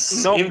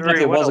 Even if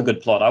it was a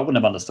good plot, I wouldn't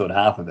have understood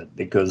half of it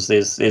because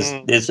there's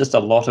just a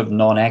lot of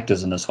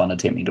non-actors in this one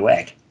attempting to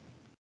act.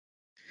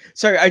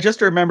 Sorry, I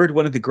just remembered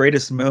one of the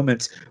greatest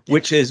moments,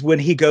 which is when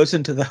he goes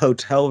into the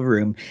hotel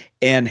room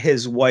and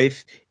his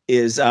wife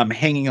is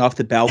hanging off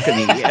the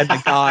balcony, and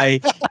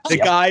the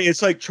guy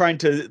is like trying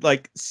to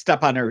like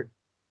step on her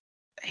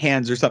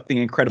hands or something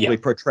incredibly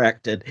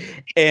protracted,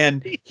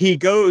 and he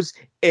goes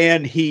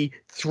and he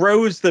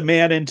throws the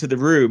man into the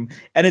room,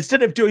 and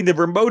instead of doing the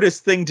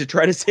remotest thing to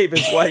try to save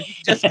his wife,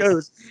 he just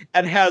goes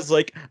and has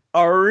like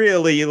a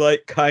really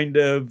like kind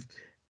of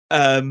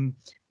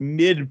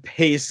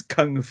mid-pace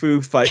kung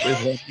fu fight with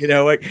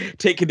him, like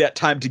taking that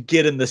time to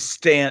get in the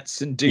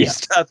stance and do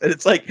stuff. And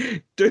it's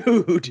like,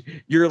 dude,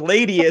 your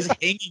lady is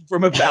hanging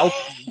from a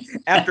balcony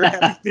after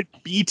having been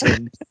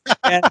beaten.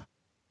 And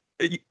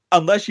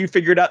unless you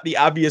figured out the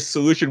obvious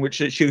solution, which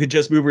is she could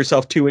just move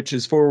herself 2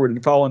 inches forward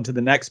and fall into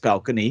the next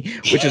balcony,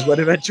 which is what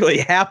eventually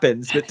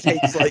happens. It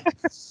takes like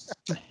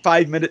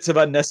 5 minutes of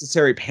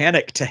unnecessary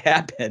panic to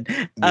happen.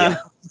 Yeah.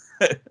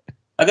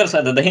 I got to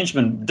say that the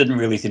henchman didn't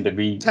really seem to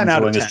be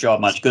enjoying his job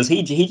much because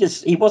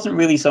he wasn't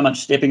really so much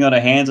stepping on her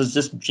hands as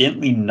just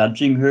gently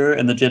nudging her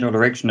in the general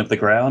direction of the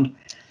ground.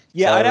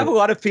 Yeah, I'd have a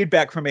lot of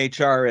feedback from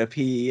HR if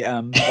he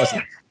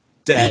wasn't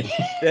dead.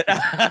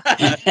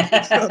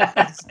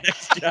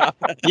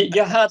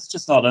 Your heart's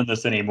just not in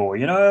this anymore.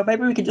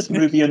 Maybe we can just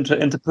move you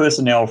into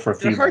personnel for a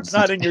few. Your heart's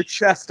not in your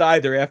chest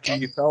either after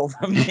you fell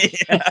from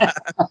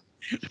the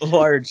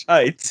large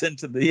heights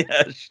into the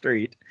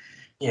street.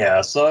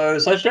 Yeah, so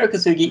Sho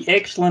Kosugi,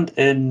 excellent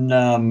in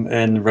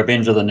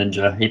Revenge of the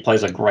Ninja. He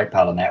plays a great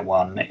part in that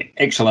one.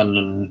 Excellent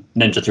in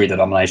Ninja 3: The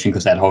Domination,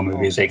 because that whole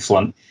movie is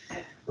excellent.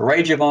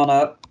 Rage of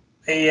Honor,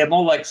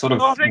 more like sort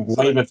of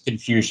wave of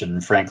confusion,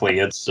 frankly.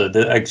 It's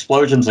the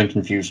explosions and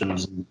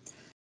confusions.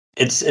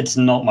 It's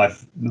not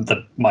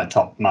my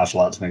top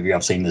martial arts movie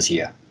I've seen this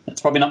year. It's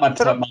probably not my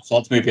top martial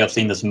arts movie I've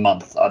seen this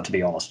month, to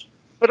be honest.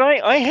 But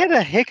I had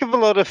a heck of a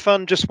lot of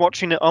fun just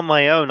watching it on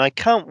my own. I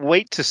can't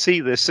wait to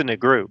see this in a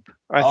group.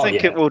 I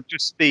think it will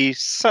just be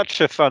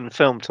such a fun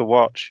film to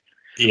watch.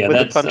 Yeah,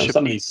 that's some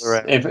of these.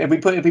 If we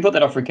put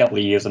that off for a couple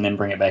of years and then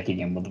bring it back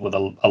again with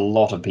a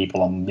lot of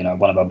people on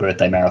one of our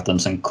birthday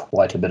marathons and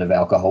quite a bit of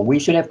alcohol, we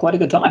should have quite a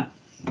good time.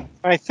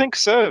 I think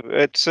so.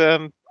 It's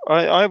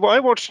I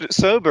watched it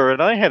sober,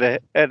 and I had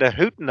a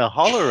hoot and a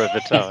holler of a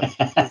time.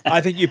 I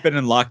think you've been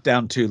in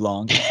lockdown too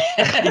long.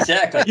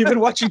 Exactly. You've been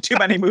watching too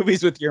many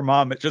movies with your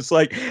mom. It's just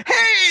like,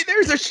 hey,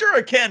 there's a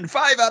shuriken,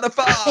 5 out of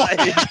 5.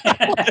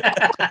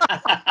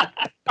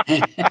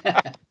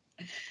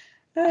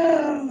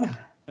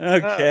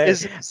 Okay.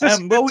 Is this a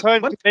good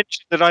time to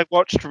mention that I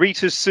watched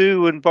Rita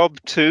Sue and Bob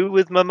 2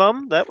 with my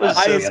mum? That was.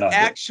 I was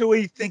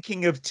actually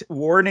thinking of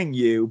warning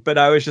you, but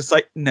I was just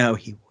like, no,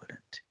 he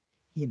wouldn't.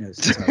 He knows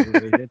it's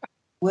overrated.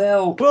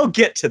 Well, we'll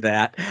get to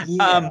that.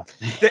 Yeah.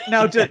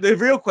 Now, the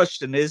real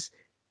question is,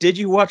 did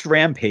you watch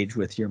Rampage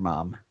with your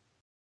mom?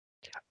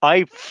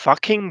 I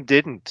fucking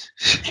didn't.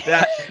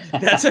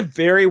 That's a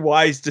very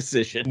wise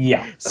decision.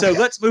 Yeah. So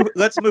let's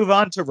move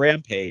on to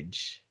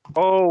Rampage.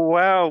 Oh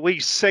wow, we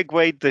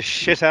segued the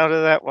shit out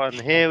of that one.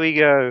 Here we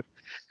go.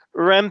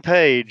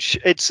 Rampage.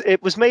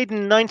 It was made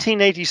in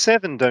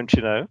 1987, don't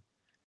you know?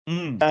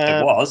 It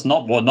was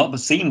not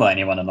seen by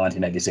anyone in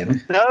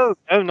 1987. No,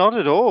 not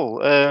at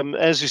all.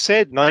 As you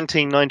said,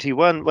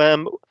 1991.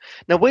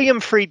 Now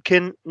William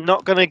Friedkin,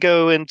 not going to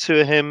go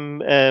into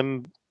him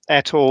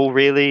at all.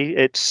 Really,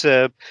 it's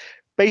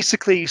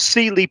basically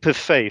See Leap of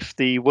Faith.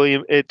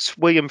 It's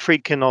William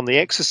Friedkin on The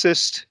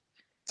Exorcist.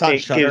 It's on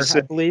Shudder,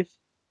 I believe.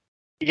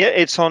 Yeah,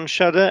 it's on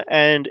Shudder,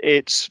 and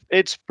it's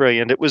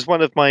brilliant. It was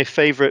one of my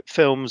favorite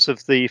films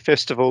of the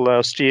festival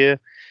last year.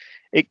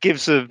 It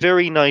gives a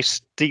very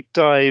nice deep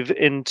dive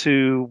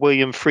into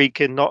William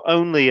Friedkin, not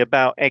only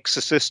about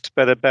Exorcist,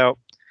 but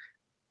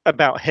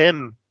about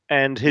him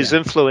and his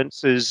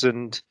influences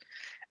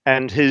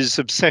and his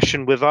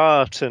obsession with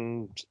art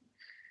and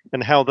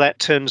how that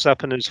turns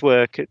up in his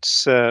work.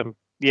 It's one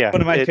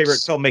of my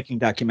favorite filmmaking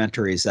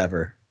documentaries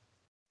ever.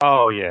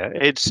 Oh yeah,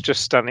 it's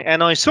just stunning.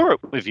 And I saw it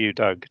with you,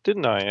 Doug,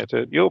 didn't I, at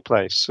your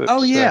place?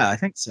 I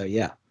think so.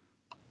 Yeah.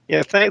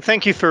 Yeah,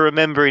 thank you for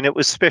remembering. It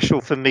was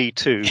special for me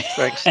too.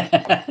 Thanks.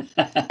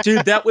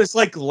 Dude, that was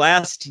like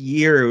last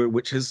year,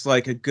 which is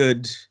like a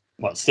good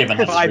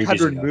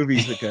 500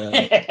 movies ago.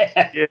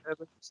 Yeah,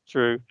 that's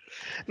true.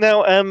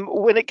 Now,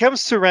 when it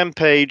comes to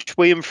Rampage,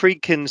 William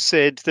Friedkin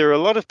said there are a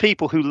lot of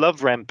people who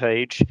love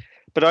Rampage,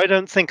 but I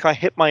don't think I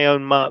hit my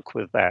own mark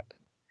with that.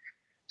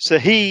 So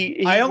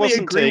I only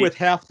agree with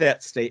half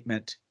that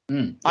statement.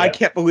 I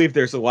can't believe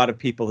there's a lot of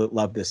people that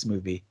love this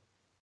movie.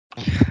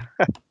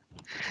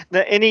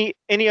 Now, Ennio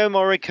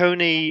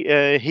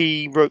Morricone,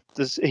 he wrote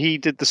this. He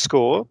did the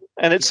score,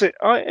 and it's a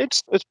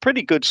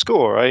pretty good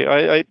score.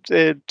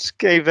 It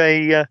gave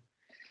a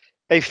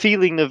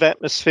feeling of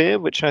atmosphere,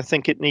 which I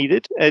think it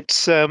needed.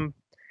 It's now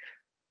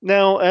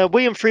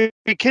William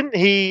Friedkin.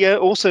 He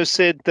also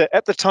said that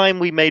at the time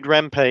we made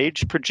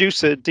Rampage,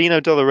 producer Dino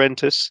De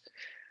Laurentiis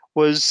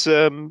was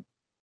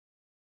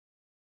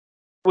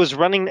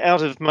running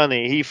out of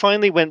money. He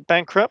finally went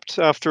bankrupt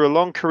after a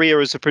long career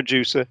as a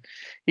producer.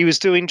 He was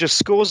doing just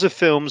scores of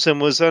films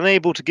and was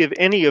unable to give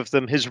any of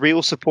them his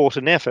real support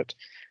and effort.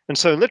 And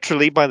so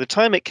literally, by the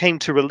time it came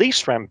to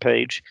release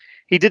Rampage,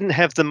 he didn't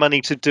have the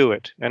money to do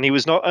it. And he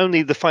was not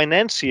only the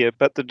financier,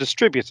 but the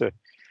distributor.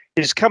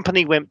 His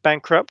company went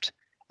bankrupt,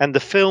 and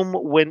the film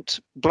went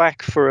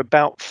black for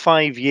about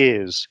 5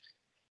 years.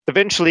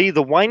 Eventually,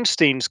 the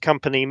Weinstein's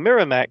company,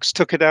 Miramax,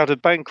 took it out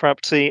of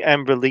bankruptcy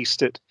and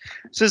released it.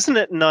 So isn't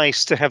it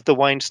nice to have the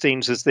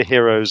Weinsteins as the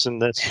heroes in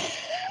this?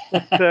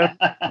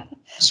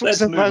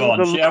 Let's move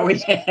on, shall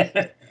we?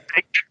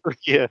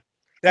 Yeah.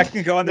 That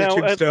can go on the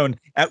tombstone.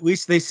 At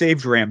least they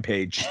saved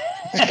Rampage.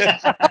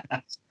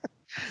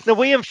 Now,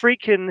 William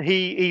Friedkin,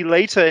 he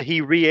later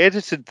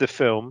re-edited the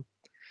film,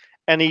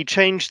 and he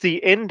changed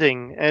the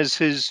ending as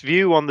his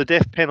view on the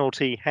death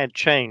penalty had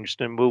changed,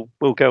 and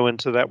we'll go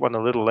into that one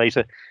a little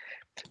later.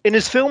 In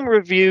his film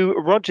review,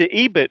 Roger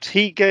Ebert,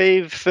 he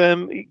gave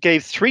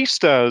 3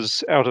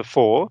 stars out of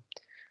 4,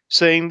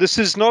 saying this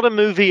is not a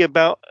movie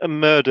about a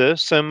murder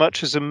so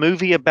much as a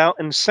movie about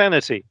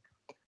insanity,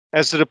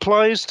 as it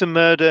applies to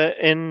murder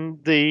in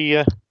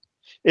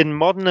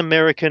modern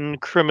American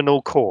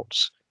criminal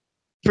courts.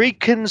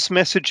 Friedkin's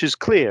message is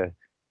clear.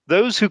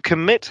 Those who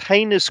commit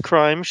heinous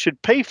crimes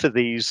should pay for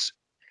these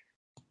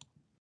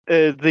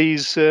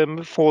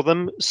for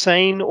them,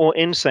 sane or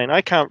insane.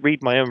 I can't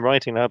read my own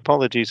writing.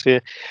 Apologies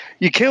here.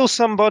 You kill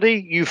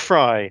somebody, you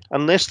fry,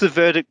 unless the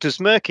verdict is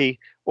murky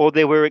or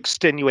there were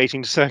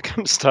extenuating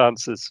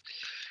circumstances.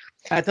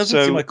 That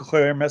doesn't seem like a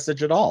clear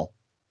message at all.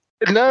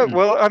 No,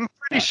 well, I'm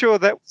pretty sure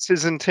that was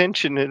his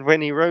intention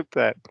when he wrote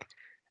that.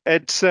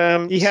 It's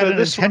he had an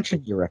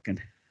intention, you reckon?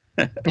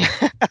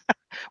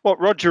 What,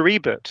 Roger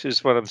Ebert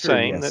is what I'm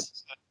saying.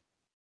 Yes.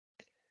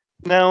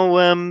 Now,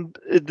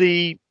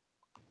 the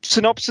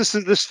synopsis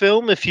of this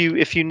film, if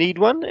you need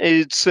one,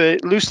 it's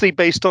loosely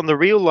based on the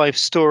real life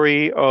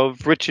story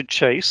of Richard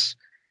Chase,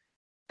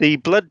 the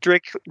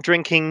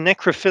blood-drinking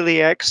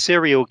necrophiliac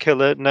serial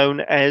killer known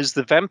as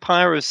the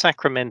Vampire of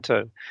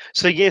Sacramento.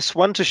 So yes,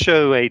 one to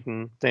show,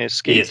 Aidan. There,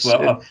 Skeets. Yes,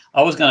 well,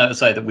 I was going to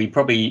say that we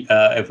probably,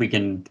 if we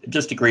can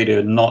just agree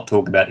to not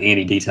talk about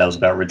any details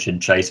about Richard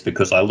Chase,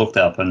 because I looked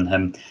up on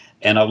him,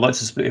 and I'd like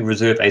to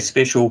reserve a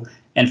special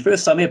and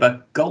first time ever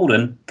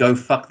golden "go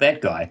fuck that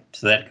guy"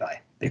 to that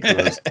guy.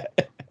 because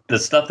the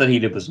stuff that he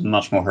did was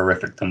much more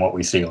horrific than what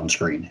we see on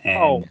screen.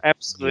 And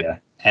absolutely. Yeah,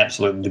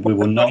 absolutely. We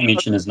will not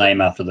mention his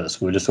name after this.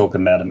 We're just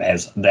talking about him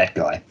as that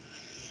guy.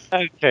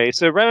 Okay,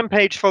 so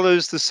Rampage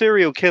follows the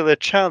serial killer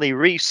Charlie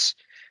Reese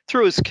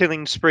through his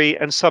killing spree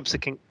and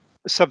subsequent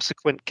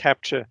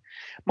capture.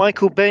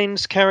 Michael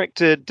Baine's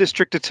character,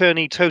 District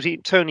Attorney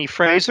Tony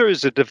Fraser,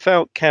 is a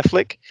devout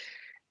Catholic,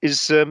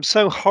 is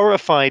so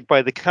horrified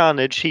by the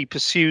carnage he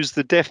pursues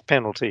the death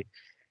penalty.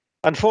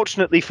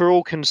 Unfortunately for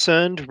all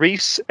concerned,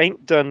 Reese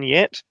ain't done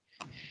yet.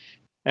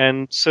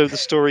 And so the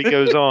story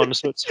goes on.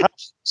 So it's half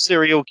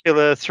serial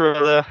killer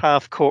thriller,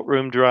 half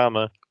courtroom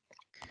drama.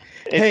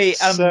 Hey,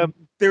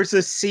 there's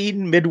a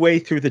scene midway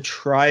through the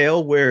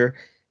trial where,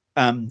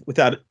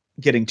 without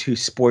getting too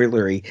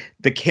spoilery,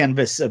 the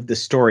canvas of the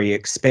story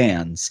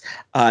expands.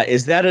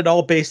 Is that at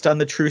all based on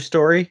the true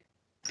story?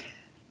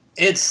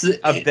 It's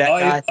of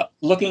that guy.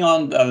 Looking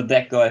on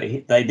that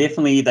guy,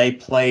 they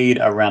played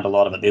around a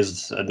lot of it.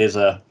 There's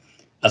a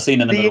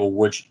scene in the middle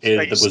which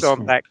was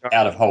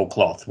out of whole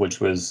cloth, which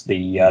was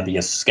the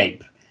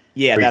escape.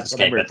 Yeah, that's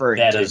escape. what I'm referring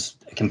that to. is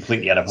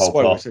completely out of whole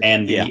cloth,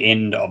 and the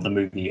end of the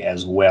movie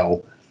as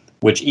well.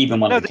 Which even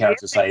one of the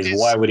characters says,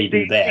 "Why would he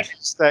do that?"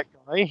 That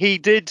guy, he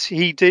did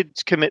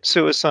commit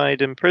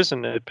suicide in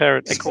prison.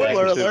 Apparently,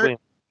 spoiler alert.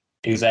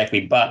 Exactly,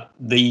 but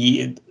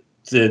the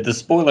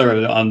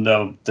spoiler on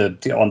on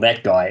that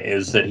guy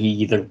is that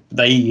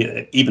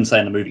they even say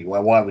in the movie,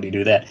 "Well, why would he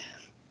do that?"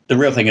 The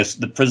real thing is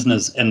the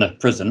prisoners in the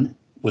prison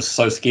was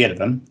so scared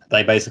of him,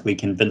 they basically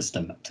convinced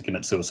him to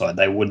commit suicide.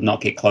 They would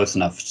not get close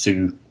enough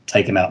to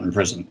take him out in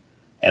prison,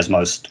 as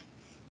most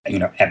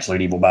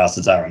absolute evil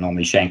bastards are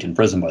normally shanked in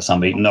prison by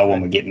somebody. No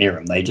one would get near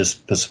him. They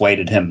just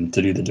persuaded him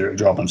to do the dirty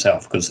job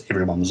himself because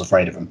everyone was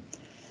afraid of him.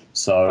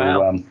 So,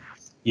 wow.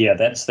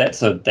 That's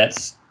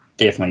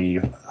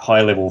definitely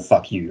high level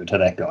fuck you to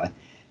that guy.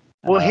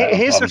 Well,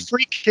 here's a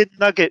freaking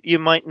nugget you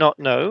might not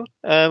know,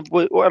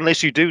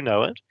 unless you do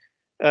know it,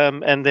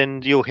 and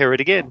then you'll hear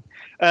it again.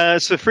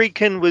 So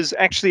Friedkin was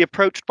actually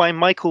approached by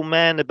Michael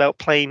Mann about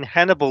playing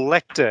Hannibal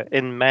Lecter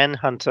in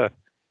Manhunter.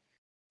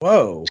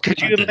 Whoa.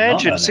 Could you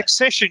imagine?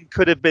 Succession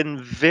could have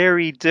been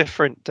very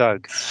different,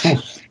 Doug.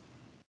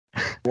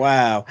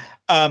 Wow.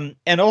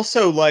 And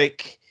also,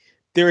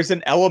 there is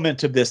an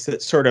element of this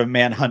that's sort of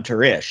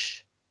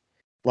Manhunter-ish.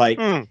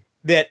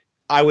 That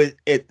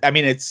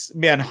it's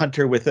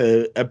Manhunter with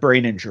a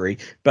brain injury,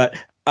 but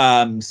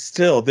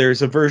still,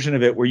 there's a version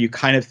of it where you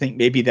kind of think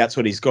maybe that's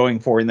what he's going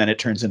for, and then it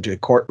turns into a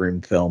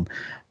courtroom film.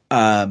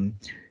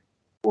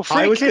 Well,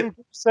 Friedkin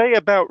say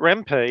about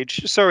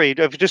Rampage. Sorry,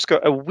 I've just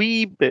got a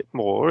wee bit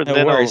more, and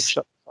then I'll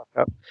shut the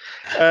fuck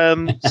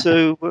up.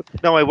 So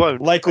no, I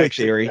won't. Likely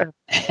theory.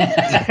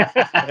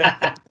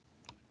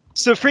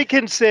 So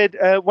Friedkin said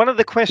one of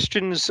the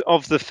questions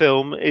of the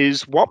film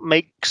is what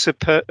makes a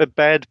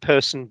bad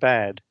person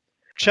bad.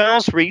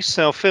 Charles Reese,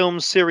 our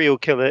film's serial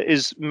killer,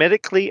 is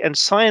medically and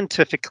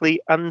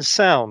scientifically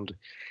unsound.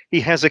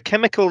 He has a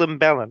chemical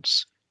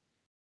imbalance.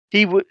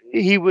 He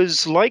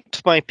was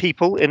liked by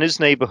people in his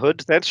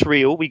neighborhood. That's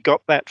real. We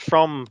got that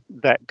from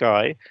that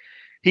guy.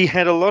 He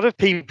had a lot of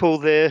people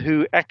there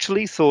who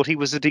actually thought he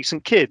was a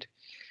decent kid.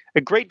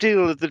 A great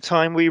deal of the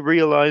time we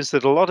realize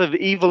that a lot of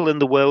evil in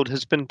the world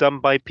has been done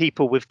by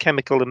people with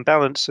chemical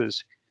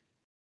imbalances.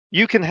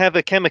 You can have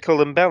a chemical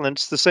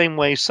imbalance the same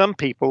way some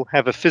people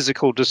have a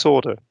physical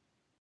disorder.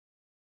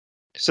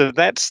 So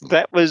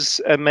that was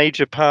a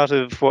major part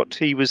of what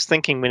he was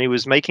thinking when he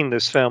was making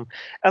this film.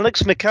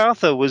 Alex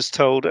MacArthur was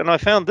told, and I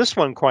found this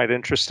one quite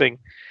interesting,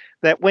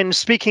 that when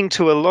speaking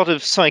to a lot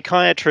of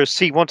psychiatrists,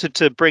 he wanted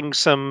to bring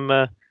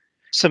some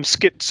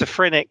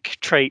schizophrenic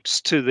traits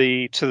to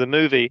the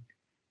movie.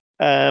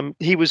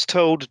 He was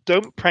told,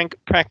 don't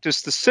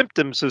practice the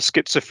symptoms of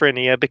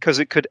schizophrenia because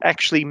it could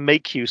actually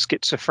make you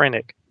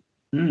schizophrenic.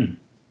 Mm.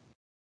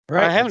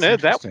 Right, I haven't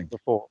heard that one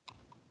before.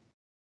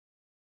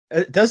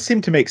 It does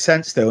seem to make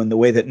sense, though, in the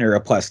way that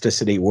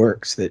neuroplasticity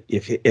works, that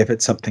if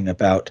it's something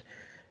about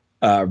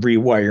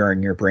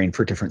rewiring your brain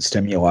for different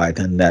stimuli,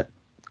 then that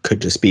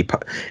could just be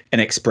an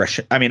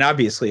expression. I mean,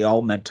 obviously,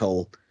 all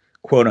mental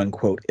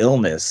quote-unquote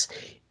illness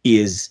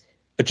is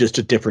just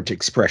a different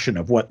expression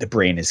of what the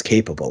brain is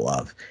capable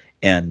of.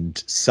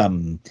 And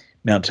some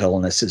mental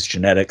illness is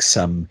genetic,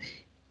 some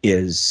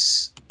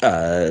is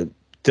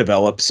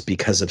develops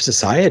because of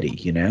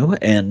society,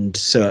 And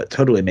so it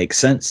totally makes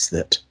sense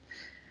that,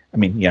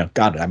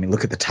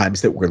 look at the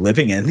times that we're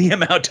living in, the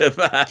amount of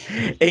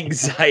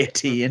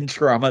anxiety and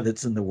trauma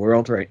that's in the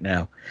world right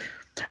now.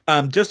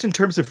 Just in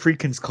terms of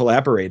Friedkin's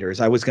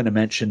collaborators, I was going to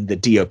mention the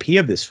DOP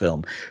of this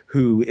film,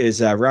 who is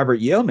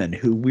Robert Yeoman,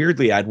 who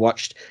weirdly I'd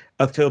watched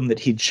a film that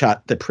he'd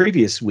shot the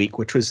previous week,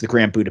 which was the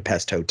Grand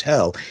Budapest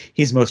Hotel.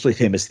 He's mostly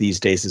famous these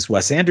days as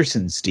Wes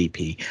Anderson's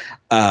DP.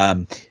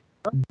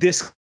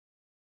 This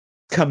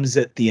comes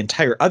at the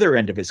entire other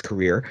end of his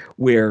career,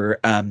 where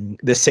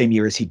the same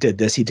year as he did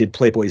this, he did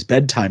Playboy's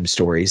Bedtime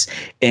Stories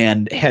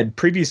and had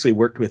previously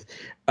worked with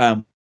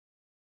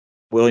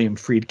William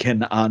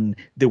Friedkin on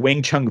the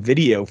Wang Chung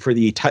video for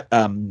the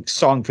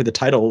song for the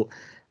title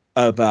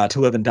of To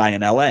Live and Die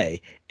in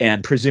L.A.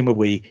 and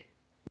presumably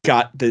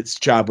got this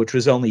job, which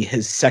was only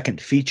his second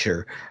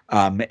feature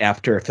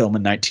after a film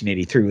in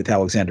 1983 with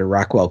Alexander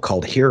Rockwell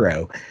called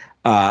Hero,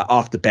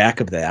 off the back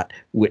of that,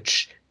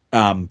 which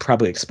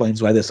probably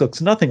explains why this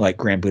looks nothing like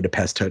Grand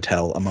Budapest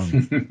Hotel,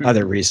 among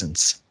other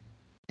reasons.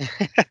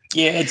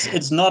 Yeah,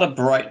 it's not a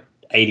bright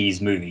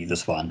 80s movie,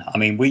 this one. I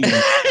mean,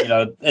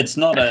 it's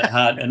not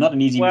not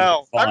an easy movie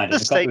to find.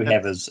 The copy we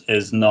have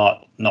is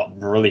not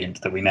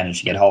brilliant that we managed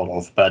to get hold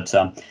of, but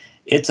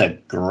it's a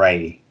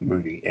grey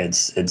movie.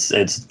 It's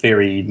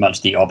very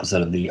much the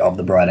opposite of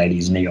the bright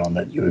 80s neon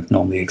that you would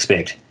normally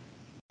expect.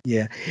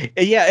 Yeah,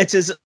 it's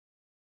as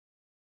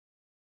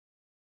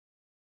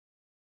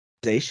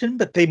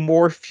but they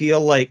more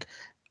feel like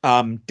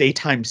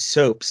daytime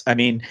soaps. I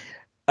mean,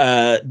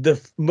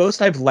 the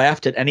most I've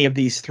laughed at any of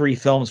these three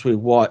films we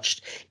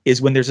watched is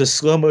when there's a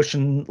slow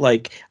motion,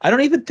 like, I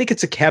don't even think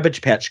it's a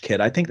Cabbage Patch Kid.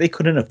 I think they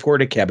couldn't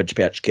afford a Cabbage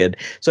Patch Kid.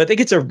 So I think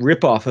it's a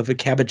ripoff of a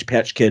Cabbage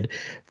Patch Kid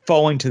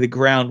falling to the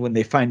ground when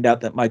they find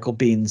out that Michael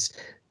Biehn's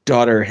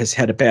daughter has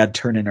had a bad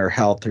turn in her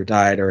health or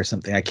died or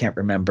something. I can't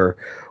remember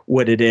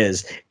what it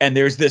is. And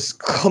there's this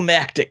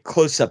climactic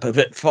close-up of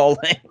it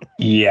falling.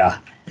 Yeah.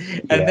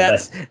 And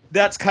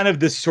that's kind of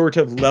the sort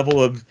of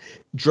level of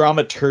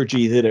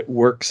dramaturgy that it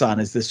works on,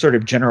 is this sort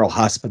of General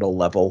Hospital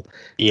level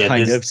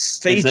kind of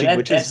staging,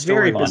 which is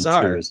very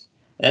bizarre.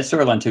 That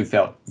storyline too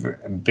felt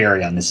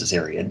very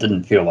unnecessary. It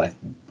didn't feel like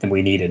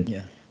we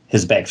needed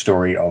his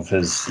backstory of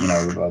his,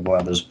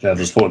 of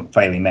his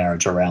failing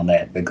marriage around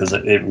that, because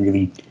it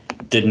really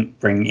didn't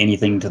bring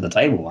anything to the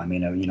table. I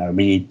mean,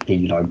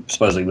 he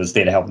supposedly was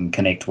there to help him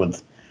connect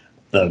with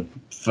the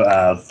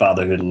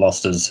father who had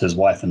lost his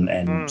wife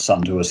and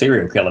son to a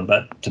serial killer.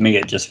 But to me,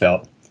 it just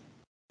felt,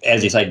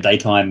 as you say,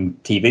 daytime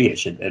TV.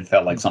 It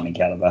felt like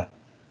something out of a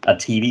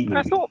TV movie.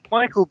 I thought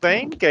Michael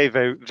Biehn gave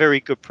a very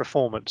good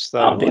performance,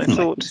 though. Oh, definitely. I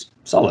thought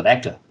solid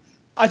actor.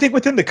 I think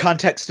within the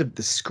context of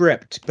the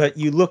script, but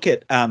you look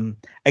at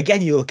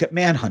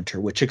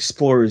Manhunter, which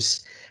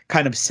explores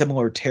kind of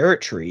similar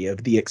territory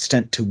of the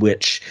extent to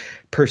which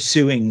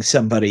pursuing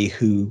somebody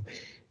who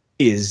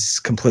is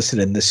complicit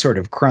in this sort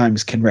of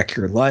crimes can wreck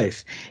your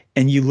life.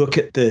 And you look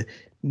at the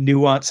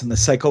nuance and the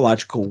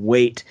psychological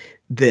weight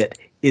that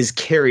is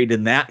carried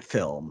in that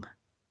film.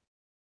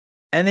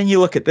 And then you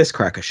look at this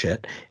crock of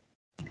shit.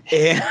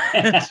 And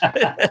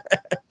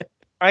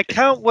I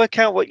can't work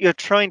out what you're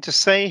trying to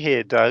say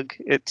here, Doug.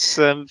 It's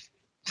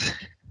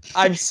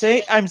I'm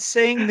saying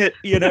that,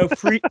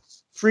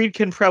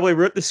 Friedkin probably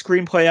wrote the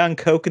screenplay on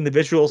coke, and the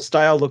visual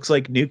style looks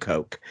like New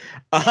Coke.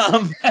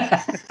 Wow,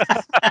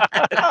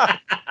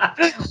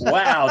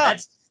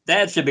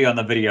 that should be on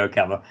the video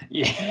cover.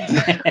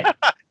 Yeah.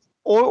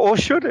 or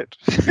should it?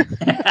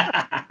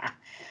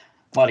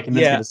 Might have convinced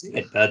me to see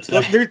it, but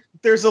look,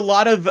 there's a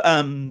lot of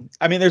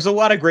there's a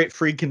lot of great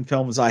Friedkin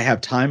films I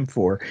have time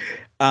for.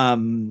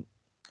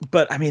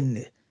 But I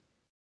mean,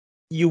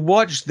 you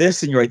watch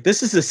this and you're like,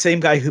 this is the same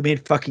guy who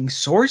made fucking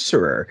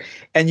Sorcerer.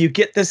 And you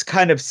get this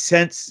kind of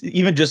sense,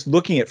 even just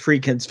looking at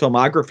Friedkin's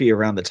filmography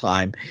around the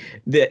time,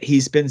 that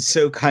he's been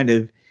so kind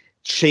of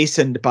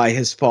chastened by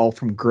his fall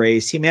from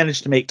grace. He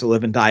managed to make To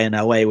Live and Die in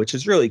L.A., which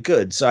is really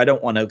good. So I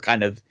don't want to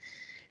kind of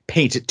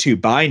paint it too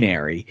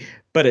binary,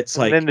 but it's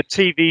like... And then the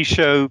TV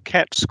show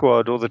Cat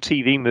Squad, or the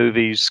TV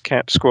movies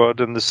Cat Squad,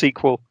 and the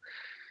sequel.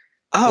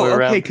 Oh,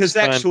 okay, because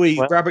actually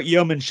Robert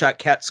Yeoman shot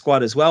Cat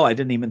Squad as well. I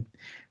didn't even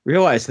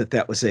realize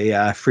that was a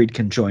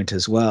Friedkin joint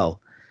as well.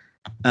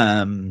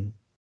 So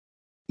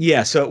he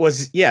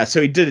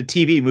did a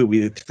TV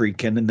movie with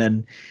Friedkin, and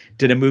then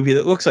did a movie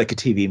that looks like a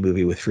TV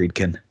movie with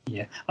Friedkin.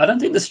 Yeah, I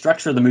don't think the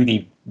structure of the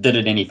movie did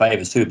it any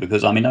favors too,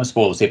 because no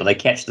spoilers here, but they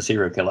catch the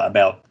serial killer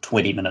about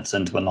 20 minutes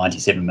into a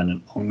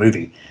 97-minute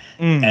movie,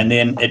 and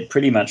then it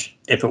pretty much,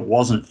 if it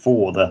wasn't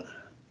for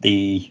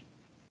the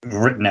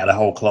written out a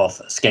whole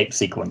cloth escape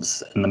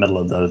sequence in the middle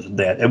of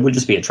that, it would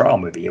just be a trial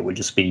movie. It would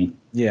just be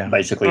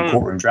basically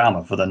courtroom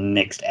drama for the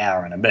next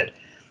hour and a bit.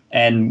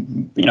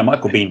 And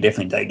Michael Biehn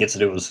definitely gets to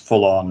do his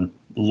full on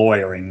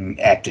lawyering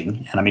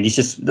acting. And I mean, this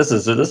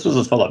was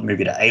his follow up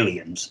movie to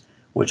Aliens,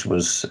 which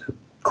was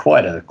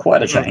quite a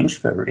change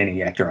for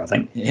any actor, I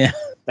think. Yeah.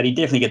 But he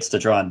definitely gets to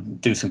try and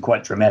do some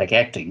quite dramatic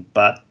acting.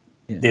 But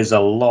there's a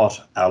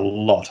lot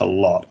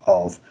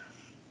of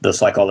the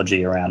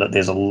psychology around it.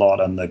 There's a lot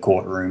in the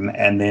courtroom,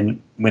 and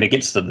then when it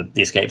gets to the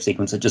escape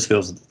sequence, it just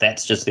feels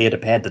that's just there to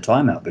pad the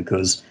time out,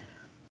 because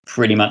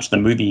pretty much the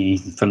movie,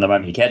 from the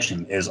moment you catch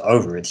him, is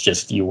over. It's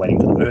just you waiting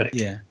for the verdict.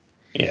 Yeah.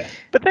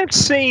 But that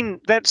scene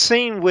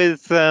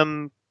with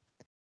that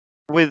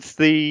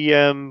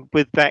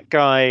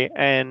guy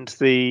and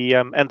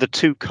the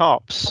two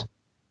cops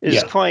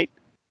is quite.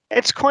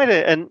 It's quite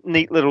a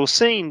neat little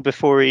scene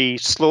before he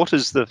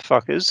slaughters the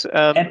fuckers.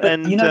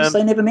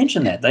 They never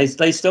mention that.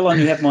 They still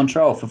only have him on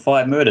trial for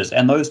 5 murders,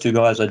 and those two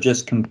guys are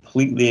just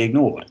completely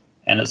ignored.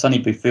 and it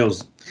suddenly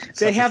feels.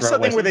 They have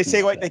something where they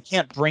say like they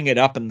can't bring it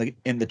up in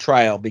the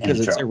trial because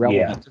it's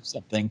irrelevant or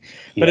something,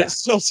 but it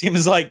still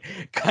seems like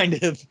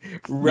kind of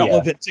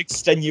relevant,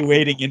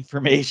 extenuating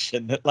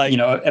information that, like,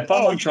 if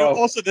I'm on trial,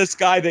 also this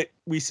guy that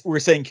we were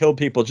saying killed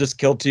people just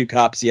killed 2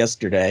 cops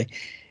yesterday,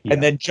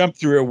 and then jumped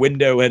through a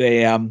window at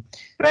a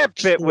that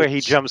bit where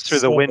he jumps through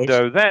the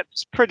window.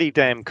 That's pretty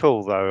damn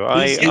cool, though.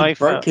 He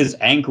broke his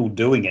ankle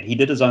doing it. He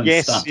did his own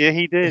stunt. Yes,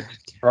 he did.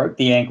 Broke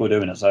the ankle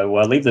doing it. So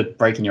I'll leave the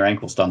breaking your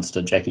ankle stunts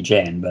to Jackie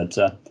Chan. But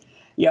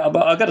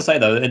but I've got to say,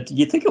 though,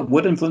 you think it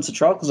would influence the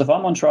trial? Because if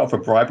I'm on trial for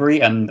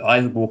bribery and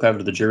I walk over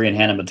to the jury and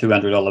hand them a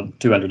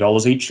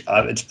 $200 each,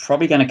 it's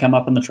probably going to come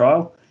up in the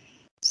trial.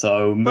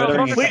 So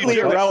completely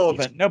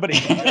irrelevant. Nobody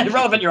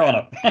irrelevant, Your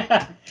Honor.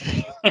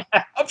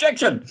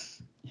 Objection.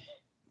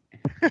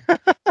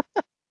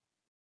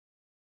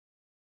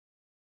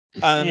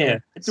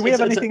 Do we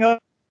have anything else?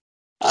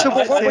 So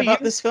what were you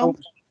about this film?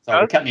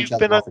 Sorry, we're cutting each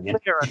other off again.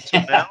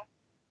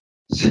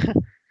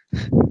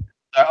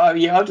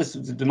 I'll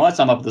just my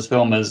sum up of this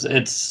film is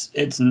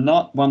it's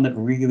not one that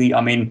really.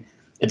 I mean,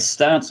 it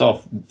starts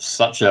off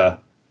such a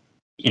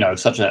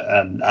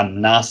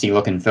nasty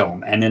looking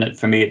film, and then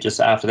for me, it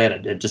just after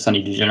that it just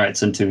suddenly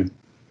degenerates into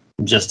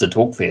just a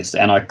talk fest.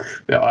 And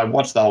I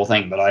watched the whole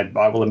thing, but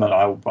I will admit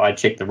I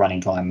checked the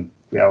running time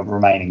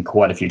remaining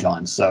quite a few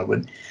times,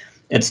 so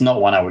it's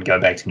not one I would go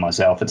back to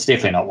myself. It's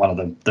definitely not one of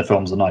the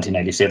films of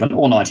 1987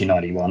 or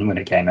 1991 when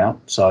it came out.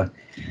 So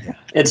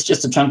it's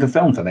just a chunk of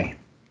film for me.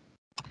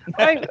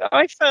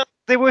 I found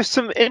there were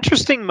some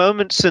interesting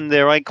moments in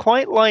there. I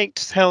quite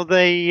liked how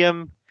they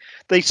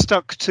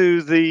stuck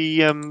to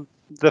the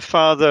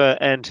father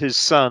and his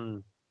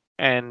son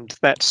and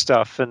that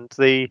stuff, and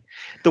the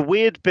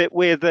weird bit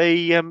where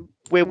that's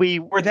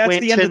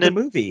the end of the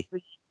movie,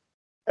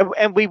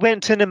 and we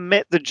went in and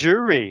met the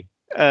jury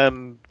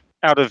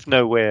out of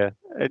nowhere.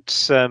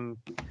 It's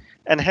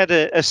and had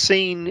a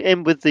scene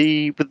in with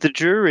the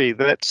jury.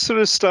 That sort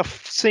of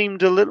stuff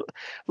seemed a little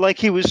like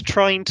he was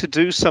trying to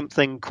do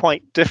something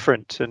quite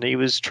different, and he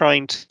was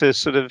trying to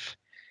sort of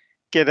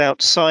get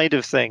outside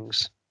of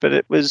things. But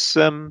it was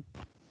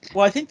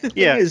well, I think the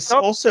thing is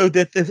also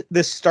that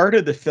the start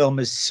of the film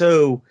is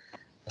so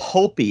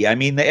pulpy. I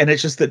mean, and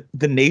it's just that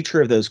the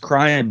nature of those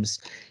crimes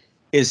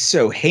is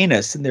so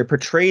heinous, and they're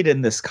portrayed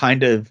in this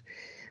kind of.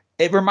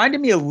 It reminded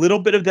me a little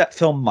bit of that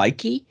film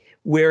Mikey,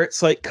 where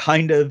it's like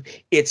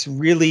it's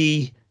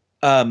really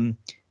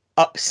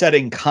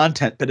upsetting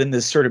content, but in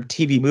this sort of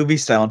TV movie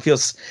style, and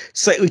feels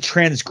slightly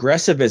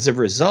transgressive as a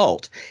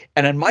result.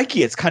 And in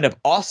Mikey, it's kind of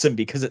awesome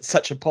because it's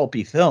such a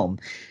pulpy film.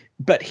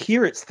 But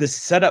here it's this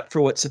setup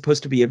for what's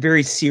supposed to be a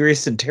very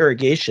serious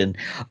interrogation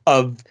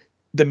of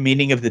the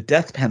meaning of the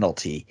death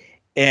penalty.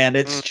 And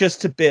it's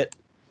just a bit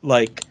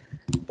like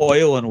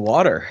oil and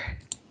water.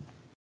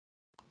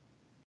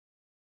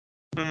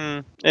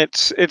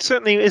 It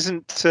certainly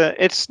isn't.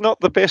 It's not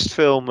the best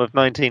film of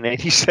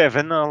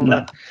 1987.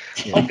 I'll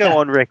go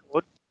on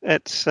record.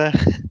 It's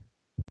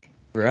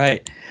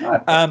right.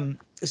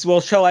 Well,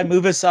 shall I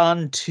move us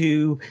on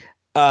to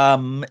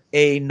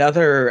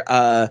another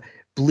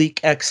bleak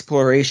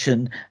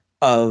exploration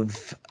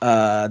of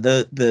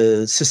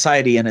the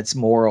society and its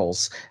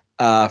morals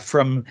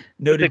from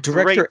noted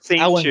director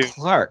Alan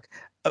Clark?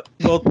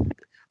 Well,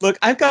 look,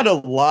 I've got a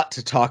lot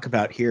to talk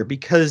about here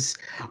because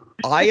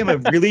I am a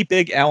really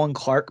big Alan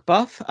Clark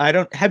buff.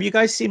 Have you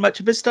guys seen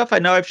much of his stuff? I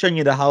know I've shown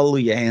you the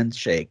Hallelujah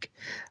Handshake,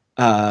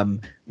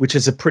 which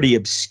is a pretty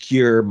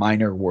obscure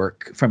minor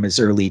work from his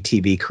early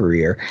TV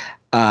career.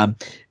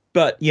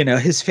 But he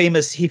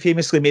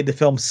famously made the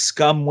film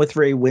Scum with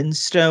Ray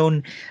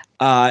Winstone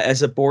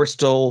as a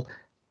Borstal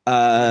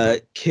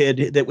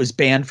kid that was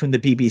banned from the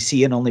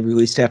BBC and only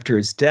released after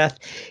his death.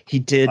 He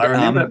did. I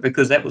remember it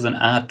because that was an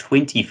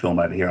R20 film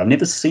over here. I've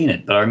never seen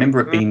it, but I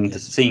remember it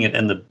seeing it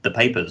in the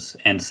papers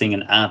and seeing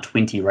an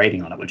R20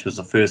 rating on it, which was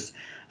the first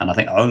and I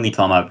think only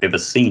time I've ever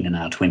seen an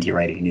R20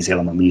 rating in New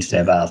Zealand. When we used to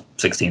have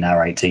R16,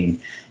 R18,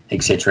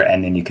 etc.,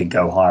 and then you could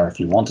go higher if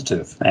you wanted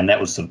to. And that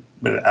was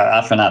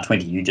after an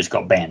R20, you just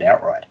got banned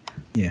outright.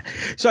 Yeah.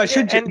 So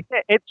and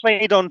it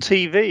played on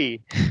TV.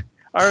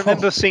 I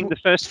remember seeing the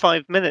first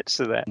 5 minutes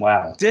of that.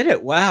 Wow. Did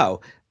it? Wow.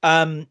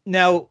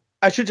 Now,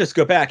 I should just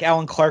go back.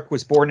 Alan Clark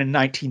was born in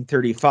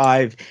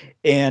 1935,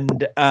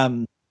 and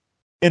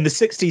in the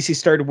 60s, he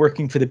started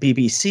working for the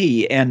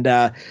BBC, and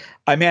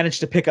I managed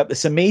to pick up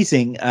this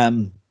amazing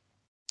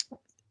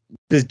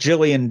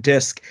bajillion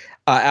disc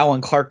Alan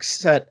Clark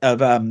set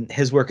of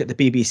his work at the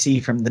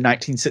BBC from the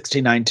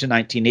 1969 to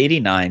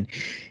 1989,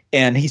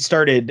 and he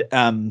started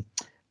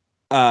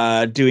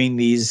doing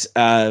these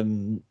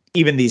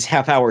even these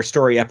half-hour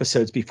story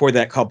episodes before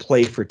that called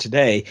Play for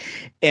Today.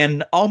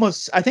 And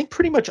I think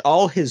pretty much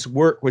all his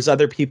work was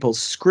other people's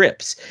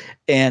scripts.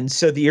 And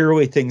so the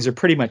early things are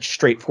pretty much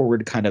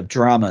straightforward kind of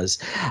dramas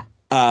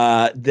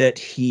that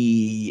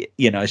he,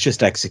 is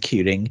just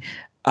executing.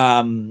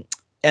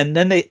 And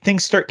then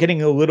things start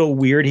getting a little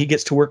weird. He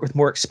gets to work with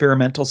more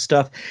experimental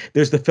stuff.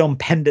 There's the film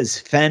Penda's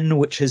Fen,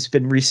 which has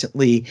been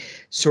recently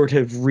sort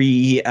of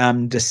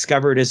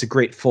rediscovered as a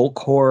great folk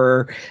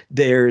horror.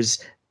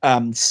 There's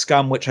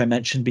Scum, which I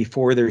mentioned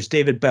before. There's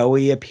David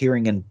Bowie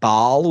appearing in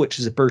Baal, which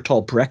is a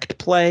Bertolt Brecht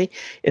play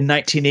in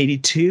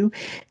 1982.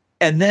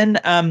 And then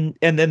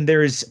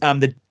there's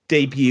the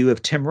debut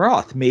of Tim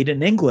Roth, Made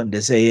in England,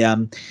 as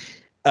a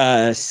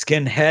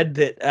skinhead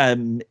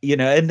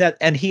that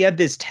and he had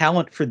this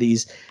talent for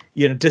these,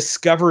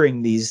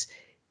 discovering these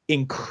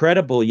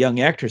incredible young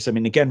actors. I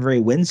mean, again, Ray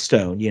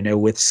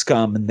Winstone, with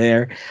Scum and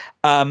there.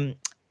 And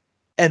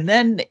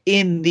then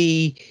in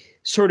the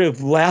sort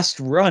of last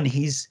run,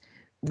 he's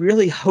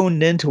really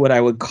honed into what I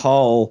would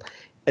call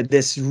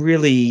this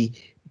really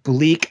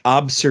bleak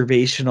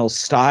observational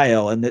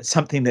style. And that's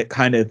something that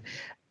kind of,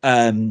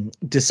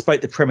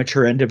 despite the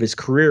premature end of his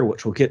career,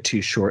 which we'll get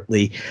to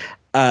shortly,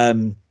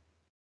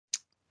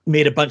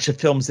 made a bunch of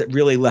films that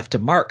really left a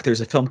mark.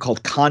 There's a film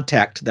called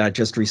Contact that I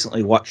just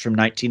recently watched from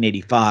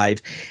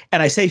 1985.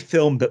 And I say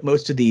film, but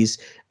most of these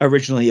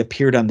originally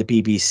appeared on the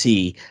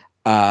BBC.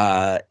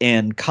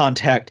 And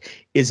Contact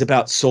is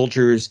about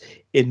soldiers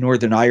in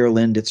Northern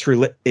Ireland. It's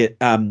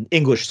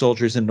English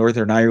soldiers in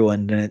Northern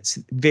Ireland, and it's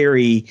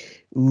very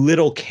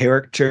little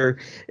character.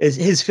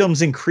 His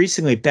films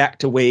increasingly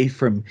backed away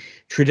from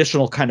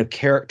traditional kind of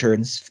character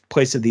in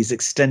place of these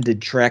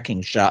extended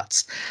tracking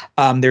shots.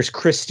 There's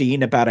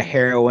Christine, about a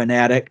heroin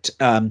addict.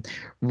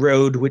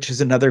 Road, which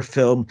is another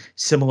film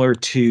similar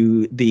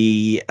to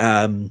the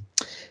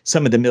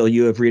some of the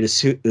milieu of Rita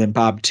Sue and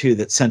Bob 2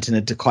 that's sent in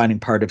a declining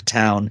part of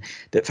town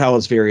that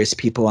follows various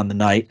people on the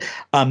night.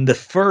 The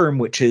Firm,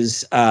 which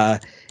is I've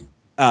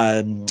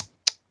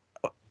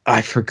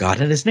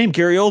forgotten his name,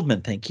 Gary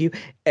Oldman, thank you,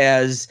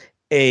 as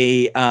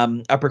a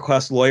upper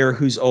class lawyer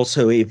who's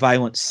also a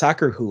violent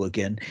soccer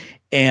hooligan,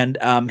 and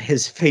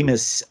his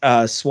famous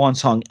swan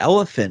song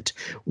Elephant,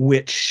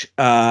 which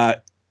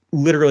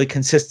literally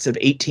consists of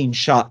 18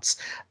 shots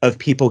of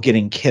people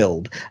getting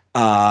killed.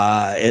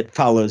 It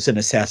follows an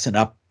assassin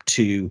up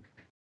to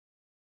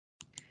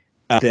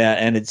that,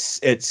 and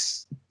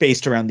it's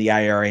based around the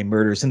IRA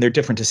murders, and they're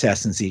different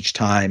assassins each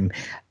time.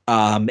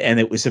 And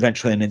it was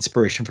eventually an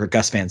inspiration for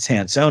Gus Van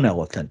Sant's own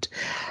Elephant.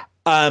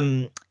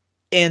 And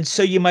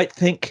so you might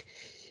think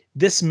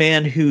this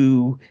man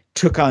who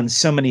took on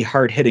so many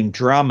hard-hitting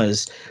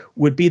dramas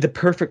would be the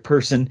perfect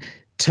person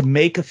to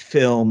make a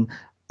film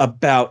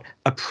about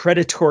a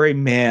predatory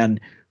man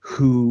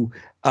who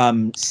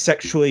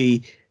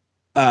sexually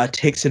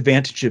takes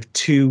advantage of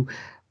two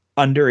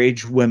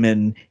underage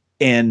women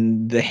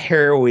and the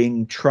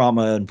harrowing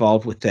trauma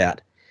involved with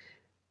that.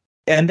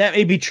 And that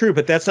may be true,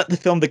 but that's not the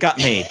film that got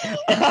made.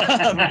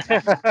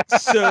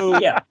 So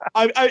yeah,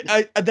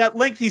 I that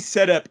lengthy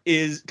setup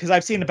is because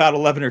I've seen about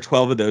 11 or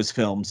 12 of those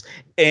films,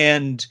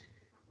 and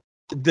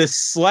the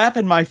slap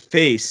in my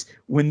face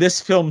when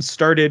this film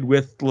started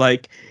with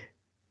like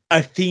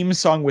a theme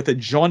song with a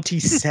jaunty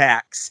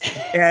sax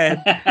and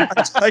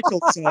a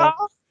title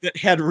song that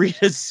had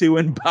Rita Sue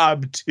and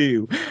Bob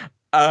 2.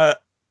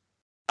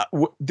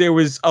 There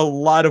was a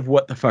lot of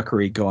what the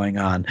fuckery going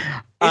on.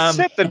 It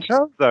set the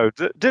tone, though,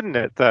 didn't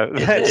it? Though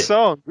that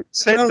song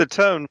set the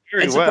tone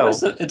very well.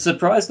 It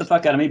surprised the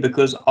fuck out of me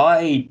because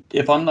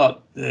if I'm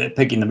not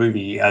picking the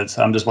movie, as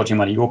I'm just watching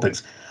one of your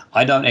picks,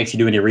 I don't actually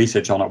do any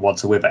research on it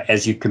whatsoever,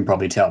 as you can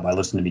probably tell by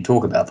listening to me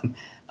talk about them.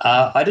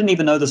 I didn't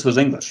even know this was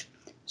English.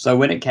 So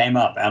when it came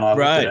up and I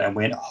looked at it and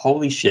went,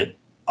 holy shit,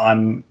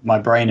 my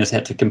brain has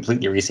had to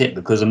completely reset,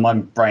 because in my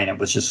brain it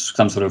was just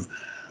some sort of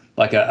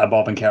like a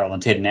Bob and Carol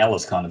and Ted and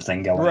Alice kind of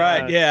thing going on.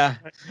 Right, yeah.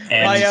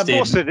 And of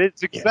course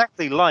it's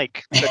exactly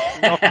like, but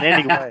not in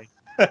any way.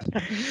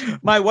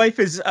 My wife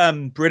is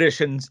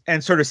British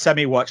and sort of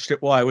semi-watched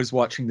it while I was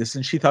watching this,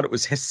 and she thought it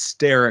was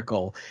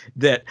hysterical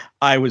that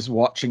I was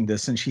watching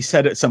this. And she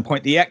said at some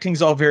point, the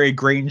acting's all very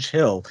Grange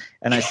Hill.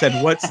 And I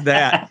said, what's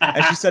that?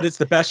 And she said, it's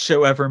the best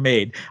show ever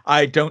made.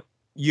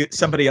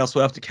 Somebody else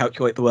will have to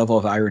calculate the level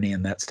of irony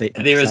in that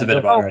statement. There is a bit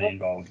of irony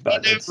involved.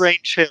 But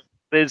Grange Hill.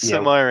 There's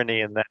some irony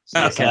in that.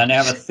 Yes, okay. I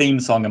now have a theme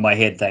song in my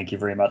head. Thank you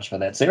very much for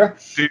that, Sarah.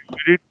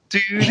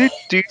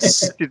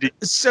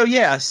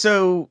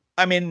 So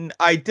I mean,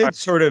 I did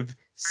sort of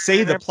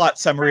say the plot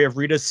summary of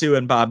Rita Sue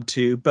and Bob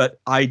 2, but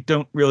I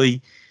don't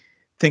really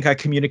think I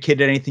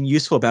communicated anything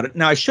useful about it.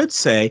 Now, I should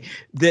say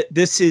that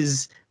this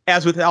is,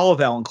 as with all of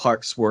Alan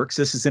Clark's works,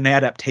 this is an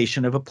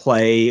adaptation of a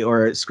play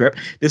or a script.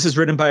 This is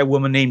written by a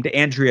woman named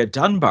Andrea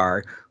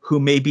Dunbar,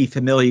 who may be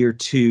familiar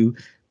to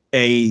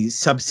a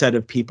subset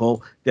of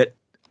people that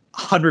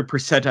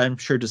 100% I'm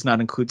sure does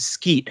not include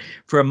Skeet,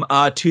 from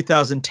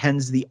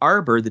 2010's The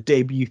Arbor, the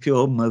debut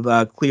film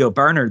of Cleo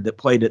Barnard that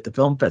played at the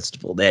film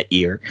festival that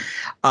year.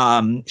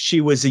 She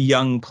was a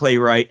young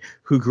playwright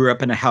who grew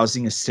up in a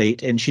housing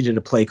estate, and she did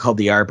a play called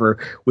The Arbor,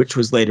 which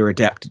was later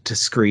adapted to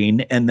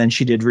screen. And then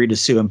she did Rita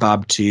Sue and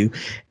Bob 2.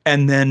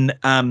 And then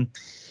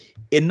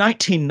in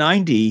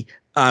 1990,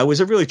 it was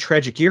a really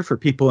tragic year for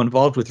people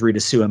involved with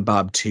Rita Sue and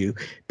Bob 2,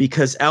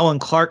 because Alan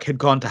Clark had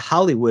gone to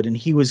Hollywood and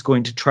he was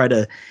going to try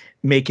to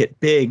make it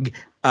big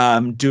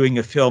doing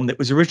a film that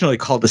was originally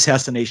called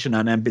Assassination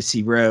on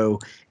Embassy Row,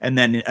 and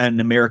then An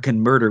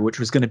American Murder, which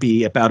was going to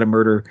be about a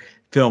murder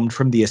filmed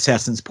from the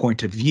assassin's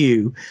point of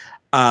view.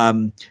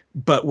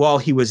 But while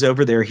he was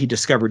over there, he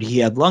discovered he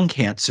had lung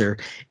cancer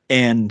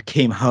and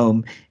came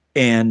home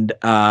and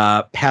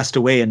passed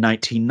away in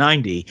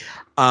 1990.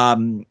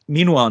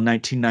 Meanwhile, in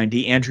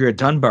 1990, Andrea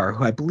Dunbar,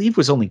 who I believe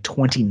was only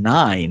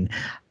 29,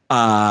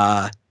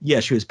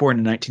 she was born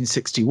in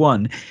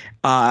 1961,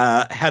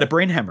 had a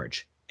brain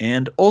hemorrhage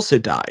and also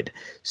died.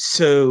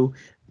 So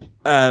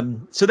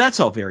that's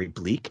all very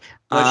bleak.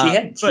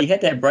 Well, she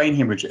had that brain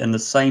hemorrhage in the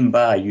same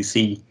bar you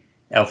see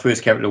our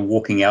first character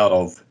walking out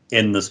of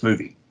in this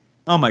movie.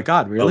 Oh my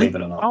God! Really? Believe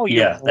it or not. Oh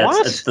yeah.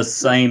 It's the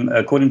same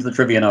according to the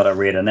trivia note I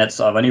read, and I've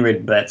only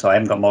read that, so I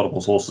haven't got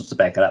multiple sources to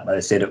back it up. But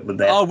I said it with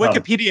that. Oh,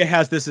 Wikipedia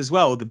has this as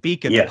well. The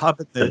Beacon, the pub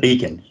at the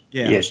Beacon.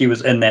 Yeah, she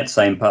was in that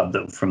same pub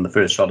from the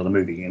first shot of the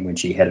movie, and when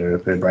she had her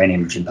brain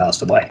hemorrhage and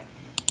passed away.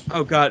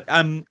 Oh God!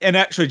 And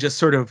actually, just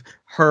sort of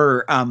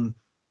her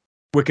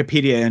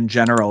Wikipedia in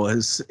general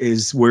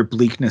is where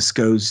bleakness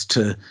goes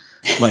to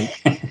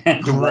like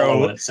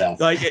grow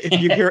itself. Like if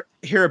you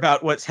hear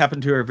about what's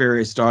happened to her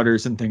various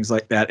daughters and things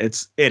like that,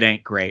 it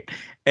ain't great.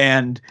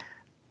 And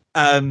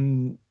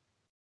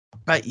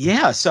but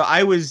yeah, so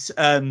I was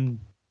I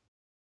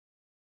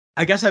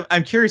guess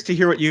I'm curious to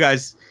hear what you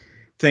guys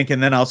think,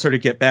 and then I'll sort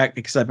of get back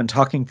because I've been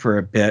talking for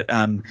a bit.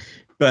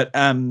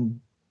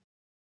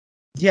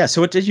 Yeah,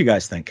 so what did you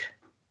guys think?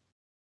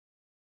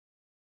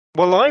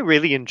 Well, I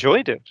really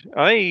enjoyed it.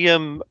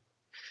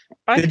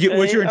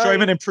 Was your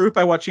enjoyment improved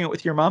by watching it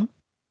with your mom?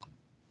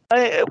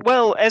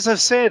 Well, as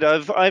I've said,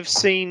 I've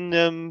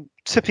seen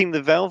Tipping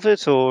the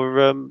Velvet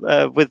or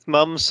with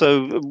mum.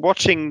 So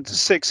watching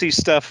sexy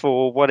stuff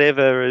or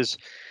whatever is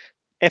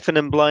effing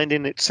and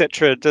blinding,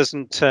 etc.,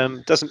 doesn't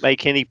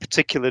make any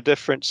particular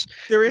difference.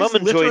 There is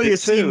literally a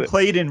scene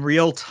played in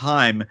real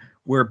time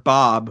where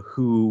Bob,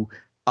 who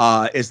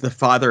is the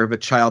father of a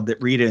child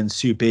that Rita and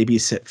Sue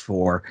babysit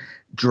for,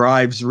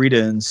 drives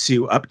Rita and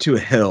Sue up to a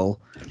hill,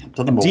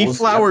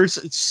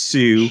 deflowers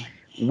Sue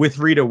with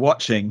Rita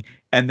watching,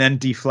 and then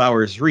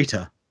deflowers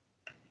Rita.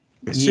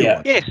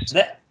 Yeah. Yes.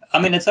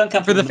 It's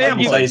uncomfortable for the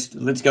family.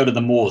 Let's go to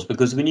the moors,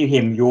 because when you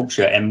hear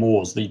Yorkshire and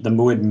moors, the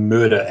word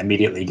murder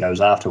immediately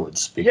goes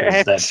afterwards,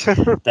 because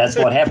that's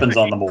what happens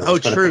on the moors. Oh,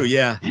 true.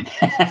 Yeah.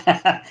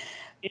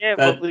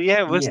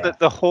 That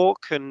the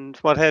Hawk and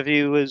what have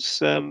you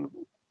was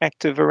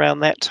active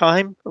around that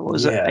time? Or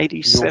was it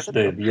 87?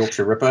 The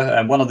Yorkshire Ripper,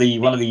 and one of the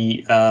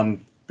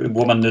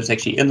woman that's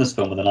actually in this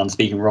film with an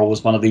unspeaking role was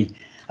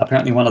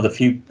apparently one of the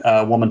few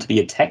women to be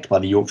attacked by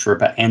the Yorkshire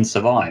Ripper and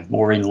survive,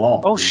 Maureen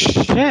Long. Oh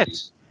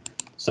shit!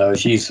 So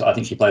I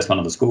think she plays one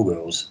of the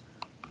schoolgirls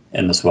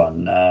in this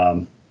one.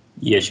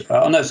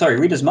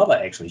 Rita's mother,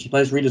 actually. She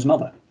plays Rita's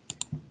mother.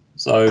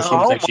 So she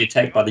was actually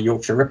attacked by the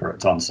Yorkshire Ripper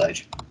at some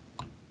stage.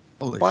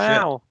 Holy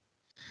wow.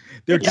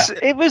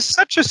 Shit. It was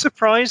such a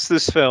surprise,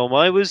 this film.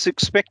 I was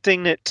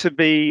expecting it to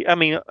be,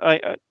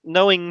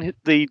 knowing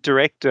the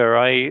director,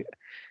 I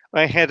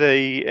had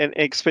an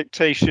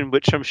expectation,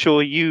 which I'm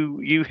sure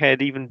you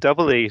had even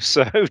doubly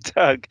so,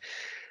 Doug.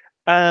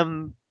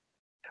 But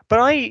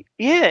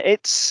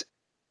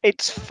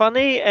it's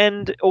funny,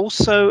 and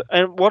also,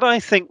 and what I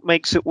think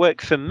makes it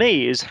work for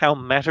me is how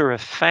matter of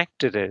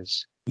fact it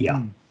is.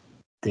 Yeah,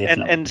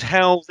 definitely. And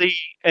how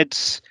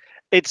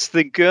it's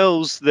the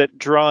girls that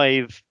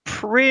drive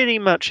pretty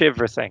much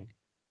everything.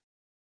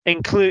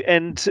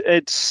 And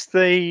it's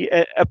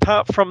the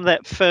apart from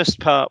that first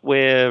part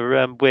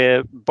where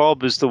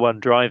Bob is the one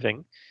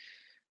driving,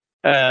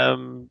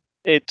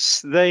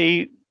 it's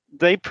they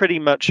pretty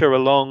much are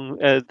along.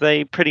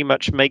 They pretty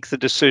much make the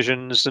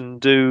decisions and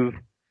do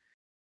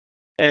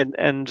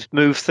and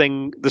move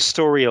the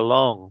story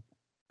along.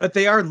 But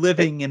they are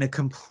living in a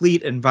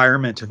complete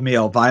environment of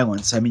male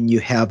violence. I mean, you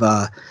have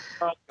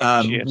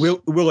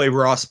Willie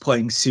Ross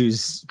playing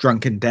Sue's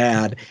drunken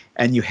dad,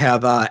 and you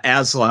have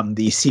Aslam,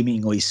 the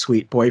seemingly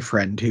sweet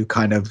boyfriend, who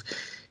kind of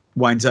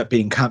winds up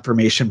being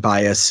confirmation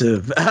bias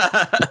of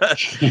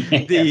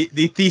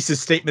the thesis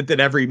statement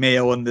that every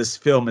male in this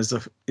film is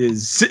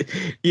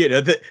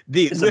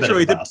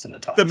literally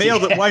the male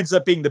that winds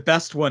up being the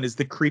best one is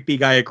the creepy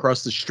guy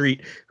across the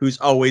street who's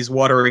always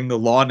watering the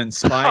lawn and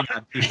spying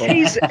on people.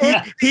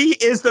 He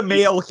is the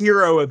male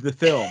hero of the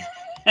film.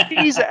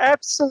 He's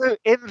absolute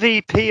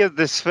MVP of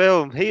this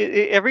film.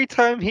 Every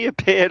time he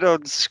appeared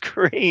on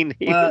screen,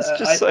 he was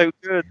just so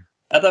good.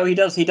 Although he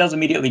does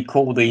immediately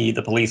call the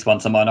police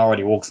once a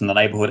minority walks in the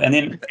neighborhood, and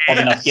then odd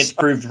enough gets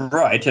proved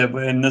right.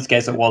 In this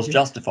case, it was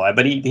justified,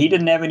 but he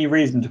didn't have any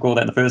reason to call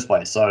that in the first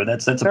place. So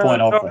that's a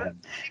point off for him.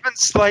 Even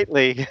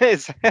slightly.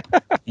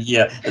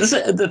 Yeah,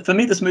 for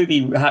me, this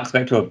movie harks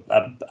back to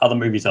other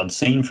movies I'd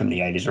seen from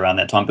the 80s around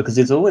that time, because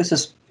there's always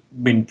this,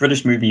 when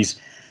British movies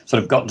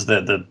sort of got to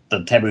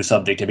the taboo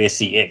subject of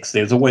SCX,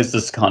 there's always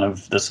this kind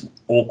of this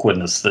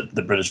awkwardness that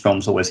the British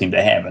films always seem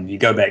to have, and you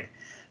go back.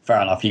 Fair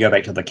enough. You go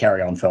back to the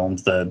Carry On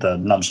films, the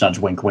nudge nudge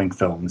wink wink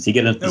films. You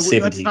get into the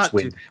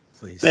 70s.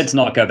 Let's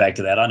not go back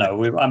to that. I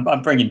know.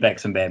 I'm bringing back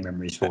some bad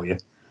memories for you.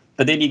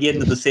 But then you get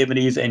into the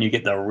 70s and you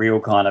get the real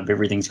kind of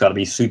everything's got to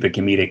be super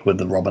comedic with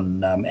the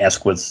Robin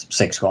Asquith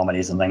sex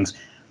comedies and things.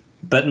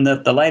 But in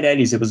the late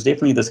 80s, it was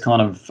definitely this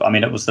kind of, I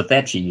mean, it was the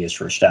Thatcher years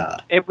for a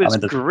start. It was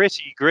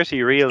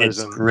gritty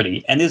realism. It's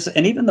gritty. And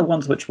even the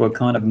ones which were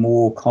kind of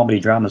more comedy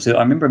dramas. I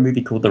remember a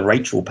movie called The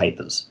Rachel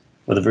Papers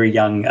with a very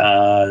young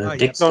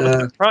Dexter.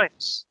 Jonathan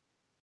Price.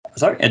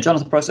 Sorry,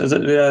 Jonathan Price. Is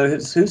it,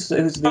 who's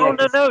the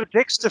actor? No,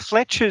 Dexter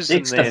Fletcher's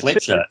in there. Dexter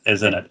Fletcher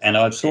is in it. And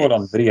I saw it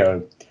on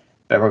video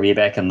probably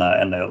back in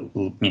the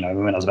when I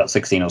was about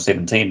 16 or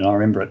 17. And I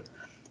remember it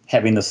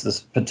having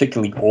this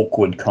particularly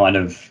awkward kind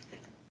of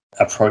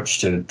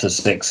approach to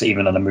sex,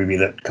 even in a movie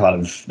that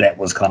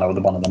was kind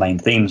of one of the main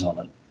themes on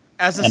it.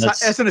 As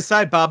an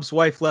aside, Bob's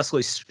wife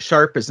Leslie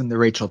Sharp is in the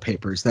Rachel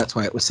Papers. That's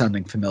why it was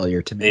sounding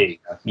familiar to me.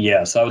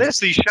 Yeah, so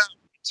Leslie Sharp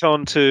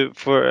went on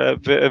for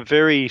a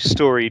very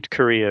storied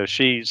career.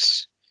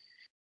 She's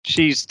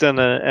done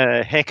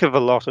a heck of a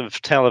lot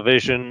of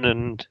television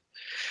and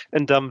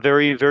done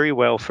very, very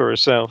well for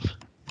herself.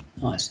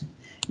 Nice.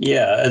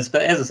 Yeah, as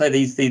I say,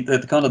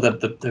 the kind of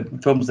the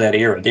films of that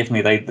era,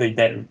 definitely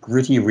that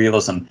gritty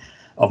realism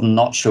of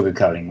not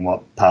sugarcoating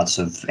what parts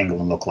of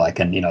England look like,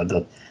 and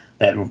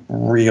that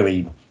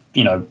really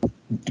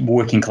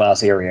working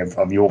class area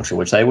of Yorkshire,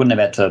 which they wouldn't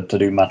have had to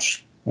do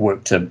much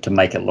work to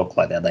make it look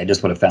like that. They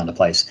just would have found a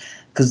place,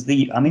 because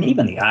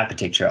even the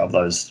architecture of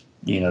those,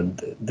 where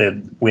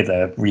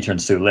the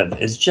Returns to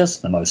live is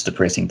just the most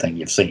depressing thing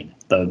you've seen.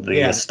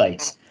 The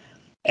estates.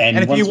 And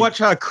if you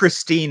watch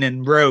Christine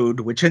and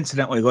Road, which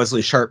incidentally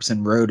Leslie Sharp's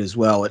in Road as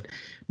well, it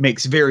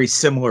makes very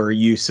similar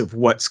use of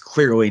what's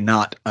clearly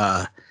not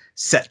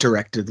set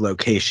directed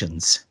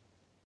locations.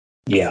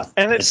 Yeah,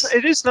 and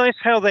it is nice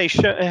how they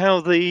show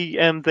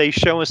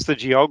us the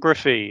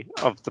geography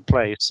of the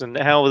place and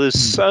how there's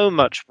so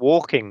much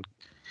walking.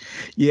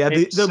 Yeah,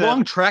 the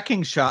long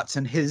tracking shots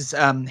and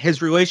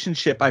his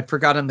relationship. I've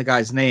forgotten the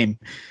guy's name,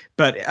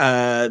 but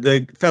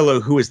the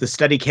fellow who was the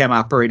Steadicam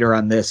operator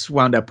on this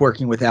wound up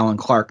working with Alan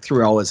Clark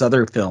through all his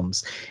other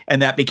films,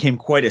 and that became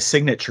quite a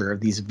signature of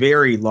these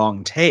very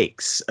long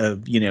takes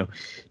of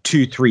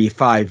 2, 3,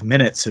 5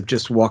 minutes of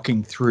just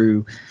walking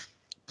through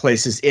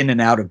places in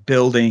and out of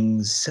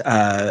buildings.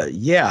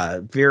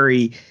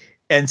 Very.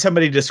 And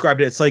somebody described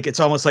it. It's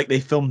almost like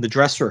they filmed the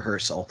dress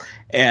rehearsal,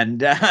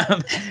 and that,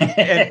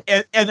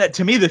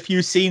 to me, the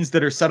few scenes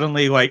that are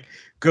suddenly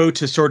go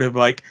to sort of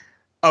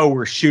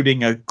we're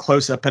shooting a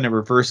close up and a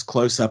reverse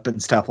close up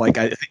and stuff. I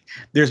think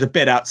there's a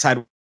bit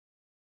outside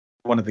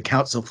one of the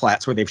council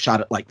flats where they've shot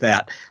it like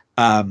that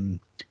when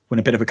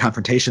a bit of a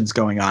confrontation's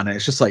going on, and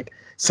it's just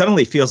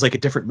suddenly feels like a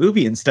different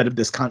movie instead of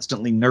this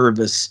constantly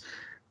nervous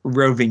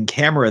roving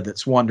camera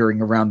that's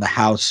wandering around the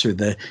house or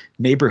the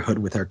neighborhood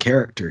with our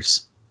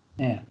characters.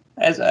 Yeah.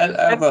 As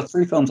out of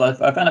 3 films, I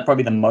found it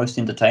probably the most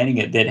entertaining.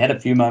 It had a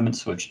few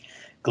moments which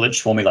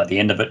glitched for me, like the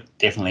end of it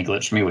definitely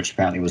glitched me, which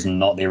apparently was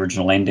not the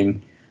original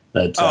ending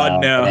that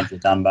Andrew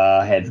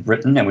Dunbar had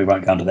written, and we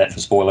won't go into that for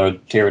spoiler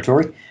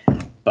territory.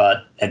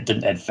 But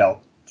it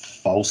felt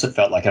false. It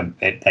felt like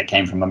that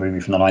came from a movie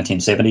from the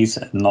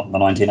 1970s, not the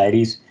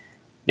 1980s,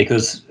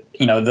 because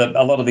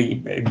a lot of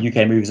the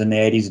UK movies in the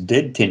 80s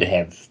did tend to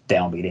have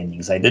downbeat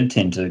endings. They did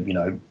tend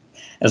to,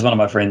 as one of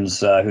my friends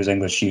who's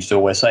English used to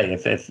always say,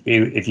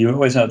 if you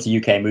always know it's a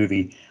UK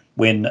movie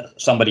when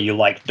somebody you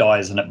like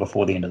dies in it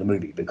before the end of the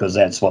movie, because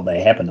that's what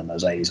they happened in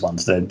those 80s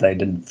ones. They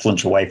didn't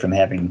flinch away from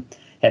having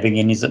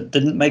endings that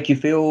didn't make you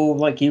feel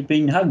like you've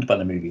been hugged by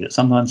the movie, that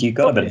sometimes you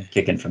got a bit of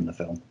kick in from the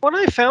film. What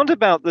I found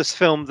about this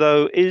film,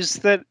 though, is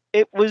that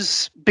it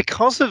was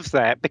because of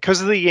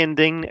the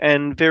ending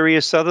and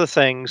various other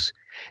things,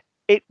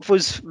 it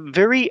was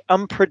very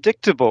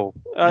unpredictable.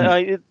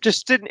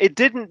 It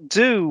didn't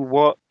do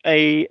what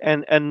a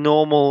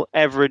normal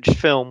average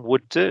film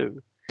would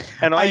do,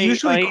 and I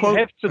usually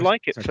have to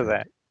like it for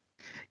that.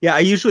 Yeah, I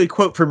usually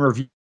quote from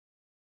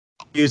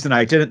reviews, and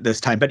I didn't this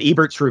time, but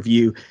Ebert's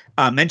review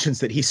mentions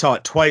that he saw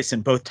it twice,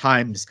 and both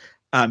times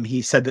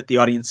he said that the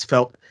audience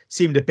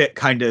seemed a bit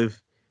kind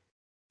of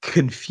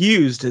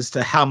confused as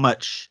to how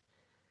much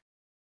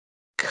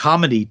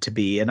comedy to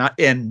be,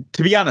 and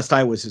to be honest,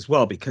 I was as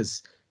well,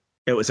 because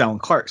it was Alan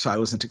Clark, so I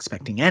wasn't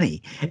expecting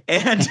any.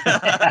 And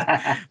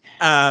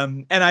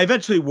and I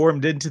eventually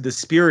warmed into the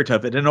spirit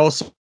of it. And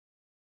also,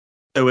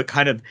 so it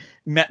kind of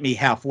met me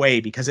halfway,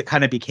 because it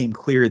kind of became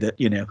clear that,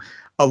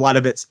 a lot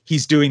of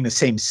he's doing the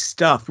same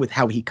stuff with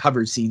how he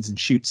covers scenes and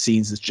shoots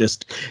scenes. It's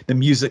just the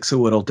music's a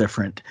little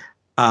different.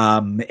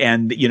 But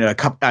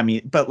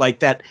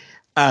that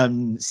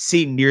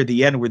scene near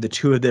the end where the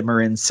two of them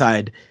are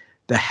inside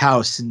the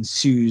house and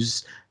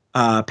Sue's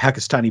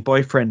Pakistani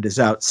boyfriend is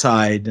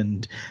outside,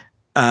 and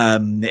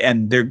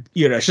they're,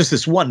 it's just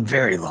this one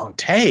very long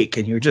take,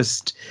 and you're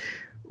just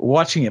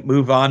watching it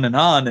move on,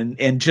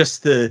 and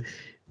just the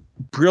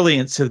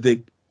brilliance of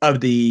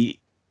the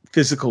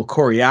physical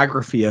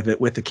choreography of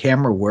it with the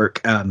camera work,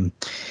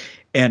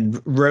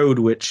 and Road,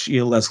 which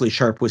Leslie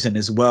Sharp was in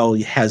as well,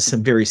 has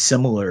some very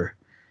similar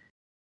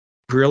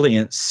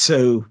brilliance.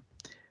 So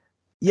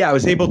yeah, I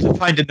was able to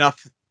find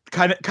enough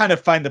kind of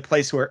find the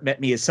place where it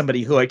met me as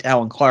somebody who liked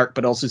Alan Clark,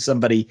 but also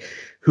somebody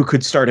who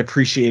could start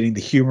appreciating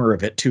the humor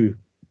of it to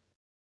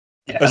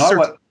a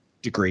certain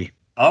degree.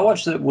 I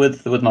watched it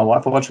with my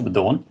wife. I watched it with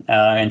Dawn,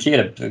 and she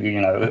had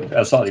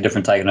a slightly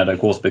different take on it, of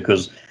course,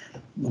 because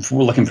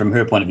we're looking from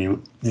her point of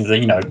view.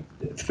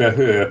 For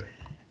her,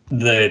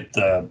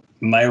 the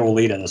male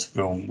lead in this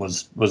film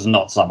was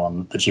not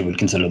someone that she would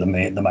consider the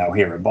male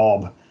hero.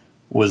 Bob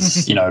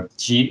was,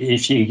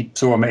 she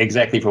saw him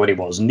exactly for what he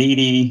was,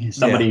 needy,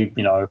 somebody,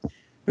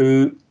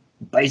 who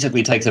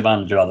basically takes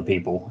advantage of other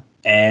people.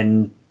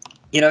 And,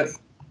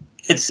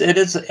 it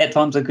is at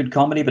times a good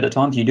comedy, but at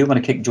times you do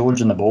want to kick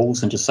George in the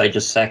balls and just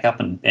sack up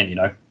and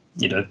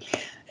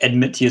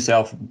admit to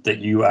yourself that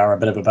you are a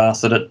bit of a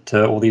bastard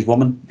to all these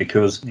women,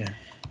 because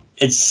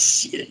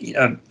it's,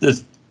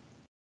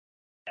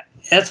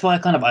 that's why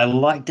I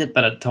liked it,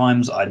 but at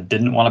times I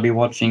didn't want to be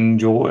watching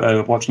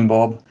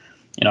Bob.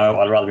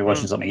 I'd rather be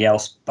watching something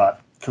else. But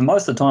for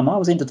most of the time, I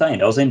was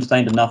entertained. I was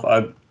entertained enough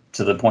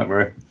to the point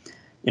where,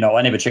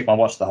 I never checked my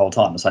watch the whole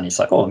time. And suddenly it's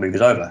like, oh, the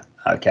movie's over.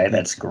 Okay,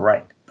 that's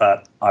great.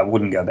 But I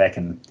wouldn't go back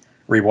and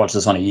rewatch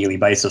this on a yearly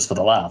basis for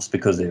the laughs,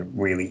 because there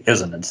really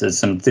isn't. There's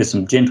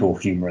some gentle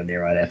humor in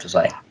there, I'd have to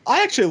say.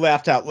 I actually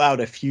laughed out loud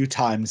a few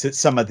times at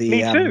some of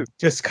the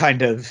just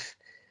kind of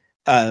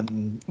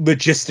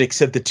logistics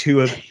of the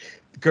two of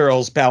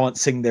girls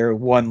balancing their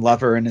one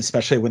lover, and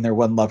especially when their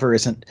one lover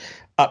isn't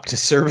up to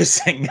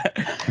servicing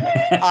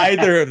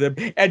either of them,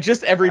 and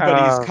just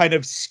everybody's kind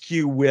of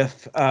skew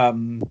with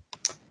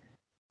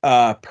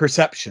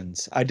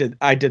perceptions. I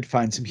did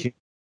find some humor.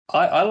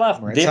 I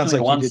laughed definitely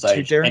at one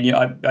stage, and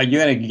you're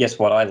going to guess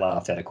what I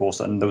laughed at, of course.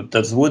 And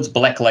does Wood's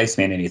Black Lace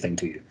mean anything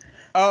to you?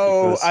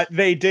 Oh,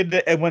 they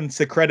did once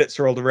the credits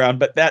rolled around,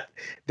 but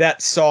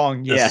that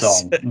song,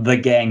 yes. The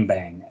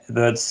Gangbang.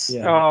 That's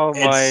oh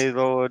my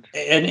lord!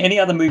 In any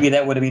other movie,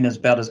 that would have been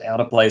about as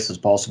out of place as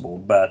possible.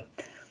 But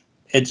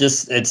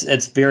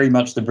it's very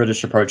much the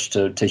British approach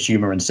to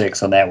humor and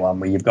sex on that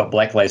one, where you've got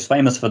Black Lace,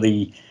 famous for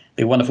the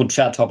wonderful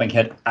chart-topping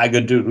hit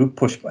 "Agadoo,"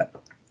 Push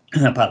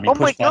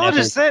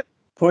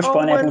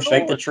Pineapple,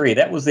 Shake the Tree.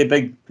 That was their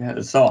big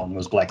song.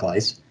 Was Black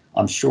Lace.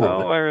 I'm sure.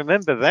 Oh, I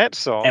remember that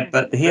song.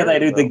 But here they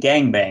do the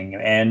gangbang,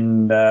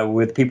 and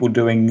with people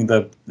doing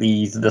the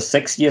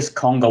sexiest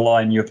conga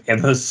line you've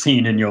ever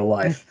seen in your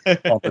life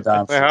on the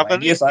dance floor.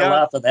 And yes, I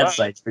laughed at that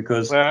stage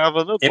because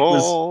it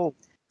was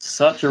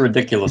such a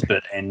ridiculous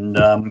bit. And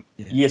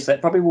yes,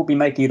 that probably will be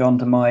making it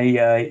onto my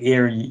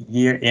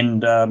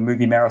year-end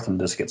movie marathon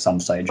disc at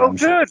some stage. Oh,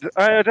 good. Sure.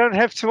 I don't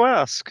have to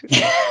ask.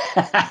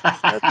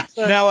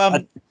 Now,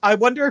 I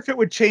wonder if it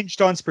would change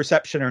Dawn's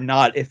perception or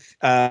not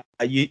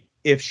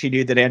if she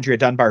knew that Andrea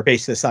Dunbar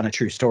based this on a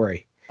true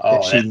story.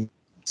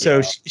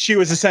 She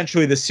was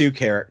essentially the Sue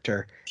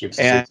character. She was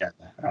the Sue character.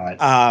 Right.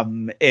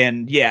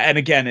 And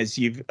again, as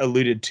you've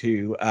alluded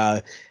to,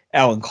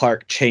 Alan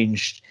Clark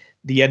changed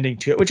the ending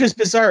to it, which is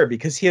bizarre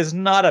because he is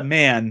not a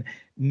man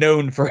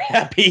known for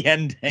happy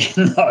endings.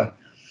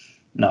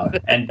 No.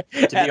 And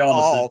to be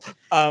honest,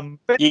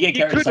 you get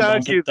characters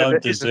that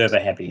don't deserve a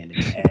happy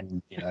ending.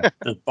 And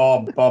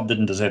Bob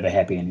didn't deserve a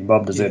happy ending.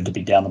 Bob deserved to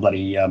be down the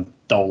bloody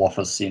dole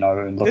office, and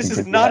looking for this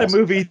is not a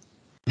movie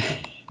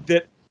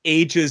that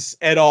ages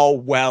at all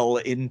well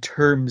in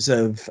terms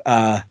of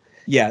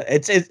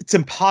it's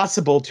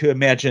impossible to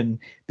imagine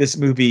this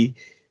movie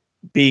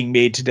being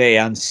made today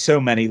on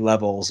so many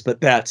levels, but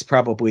that's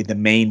probably the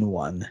main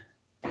one.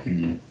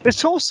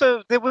 It's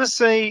also,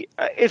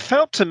 it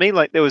felt to me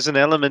like there was an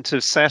element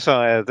of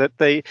satire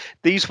that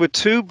these were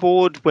two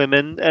bored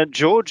women, and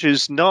George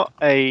is not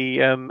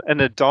an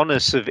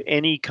Adonis of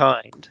any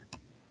kind.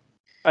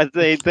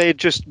 They're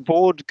just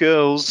bored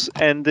girls,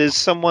 and there's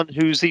someone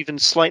who's even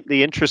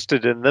slightly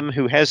interested in them,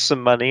 who has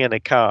some money and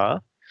a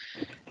car,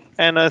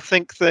 and I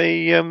think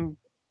they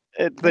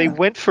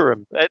went for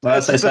him.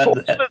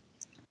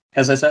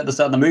 As I said at the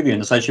start of the movie,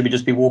 and say, should we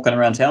just be walking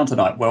around town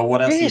tonight? Well,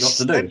 what else have you got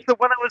to do? That's the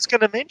one I was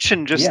going to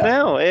mention just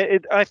now.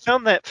 I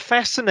found that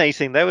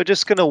fascinating. They were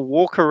just going to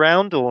walk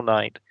around all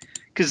night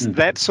because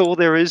that's all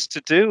there is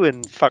to do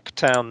in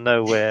Fucktown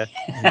Nowhere.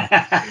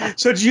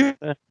 So do you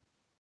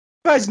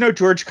guys know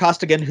George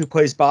Costigan, who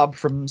plays Bob,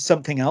 from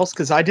something else?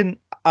 Because I didn't.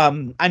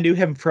 I knew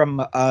him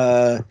from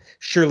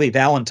Shirley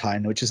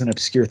Valentine, which is an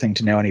obscure thing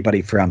to know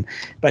anybody from.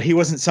 But he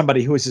wasn't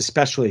somebody who was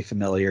especially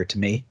familiar to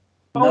me.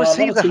 Oh, is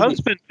he the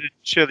husband of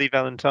Shirley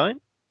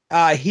Valentine?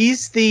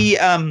 He's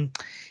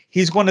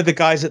he's one of the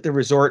guys at the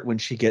resort when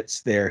she gets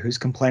there, who's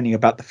complaining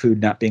about the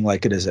food not being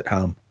like it is at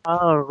home.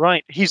 Oh,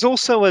 right. He's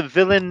also a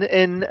villain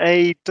in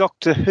a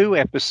Doctor Who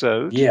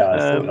episode.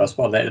 Yeah, I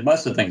spotted that.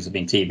 Most of the things have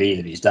been TV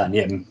that he's done.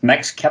 Yeah,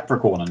 Max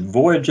Capricorn and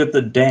Voyage of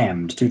the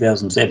Damned,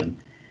 2007.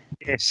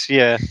 Yes,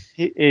 yeah.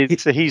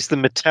 He's the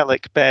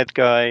metallic bad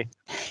guy.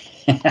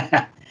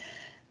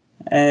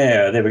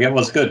 Yeah, there we go.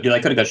 Well, it's good.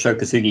 They could have got Sho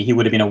Kosugi. He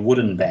would have been a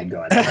wooden bad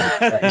guy.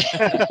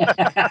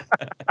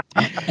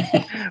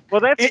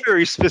 Well, that's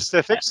very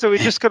specific. So we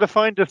just got to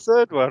find a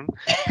third one.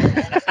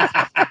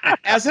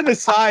 As an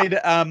aside,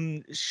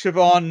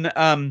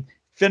 Siobhan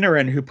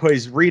Finneran, who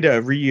plays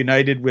Rita,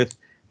 reunited with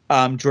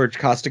George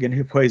Costigan,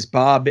 who plays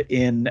Bob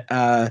in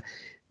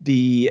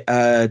the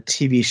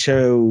TV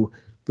show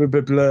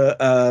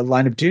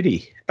Line of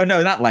Duty. Oh,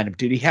 no, not Line of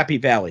Duty. Happy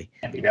Valley.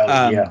 Happy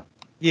Valley, yeah.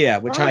 Yeah,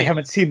 which I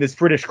haven't seen, this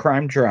British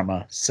crime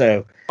drama.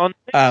 So on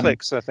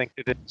Netflix, I think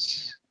it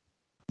is.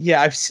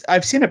 Yeah,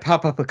 I've seen it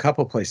pop up a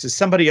couple places.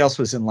 Somebody else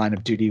was in Line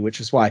of Duty, which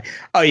is why.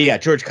 Oh yeah,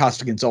 George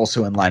Costigan's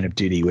also in Line of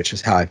Duty, which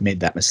is how I've made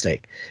that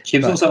mistake. She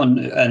was also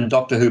in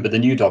Doctor Who, but the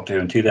new Doctor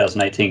Who in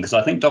 2018, because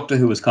I think Doctor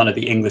Who was kind of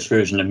the English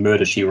version of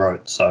Murder, She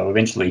Wrote. So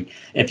eventually,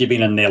 if you've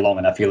been in there long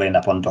enough, you'll end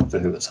up on Doctor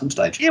Who at some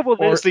stage. Yeah, well,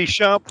 Leslie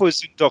Sharp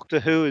was in Doctor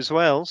Who as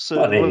well.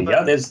 So there you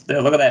go.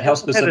 Look at that. How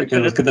specific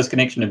could this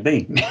connection have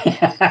been?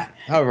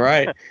 All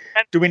right.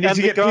 Do we need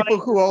to get people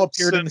who all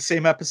appeared so, in the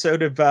same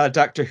episode of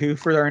Doctor Who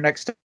for our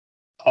next?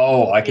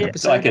 Oh, I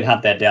could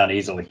hunt that down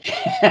easily.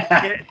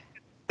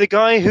 The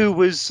guy who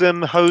was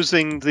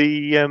hosing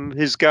the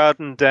his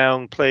garden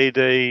down played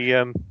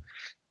a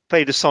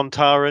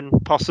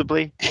Sontaran,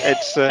 possibly.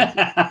 It's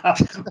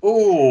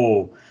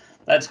oh,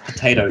 that's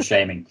potato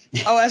shaming.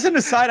 Oh, as an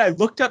aside, I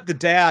looked up the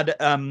dad,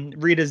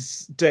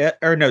 Rita's dad,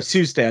 or no,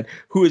 Sue's dad,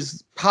 who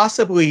is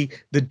possibly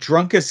the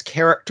drunkest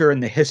character in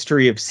the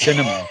history of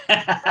cinema.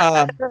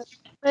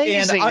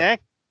 Amazing.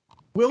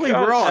 Willie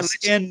Ross,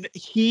 and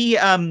he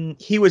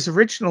was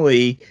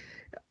originally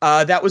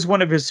that was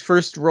one of his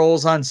first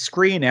roles on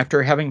screen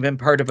after having been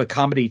part of a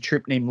comedy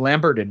troupe named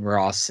Lambert and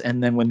Ross,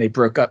 and then when they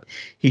broke up,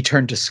 he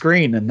turned to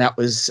screen, and that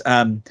was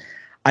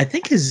I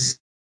think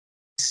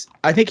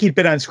he'd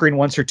been on screen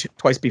once or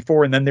twice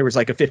before, and then there was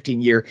like a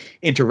 15-year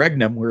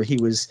interregnum where he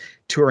was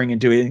touring and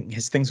doing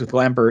his things with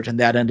Lambert, and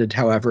that ended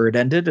however it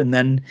ended, and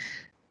then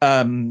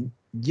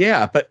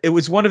but it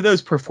was one of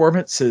those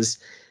performances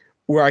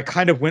where I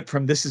kind of went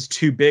from this is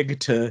too big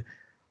to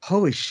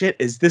holy shit,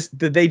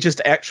 did they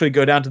just actually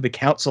go down to the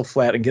council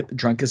flat and get the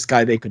drunkest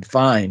guy they could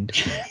find?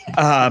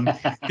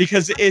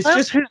 Because it's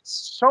just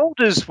his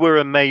shoulders were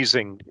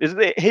amazing.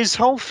 His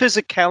whole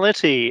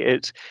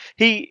physicality,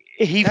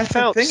 he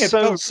felt the thing, it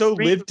felt so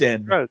lived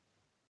in.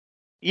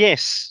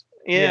 Yes.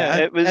 Yeah,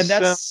 it was, and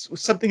that's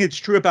something that's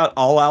true about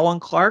all Alan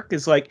Clark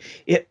is like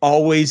it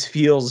always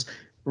feels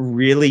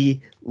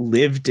really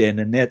lived in,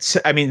 and that's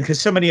because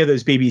so many of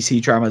those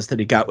BBC dramas that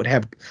he got would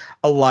have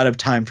a lot of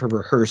time for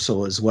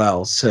rehearsal as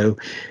well, so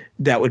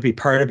that would be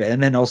part of it,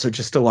 and then also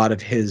just a lot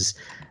of his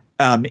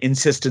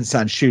insistence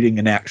on shooting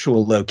in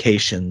actual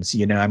locations,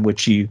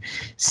 which you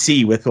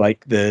see with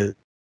like the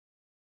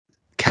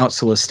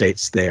council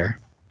estates there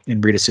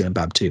in Rita, Sue and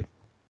Bob 2.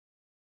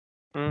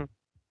 All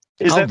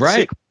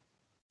right.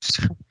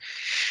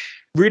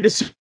 Rita,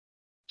 Sue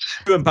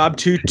and Bob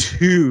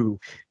 2.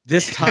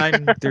 This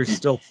time, there's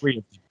still 3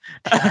 of them.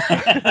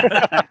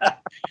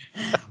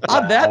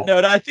 On that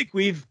note, I think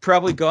we've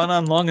probably gone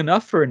on long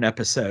enough for an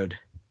episode.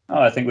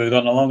 Oh, I think we've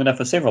gone on long enough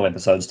for several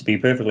episodes, to be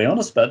perfectly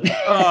honest. But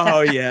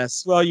oh,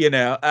 yes. Well,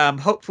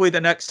 hopefully the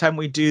next time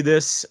we do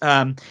this,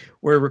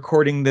 we're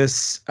recording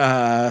this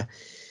on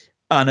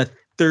a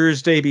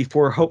Thursday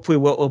before hopefully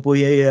what will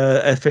be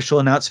an official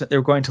announcement.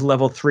 They're going to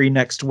level 3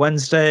 next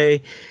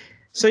Wednesday.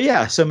 So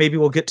maybe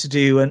we'll get to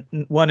do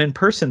one in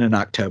person in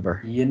October.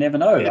 You never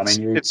know.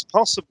 It's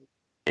possible.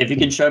 If you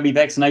can show me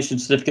vaccination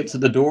certificates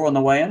at the door on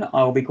the way in,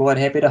 I'll be quite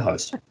happy to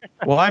host.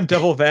 Well, I'm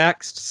double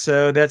vaxxed,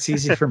 so that's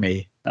easy for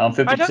me. I'm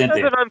 50% I don't know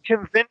there. that I'm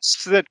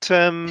convinced that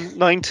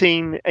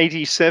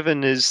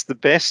 1987 is the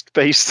best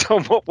based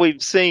on what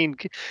we've seen.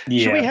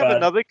 Should we have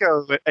another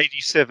go at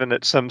 87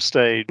 at some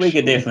stage? We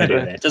could definitely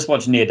do that. Just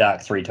watch Near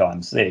Dark 3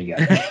 times. There you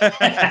go.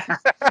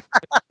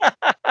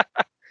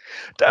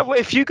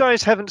 If you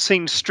guys haven't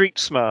seen Street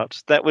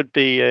Smart, that would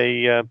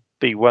be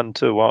be one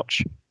to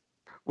watch.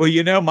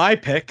 Well, my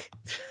pick.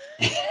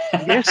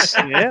 Yes,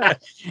 yeah.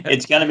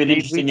 It's going to be an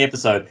interesting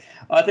episode.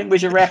 I think we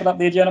should wrap it up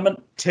there, gentlemen.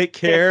 Take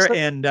care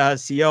and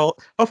see you all.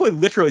 Hopefully,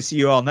 literally see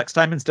you all next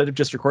time instead of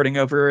just recording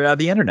over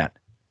the internet.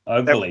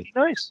 Hopefully.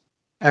 Nice.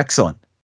 Excellent.